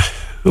 Yeah.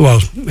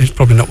 Well, it's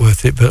probably not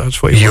worth it, but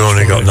that's what you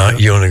only got.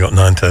 You only got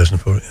 9,000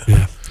 for it.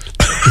 Yeah.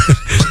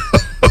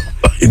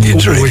 In your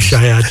dreams. I wish I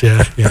had.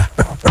 Yeah.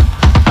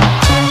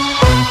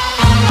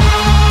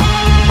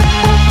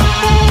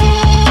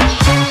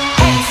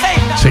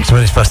 6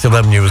 minutes past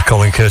 11, you was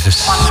Colin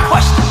Curtis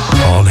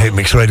on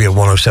Hitmix Radio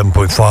 107.5.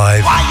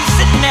 While you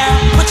sitting there,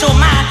 put your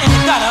mind in the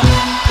gutter.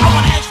 I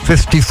want to ask you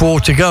 54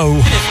 to go.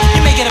 this.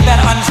 You may get a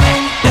better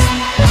understanding. Listen.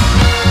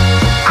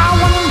 I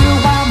wonder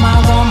why my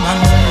woman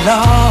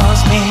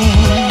loves me.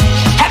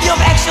 Have you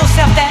ever asked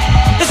yourself that?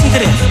 Listen to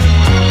this.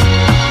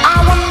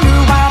 I wonder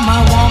why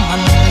my woman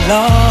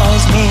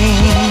loves me.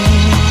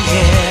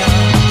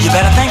 Yeah. You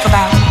better think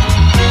about it.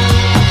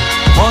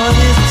 What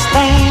is this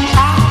thing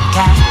I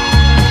got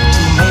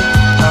to make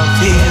her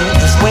feel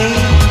this way?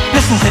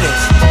 Listen to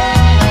this.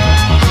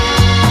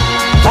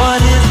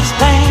 What is this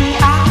thing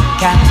I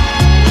got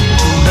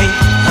to make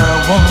her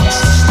want to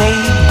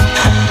stay?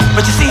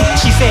 But you see,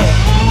 she said,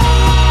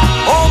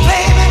 oh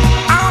baby,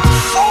 I'm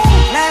so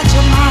glad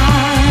you're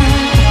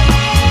mine.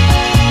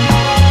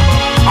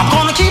 I'm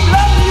gonna keep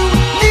loving you,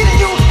 needing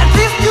you, and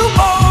pleasing you,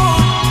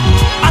 boy,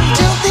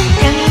 until the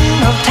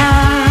end of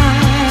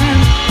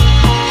time.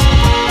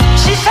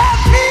 She said,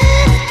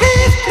 please,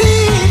 please,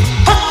 please,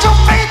 put your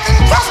faith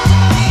and trust in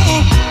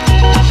me.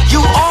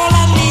 You all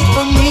I need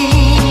for me.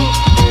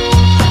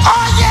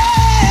 Oh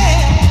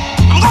yeah,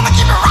 I'm gonna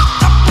keep it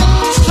wrapped up in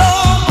this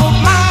love of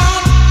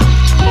mine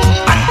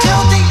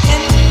until the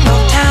end of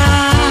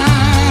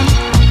time.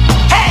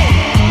 Hey,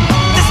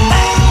 this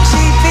thing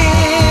she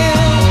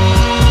feels,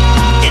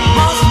 it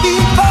must be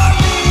for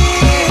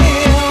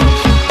real.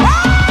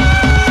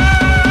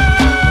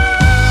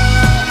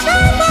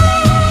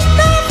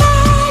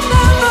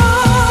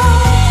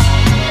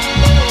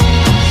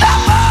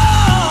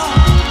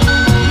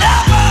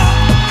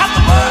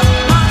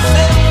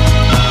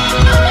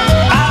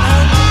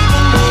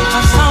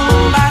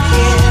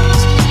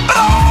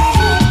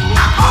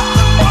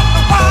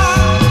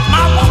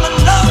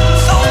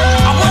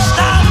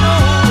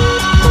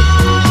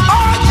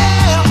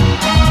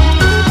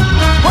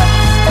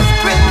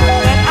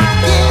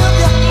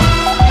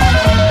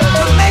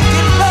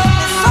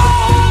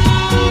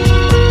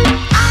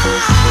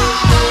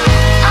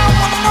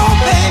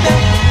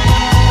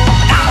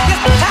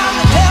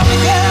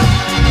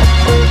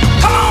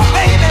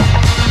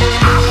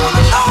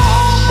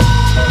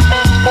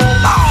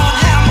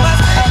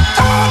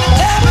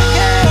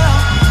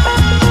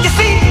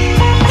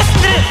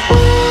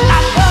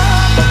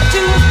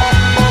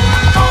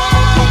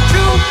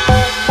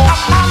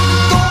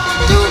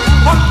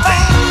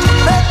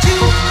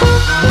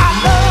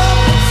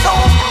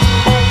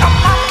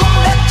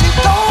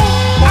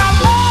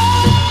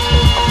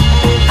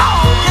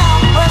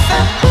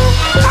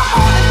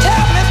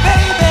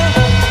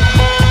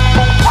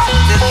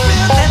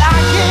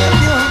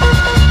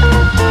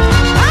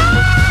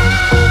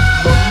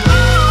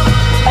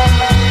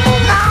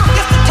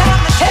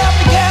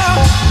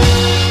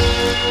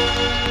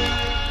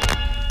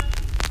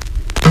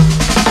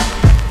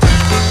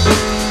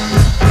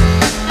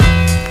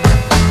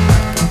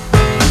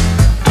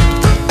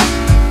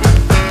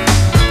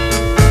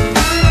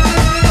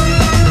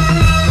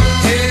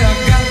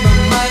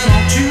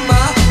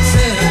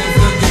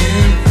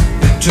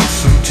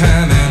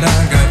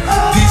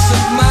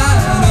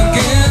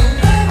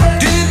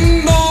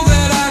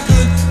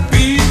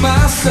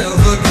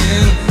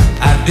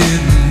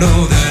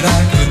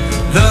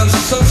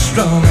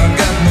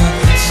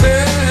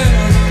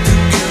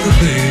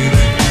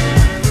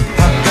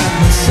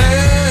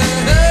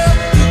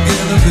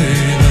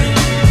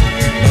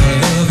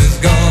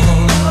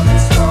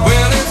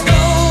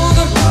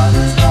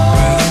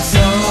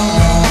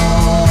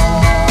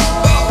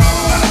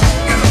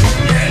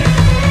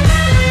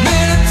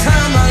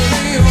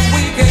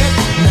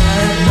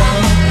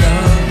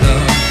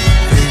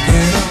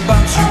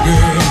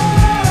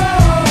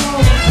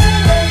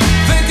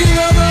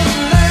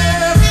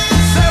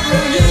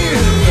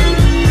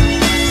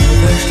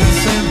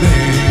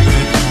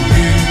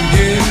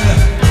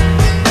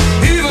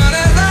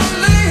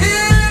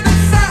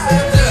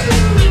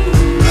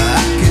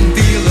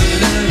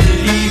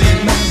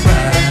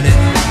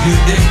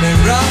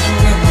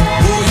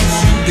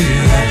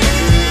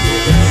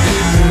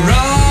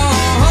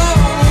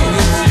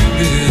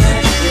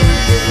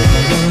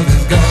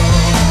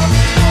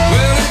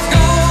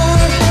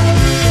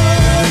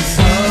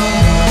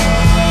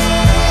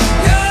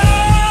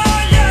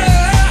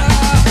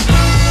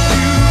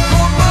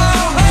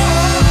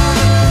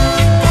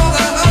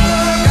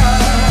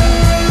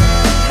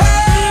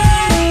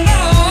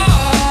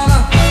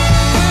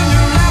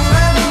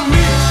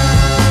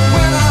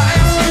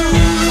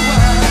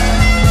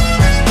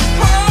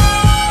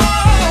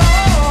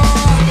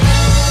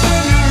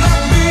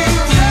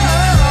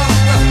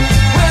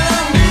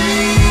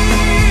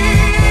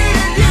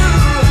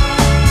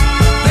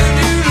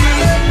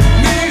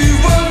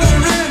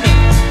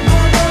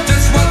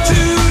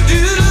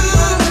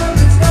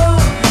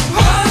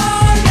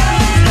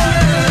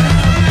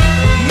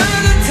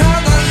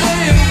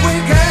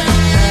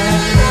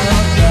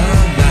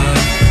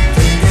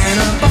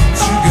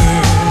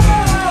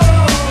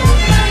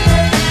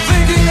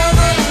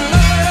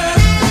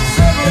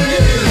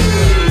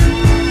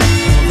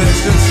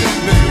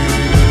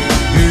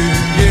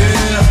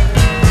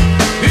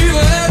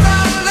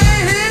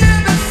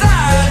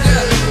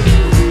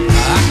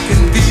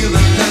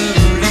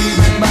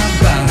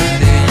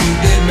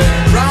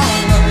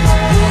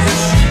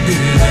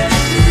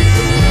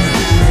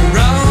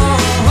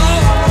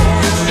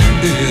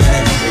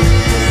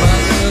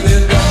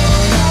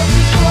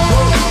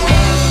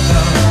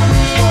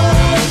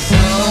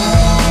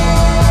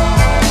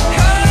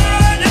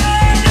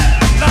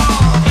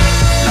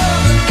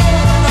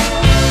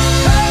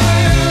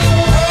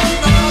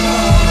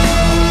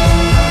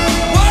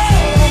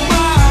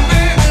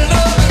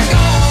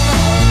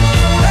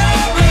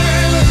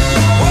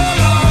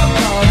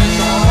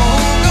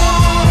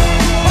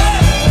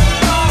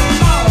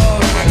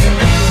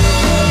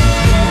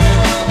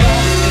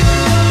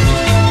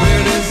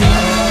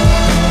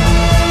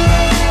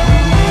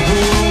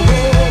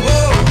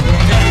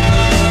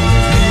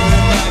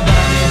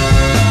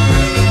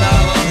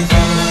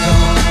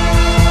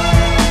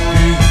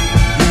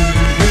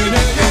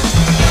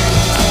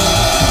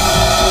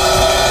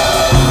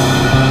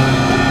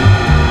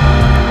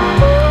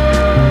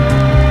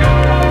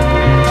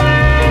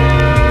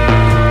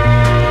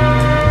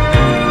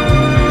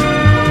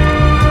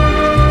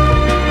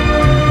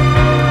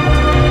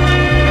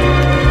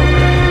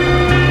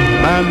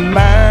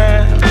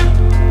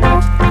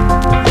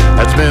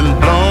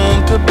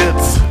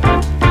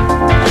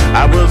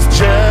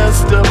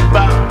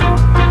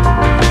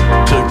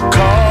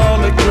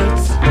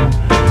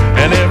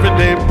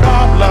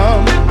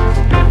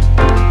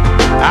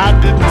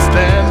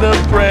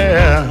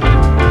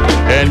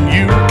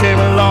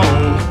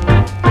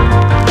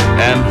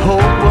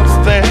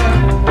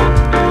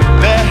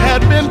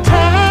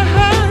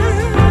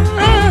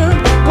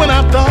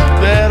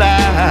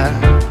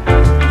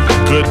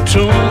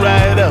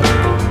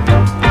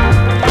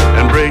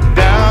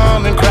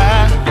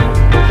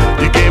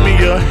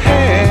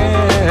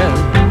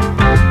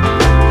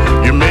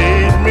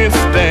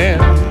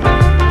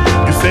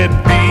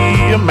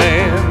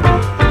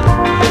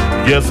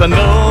 I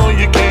know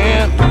you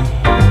can.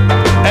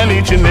 And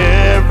each and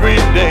every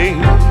day,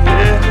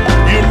 yeah,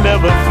 you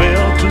never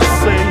fail to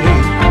say,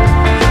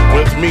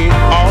 with me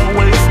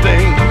always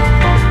stay.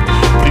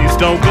 Please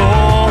don't go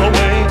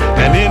away.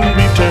 And in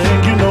return,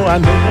 you know I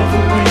never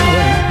will.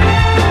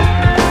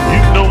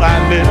 You know I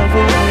never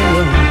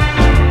will.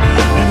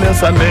 And yes,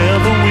 I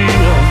never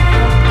will.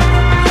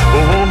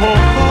 Oh, oh,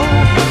 oh,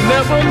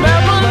 never,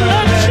 never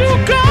let you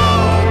go.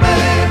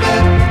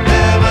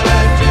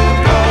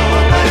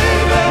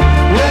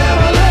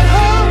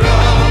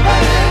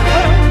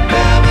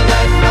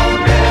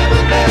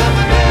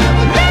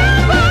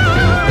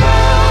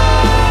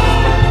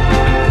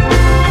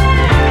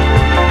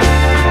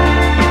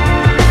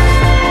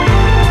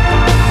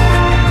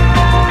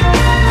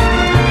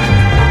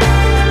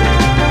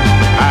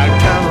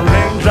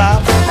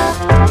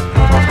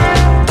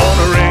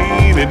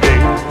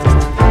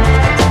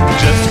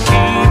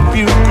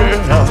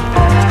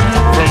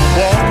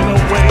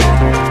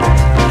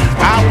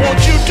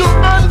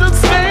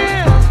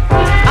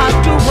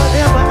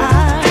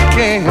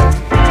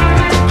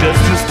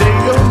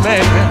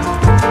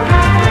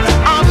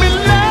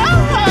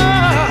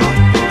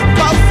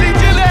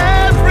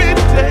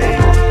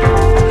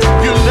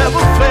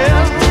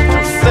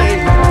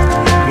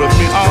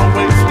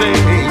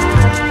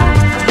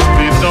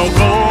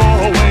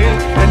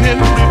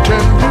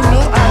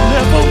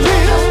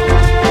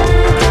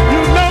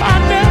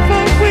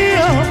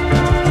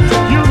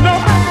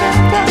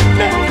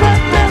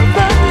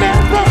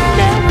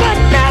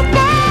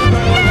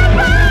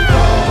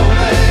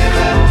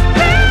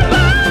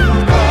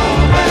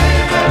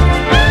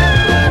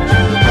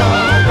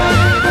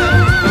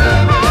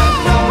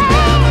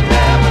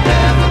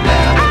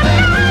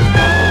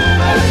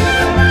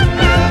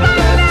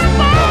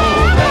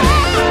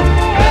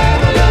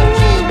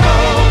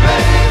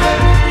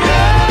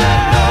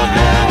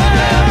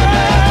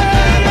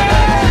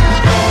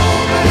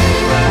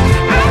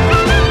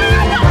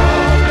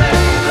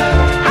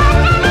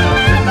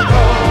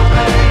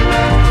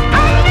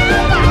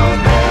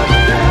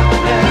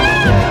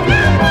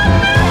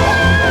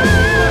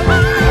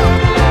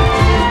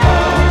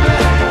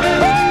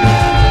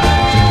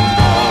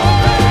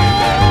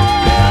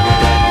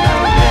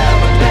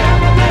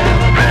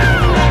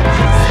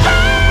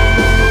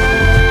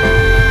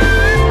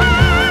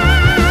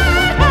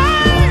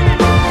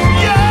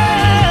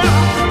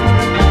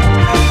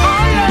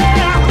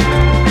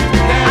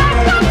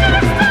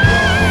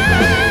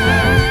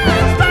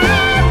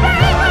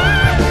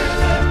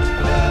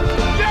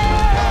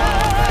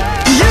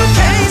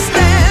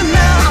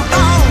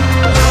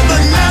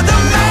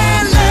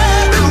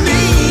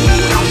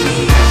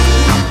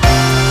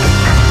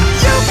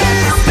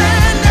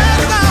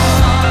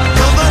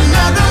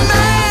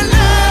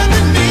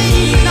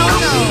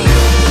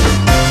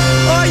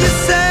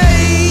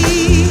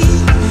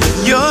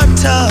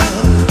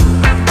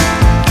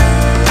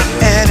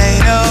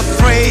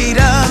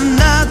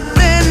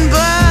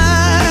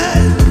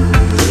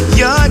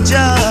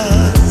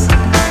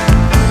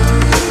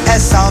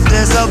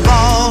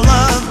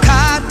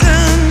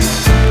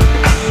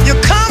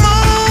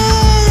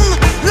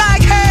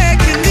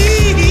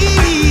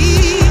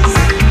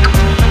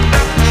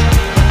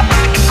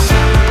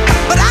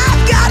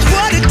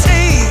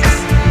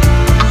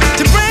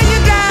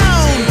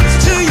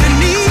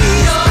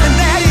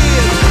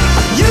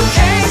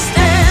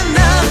 Stand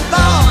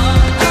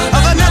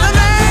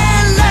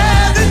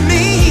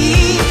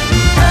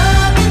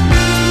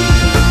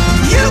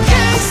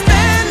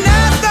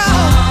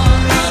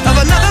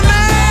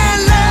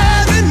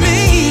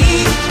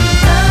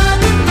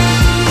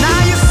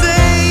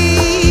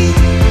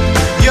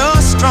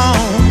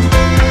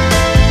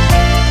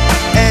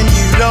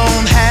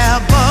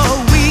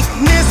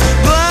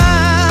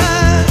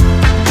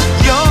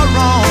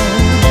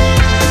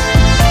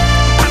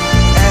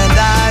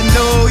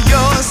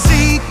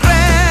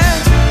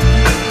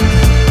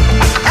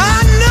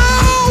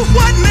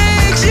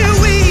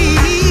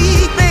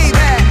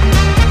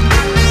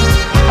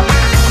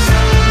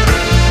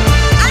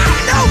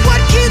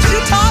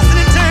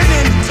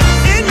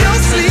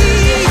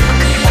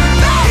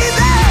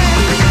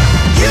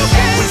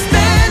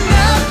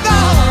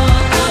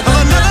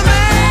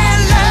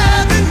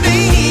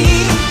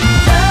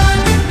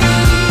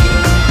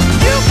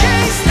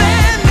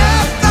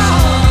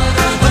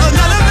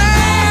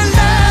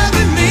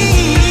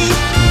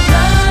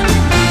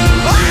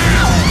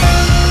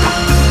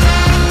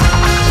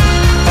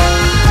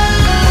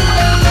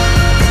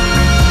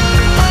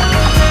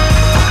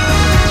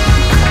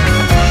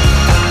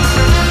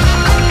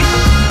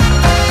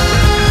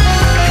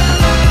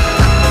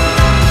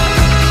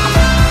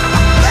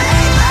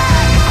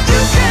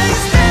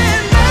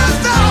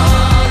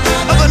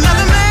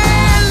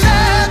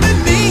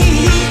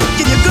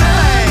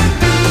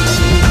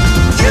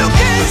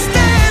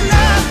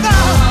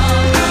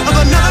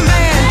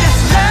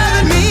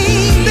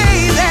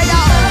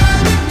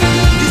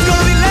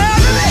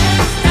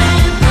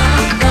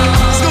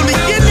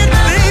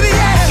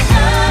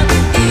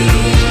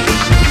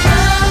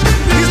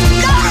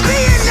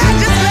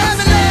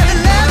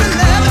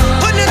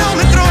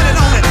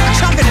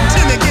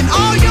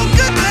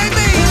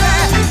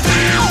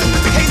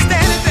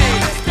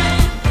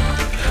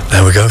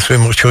we go. 3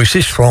 more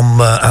choices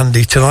from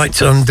Andy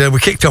tonight, and we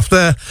kicked off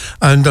there.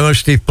 And I know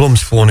Steve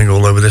Plum's fawning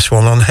all over this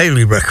one on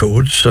Haley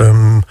Records,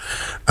 and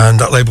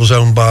that label's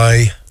owned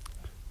by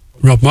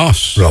Rob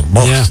Moss. Yeah.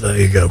 There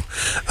you go.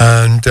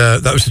 And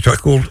that was the track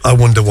called "I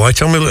Wonder Why."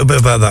 Tell me a little bit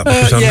about that,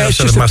 because yeah, it's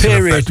just a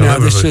period now.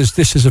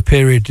 This is a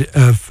period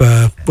of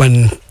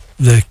when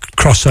the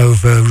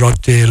crossover,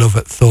 Rod Dearlove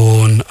at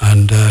Thorn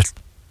and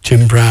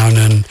Tim Brown,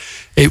 and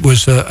it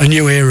was a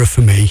new era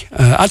for me.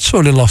 I'd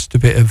sort of lost a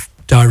bit of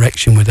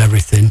direction with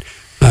everything.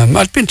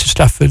 I'd been to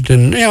Stafford,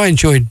 and I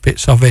enjoyed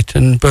bits of it,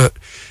 but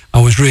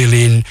I was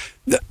really in.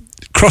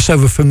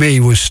 Crossover for me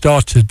was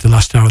started the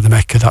last hour of the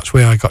Mecca. That's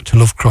where I got to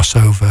love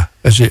crossover.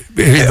 As it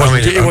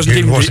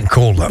wasn't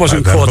called that.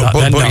 Wasn't called that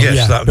then. But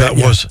yes, that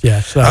was. Yeah.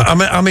 So. I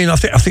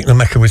think the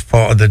Mecca was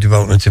part of the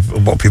development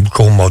of what people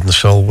call modern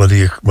soul. Whether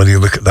you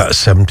look at that as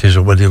 70s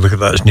or whether you look at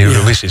that as new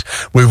releases,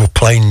 we were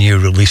playing new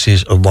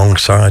releases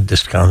alongside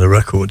this kind of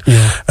record,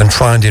 and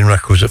finding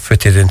records that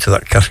fitted into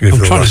that category.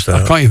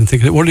 I can't even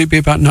think of it. Would it be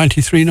about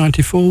 93,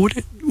 94? Would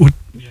it?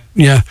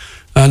 Yeah.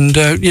 And,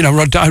 I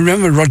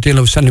remember Rod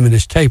Dearlove sending me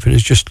this tape, and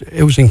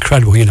it was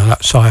incredible.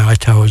 That Sci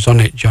Hightower was on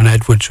it, John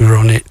Edwards were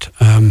on it.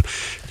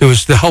 There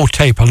was the whole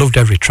tape. I loved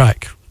every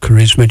track.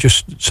 Charisma,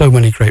 just so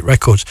many great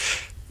records.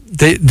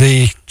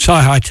 The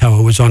Sci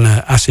Hightower was on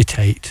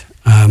acetate.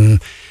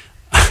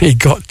 It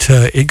got,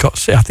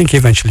 I think he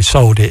eventually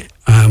sold it.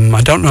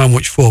 I don't know how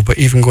much for, but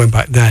even going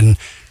back then,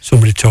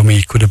 somebody told me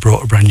he could have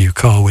brought a brand new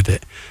car with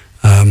it.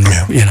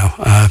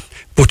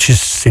 Butch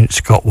has since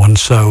got one,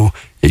 so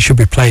it should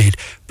be played.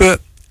 But,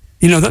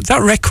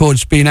 that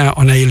record's been out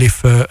on Ailey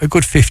for a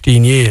good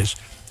 15 years.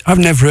 I've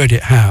never heard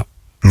it out.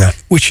 No.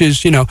 Which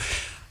is,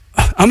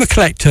 I'm a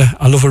collector.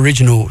 I love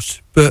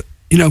originals. But,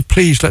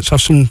 please, let's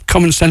have some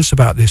common sense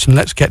about this, and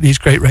let's get these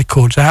great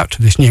records out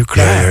to this new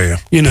crowd.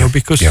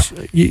 Because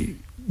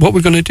what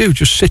we're going to do,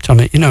 just sit on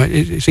it.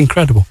 It's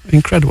incredible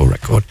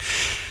record.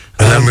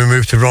 And then we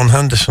moved to Ron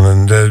Henderson,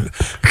 and a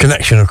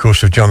connection, of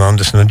course, with John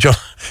Anderson. And John,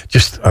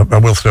 I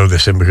will throw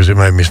this in because it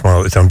made me smile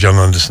at the time. John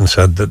Anderson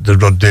said that the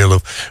Rod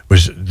Dearlove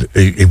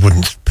he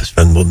wouldn't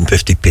spend more than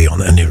 50p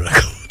on any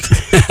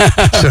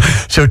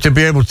record. so to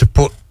be able to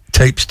put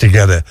tapes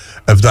together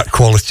of that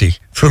quality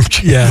from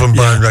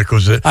buying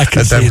records at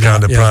them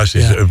kind of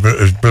prices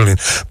is brilliant.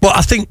 But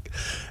I think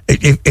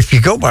if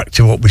you go back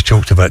to what we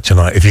talked about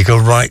tonight, if you go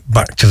right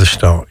back to the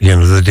start,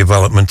 the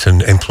development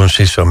and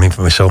influences. So,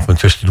 for myself and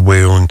Twisted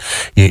Wheel, and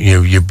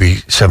you'd be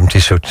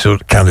 70s, so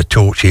kind of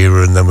Torch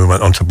era, and then we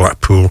went on to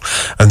Blackpool,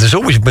 and there's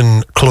always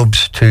been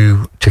clubs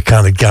to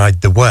kind of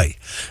guide the way.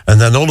 And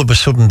then all of a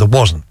sudden there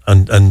wasn't,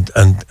 and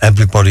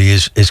everybody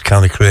is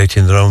kind of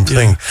creating their own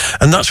thing,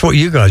 and that's what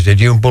you guys did.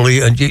 You and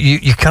Bully, and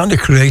you kind of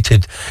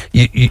created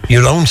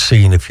your own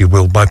scene, if you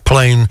will, by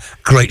playing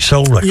great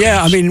soul records.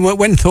 Yeah,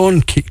 when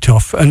Thorn kicked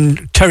off, and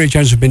Terry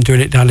Jones had been doing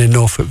it down in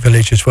Norfolk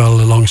Village as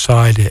well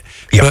alongside it.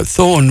 Yep. But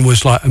Thorn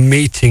was like a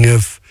meeting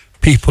of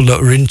people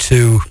that were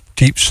into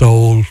deep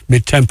soul,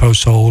 mid-tempo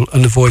soul,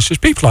 and the voices.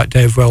 People like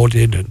Dave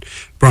Weldon and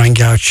Brian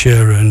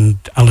Goucher and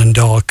Alan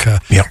Darker.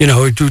 Yep.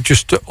 It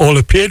just all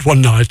appeared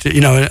one night.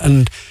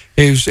 And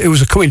it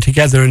was a coming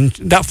together, and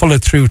that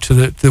followed through to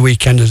the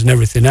Weekenders and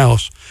everything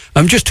else.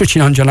 I'm just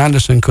touching on John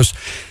Anderson because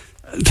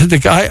the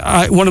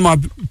guy. One of my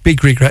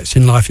big regrets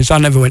in life is I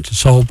never went to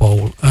Soul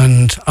Bowl,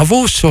 and I've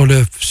always sort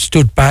of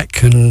stood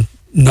back and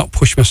not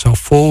pushed myself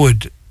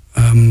forward,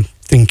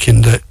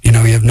 thinking that you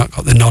have not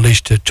got the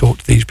knowledge to talk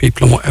to these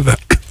people and whatever.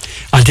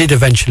 I did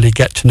eventually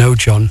get to know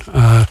John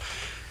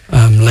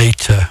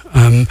later,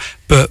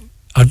 but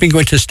I'd been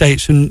going to the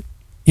States, and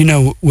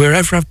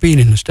wherever I've been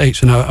in the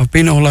States, and I've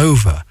been all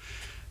over,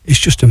 it's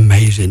just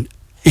amazing.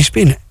 He's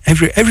been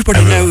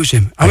everybody knows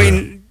him.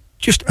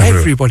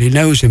 Everybody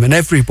knows him,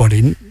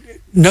 and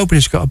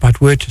nobody's got a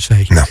bad word to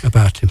say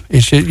about him.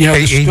 It's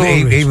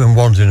even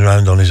wandering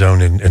around on his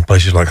own in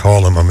places like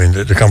Harlem.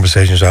 The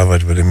conversations I've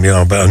had with him,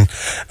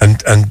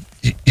 and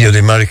the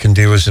American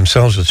dealers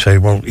themselves would say,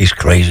 well, he's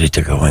crazy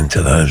to go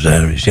into those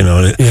areas,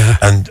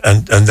 and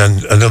then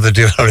another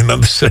dealer I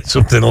remember said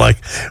something like,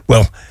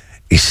 well,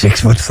 he's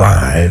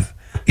 6'5",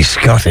 he's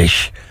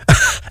Scottish,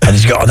 and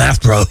he's got an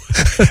afro.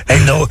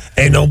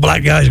 ain't no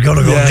black guy's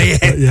gonna go near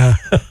him. Yeah,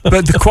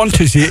 but the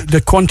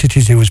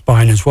quantities he was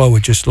buying as well were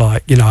just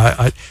like,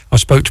 I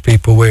spoke to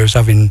people where he was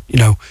having,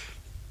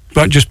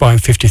 just buying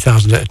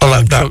 50,000 at a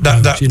time. Well,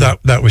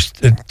 that was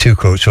two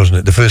quotes, wasn't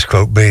it? The first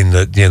quote being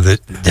that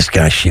this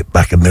guy shipped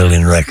back 1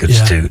 million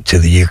records to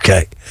the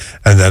UK,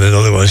 and then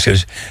another one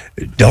says,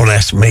 "Don't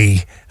ask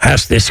me,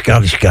 ask this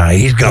Scottish guy.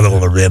 He's got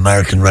all of the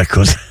American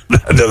records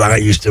that I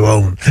used to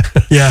own."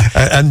 Yeah,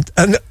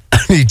 and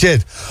he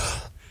did.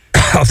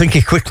 I think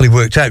he quickly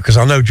worked out, because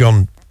I know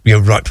John,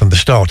 right from the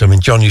start.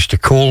 John used to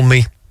call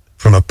me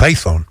from a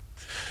payphone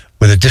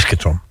with a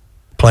discotron,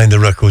 playing the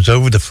records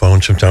over the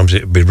phone. Sometimes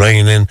it would be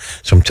raining.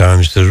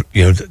 Sometimes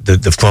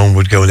the phone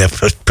would go in there,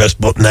 press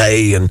button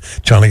A, and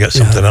trying to get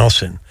something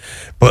else in.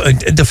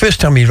 But the first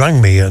time he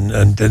rang me,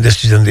 and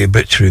this is in the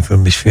obituary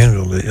from his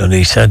funeral, and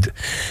he said,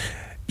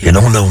 "You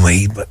don't know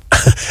me, but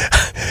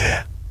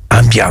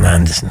I'm John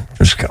Anderson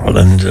from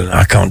Scotland, and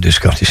I can't do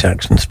Scottish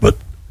accents, but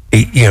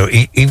he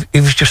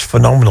was just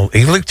phenomenal.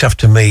 He looked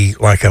after me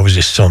like I was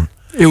his son.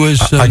 It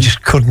was. I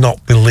just could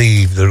not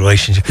believe the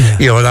relationship.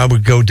 Yeah. And I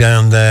would go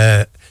down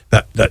there.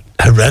 That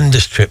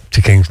horrendous trip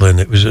to Kings Lynn.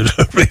 It was a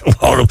real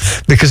horrible,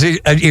 because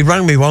he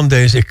rang me one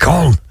day and said,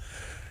 "Colin,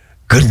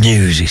 good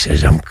news," he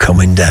says, "I'm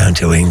coming down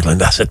to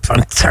England." I said,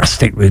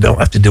 "Fantastic, we don't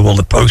have to do all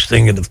the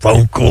posting and the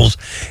phone calls."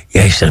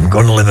 Yeah, he said, "I'm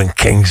going to live in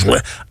Kings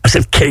Lynn." I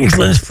said, "Kings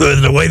Lynn's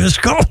further away than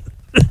Scotland."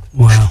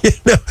 Wow.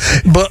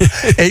 But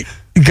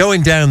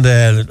going down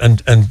there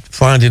and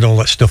finding all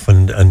that stuff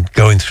and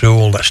going through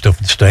all that stuff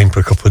and staying for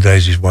a couple of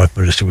days, his wife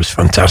Marissa was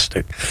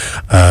fantastic.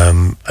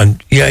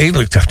 And yeah, he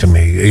looked after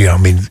me. Yeah, I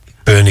mean,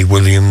 Bernie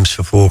Williams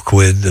for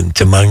 £4 and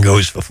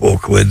Tamangos for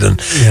 £4,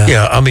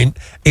 and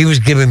he was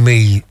giving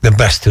me the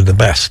best of the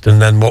best. And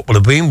then what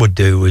Levine would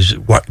do was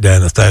whack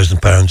down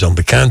 £1,000 on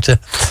the counter,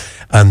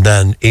 and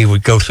then he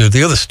would go through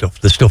the other stuff,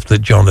 the stuff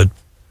that John had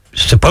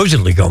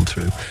supposedly gone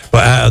through.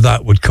 But out of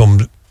that would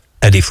come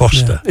Eddie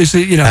Foster. Yeah. Is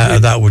it, out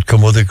of that would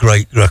come other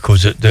great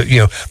records that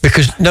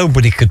because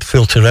nobody could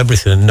filter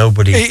everything, and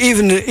nobody.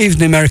 Even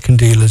the American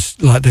dealers,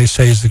 like they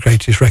say, is the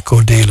greatest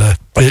record dealer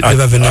they've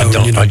ever known.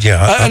 And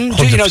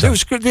 100%. there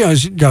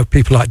was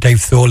people like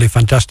Dave Thorley,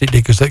 fantastic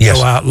diggers that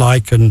go out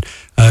and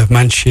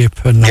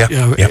Manship, and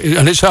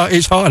and it's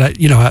hard,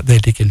 out there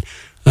digging.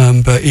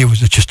 But he was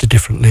just a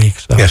different league.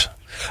 So. Yes.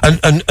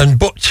 And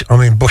Butch,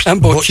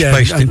 Butch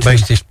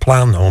based his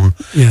plan on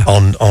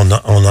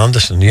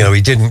Anderson.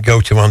 He didn't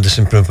go to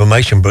Anderson for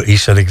information, but he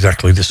said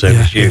exactly the same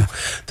as you,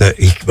 that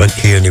he went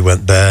here and he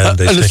went there. And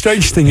the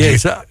strange thing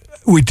is that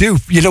we do,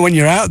 when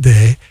you're out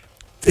there,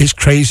 it's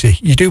crazy.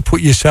 You do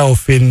put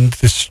yourself in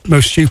the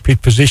most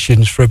stupid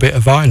positions for a bit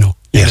of vinyl.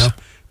 Yes.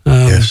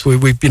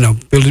 We've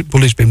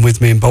Bully's been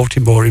with me in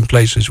Baltimore in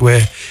places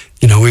where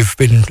we've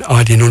been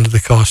hiding under the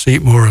car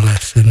seat more or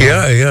less. And,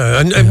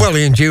 well,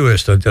 Ian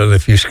Dewhurst had a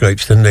few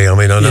scrapes, didn't he? I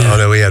mean, I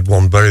know he had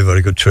one very,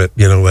 very good trip,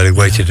 where he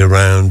waited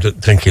around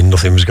thinking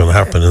nothing was going to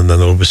happen, and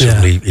then all of a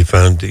sudden he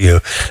found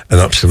an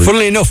absolute.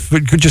 Funnily enough,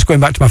 just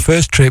going back to my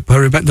first trip, I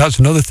remember that's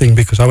another thing,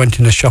 because I went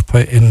in a shop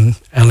in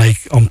LA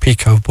on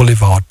Pico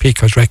Boulevard,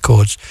 Pico's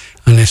Records,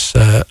 and this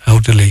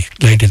elderly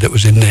lady that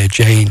was in there,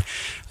 Jane.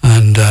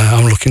 And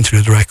I'm looking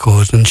through the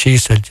records, and she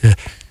said, "Do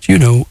you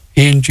know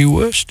Ian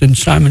Dewhurst and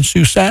Simon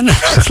Susanna?"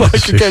 It's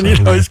like, again,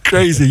 it's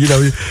crazy.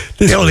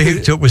 He only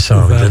hooked up with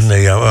Simon, didn't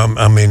he?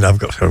 I mean, I've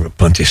got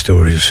plenty of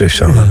stories of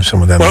Susanna.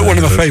 Some of them. Well, one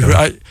of my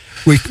favourite.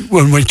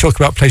 When we talk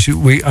about places,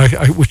 we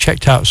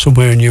checked out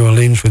somewhere in New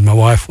Orleans with my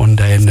wife one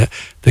day, and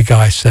the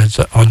guy said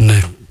that on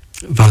the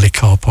Valley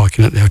car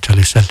parking at the hotel,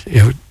 he said,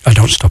 "I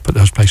don't stop at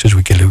those places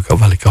with Gilly. We've got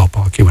Valley car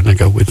parking when I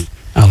go with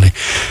Ali."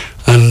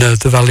 And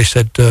the Valley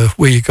said,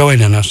 "Where are you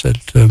going?" And I said,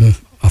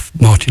 "Off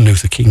Martin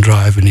Luther King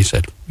Drive." And he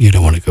said, "You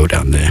don't want to go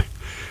down there."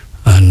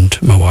 And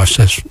my wife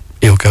says,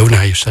 "He'll go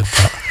now you said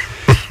that."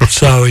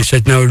 So he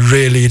said, "No,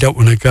 really, you don't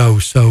want to go."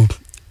 So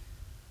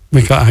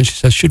we got out, and she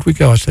says, "Should we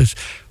go?" I says,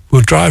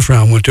 "We'll drive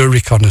round, we'll do a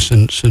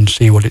reconnaissance and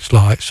see what it's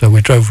like." So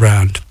we drove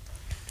round,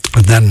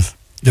 and then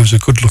there was a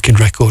good-looking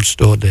record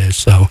store there.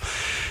 So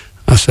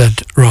I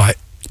said, "Right,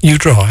 you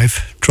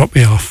drive, drop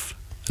me off,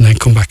 and then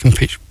come back and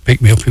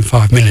pick me up in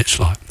 5 minutes,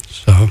 like."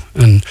 So,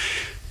 and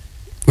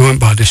we went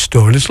by this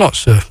store, and there's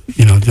lots of,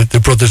 the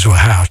brothers were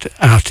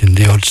out in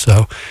the odds.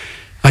 So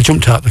I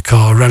jumped out the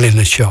car, ran in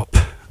the shop,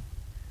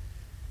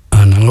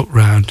 and I looked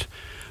round,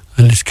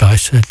 and this guy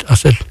said, I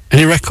said,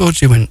 "Any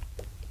records?" He went,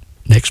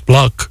 "Next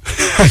block."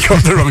 I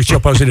got the wrong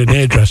shop, I was in an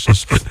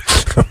hairdresser's.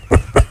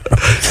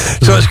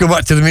 So let's go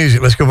back to the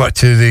music. Let's go back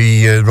to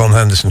the Ron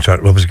Henderson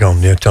track, "Love Is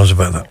Gone." Yeah, tell us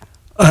about that.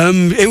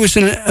 It was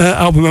an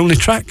album-only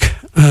track.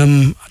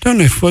 I don't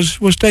know if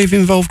was Dave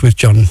involved with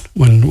John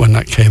when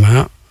that came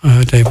out.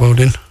 Dave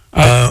Welding.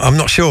 I'm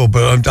not sure,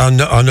 but I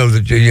know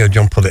that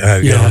John put it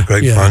out. On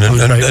Grapevine,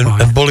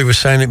 and Bully was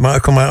saying it might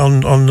have come out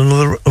on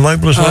another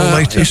label as well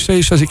later.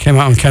 He says it came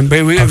out on Kent, but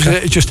it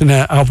was just an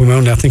album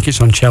only. I think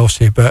it's on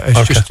Chelsea, but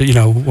it's just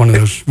one of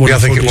those. I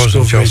think it was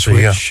on Chelsea.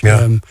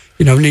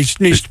 Which,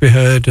 needs to be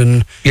heard.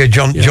 And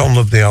John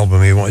loved the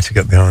album. He wanted to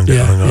get behind it.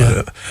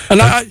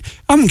 And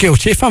I'm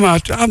guilty. If I'm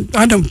out,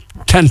 I don't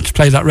tend to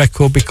play that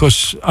record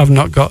because I've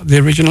not got the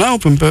original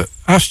album. But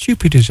how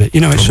stupid is it?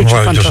 It's such a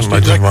fantastic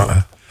record. Doesn't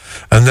matter.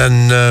 And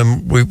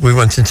then we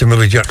went into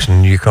Millie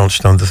Jackson. You Can't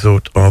Stand the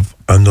Thought of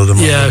Another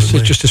Man. Yeah, it's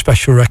just a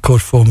special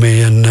record for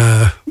me. And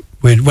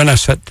when I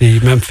set the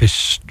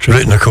Memphis trip,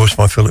 written, of course,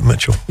 by Philip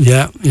Mitchell.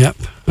 Yeah.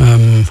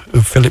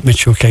 Philip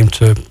Mitchell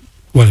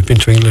he'd been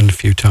to England a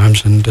few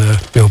times, and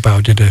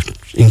Bilbao did an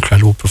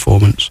incredible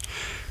performance.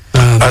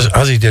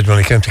 As he did when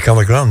he came to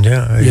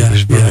Calagrande, he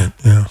was brilliant.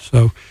 Yeah.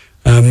 So,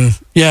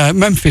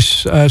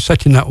 Memphis,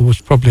 setting that was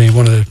probably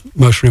one of the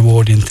most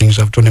rewarding things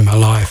I've done in my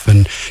life.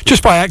 And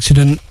just by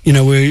accident,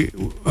 I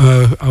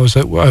was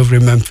over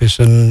in Memphis,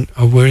 and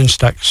we're in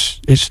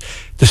Stax.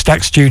 The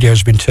Stax studio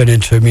has been turned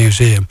into a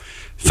museum.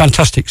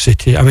 Fantastic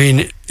city. I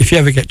mean, if you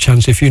ever get a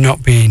chance, if you've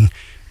not been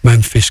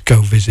Memphis,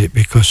 go visit,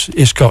 because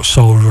it's got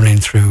soul running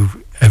through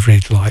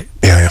every like.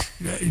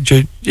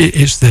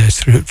 It's there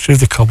through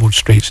the cobbled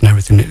streets and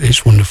everything.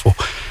 It's wonderful.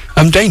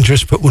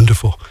 Dangerous but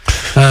wonderful.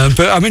 But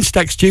I'm in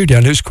Stack Studio,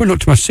 and it was coming up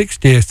to my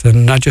 60th,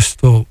 and I just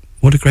thought,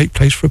 what a great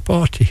place for a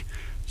party.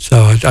 So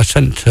I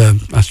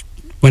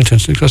went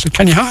and I said,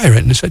 can you hire it?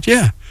 And they said,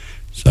 yeah.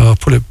 So I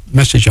put a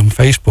message on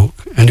Facebook.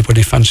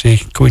 Anybody fancy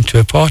going to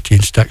a party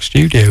in Stack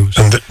Studios?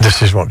 And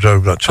this is what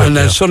drove that trip. And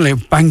then suddenly,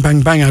 bang,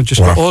 bang, bang! I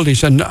just got all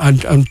these, and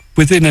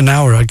within an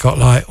hour, I got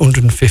like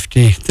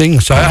 150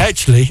 things. So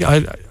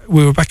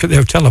we were back at the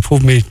hotel. I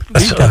pulled me.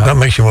 That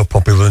makes you more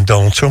popular than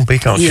Donald Trump. He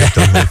can't shift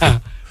on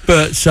anything.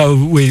 But so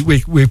we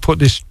put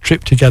this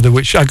trip together,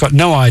 which I got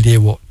no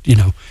idea what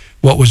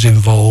was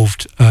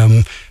involved.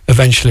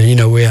 Eventually,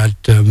 we had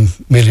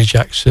Millie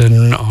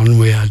Jackson on.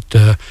 We had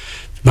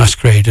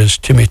Masqueraders.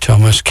 Timmy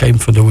Thomas came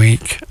for the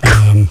week.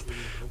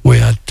 We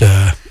had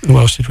who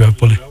else did we have?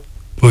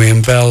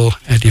 William Bell,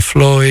 Eddie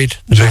Floyd,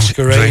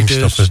 Masqueraders.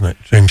 Dream stuff, isn't it?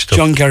 Dream stuff.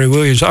 John Gary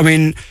Williams. I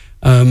mean,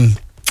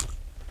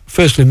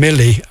 firstly,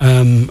 Millie.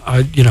 I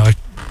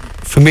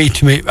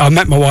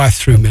met my wife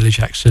through Millie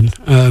Jackson.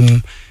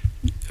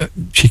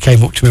 She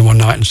came up to me one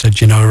night and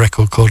said, a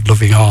record called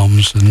Loving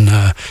Arms, and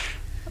I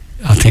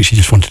think she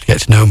just wanted to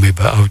get to know me,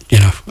 but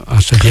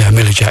I said, yeah,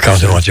 Millie Jackson.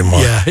 Can't imagine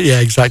why.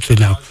 Yeah, exactly.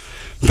 No,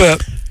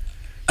 but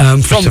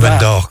from that,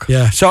 dark.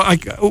 Yeah. So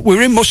we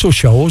were in Muscle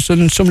Shoals,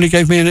 and somebody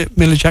gave me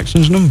Millie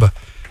Jackson's number,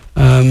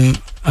 and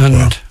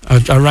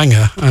I rang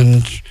her,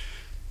 and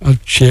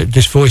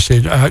this voice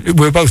said, we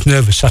were both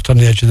nervous, sat on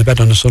the edge of the bed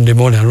on a Sunday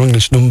morning. I rang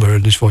this number,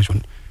 and this voice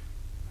went,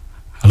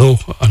 hello,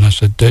 and I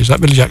said, is that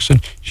Millie Jackson?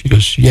 She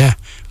goes, yeah.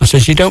 I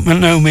said, you don't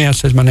know me? I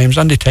said, my name's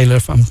Andy Taylor,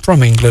 I'm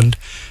from England.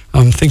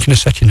 I'm thinking of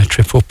setting a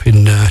trip up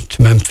to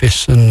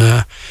Memphis, and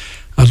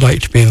I'd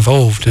like to be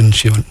involved. And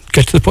she went,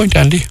 get to the point,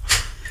 Andy.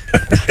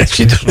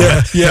 She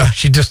doesn't.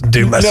 She doesn't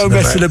do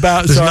messing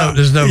about.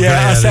 There's no.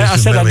 Yeah,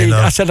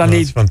 I said I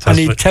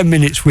need 10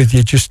 minutes with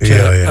you just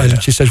to.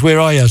 And she says, where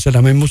are you? I said,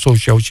 I'm in Muscle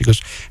Shoals. She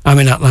goes, I'm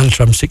in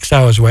Atlanta. I'm 6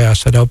 hours away. I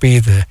said, I'll be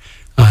there.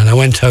 And I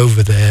went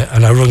over there,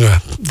 and I rung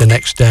her the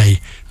next day,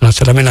 and I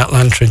said, I'm in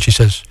Atlanta. And she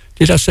says,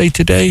 did I say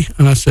today?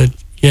 And I said,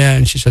 yeah.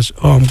 And she says,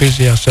 oh, I'm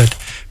busy. I said,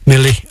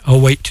 Millie, I'll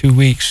wait 2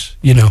 weeks,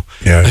 Yeah.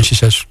 And she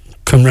says,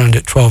 come round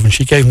at 12. And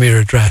she gave me her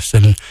address,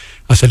 and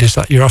I said, is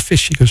that your office?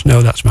 She goes,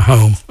 no, that's my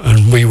home.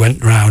 And we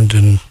went round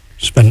and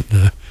spent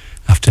the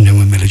afternoon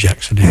with Millie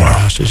Jackson in her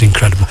house. It was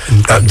incredible.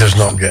 That does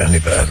not get any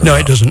better than No,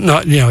 that. it doesn't.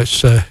 No,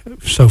 it's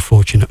so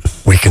fortunate.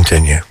 We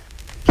continue.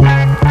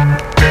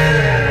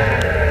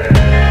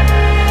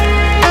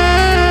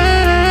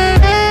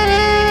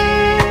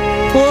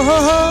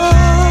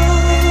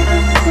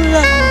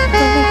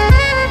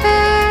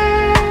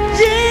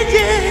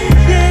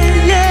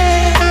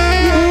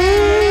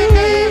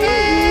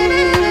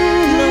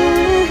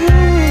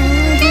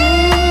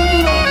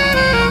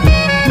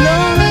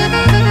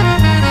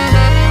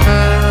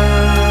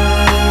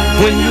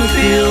 When you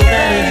feel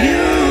that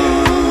you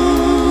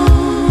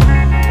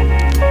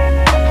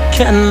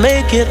can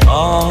make it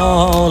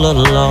all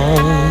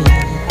alone,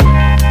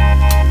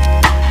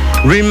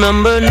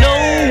 remember no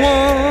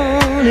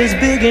one is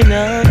big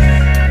enough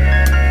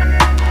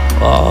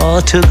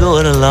to go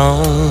it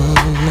alone.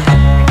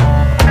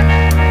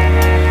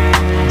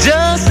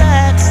 Just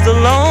ask the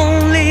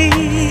lonely,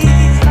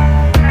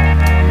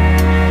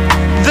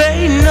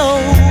 they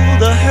know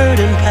the hurt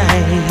and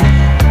pain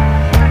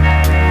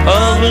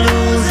of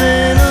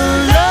losing a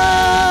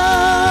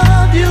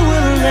love you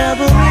will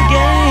never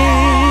regain.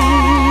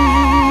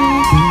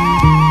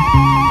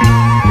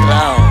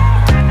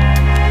 Lord,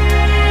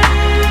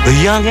 the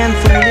young and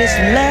foolish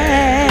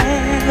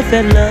laugh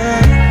at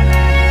love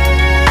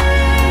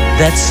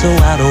that's so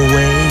out of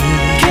way.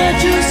 Can't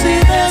you see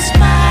their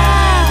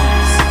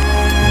smiles?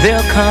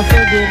 They're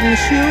confident and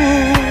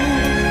sure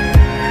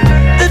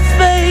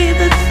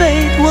that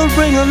fate will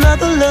bring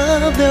another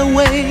love their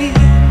way.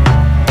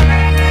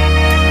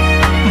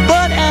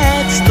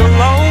 The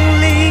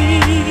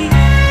lonely,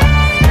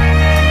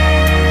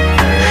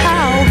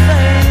 how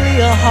vainly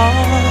a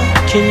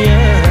heart can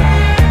yearn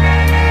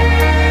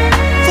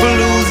for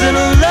losing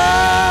a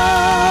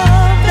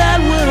love that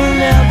will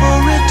never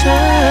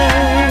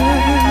return.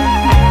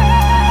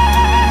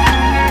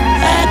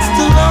 That's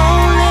the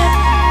lonely.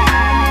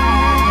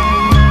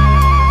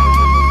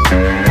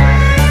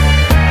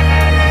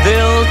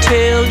 They'll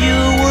tell you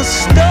a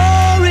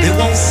story. They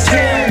won't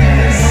tell you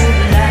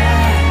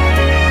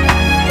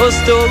a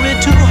story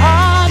too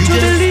hard to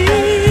believe.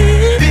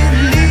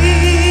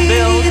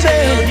 They'll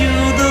tell you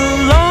the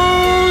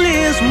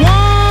loneliest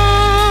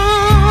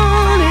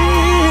one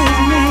is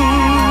me.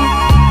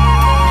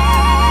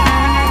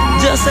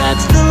 Just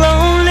ask the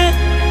lonely,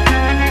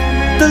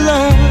 the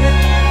lonely,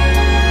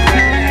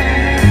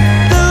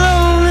 the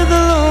lonely,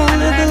 the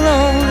lonely, the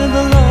lonely,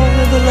 the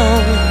lonely, the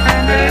lonely.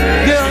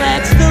 Girl,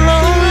 ask the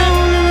lonely,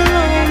 the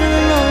lonely,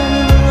 the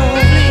lonely, the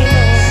lonely.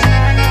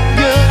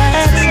 Girl,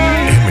 ask the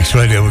Hitmix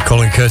Radio with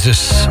Colin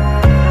Curtis.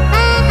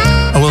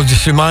 I will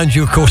just remind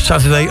you, of course,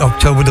 Saturday,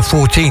 October the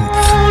 14th.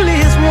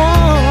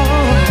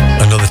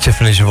 Another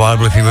Tiffany's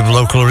Revival if you live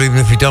local, or even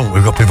if you don't.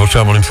 We've got people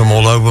travelling from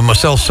all over.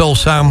 Myself, Soul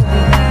Sam,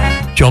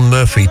 John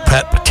Murphy,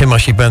 Pep, Tim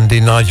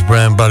Ashibendi, Nigel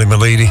Brown, Barry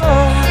Malidi.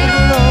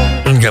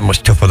 Doesn't get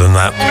much tougher than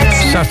that.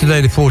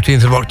 Saturday the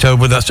 14th of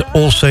October, that's at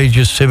All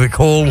Sages Civic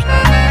Hall.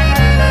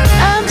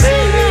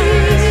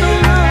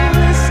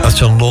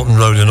 That's on Lawton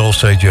Road in All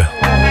Sages.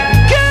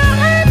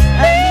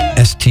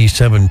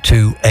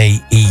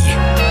 ST72AE.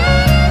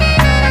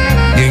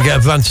 You can get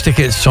advance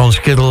tickets on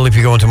Skiddle. If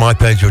you go onto my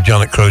page or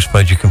Janet Crow's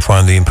page, you can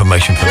find the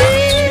information for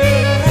that.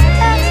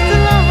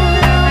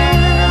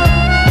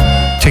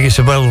 Tickets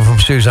available from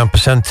Suzanne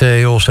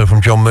Pacente, also from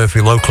John Murphy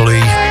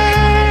locally.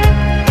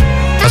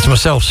 That's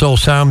myself, Soul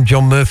Sam,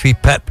 John Murphy,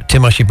 Pep,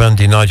 Tim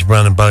Ashibendi, Nigel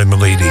Brown and Barry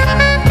Malidi.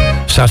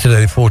 Saturday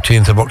the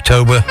 14th of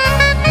October,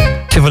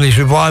 Tiffany's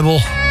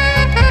Revival,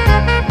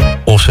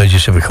 All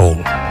Sages Civic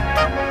Hall.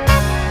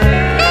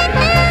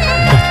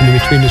 In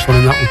between this one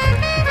and that one.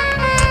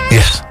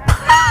 Yes.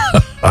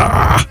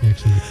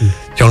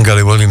 John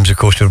Gary Williams, of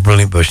course, did a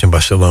brilliant version of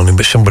Barcelona,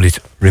 but somebody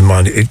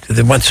reminded,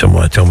 they went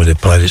somewhere and told me they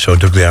played it, so I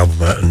dug the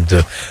album out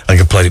and I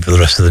could play it for the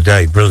rest of the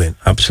day. Brilliant,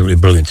 absolutely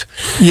brilliant.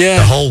 Yeah.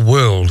 The whole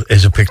world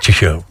is a picture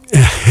show.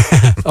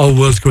 Whole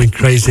world's going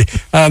crazy.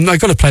 I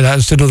got to play that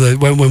as another,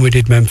 when we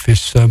did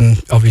Memphis,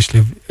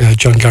 obviously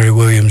John Gary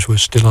Williams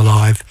was still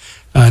alive,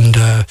 and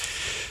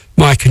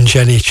Mike and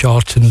Jenny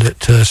Charlton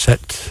that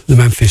set the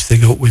Memphis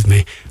thing up with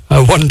me.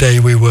 One day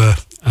we were,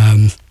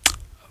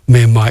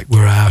 me and Mike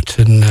were out,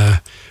 and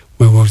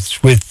we were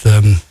with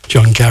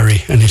John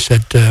Gary, and he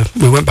said,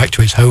 we went back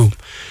to his home,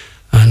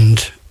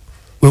 and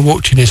we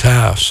walked in his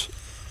house,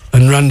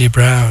 and Randy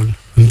Brown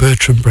and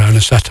Bertram Brown are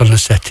sat on a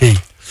settee.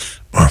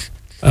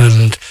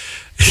 And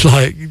it's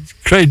like,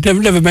 great,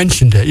 never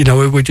mentioned it,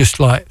 we were just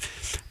like,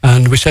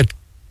 and we said,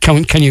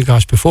 can you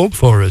guys perform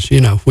for us,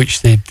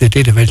 which they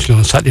did eventually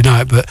on Saturday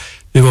night, but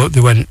they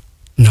went,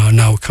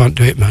 no, can't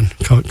do it, man,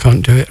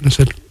 can't do it. And I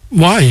said,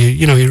 why?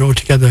 You're all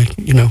together,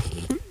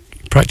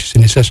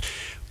 practicing. He says,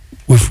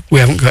 we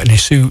haven't got any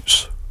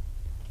suits.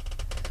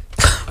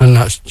 And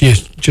that's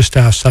just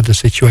how sad the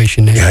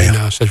situation is.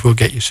 I said, we'll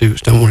get you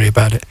suits, don't worry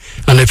about it.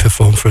 And they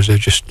performed for us. They're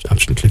just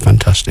absolutely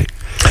fantastic.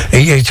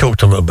 He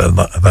talked a little bit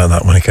about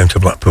that when he came to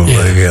Blackpool. He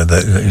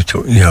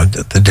talked,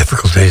 the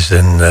difficulties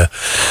in. A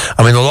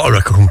lot of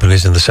record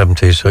companies in the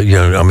 70s.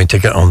 To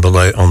get on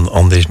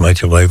on these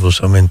major labels,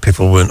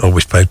 people weren't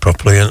always paid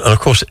properly, and of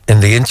course,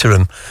 in the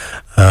interim,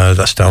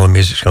 that style of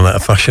music's gone out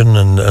of fashion,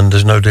 and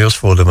there's no deals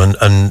for them,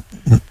 and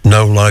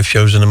no live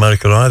shows in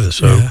America either.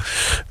 So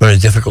very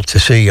difficult to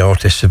see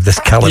artists of this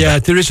caliber. Yeah,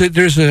 there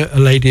is a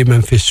lady in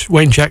Memphis,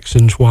 Wayne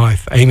Jackson's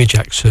wife, Amy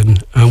Jackson,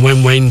 and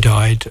when Wayne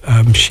died,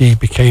 she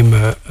became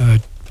a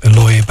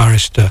lawyer,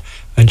 barrister,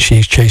 and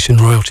she's chasing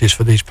royalties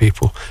for these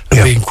people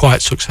and being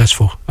quite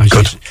successful. And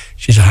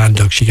she's a hand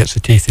dog. She gets the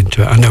teeth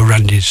into it. I know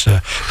Randy's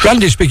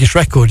biggest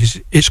record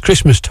is It's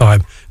Christmas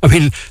Time.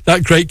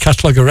 That great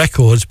catalogue of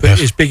records, but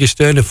his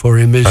biggest earner for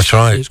him is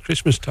It's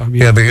Christmas Time.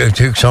 Yeah, but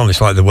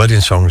it's like the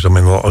wedding songs. A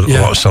lot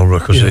of soul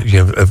records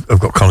have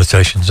got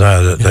connotations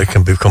there that they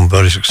can become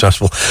very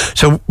successful.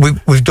 So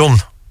we've done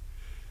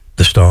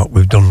the start,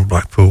 we've done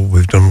Blackpool,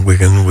 we've done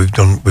Wigan, we've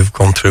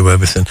gone through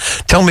everything.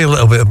 Tell me a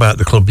little bit about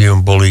the club you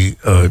and Bully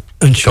got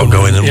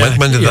going, and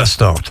when did that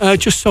start?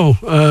 Just so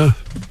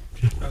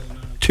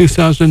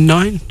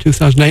 2009,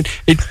 2008.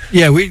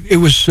 It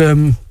was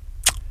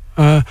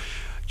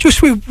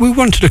just we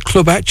wanted a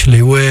club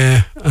actually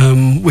where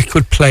we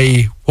could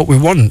play what we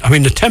want.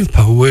 The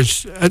tempo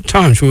was, at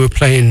times we were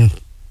playing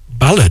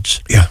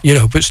ballads,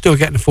 but still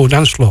getting a full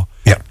dance floor.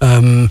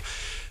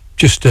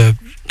 Just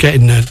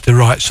getting the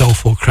right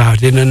soulful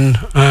crowd in,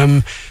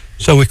 and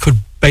so we could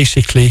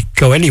basically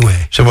go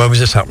anywhere. So where was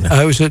this happening?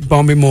 It was at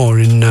Barnby Moor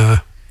in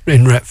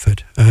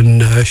Retford,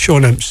 and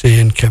Sean Empsey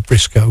and Kev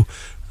Briscoe,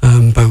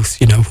 both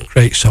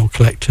great soul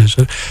collectors,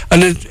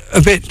 and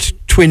a bit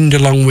twinned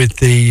along with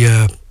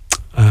the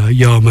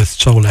Yarmouth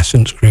Soul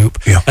Essence group,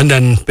 and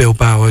then Bill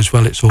Bauer as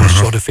well. It's all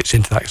sort of fits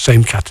into that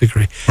same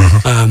category.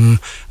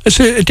 It's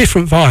a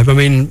different vibe.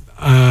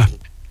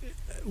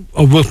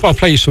 I'll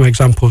play you some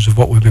examples of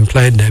what we've been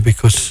playing there,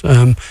 because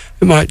it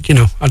might,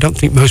 I don't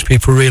think most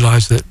people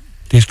realise that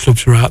these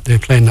clubs are out there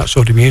playing that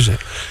sort of music.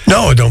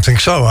 No, I don't think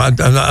so. And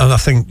I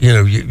think,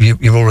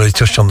 you've already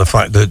touched on the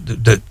fact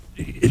that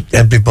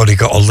everybody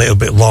got a little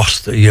bit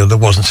lost. There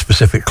wasn't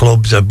specific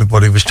clubs.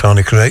 Everybody was trying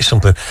to create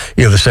something.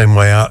 The same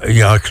way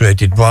I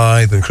created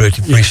Vibe and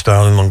created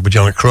Freestyle along with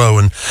Janet Crow.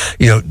 And,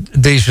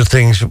 these are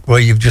things where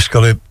you've just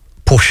got to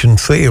push and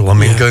feel.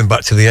 Going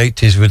back to the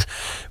 80s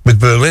with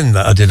Berlin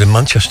that I did in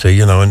Manchester,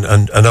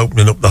 and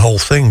opening up the whole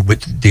thing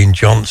with Dean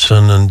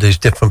Johnson, and these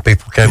different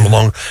people came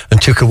along and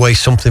took away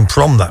something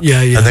from that,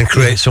 and then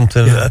create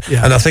something.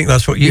 And I think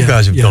that's what you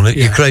guys have done.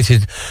 You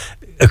created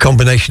a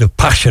combination of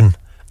passion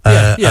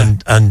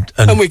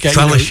and we get,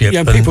 fellowship.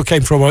 People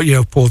came from,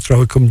 Paul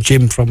Thrower,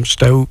 Jim from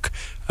Stoke,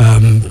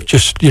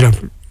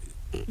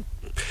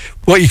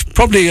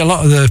 probably a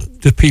lot of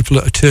the people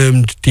that are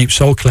termed deep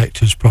soul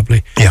collectors,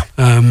 probably.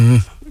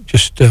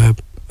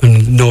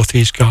 and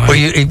Northeast guy. Well,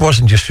 it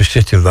wasn't just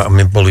restricted to that. I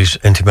mean, Bully's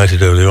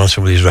intimated earlier on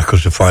some of these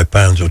records were £5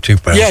 or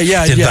 £2.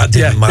 That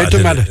didn't matter. It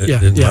didn't matter. It Yeah,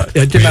 didn't yeah, matter.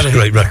 it didn't matter.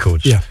 Great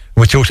records. Yeah.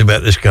 We talked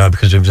about this guy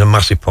because it was a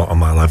massive part of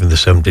my life in the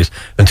 70s,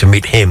 and to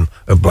meet him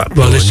at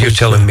Blackpool, Well, and you're is,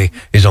 telling me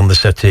he's on the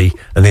settee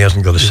and he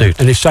hasn't got a suit.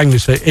 And he sang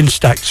this in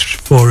stacks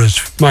for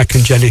us. Mike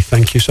and Jenny,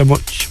 thank you so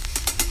much.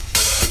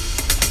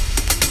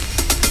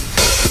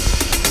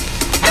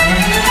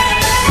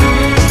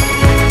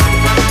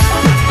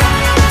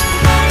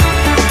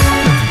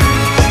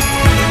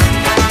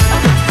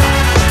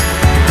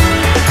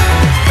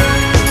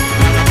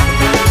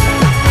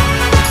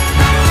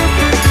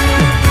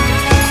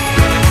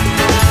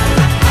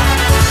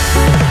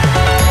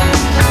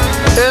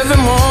 Every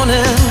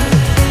morning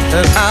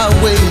that I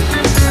wait,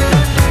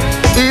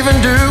 even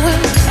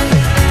doing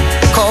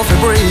coffee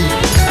break,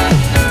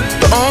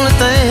 the only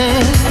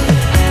thing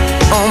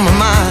on my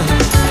mind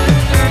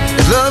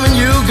is loving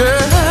you,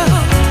 girl,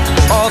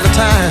 all the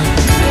time.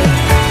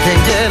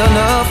 Can't get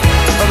enough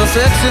of the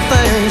sexy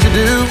things you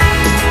do.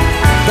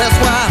 That's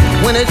why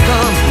when it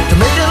comes to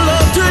making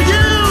love to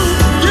you,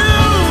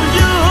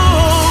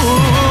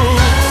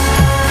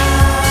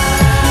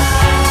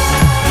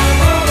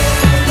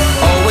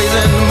 always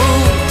in the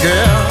mood,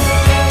 girl.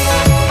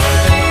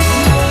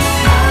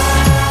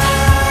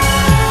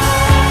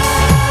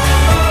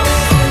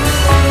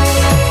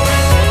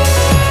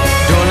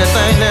 Do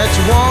anything that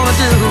you wanna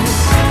do.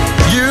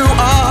 You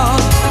are,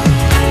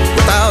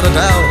 without a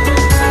doubt,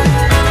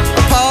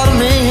 a part of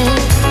me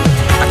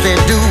I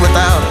can't do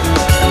without.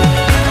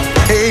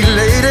 Hey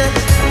lady,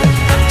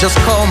 just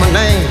call my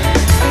name.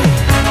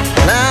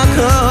 Now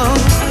come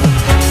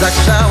like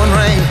showering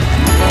rain.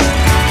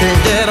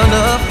 Can't get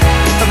enough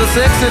of the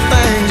sexy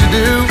things you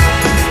do.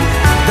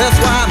 That's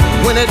why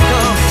when it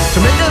comes to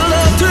making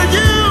love to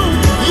you,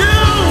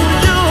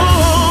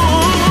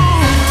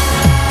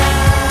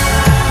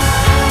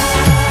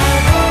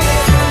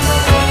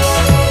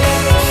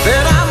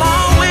 said I'm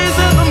always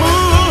in the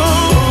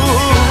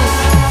mood.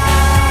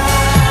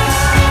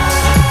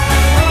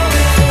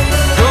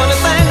 Do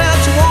anything that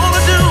you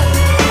wanna do.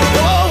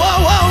 Whoa, whoa,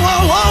 whoa,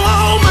 whoa, whoa,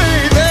 whoa,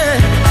 baby.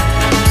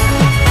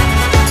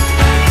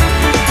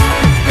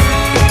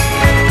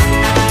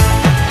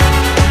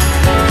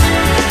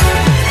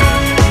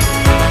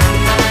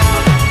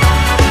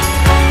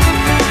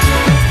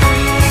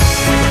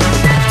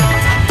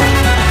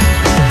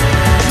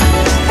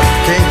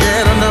 Can't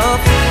get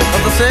enough of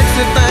the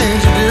sexy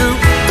things you do.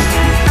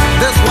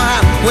 That's why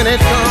when it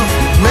comes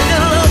to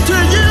making love to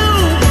you,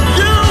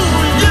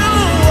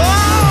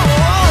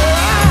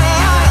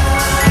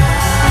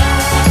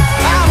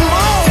 I'm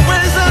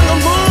always in the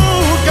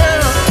mood,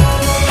 girl.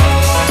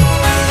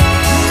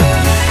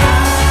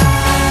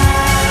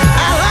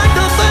 I like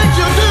the things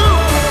you do.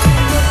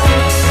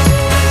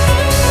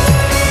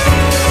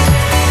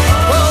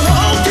 Well,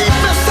 don't keep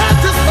me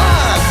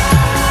satisfied.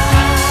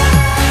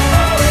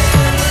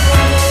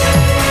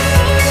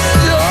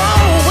 You're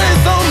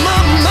always on my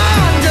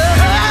mind,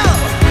 girl.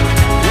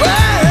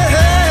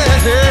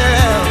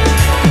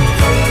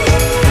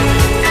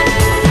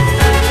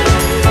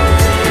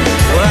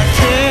 Well, I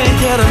can't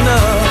get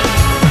enough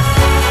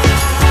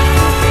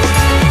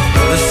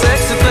of the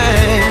sexy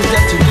things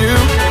that you do.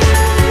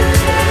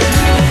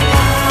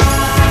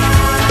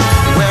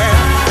 Well,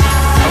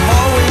 I'm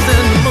always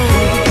in the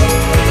mood.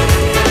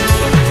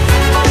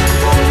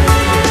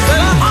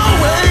 Said I'm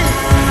always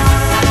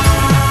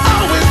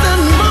in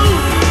the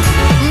mood.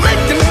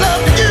 Making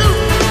love to you,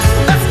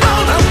 that's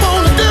all I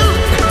wanna do.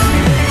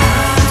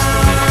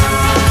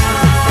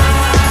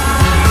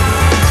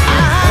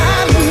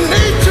 I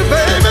need you,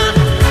 baby,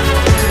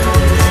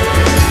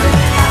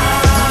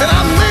 and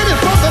I mean it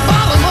from the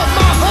bottom of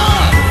my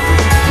heart.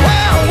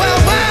 Well,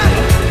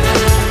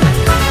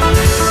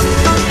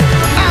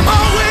 I'm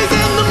always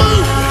in the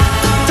mood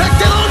to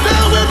get on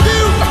down with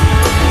you.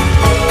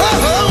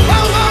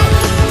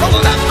 Oh,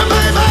 let me,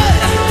 baby,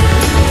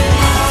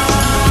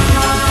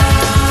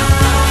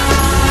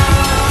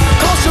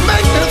 'cause you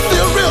make me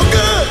feel real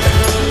good.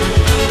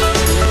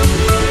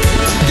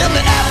 Give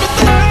me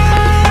everything.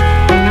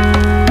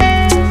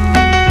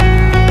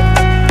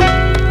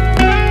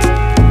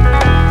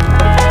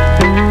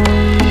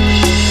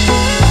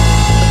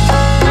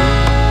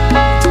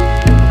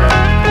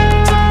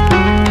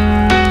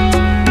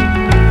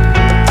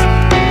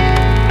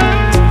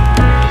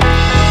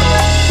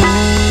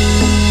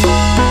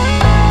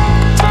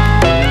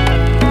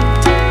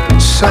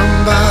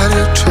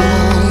 Somebody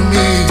told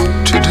me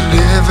to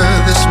deliver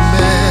this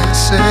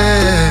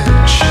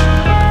message.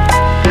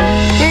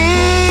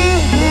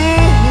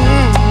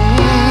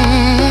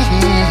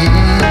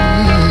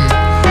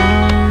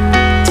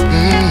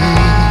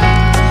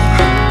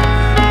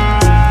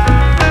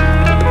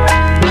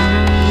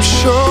 I'm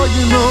sure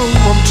you know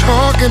who I'm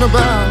talking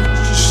about.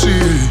 You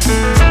see,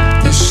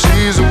 he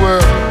sees a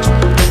world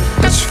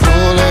that's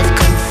full of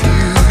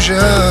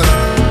confusion.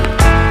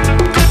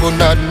 People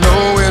not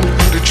knowing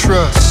who to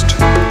trust.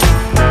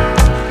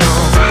 No,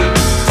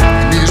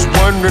 and he's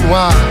wondering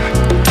why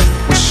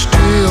we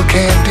still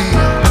can't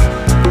deal.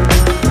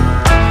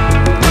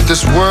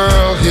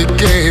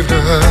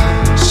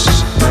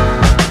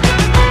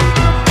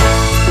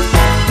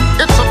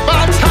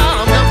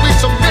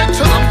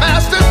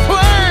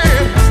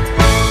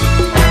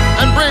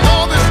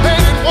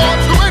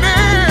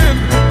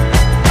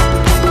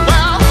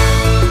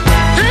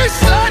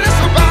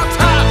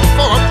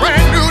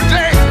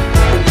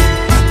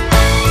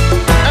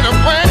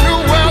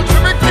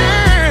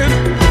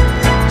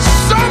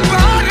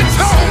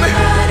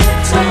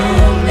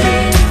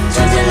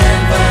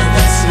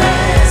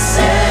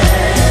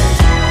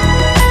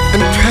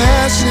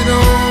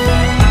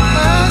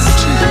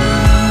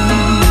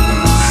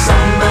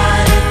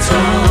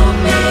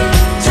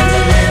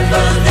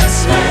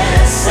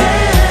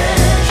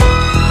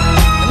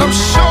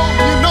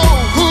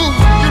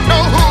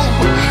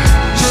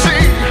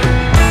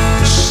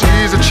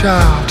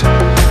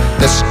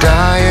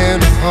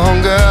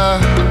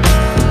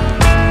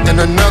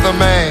 another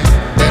man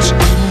that's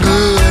eating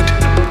good.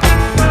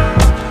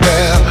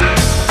 Well,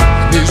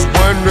 and he's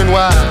wondering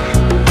why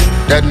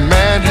that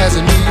man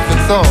hasn't even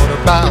thought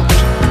about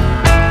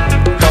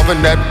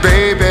helping that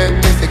baby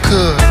if he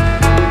could.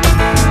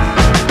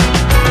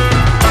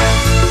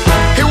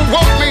 He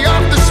woke me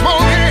up this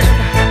morning,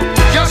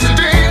 yes he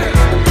did,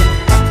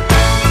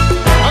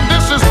 and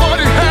this is what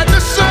he had to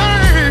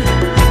say.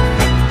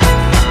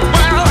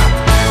 Well,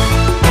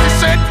 he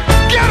said,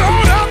 get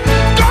on up,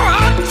 go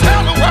out and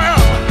tell the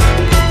world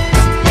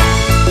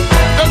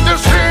that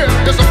this here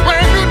is a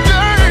brand new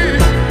day.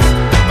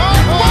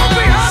 Woke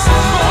me up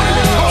this morning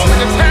and told me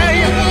to tell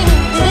you.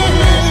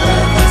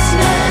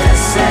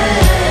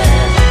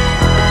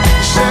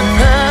 He said,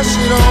 pass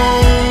it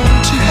on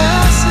to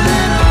pass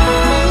it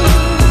on.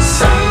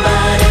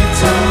 Somebody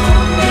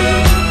told me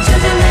to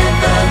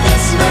deliver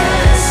this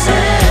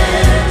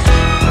message.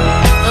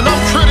 And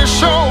I'm pretty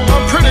sure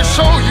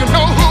you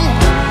know who.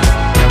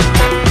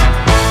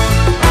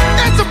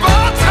 It's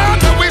about time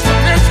that we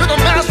submit to the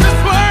master's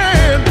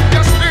plan.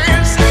 Yes, it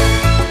is.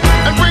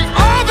 And bring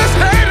all this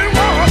hate and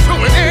war to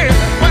an end.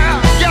 Well,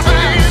 yes, it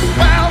is.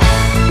 Well,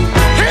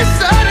 he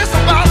said it's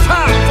about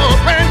time for a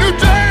brand new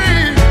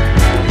day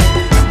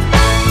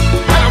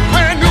and a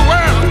brand new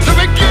world to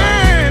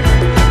begin.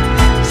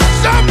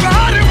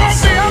 Somebody woke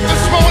me up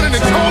this morning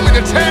and told me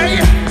to tell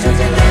you. To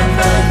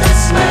deliver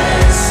this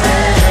message.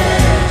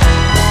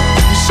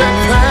 He said,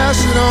 pass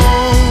it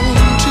on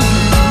to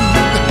you.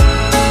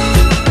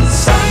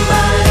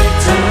 Somebody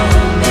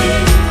told me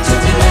to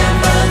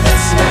deliver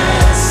this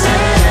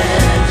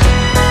message.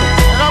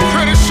 And I'm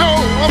pretty sure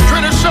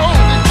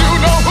that you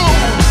know who.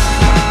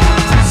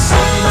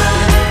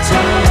 Somebody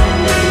told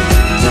me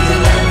to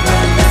deliver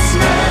this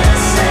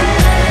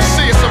message.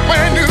 See, it's a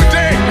brand new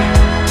day.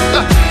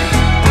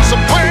 It's a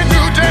brand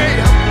new day.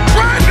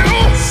 Brand new.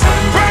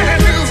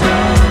 Brand new.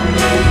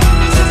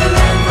 To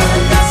deliver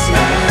this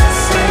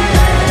message.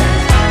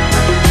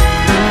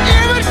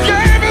 Even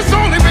gave his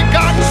only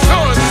begotten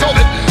son so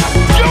that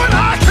you and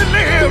I can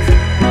live.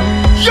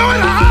 You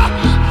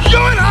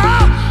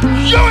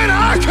and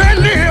I can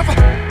live.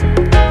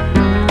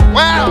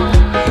 Wow.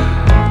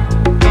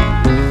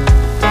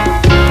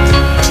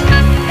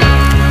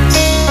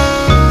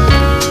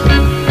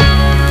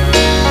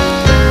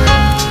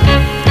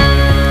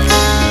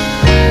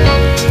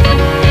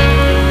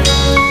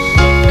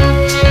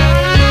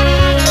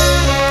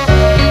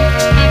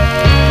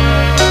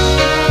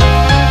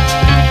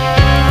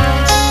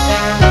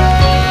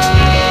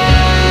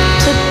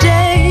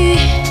 Today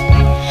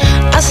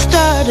I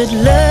started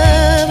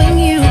loving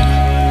you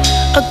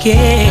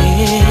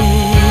again.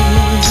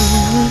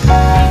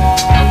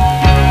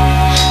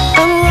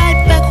 I'm right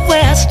back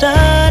where I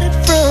started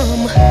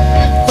from,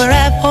 where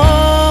I've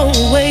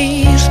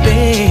always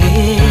been.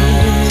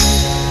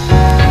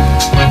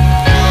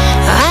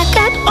 I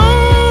got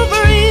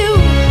over you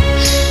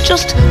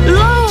just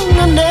long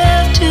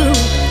enough to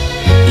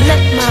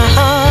let my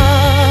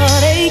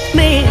heart ache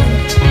mend.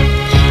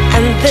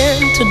 And then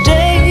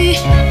today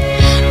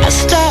I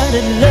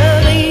started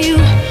loving you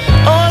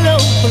all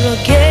over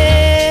again.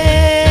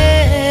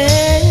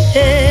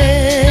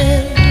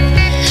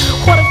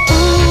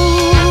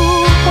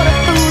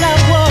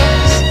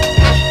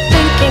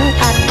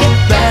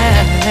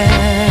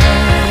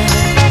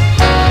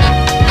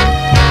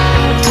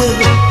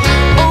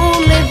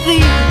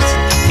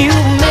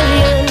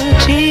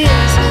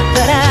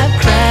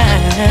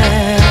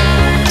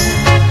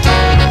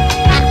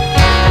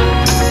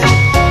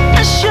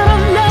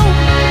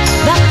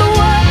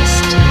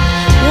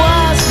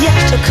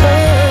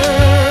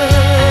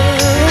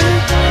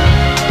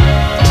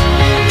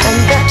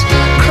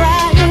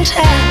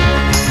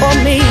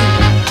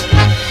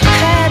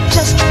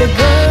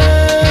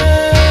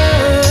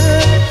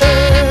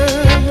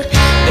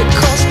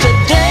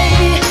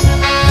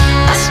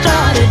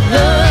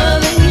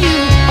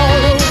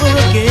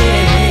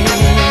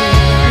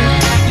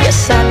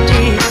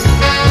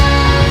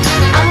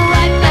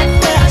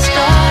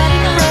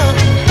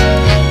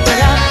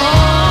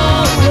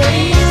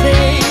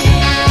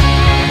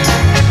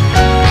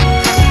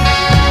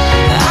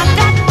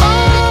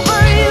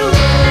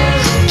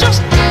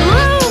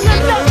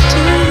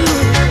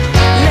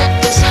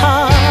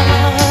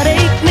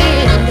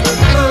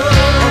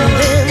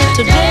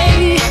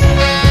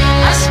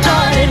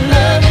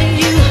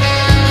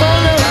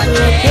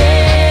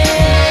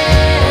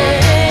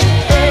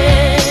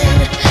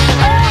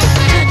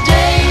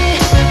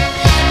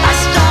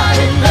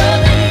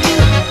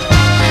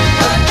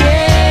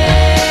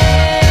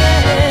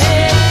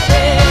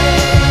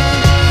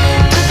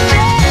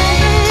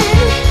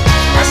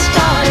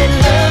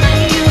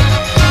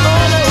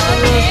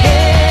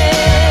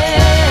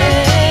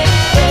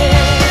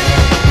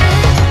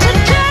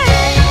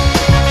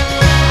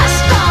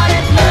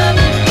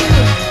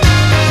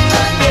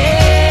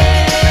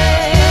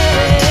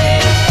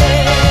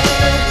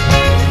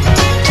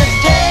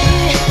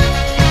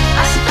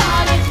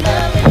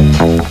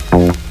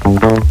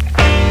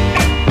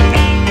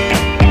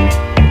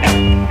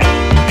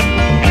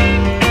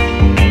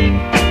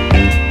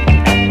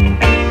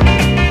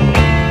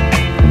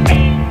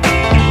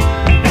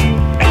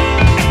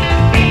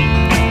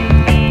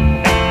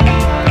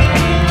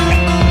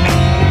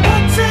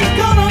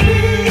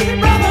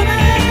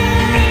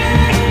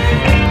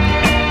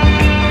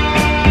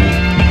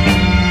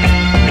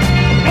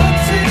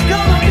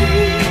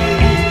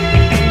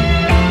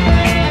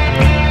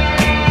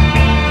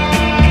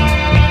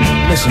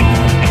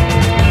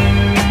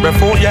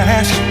 before you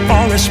ask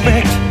for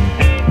respect.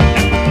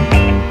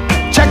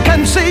 Check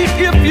and see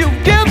if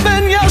you've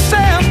given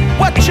yourself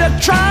what you're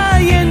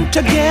trying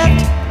to get.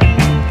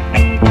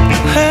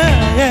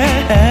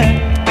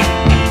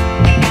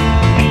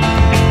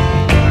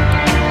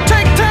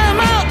 Take time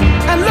out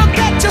and look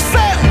at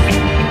yourself.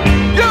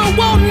 You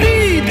won't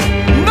need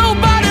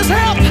nobody's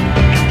help.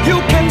 You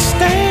can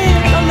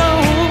stand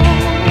alone.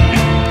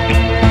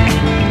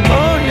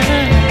 Oh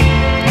yeah.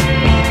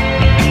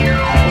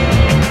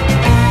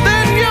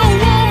 Then your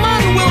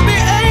woman will be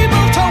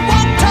able to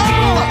walk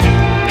tall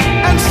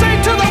and say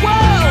to the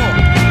world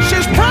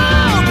she's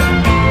proud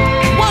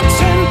once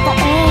and for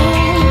all.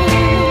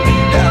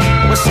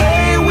 Yeah. We say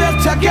we're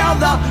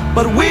together,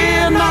 but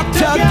we're not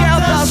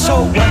together. So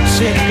what's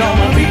it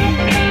gonna be,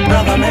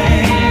 brother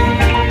man?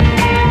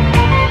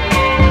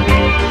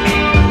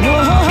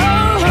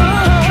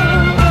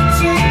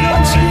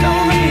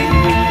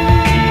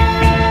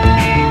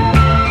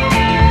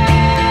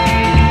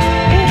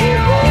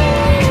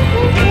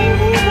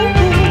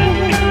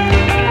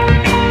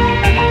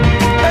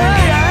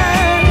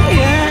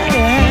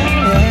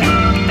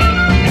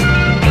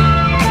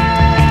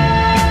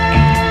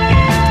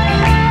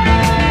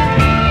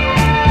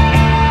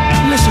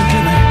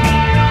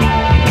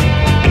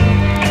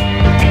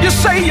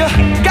 Say you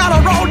got a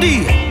raw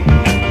deal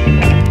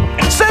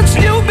since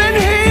you've been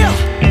here.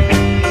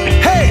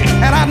 Hey,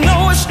 and I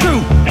know it's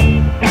true.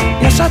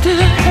 Yes, I did.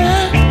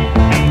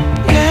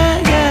 Yeah.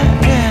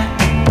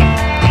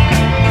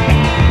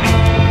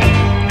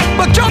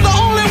 But you're the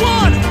only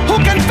one who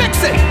can fix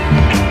it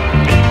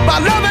by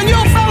loving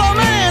your fellow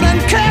man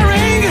and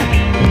caring.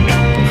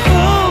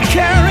 Oh,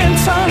 caring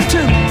some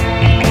too.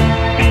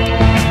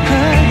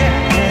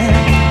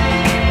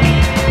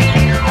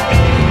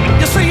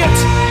 You see,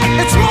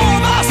 it's more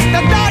of us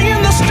that die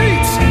in the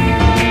streets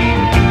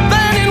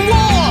than in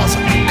wars,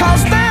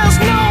 'cause there's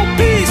no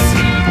peace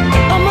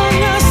among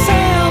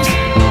ourselves.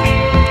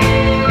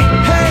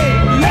 Hey,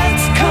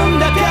 let's come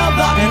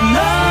together and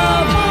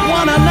love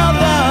one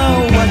another.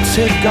 What's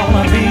it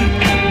gonna be,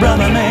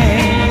 brother man?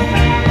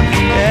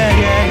 Yeah.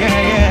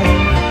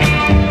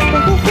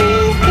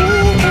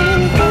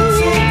 What's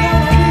it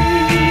gonna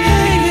be?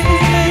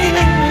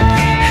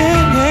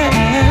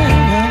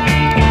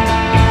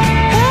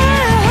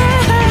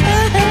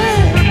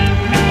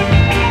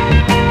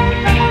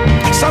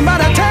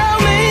 Somebody tell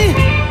me.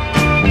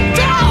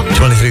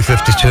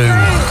 23:52.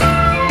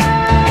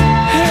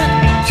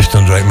 Just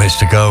under 8 minutes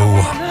to go.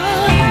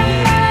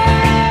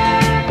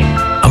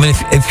 I mean,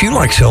 if you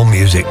like soul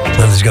music,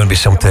 then there's going to be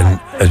something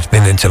that's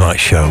been in tonight's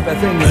show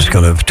that's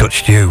going to have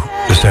touched you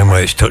the same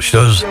way it's touched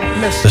us,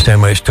 the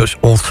same way it's touched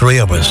all three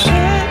of us.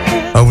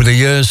 Over the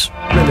years,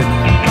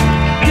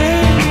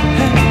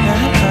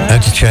 how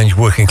to change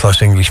working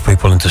class English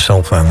people into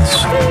soul fans.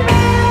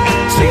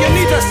 So you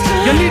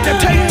need to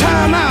take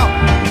time out.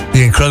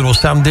 The incredible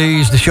Sam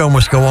Dees, The Show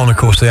Must Go On, of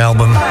course, the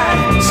album.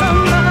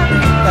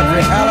 That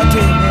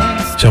reality.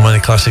 So many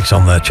classics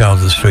on there, Child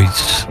of the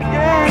Streets,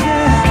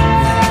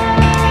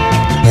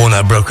 Worn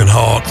Out Broken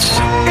Hearts.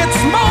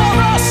 It's more of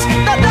us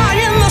that die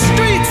in the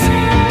streets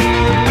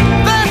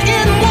than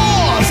in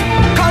wars,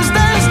 'cause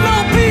there's no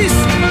peace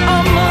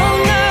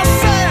among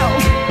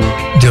ourselves.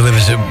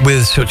 Delivers it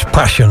with such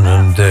passion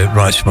and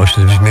writes most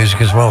of his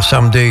music as well.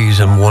 Sam Dees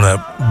and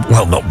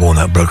not Worn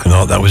Out Broken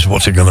Heart, that was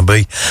What's It Gonna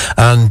Be.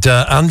 And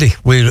Andy,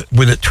 we're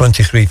at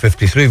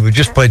 23:53. We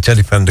just played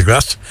Teddy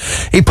Pendergrass.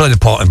 He played a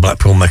part in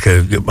Blackpool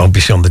Mecca,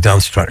 obviously on the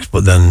dance tracks,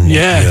 but then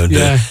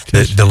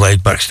the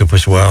laid back stuff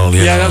as well.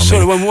 Yeah, that's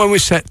sort of when we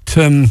set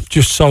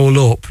Just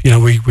Soul up,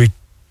 we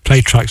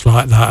played tracks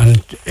like that,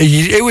 and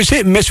it was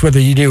hit and miss whether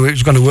you knew it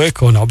was going to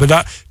work or not. But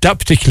that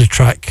particular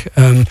track,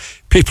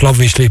 people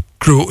obviously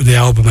grew up with the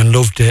album and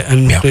loved it,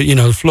 and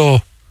the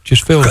floor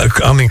just filled.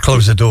 I mean,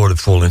 Close the Door to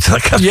fall into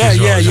that category.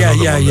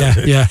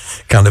 Yeah.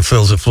 Kind of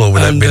fills the floor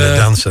without being a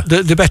dancer.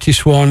 The Betty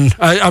Swan,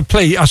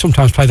 I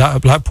sometimes play that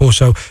at Blackpool.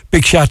 So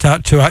big shout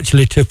out to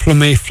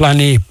Plummy,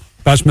 Flanny,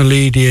 Baz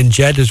Malidi, and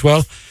Jed as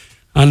well.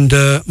 And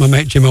my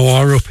mate Jim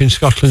O'Hara up in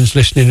Scotland's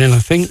listening in, I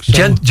think. So.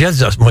 Jed's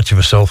that much of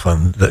a soul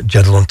fan, that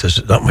Jed Lunter's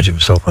that much of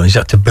a soul fan. He's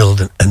had to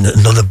build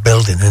another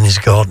building in his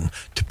garden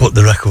to put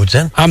the records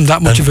in. I'm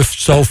that much of a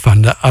soul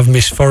fan that I've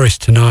missed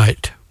Forest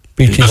tonight.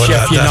 Beating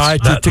Sheffield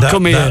United to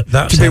come here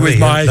to be with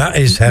that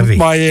is heavy.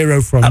 My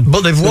hero from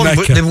but they've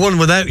won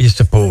without your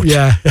support.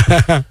 Yeah.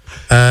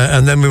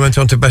 And then we went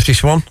on to Betty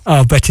Swan.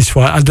 Oh, Betty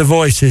Swan. And the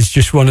voice is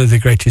just one of the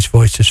greatest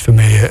voices for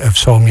me of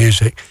soul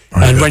music.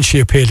 Right, and when she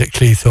appeared at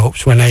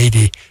Cleethorpes, when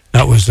AD,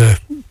 that was the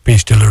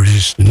Beast of the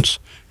Resistance.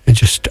 And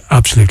just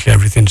absolutely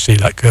everything to see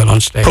that girl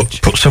on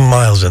stage. Put some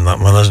miles in that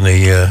man, hasn't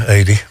he,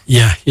 AD?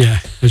 Yeah.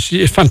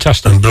 It's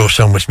fantastic. And brought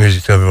so much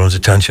music to everyone's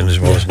attention as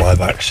well as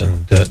live acts.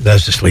 And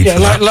there's the sleep.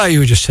 Yeah, like you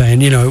were just saying,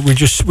 we're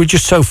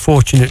just so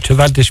fortunate to have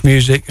had this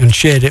music and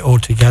shared it all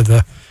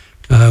together.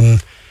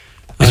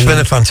 It's been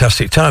a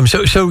fantastic time.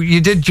 So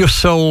you did Just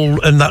Soul,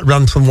 and that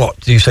ran from what?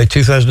 Do you say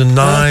 2009?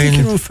 I think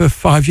it ran for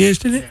 5 years,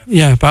 did it?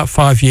 Yeah, about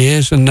 5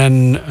 years, and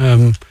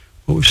then.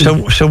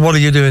 So what are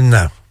you doing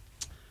now?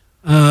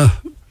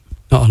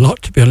 Not a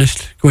lot, to be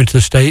honest. Going to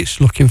the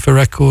States, looking for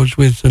records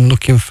with, and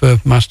looking for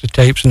master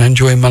tapes, and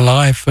enjoying my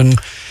life. And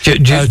Do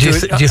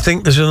you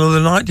think there's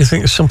another night? Do you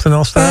think there's something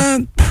else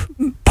there?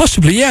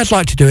 Possibly, yeah. I'd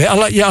like to do it. I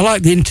like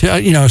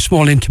the a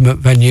small intimate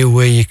venue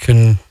where you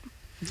can.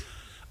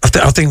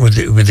 I think with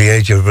the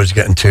age everybody's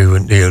getting to,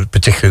 and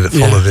particularly that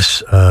follow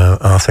this,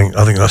 I think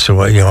that's the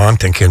way. I'm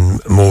thinking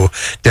more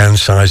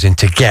downsizing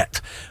to get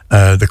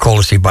the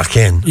quality back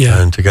in,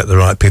 and to get the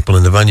right people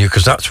in the venue,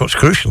 because that's what's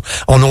crucial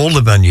on all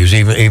the venues,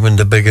 even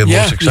the bigger,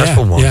 more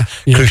successful one.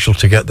 Crucial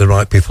to get the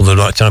right people at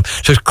the right time.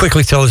 So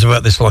quickly tell us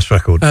about this last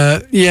record.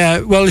 Well,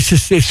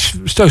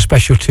 it's so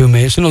special to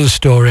me. It's another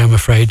story, I'm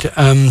afraid.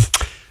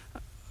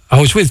 I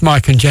was with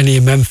Mike and Jenny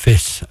in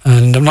Memphis,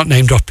 and I'm not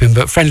name dropping,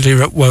 but Friendly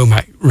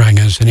Womack rang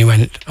us, and he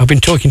went, I've been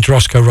talking to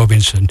Roscoe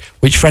Robinson,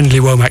 which Friendly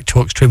Womack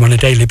talks to him on a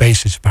daily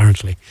basis,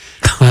 apparently.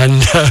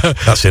 And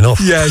that's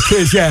enough. Yeah, it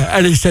is, yeah.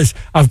 And he says,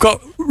 I've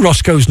got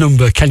Roscoe's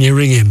number, can you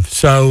ring him?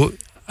 So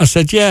I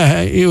said,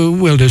 yeah, you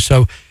will do.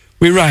 So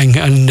we rang,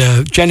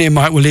 and Jenny and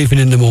Mike were leaving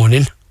in the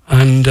morning,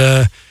 and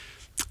I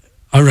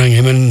rang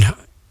him, and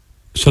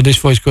so this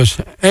voice goes,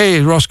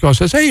 hey, Roscoe. I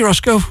says, hey,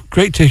 Roscoe,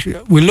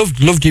 we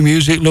loved your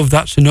music, loved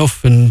That's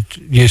Enough, and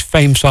your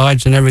Fame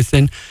sides and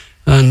everything.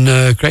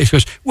 And Grace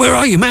goes, where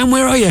are you, man?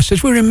 Where are you? I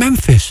says, we're in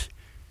Memphis.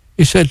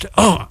 He said,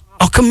 oh,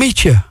 I'll come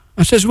meet you.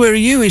 I says, where are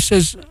you? He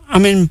says,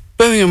 I'm in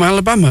Birmingham,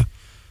 Alabama.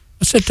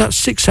 I said,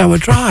 that's 6-hour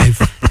drive.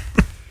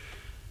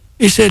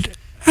 He said,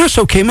 that's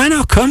okay, man,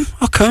 I'll come.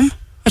 I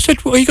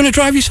said, well, are you going to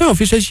drive yourself?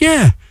 He says,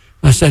 yeah.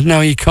 I said, no,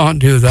 you can't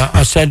do that.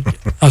 I said,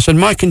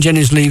 Mike and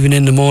Jenny's leaving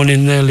in the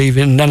morning, they're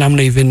leaving, and then I'm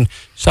leaving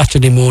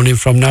Saturday morning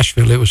from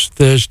Nashville. It was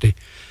Thursday.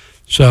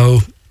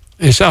 So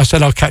I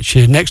said, I'll catch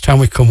you. Next time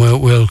we come,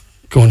 we'll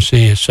go and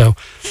see you. So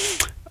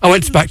I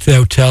went back to the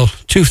hotel,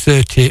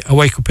 2:30. I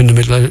wake up in the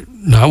middle of the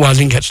night. Well, I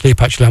didn't get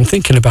sleep, actually. I'm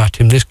thinking about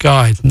him, this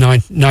guy,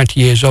 90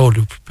 years old,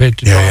 who prepared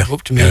to drive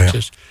up to meet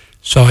us.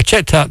 So I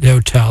checked out the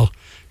hotel,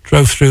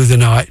 drove through the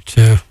night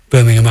to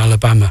Birmingham,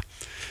 Alabama.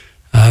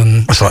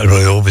 It's like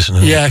Roy Orbison,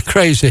 isn't it? Yeah,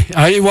 crazy.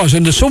 It was,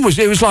 and the sun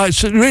it was like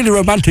really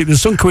romantic. The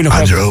sun coming up.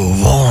 I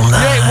drove all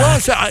night. Yeah, it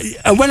was.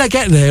 And when I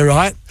get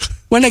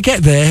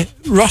there,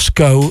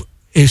 Roscoe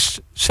is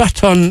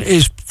sat on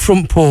his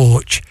front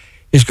porch.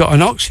 He's got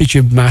an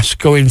oxygen mask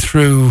going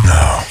through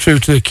to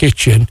the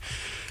kitchen,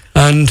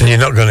 and you're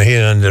not going to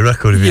hear on the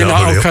record if you're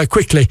not. Okay,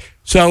 quickly.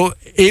 So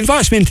he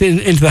invites me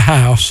into the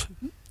house.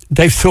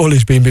 Dave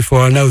Thorley's been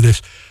before. I know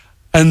this,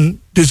 and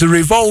there's a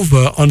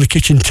revolver on the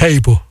kitchen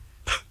table.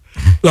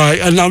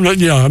 And I'm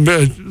not, I'm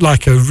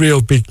like a real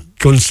big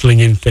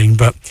gunslinging thing,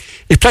 but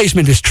he plays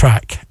me this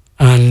track,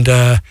 and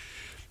I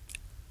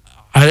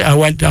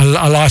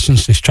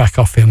licensed this track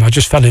off him. I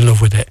just fell in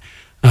love with it.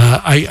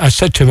 I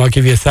said to him, I'll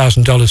give you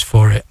 $1,000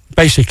 for it.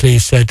 Basically, he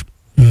said,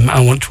 I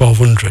want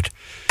 $1,200.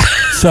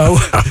 So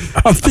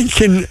I'm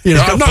thinking,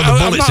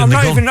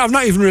 I've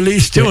not even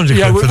released it.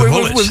 Yeah,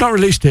 we've not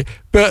released it.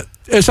 But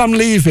as I'm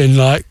leaving,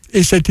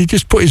 he said, he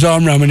just put his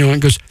arm around me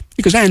and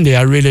he goes, Andy,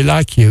 I really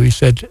like you. He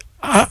said,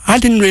 I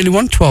didn't really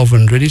want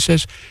 $1,200. He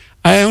says,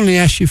 I only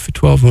asked you for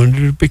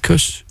 $1,200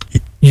 because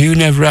you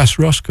never asked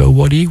Roscoe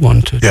what he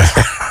wanted. Yeah.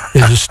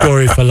 There's a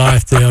story for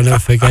life there. I'll never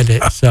forget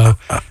it. So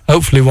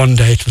hopefully one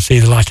day it'll see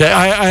the light.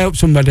 I hope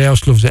somebody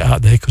else loves it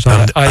out there, because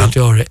I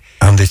adore it.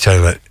 Andy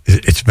Taylor,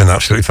 it's been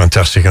absolutely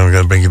fantastic. I'm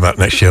going to bring you back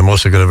next year. I'm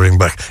also going to bring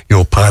back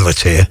your pilot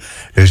here,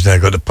 who's now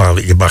got to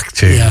pilot you back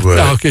to.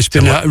 It's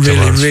been a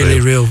really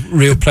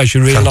real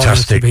pleasure. Real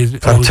fantastic, honor to be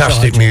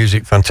fantastic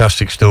music,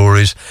 fantastic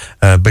stories.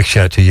 Big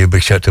shout to you,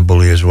 big shout to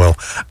Bully as well,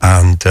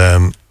 and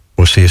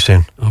we'll see you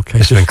soon. Okay,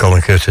 it's been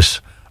Colin Curtis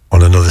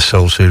on another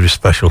Soul Series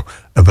special,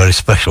 a very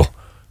special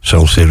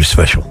Soul Series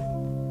special.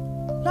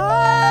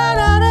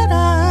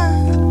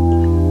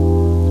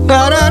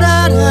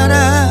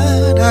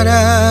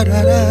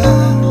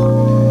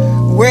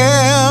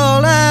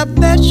 Well, I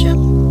bet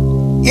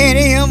you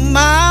any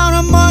amount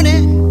of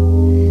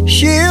money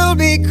she'll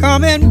be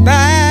coming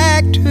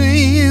back to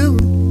you.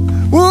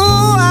 Ooh,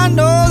 I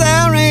know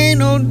there ain't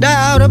no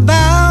doubt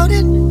about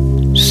it.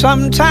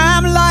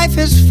 Sometime life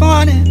is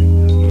funny.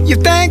 You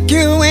think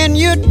you in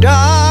your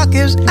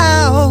darkest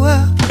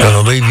hour.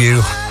 Gonna leave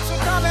you.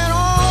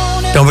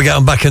 Don't forget,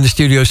 I'm back in the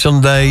studio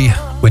Sunday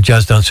with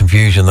Jazz Dance and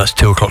Fusion. That's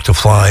 2 o'clock to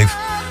 5.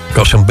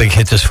 Got some big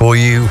hitters for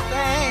you,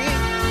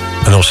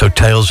 and also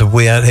Tales of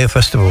We Out Here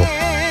Festival.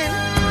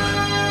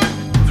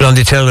 For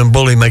Andy Taylor and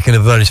Bully making a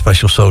very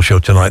special soul show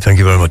tonight. Thank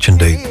you very much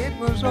indeed. It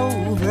was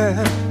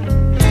over.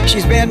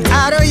 She's been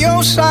out of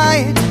your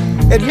sight,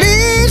 at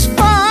least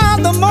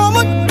for the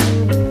moment.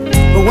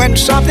 But when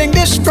something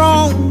this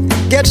strong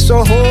gets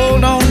a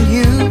hold on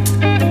you,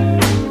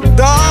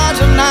 the odds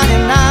are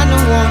 99 to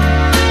 1.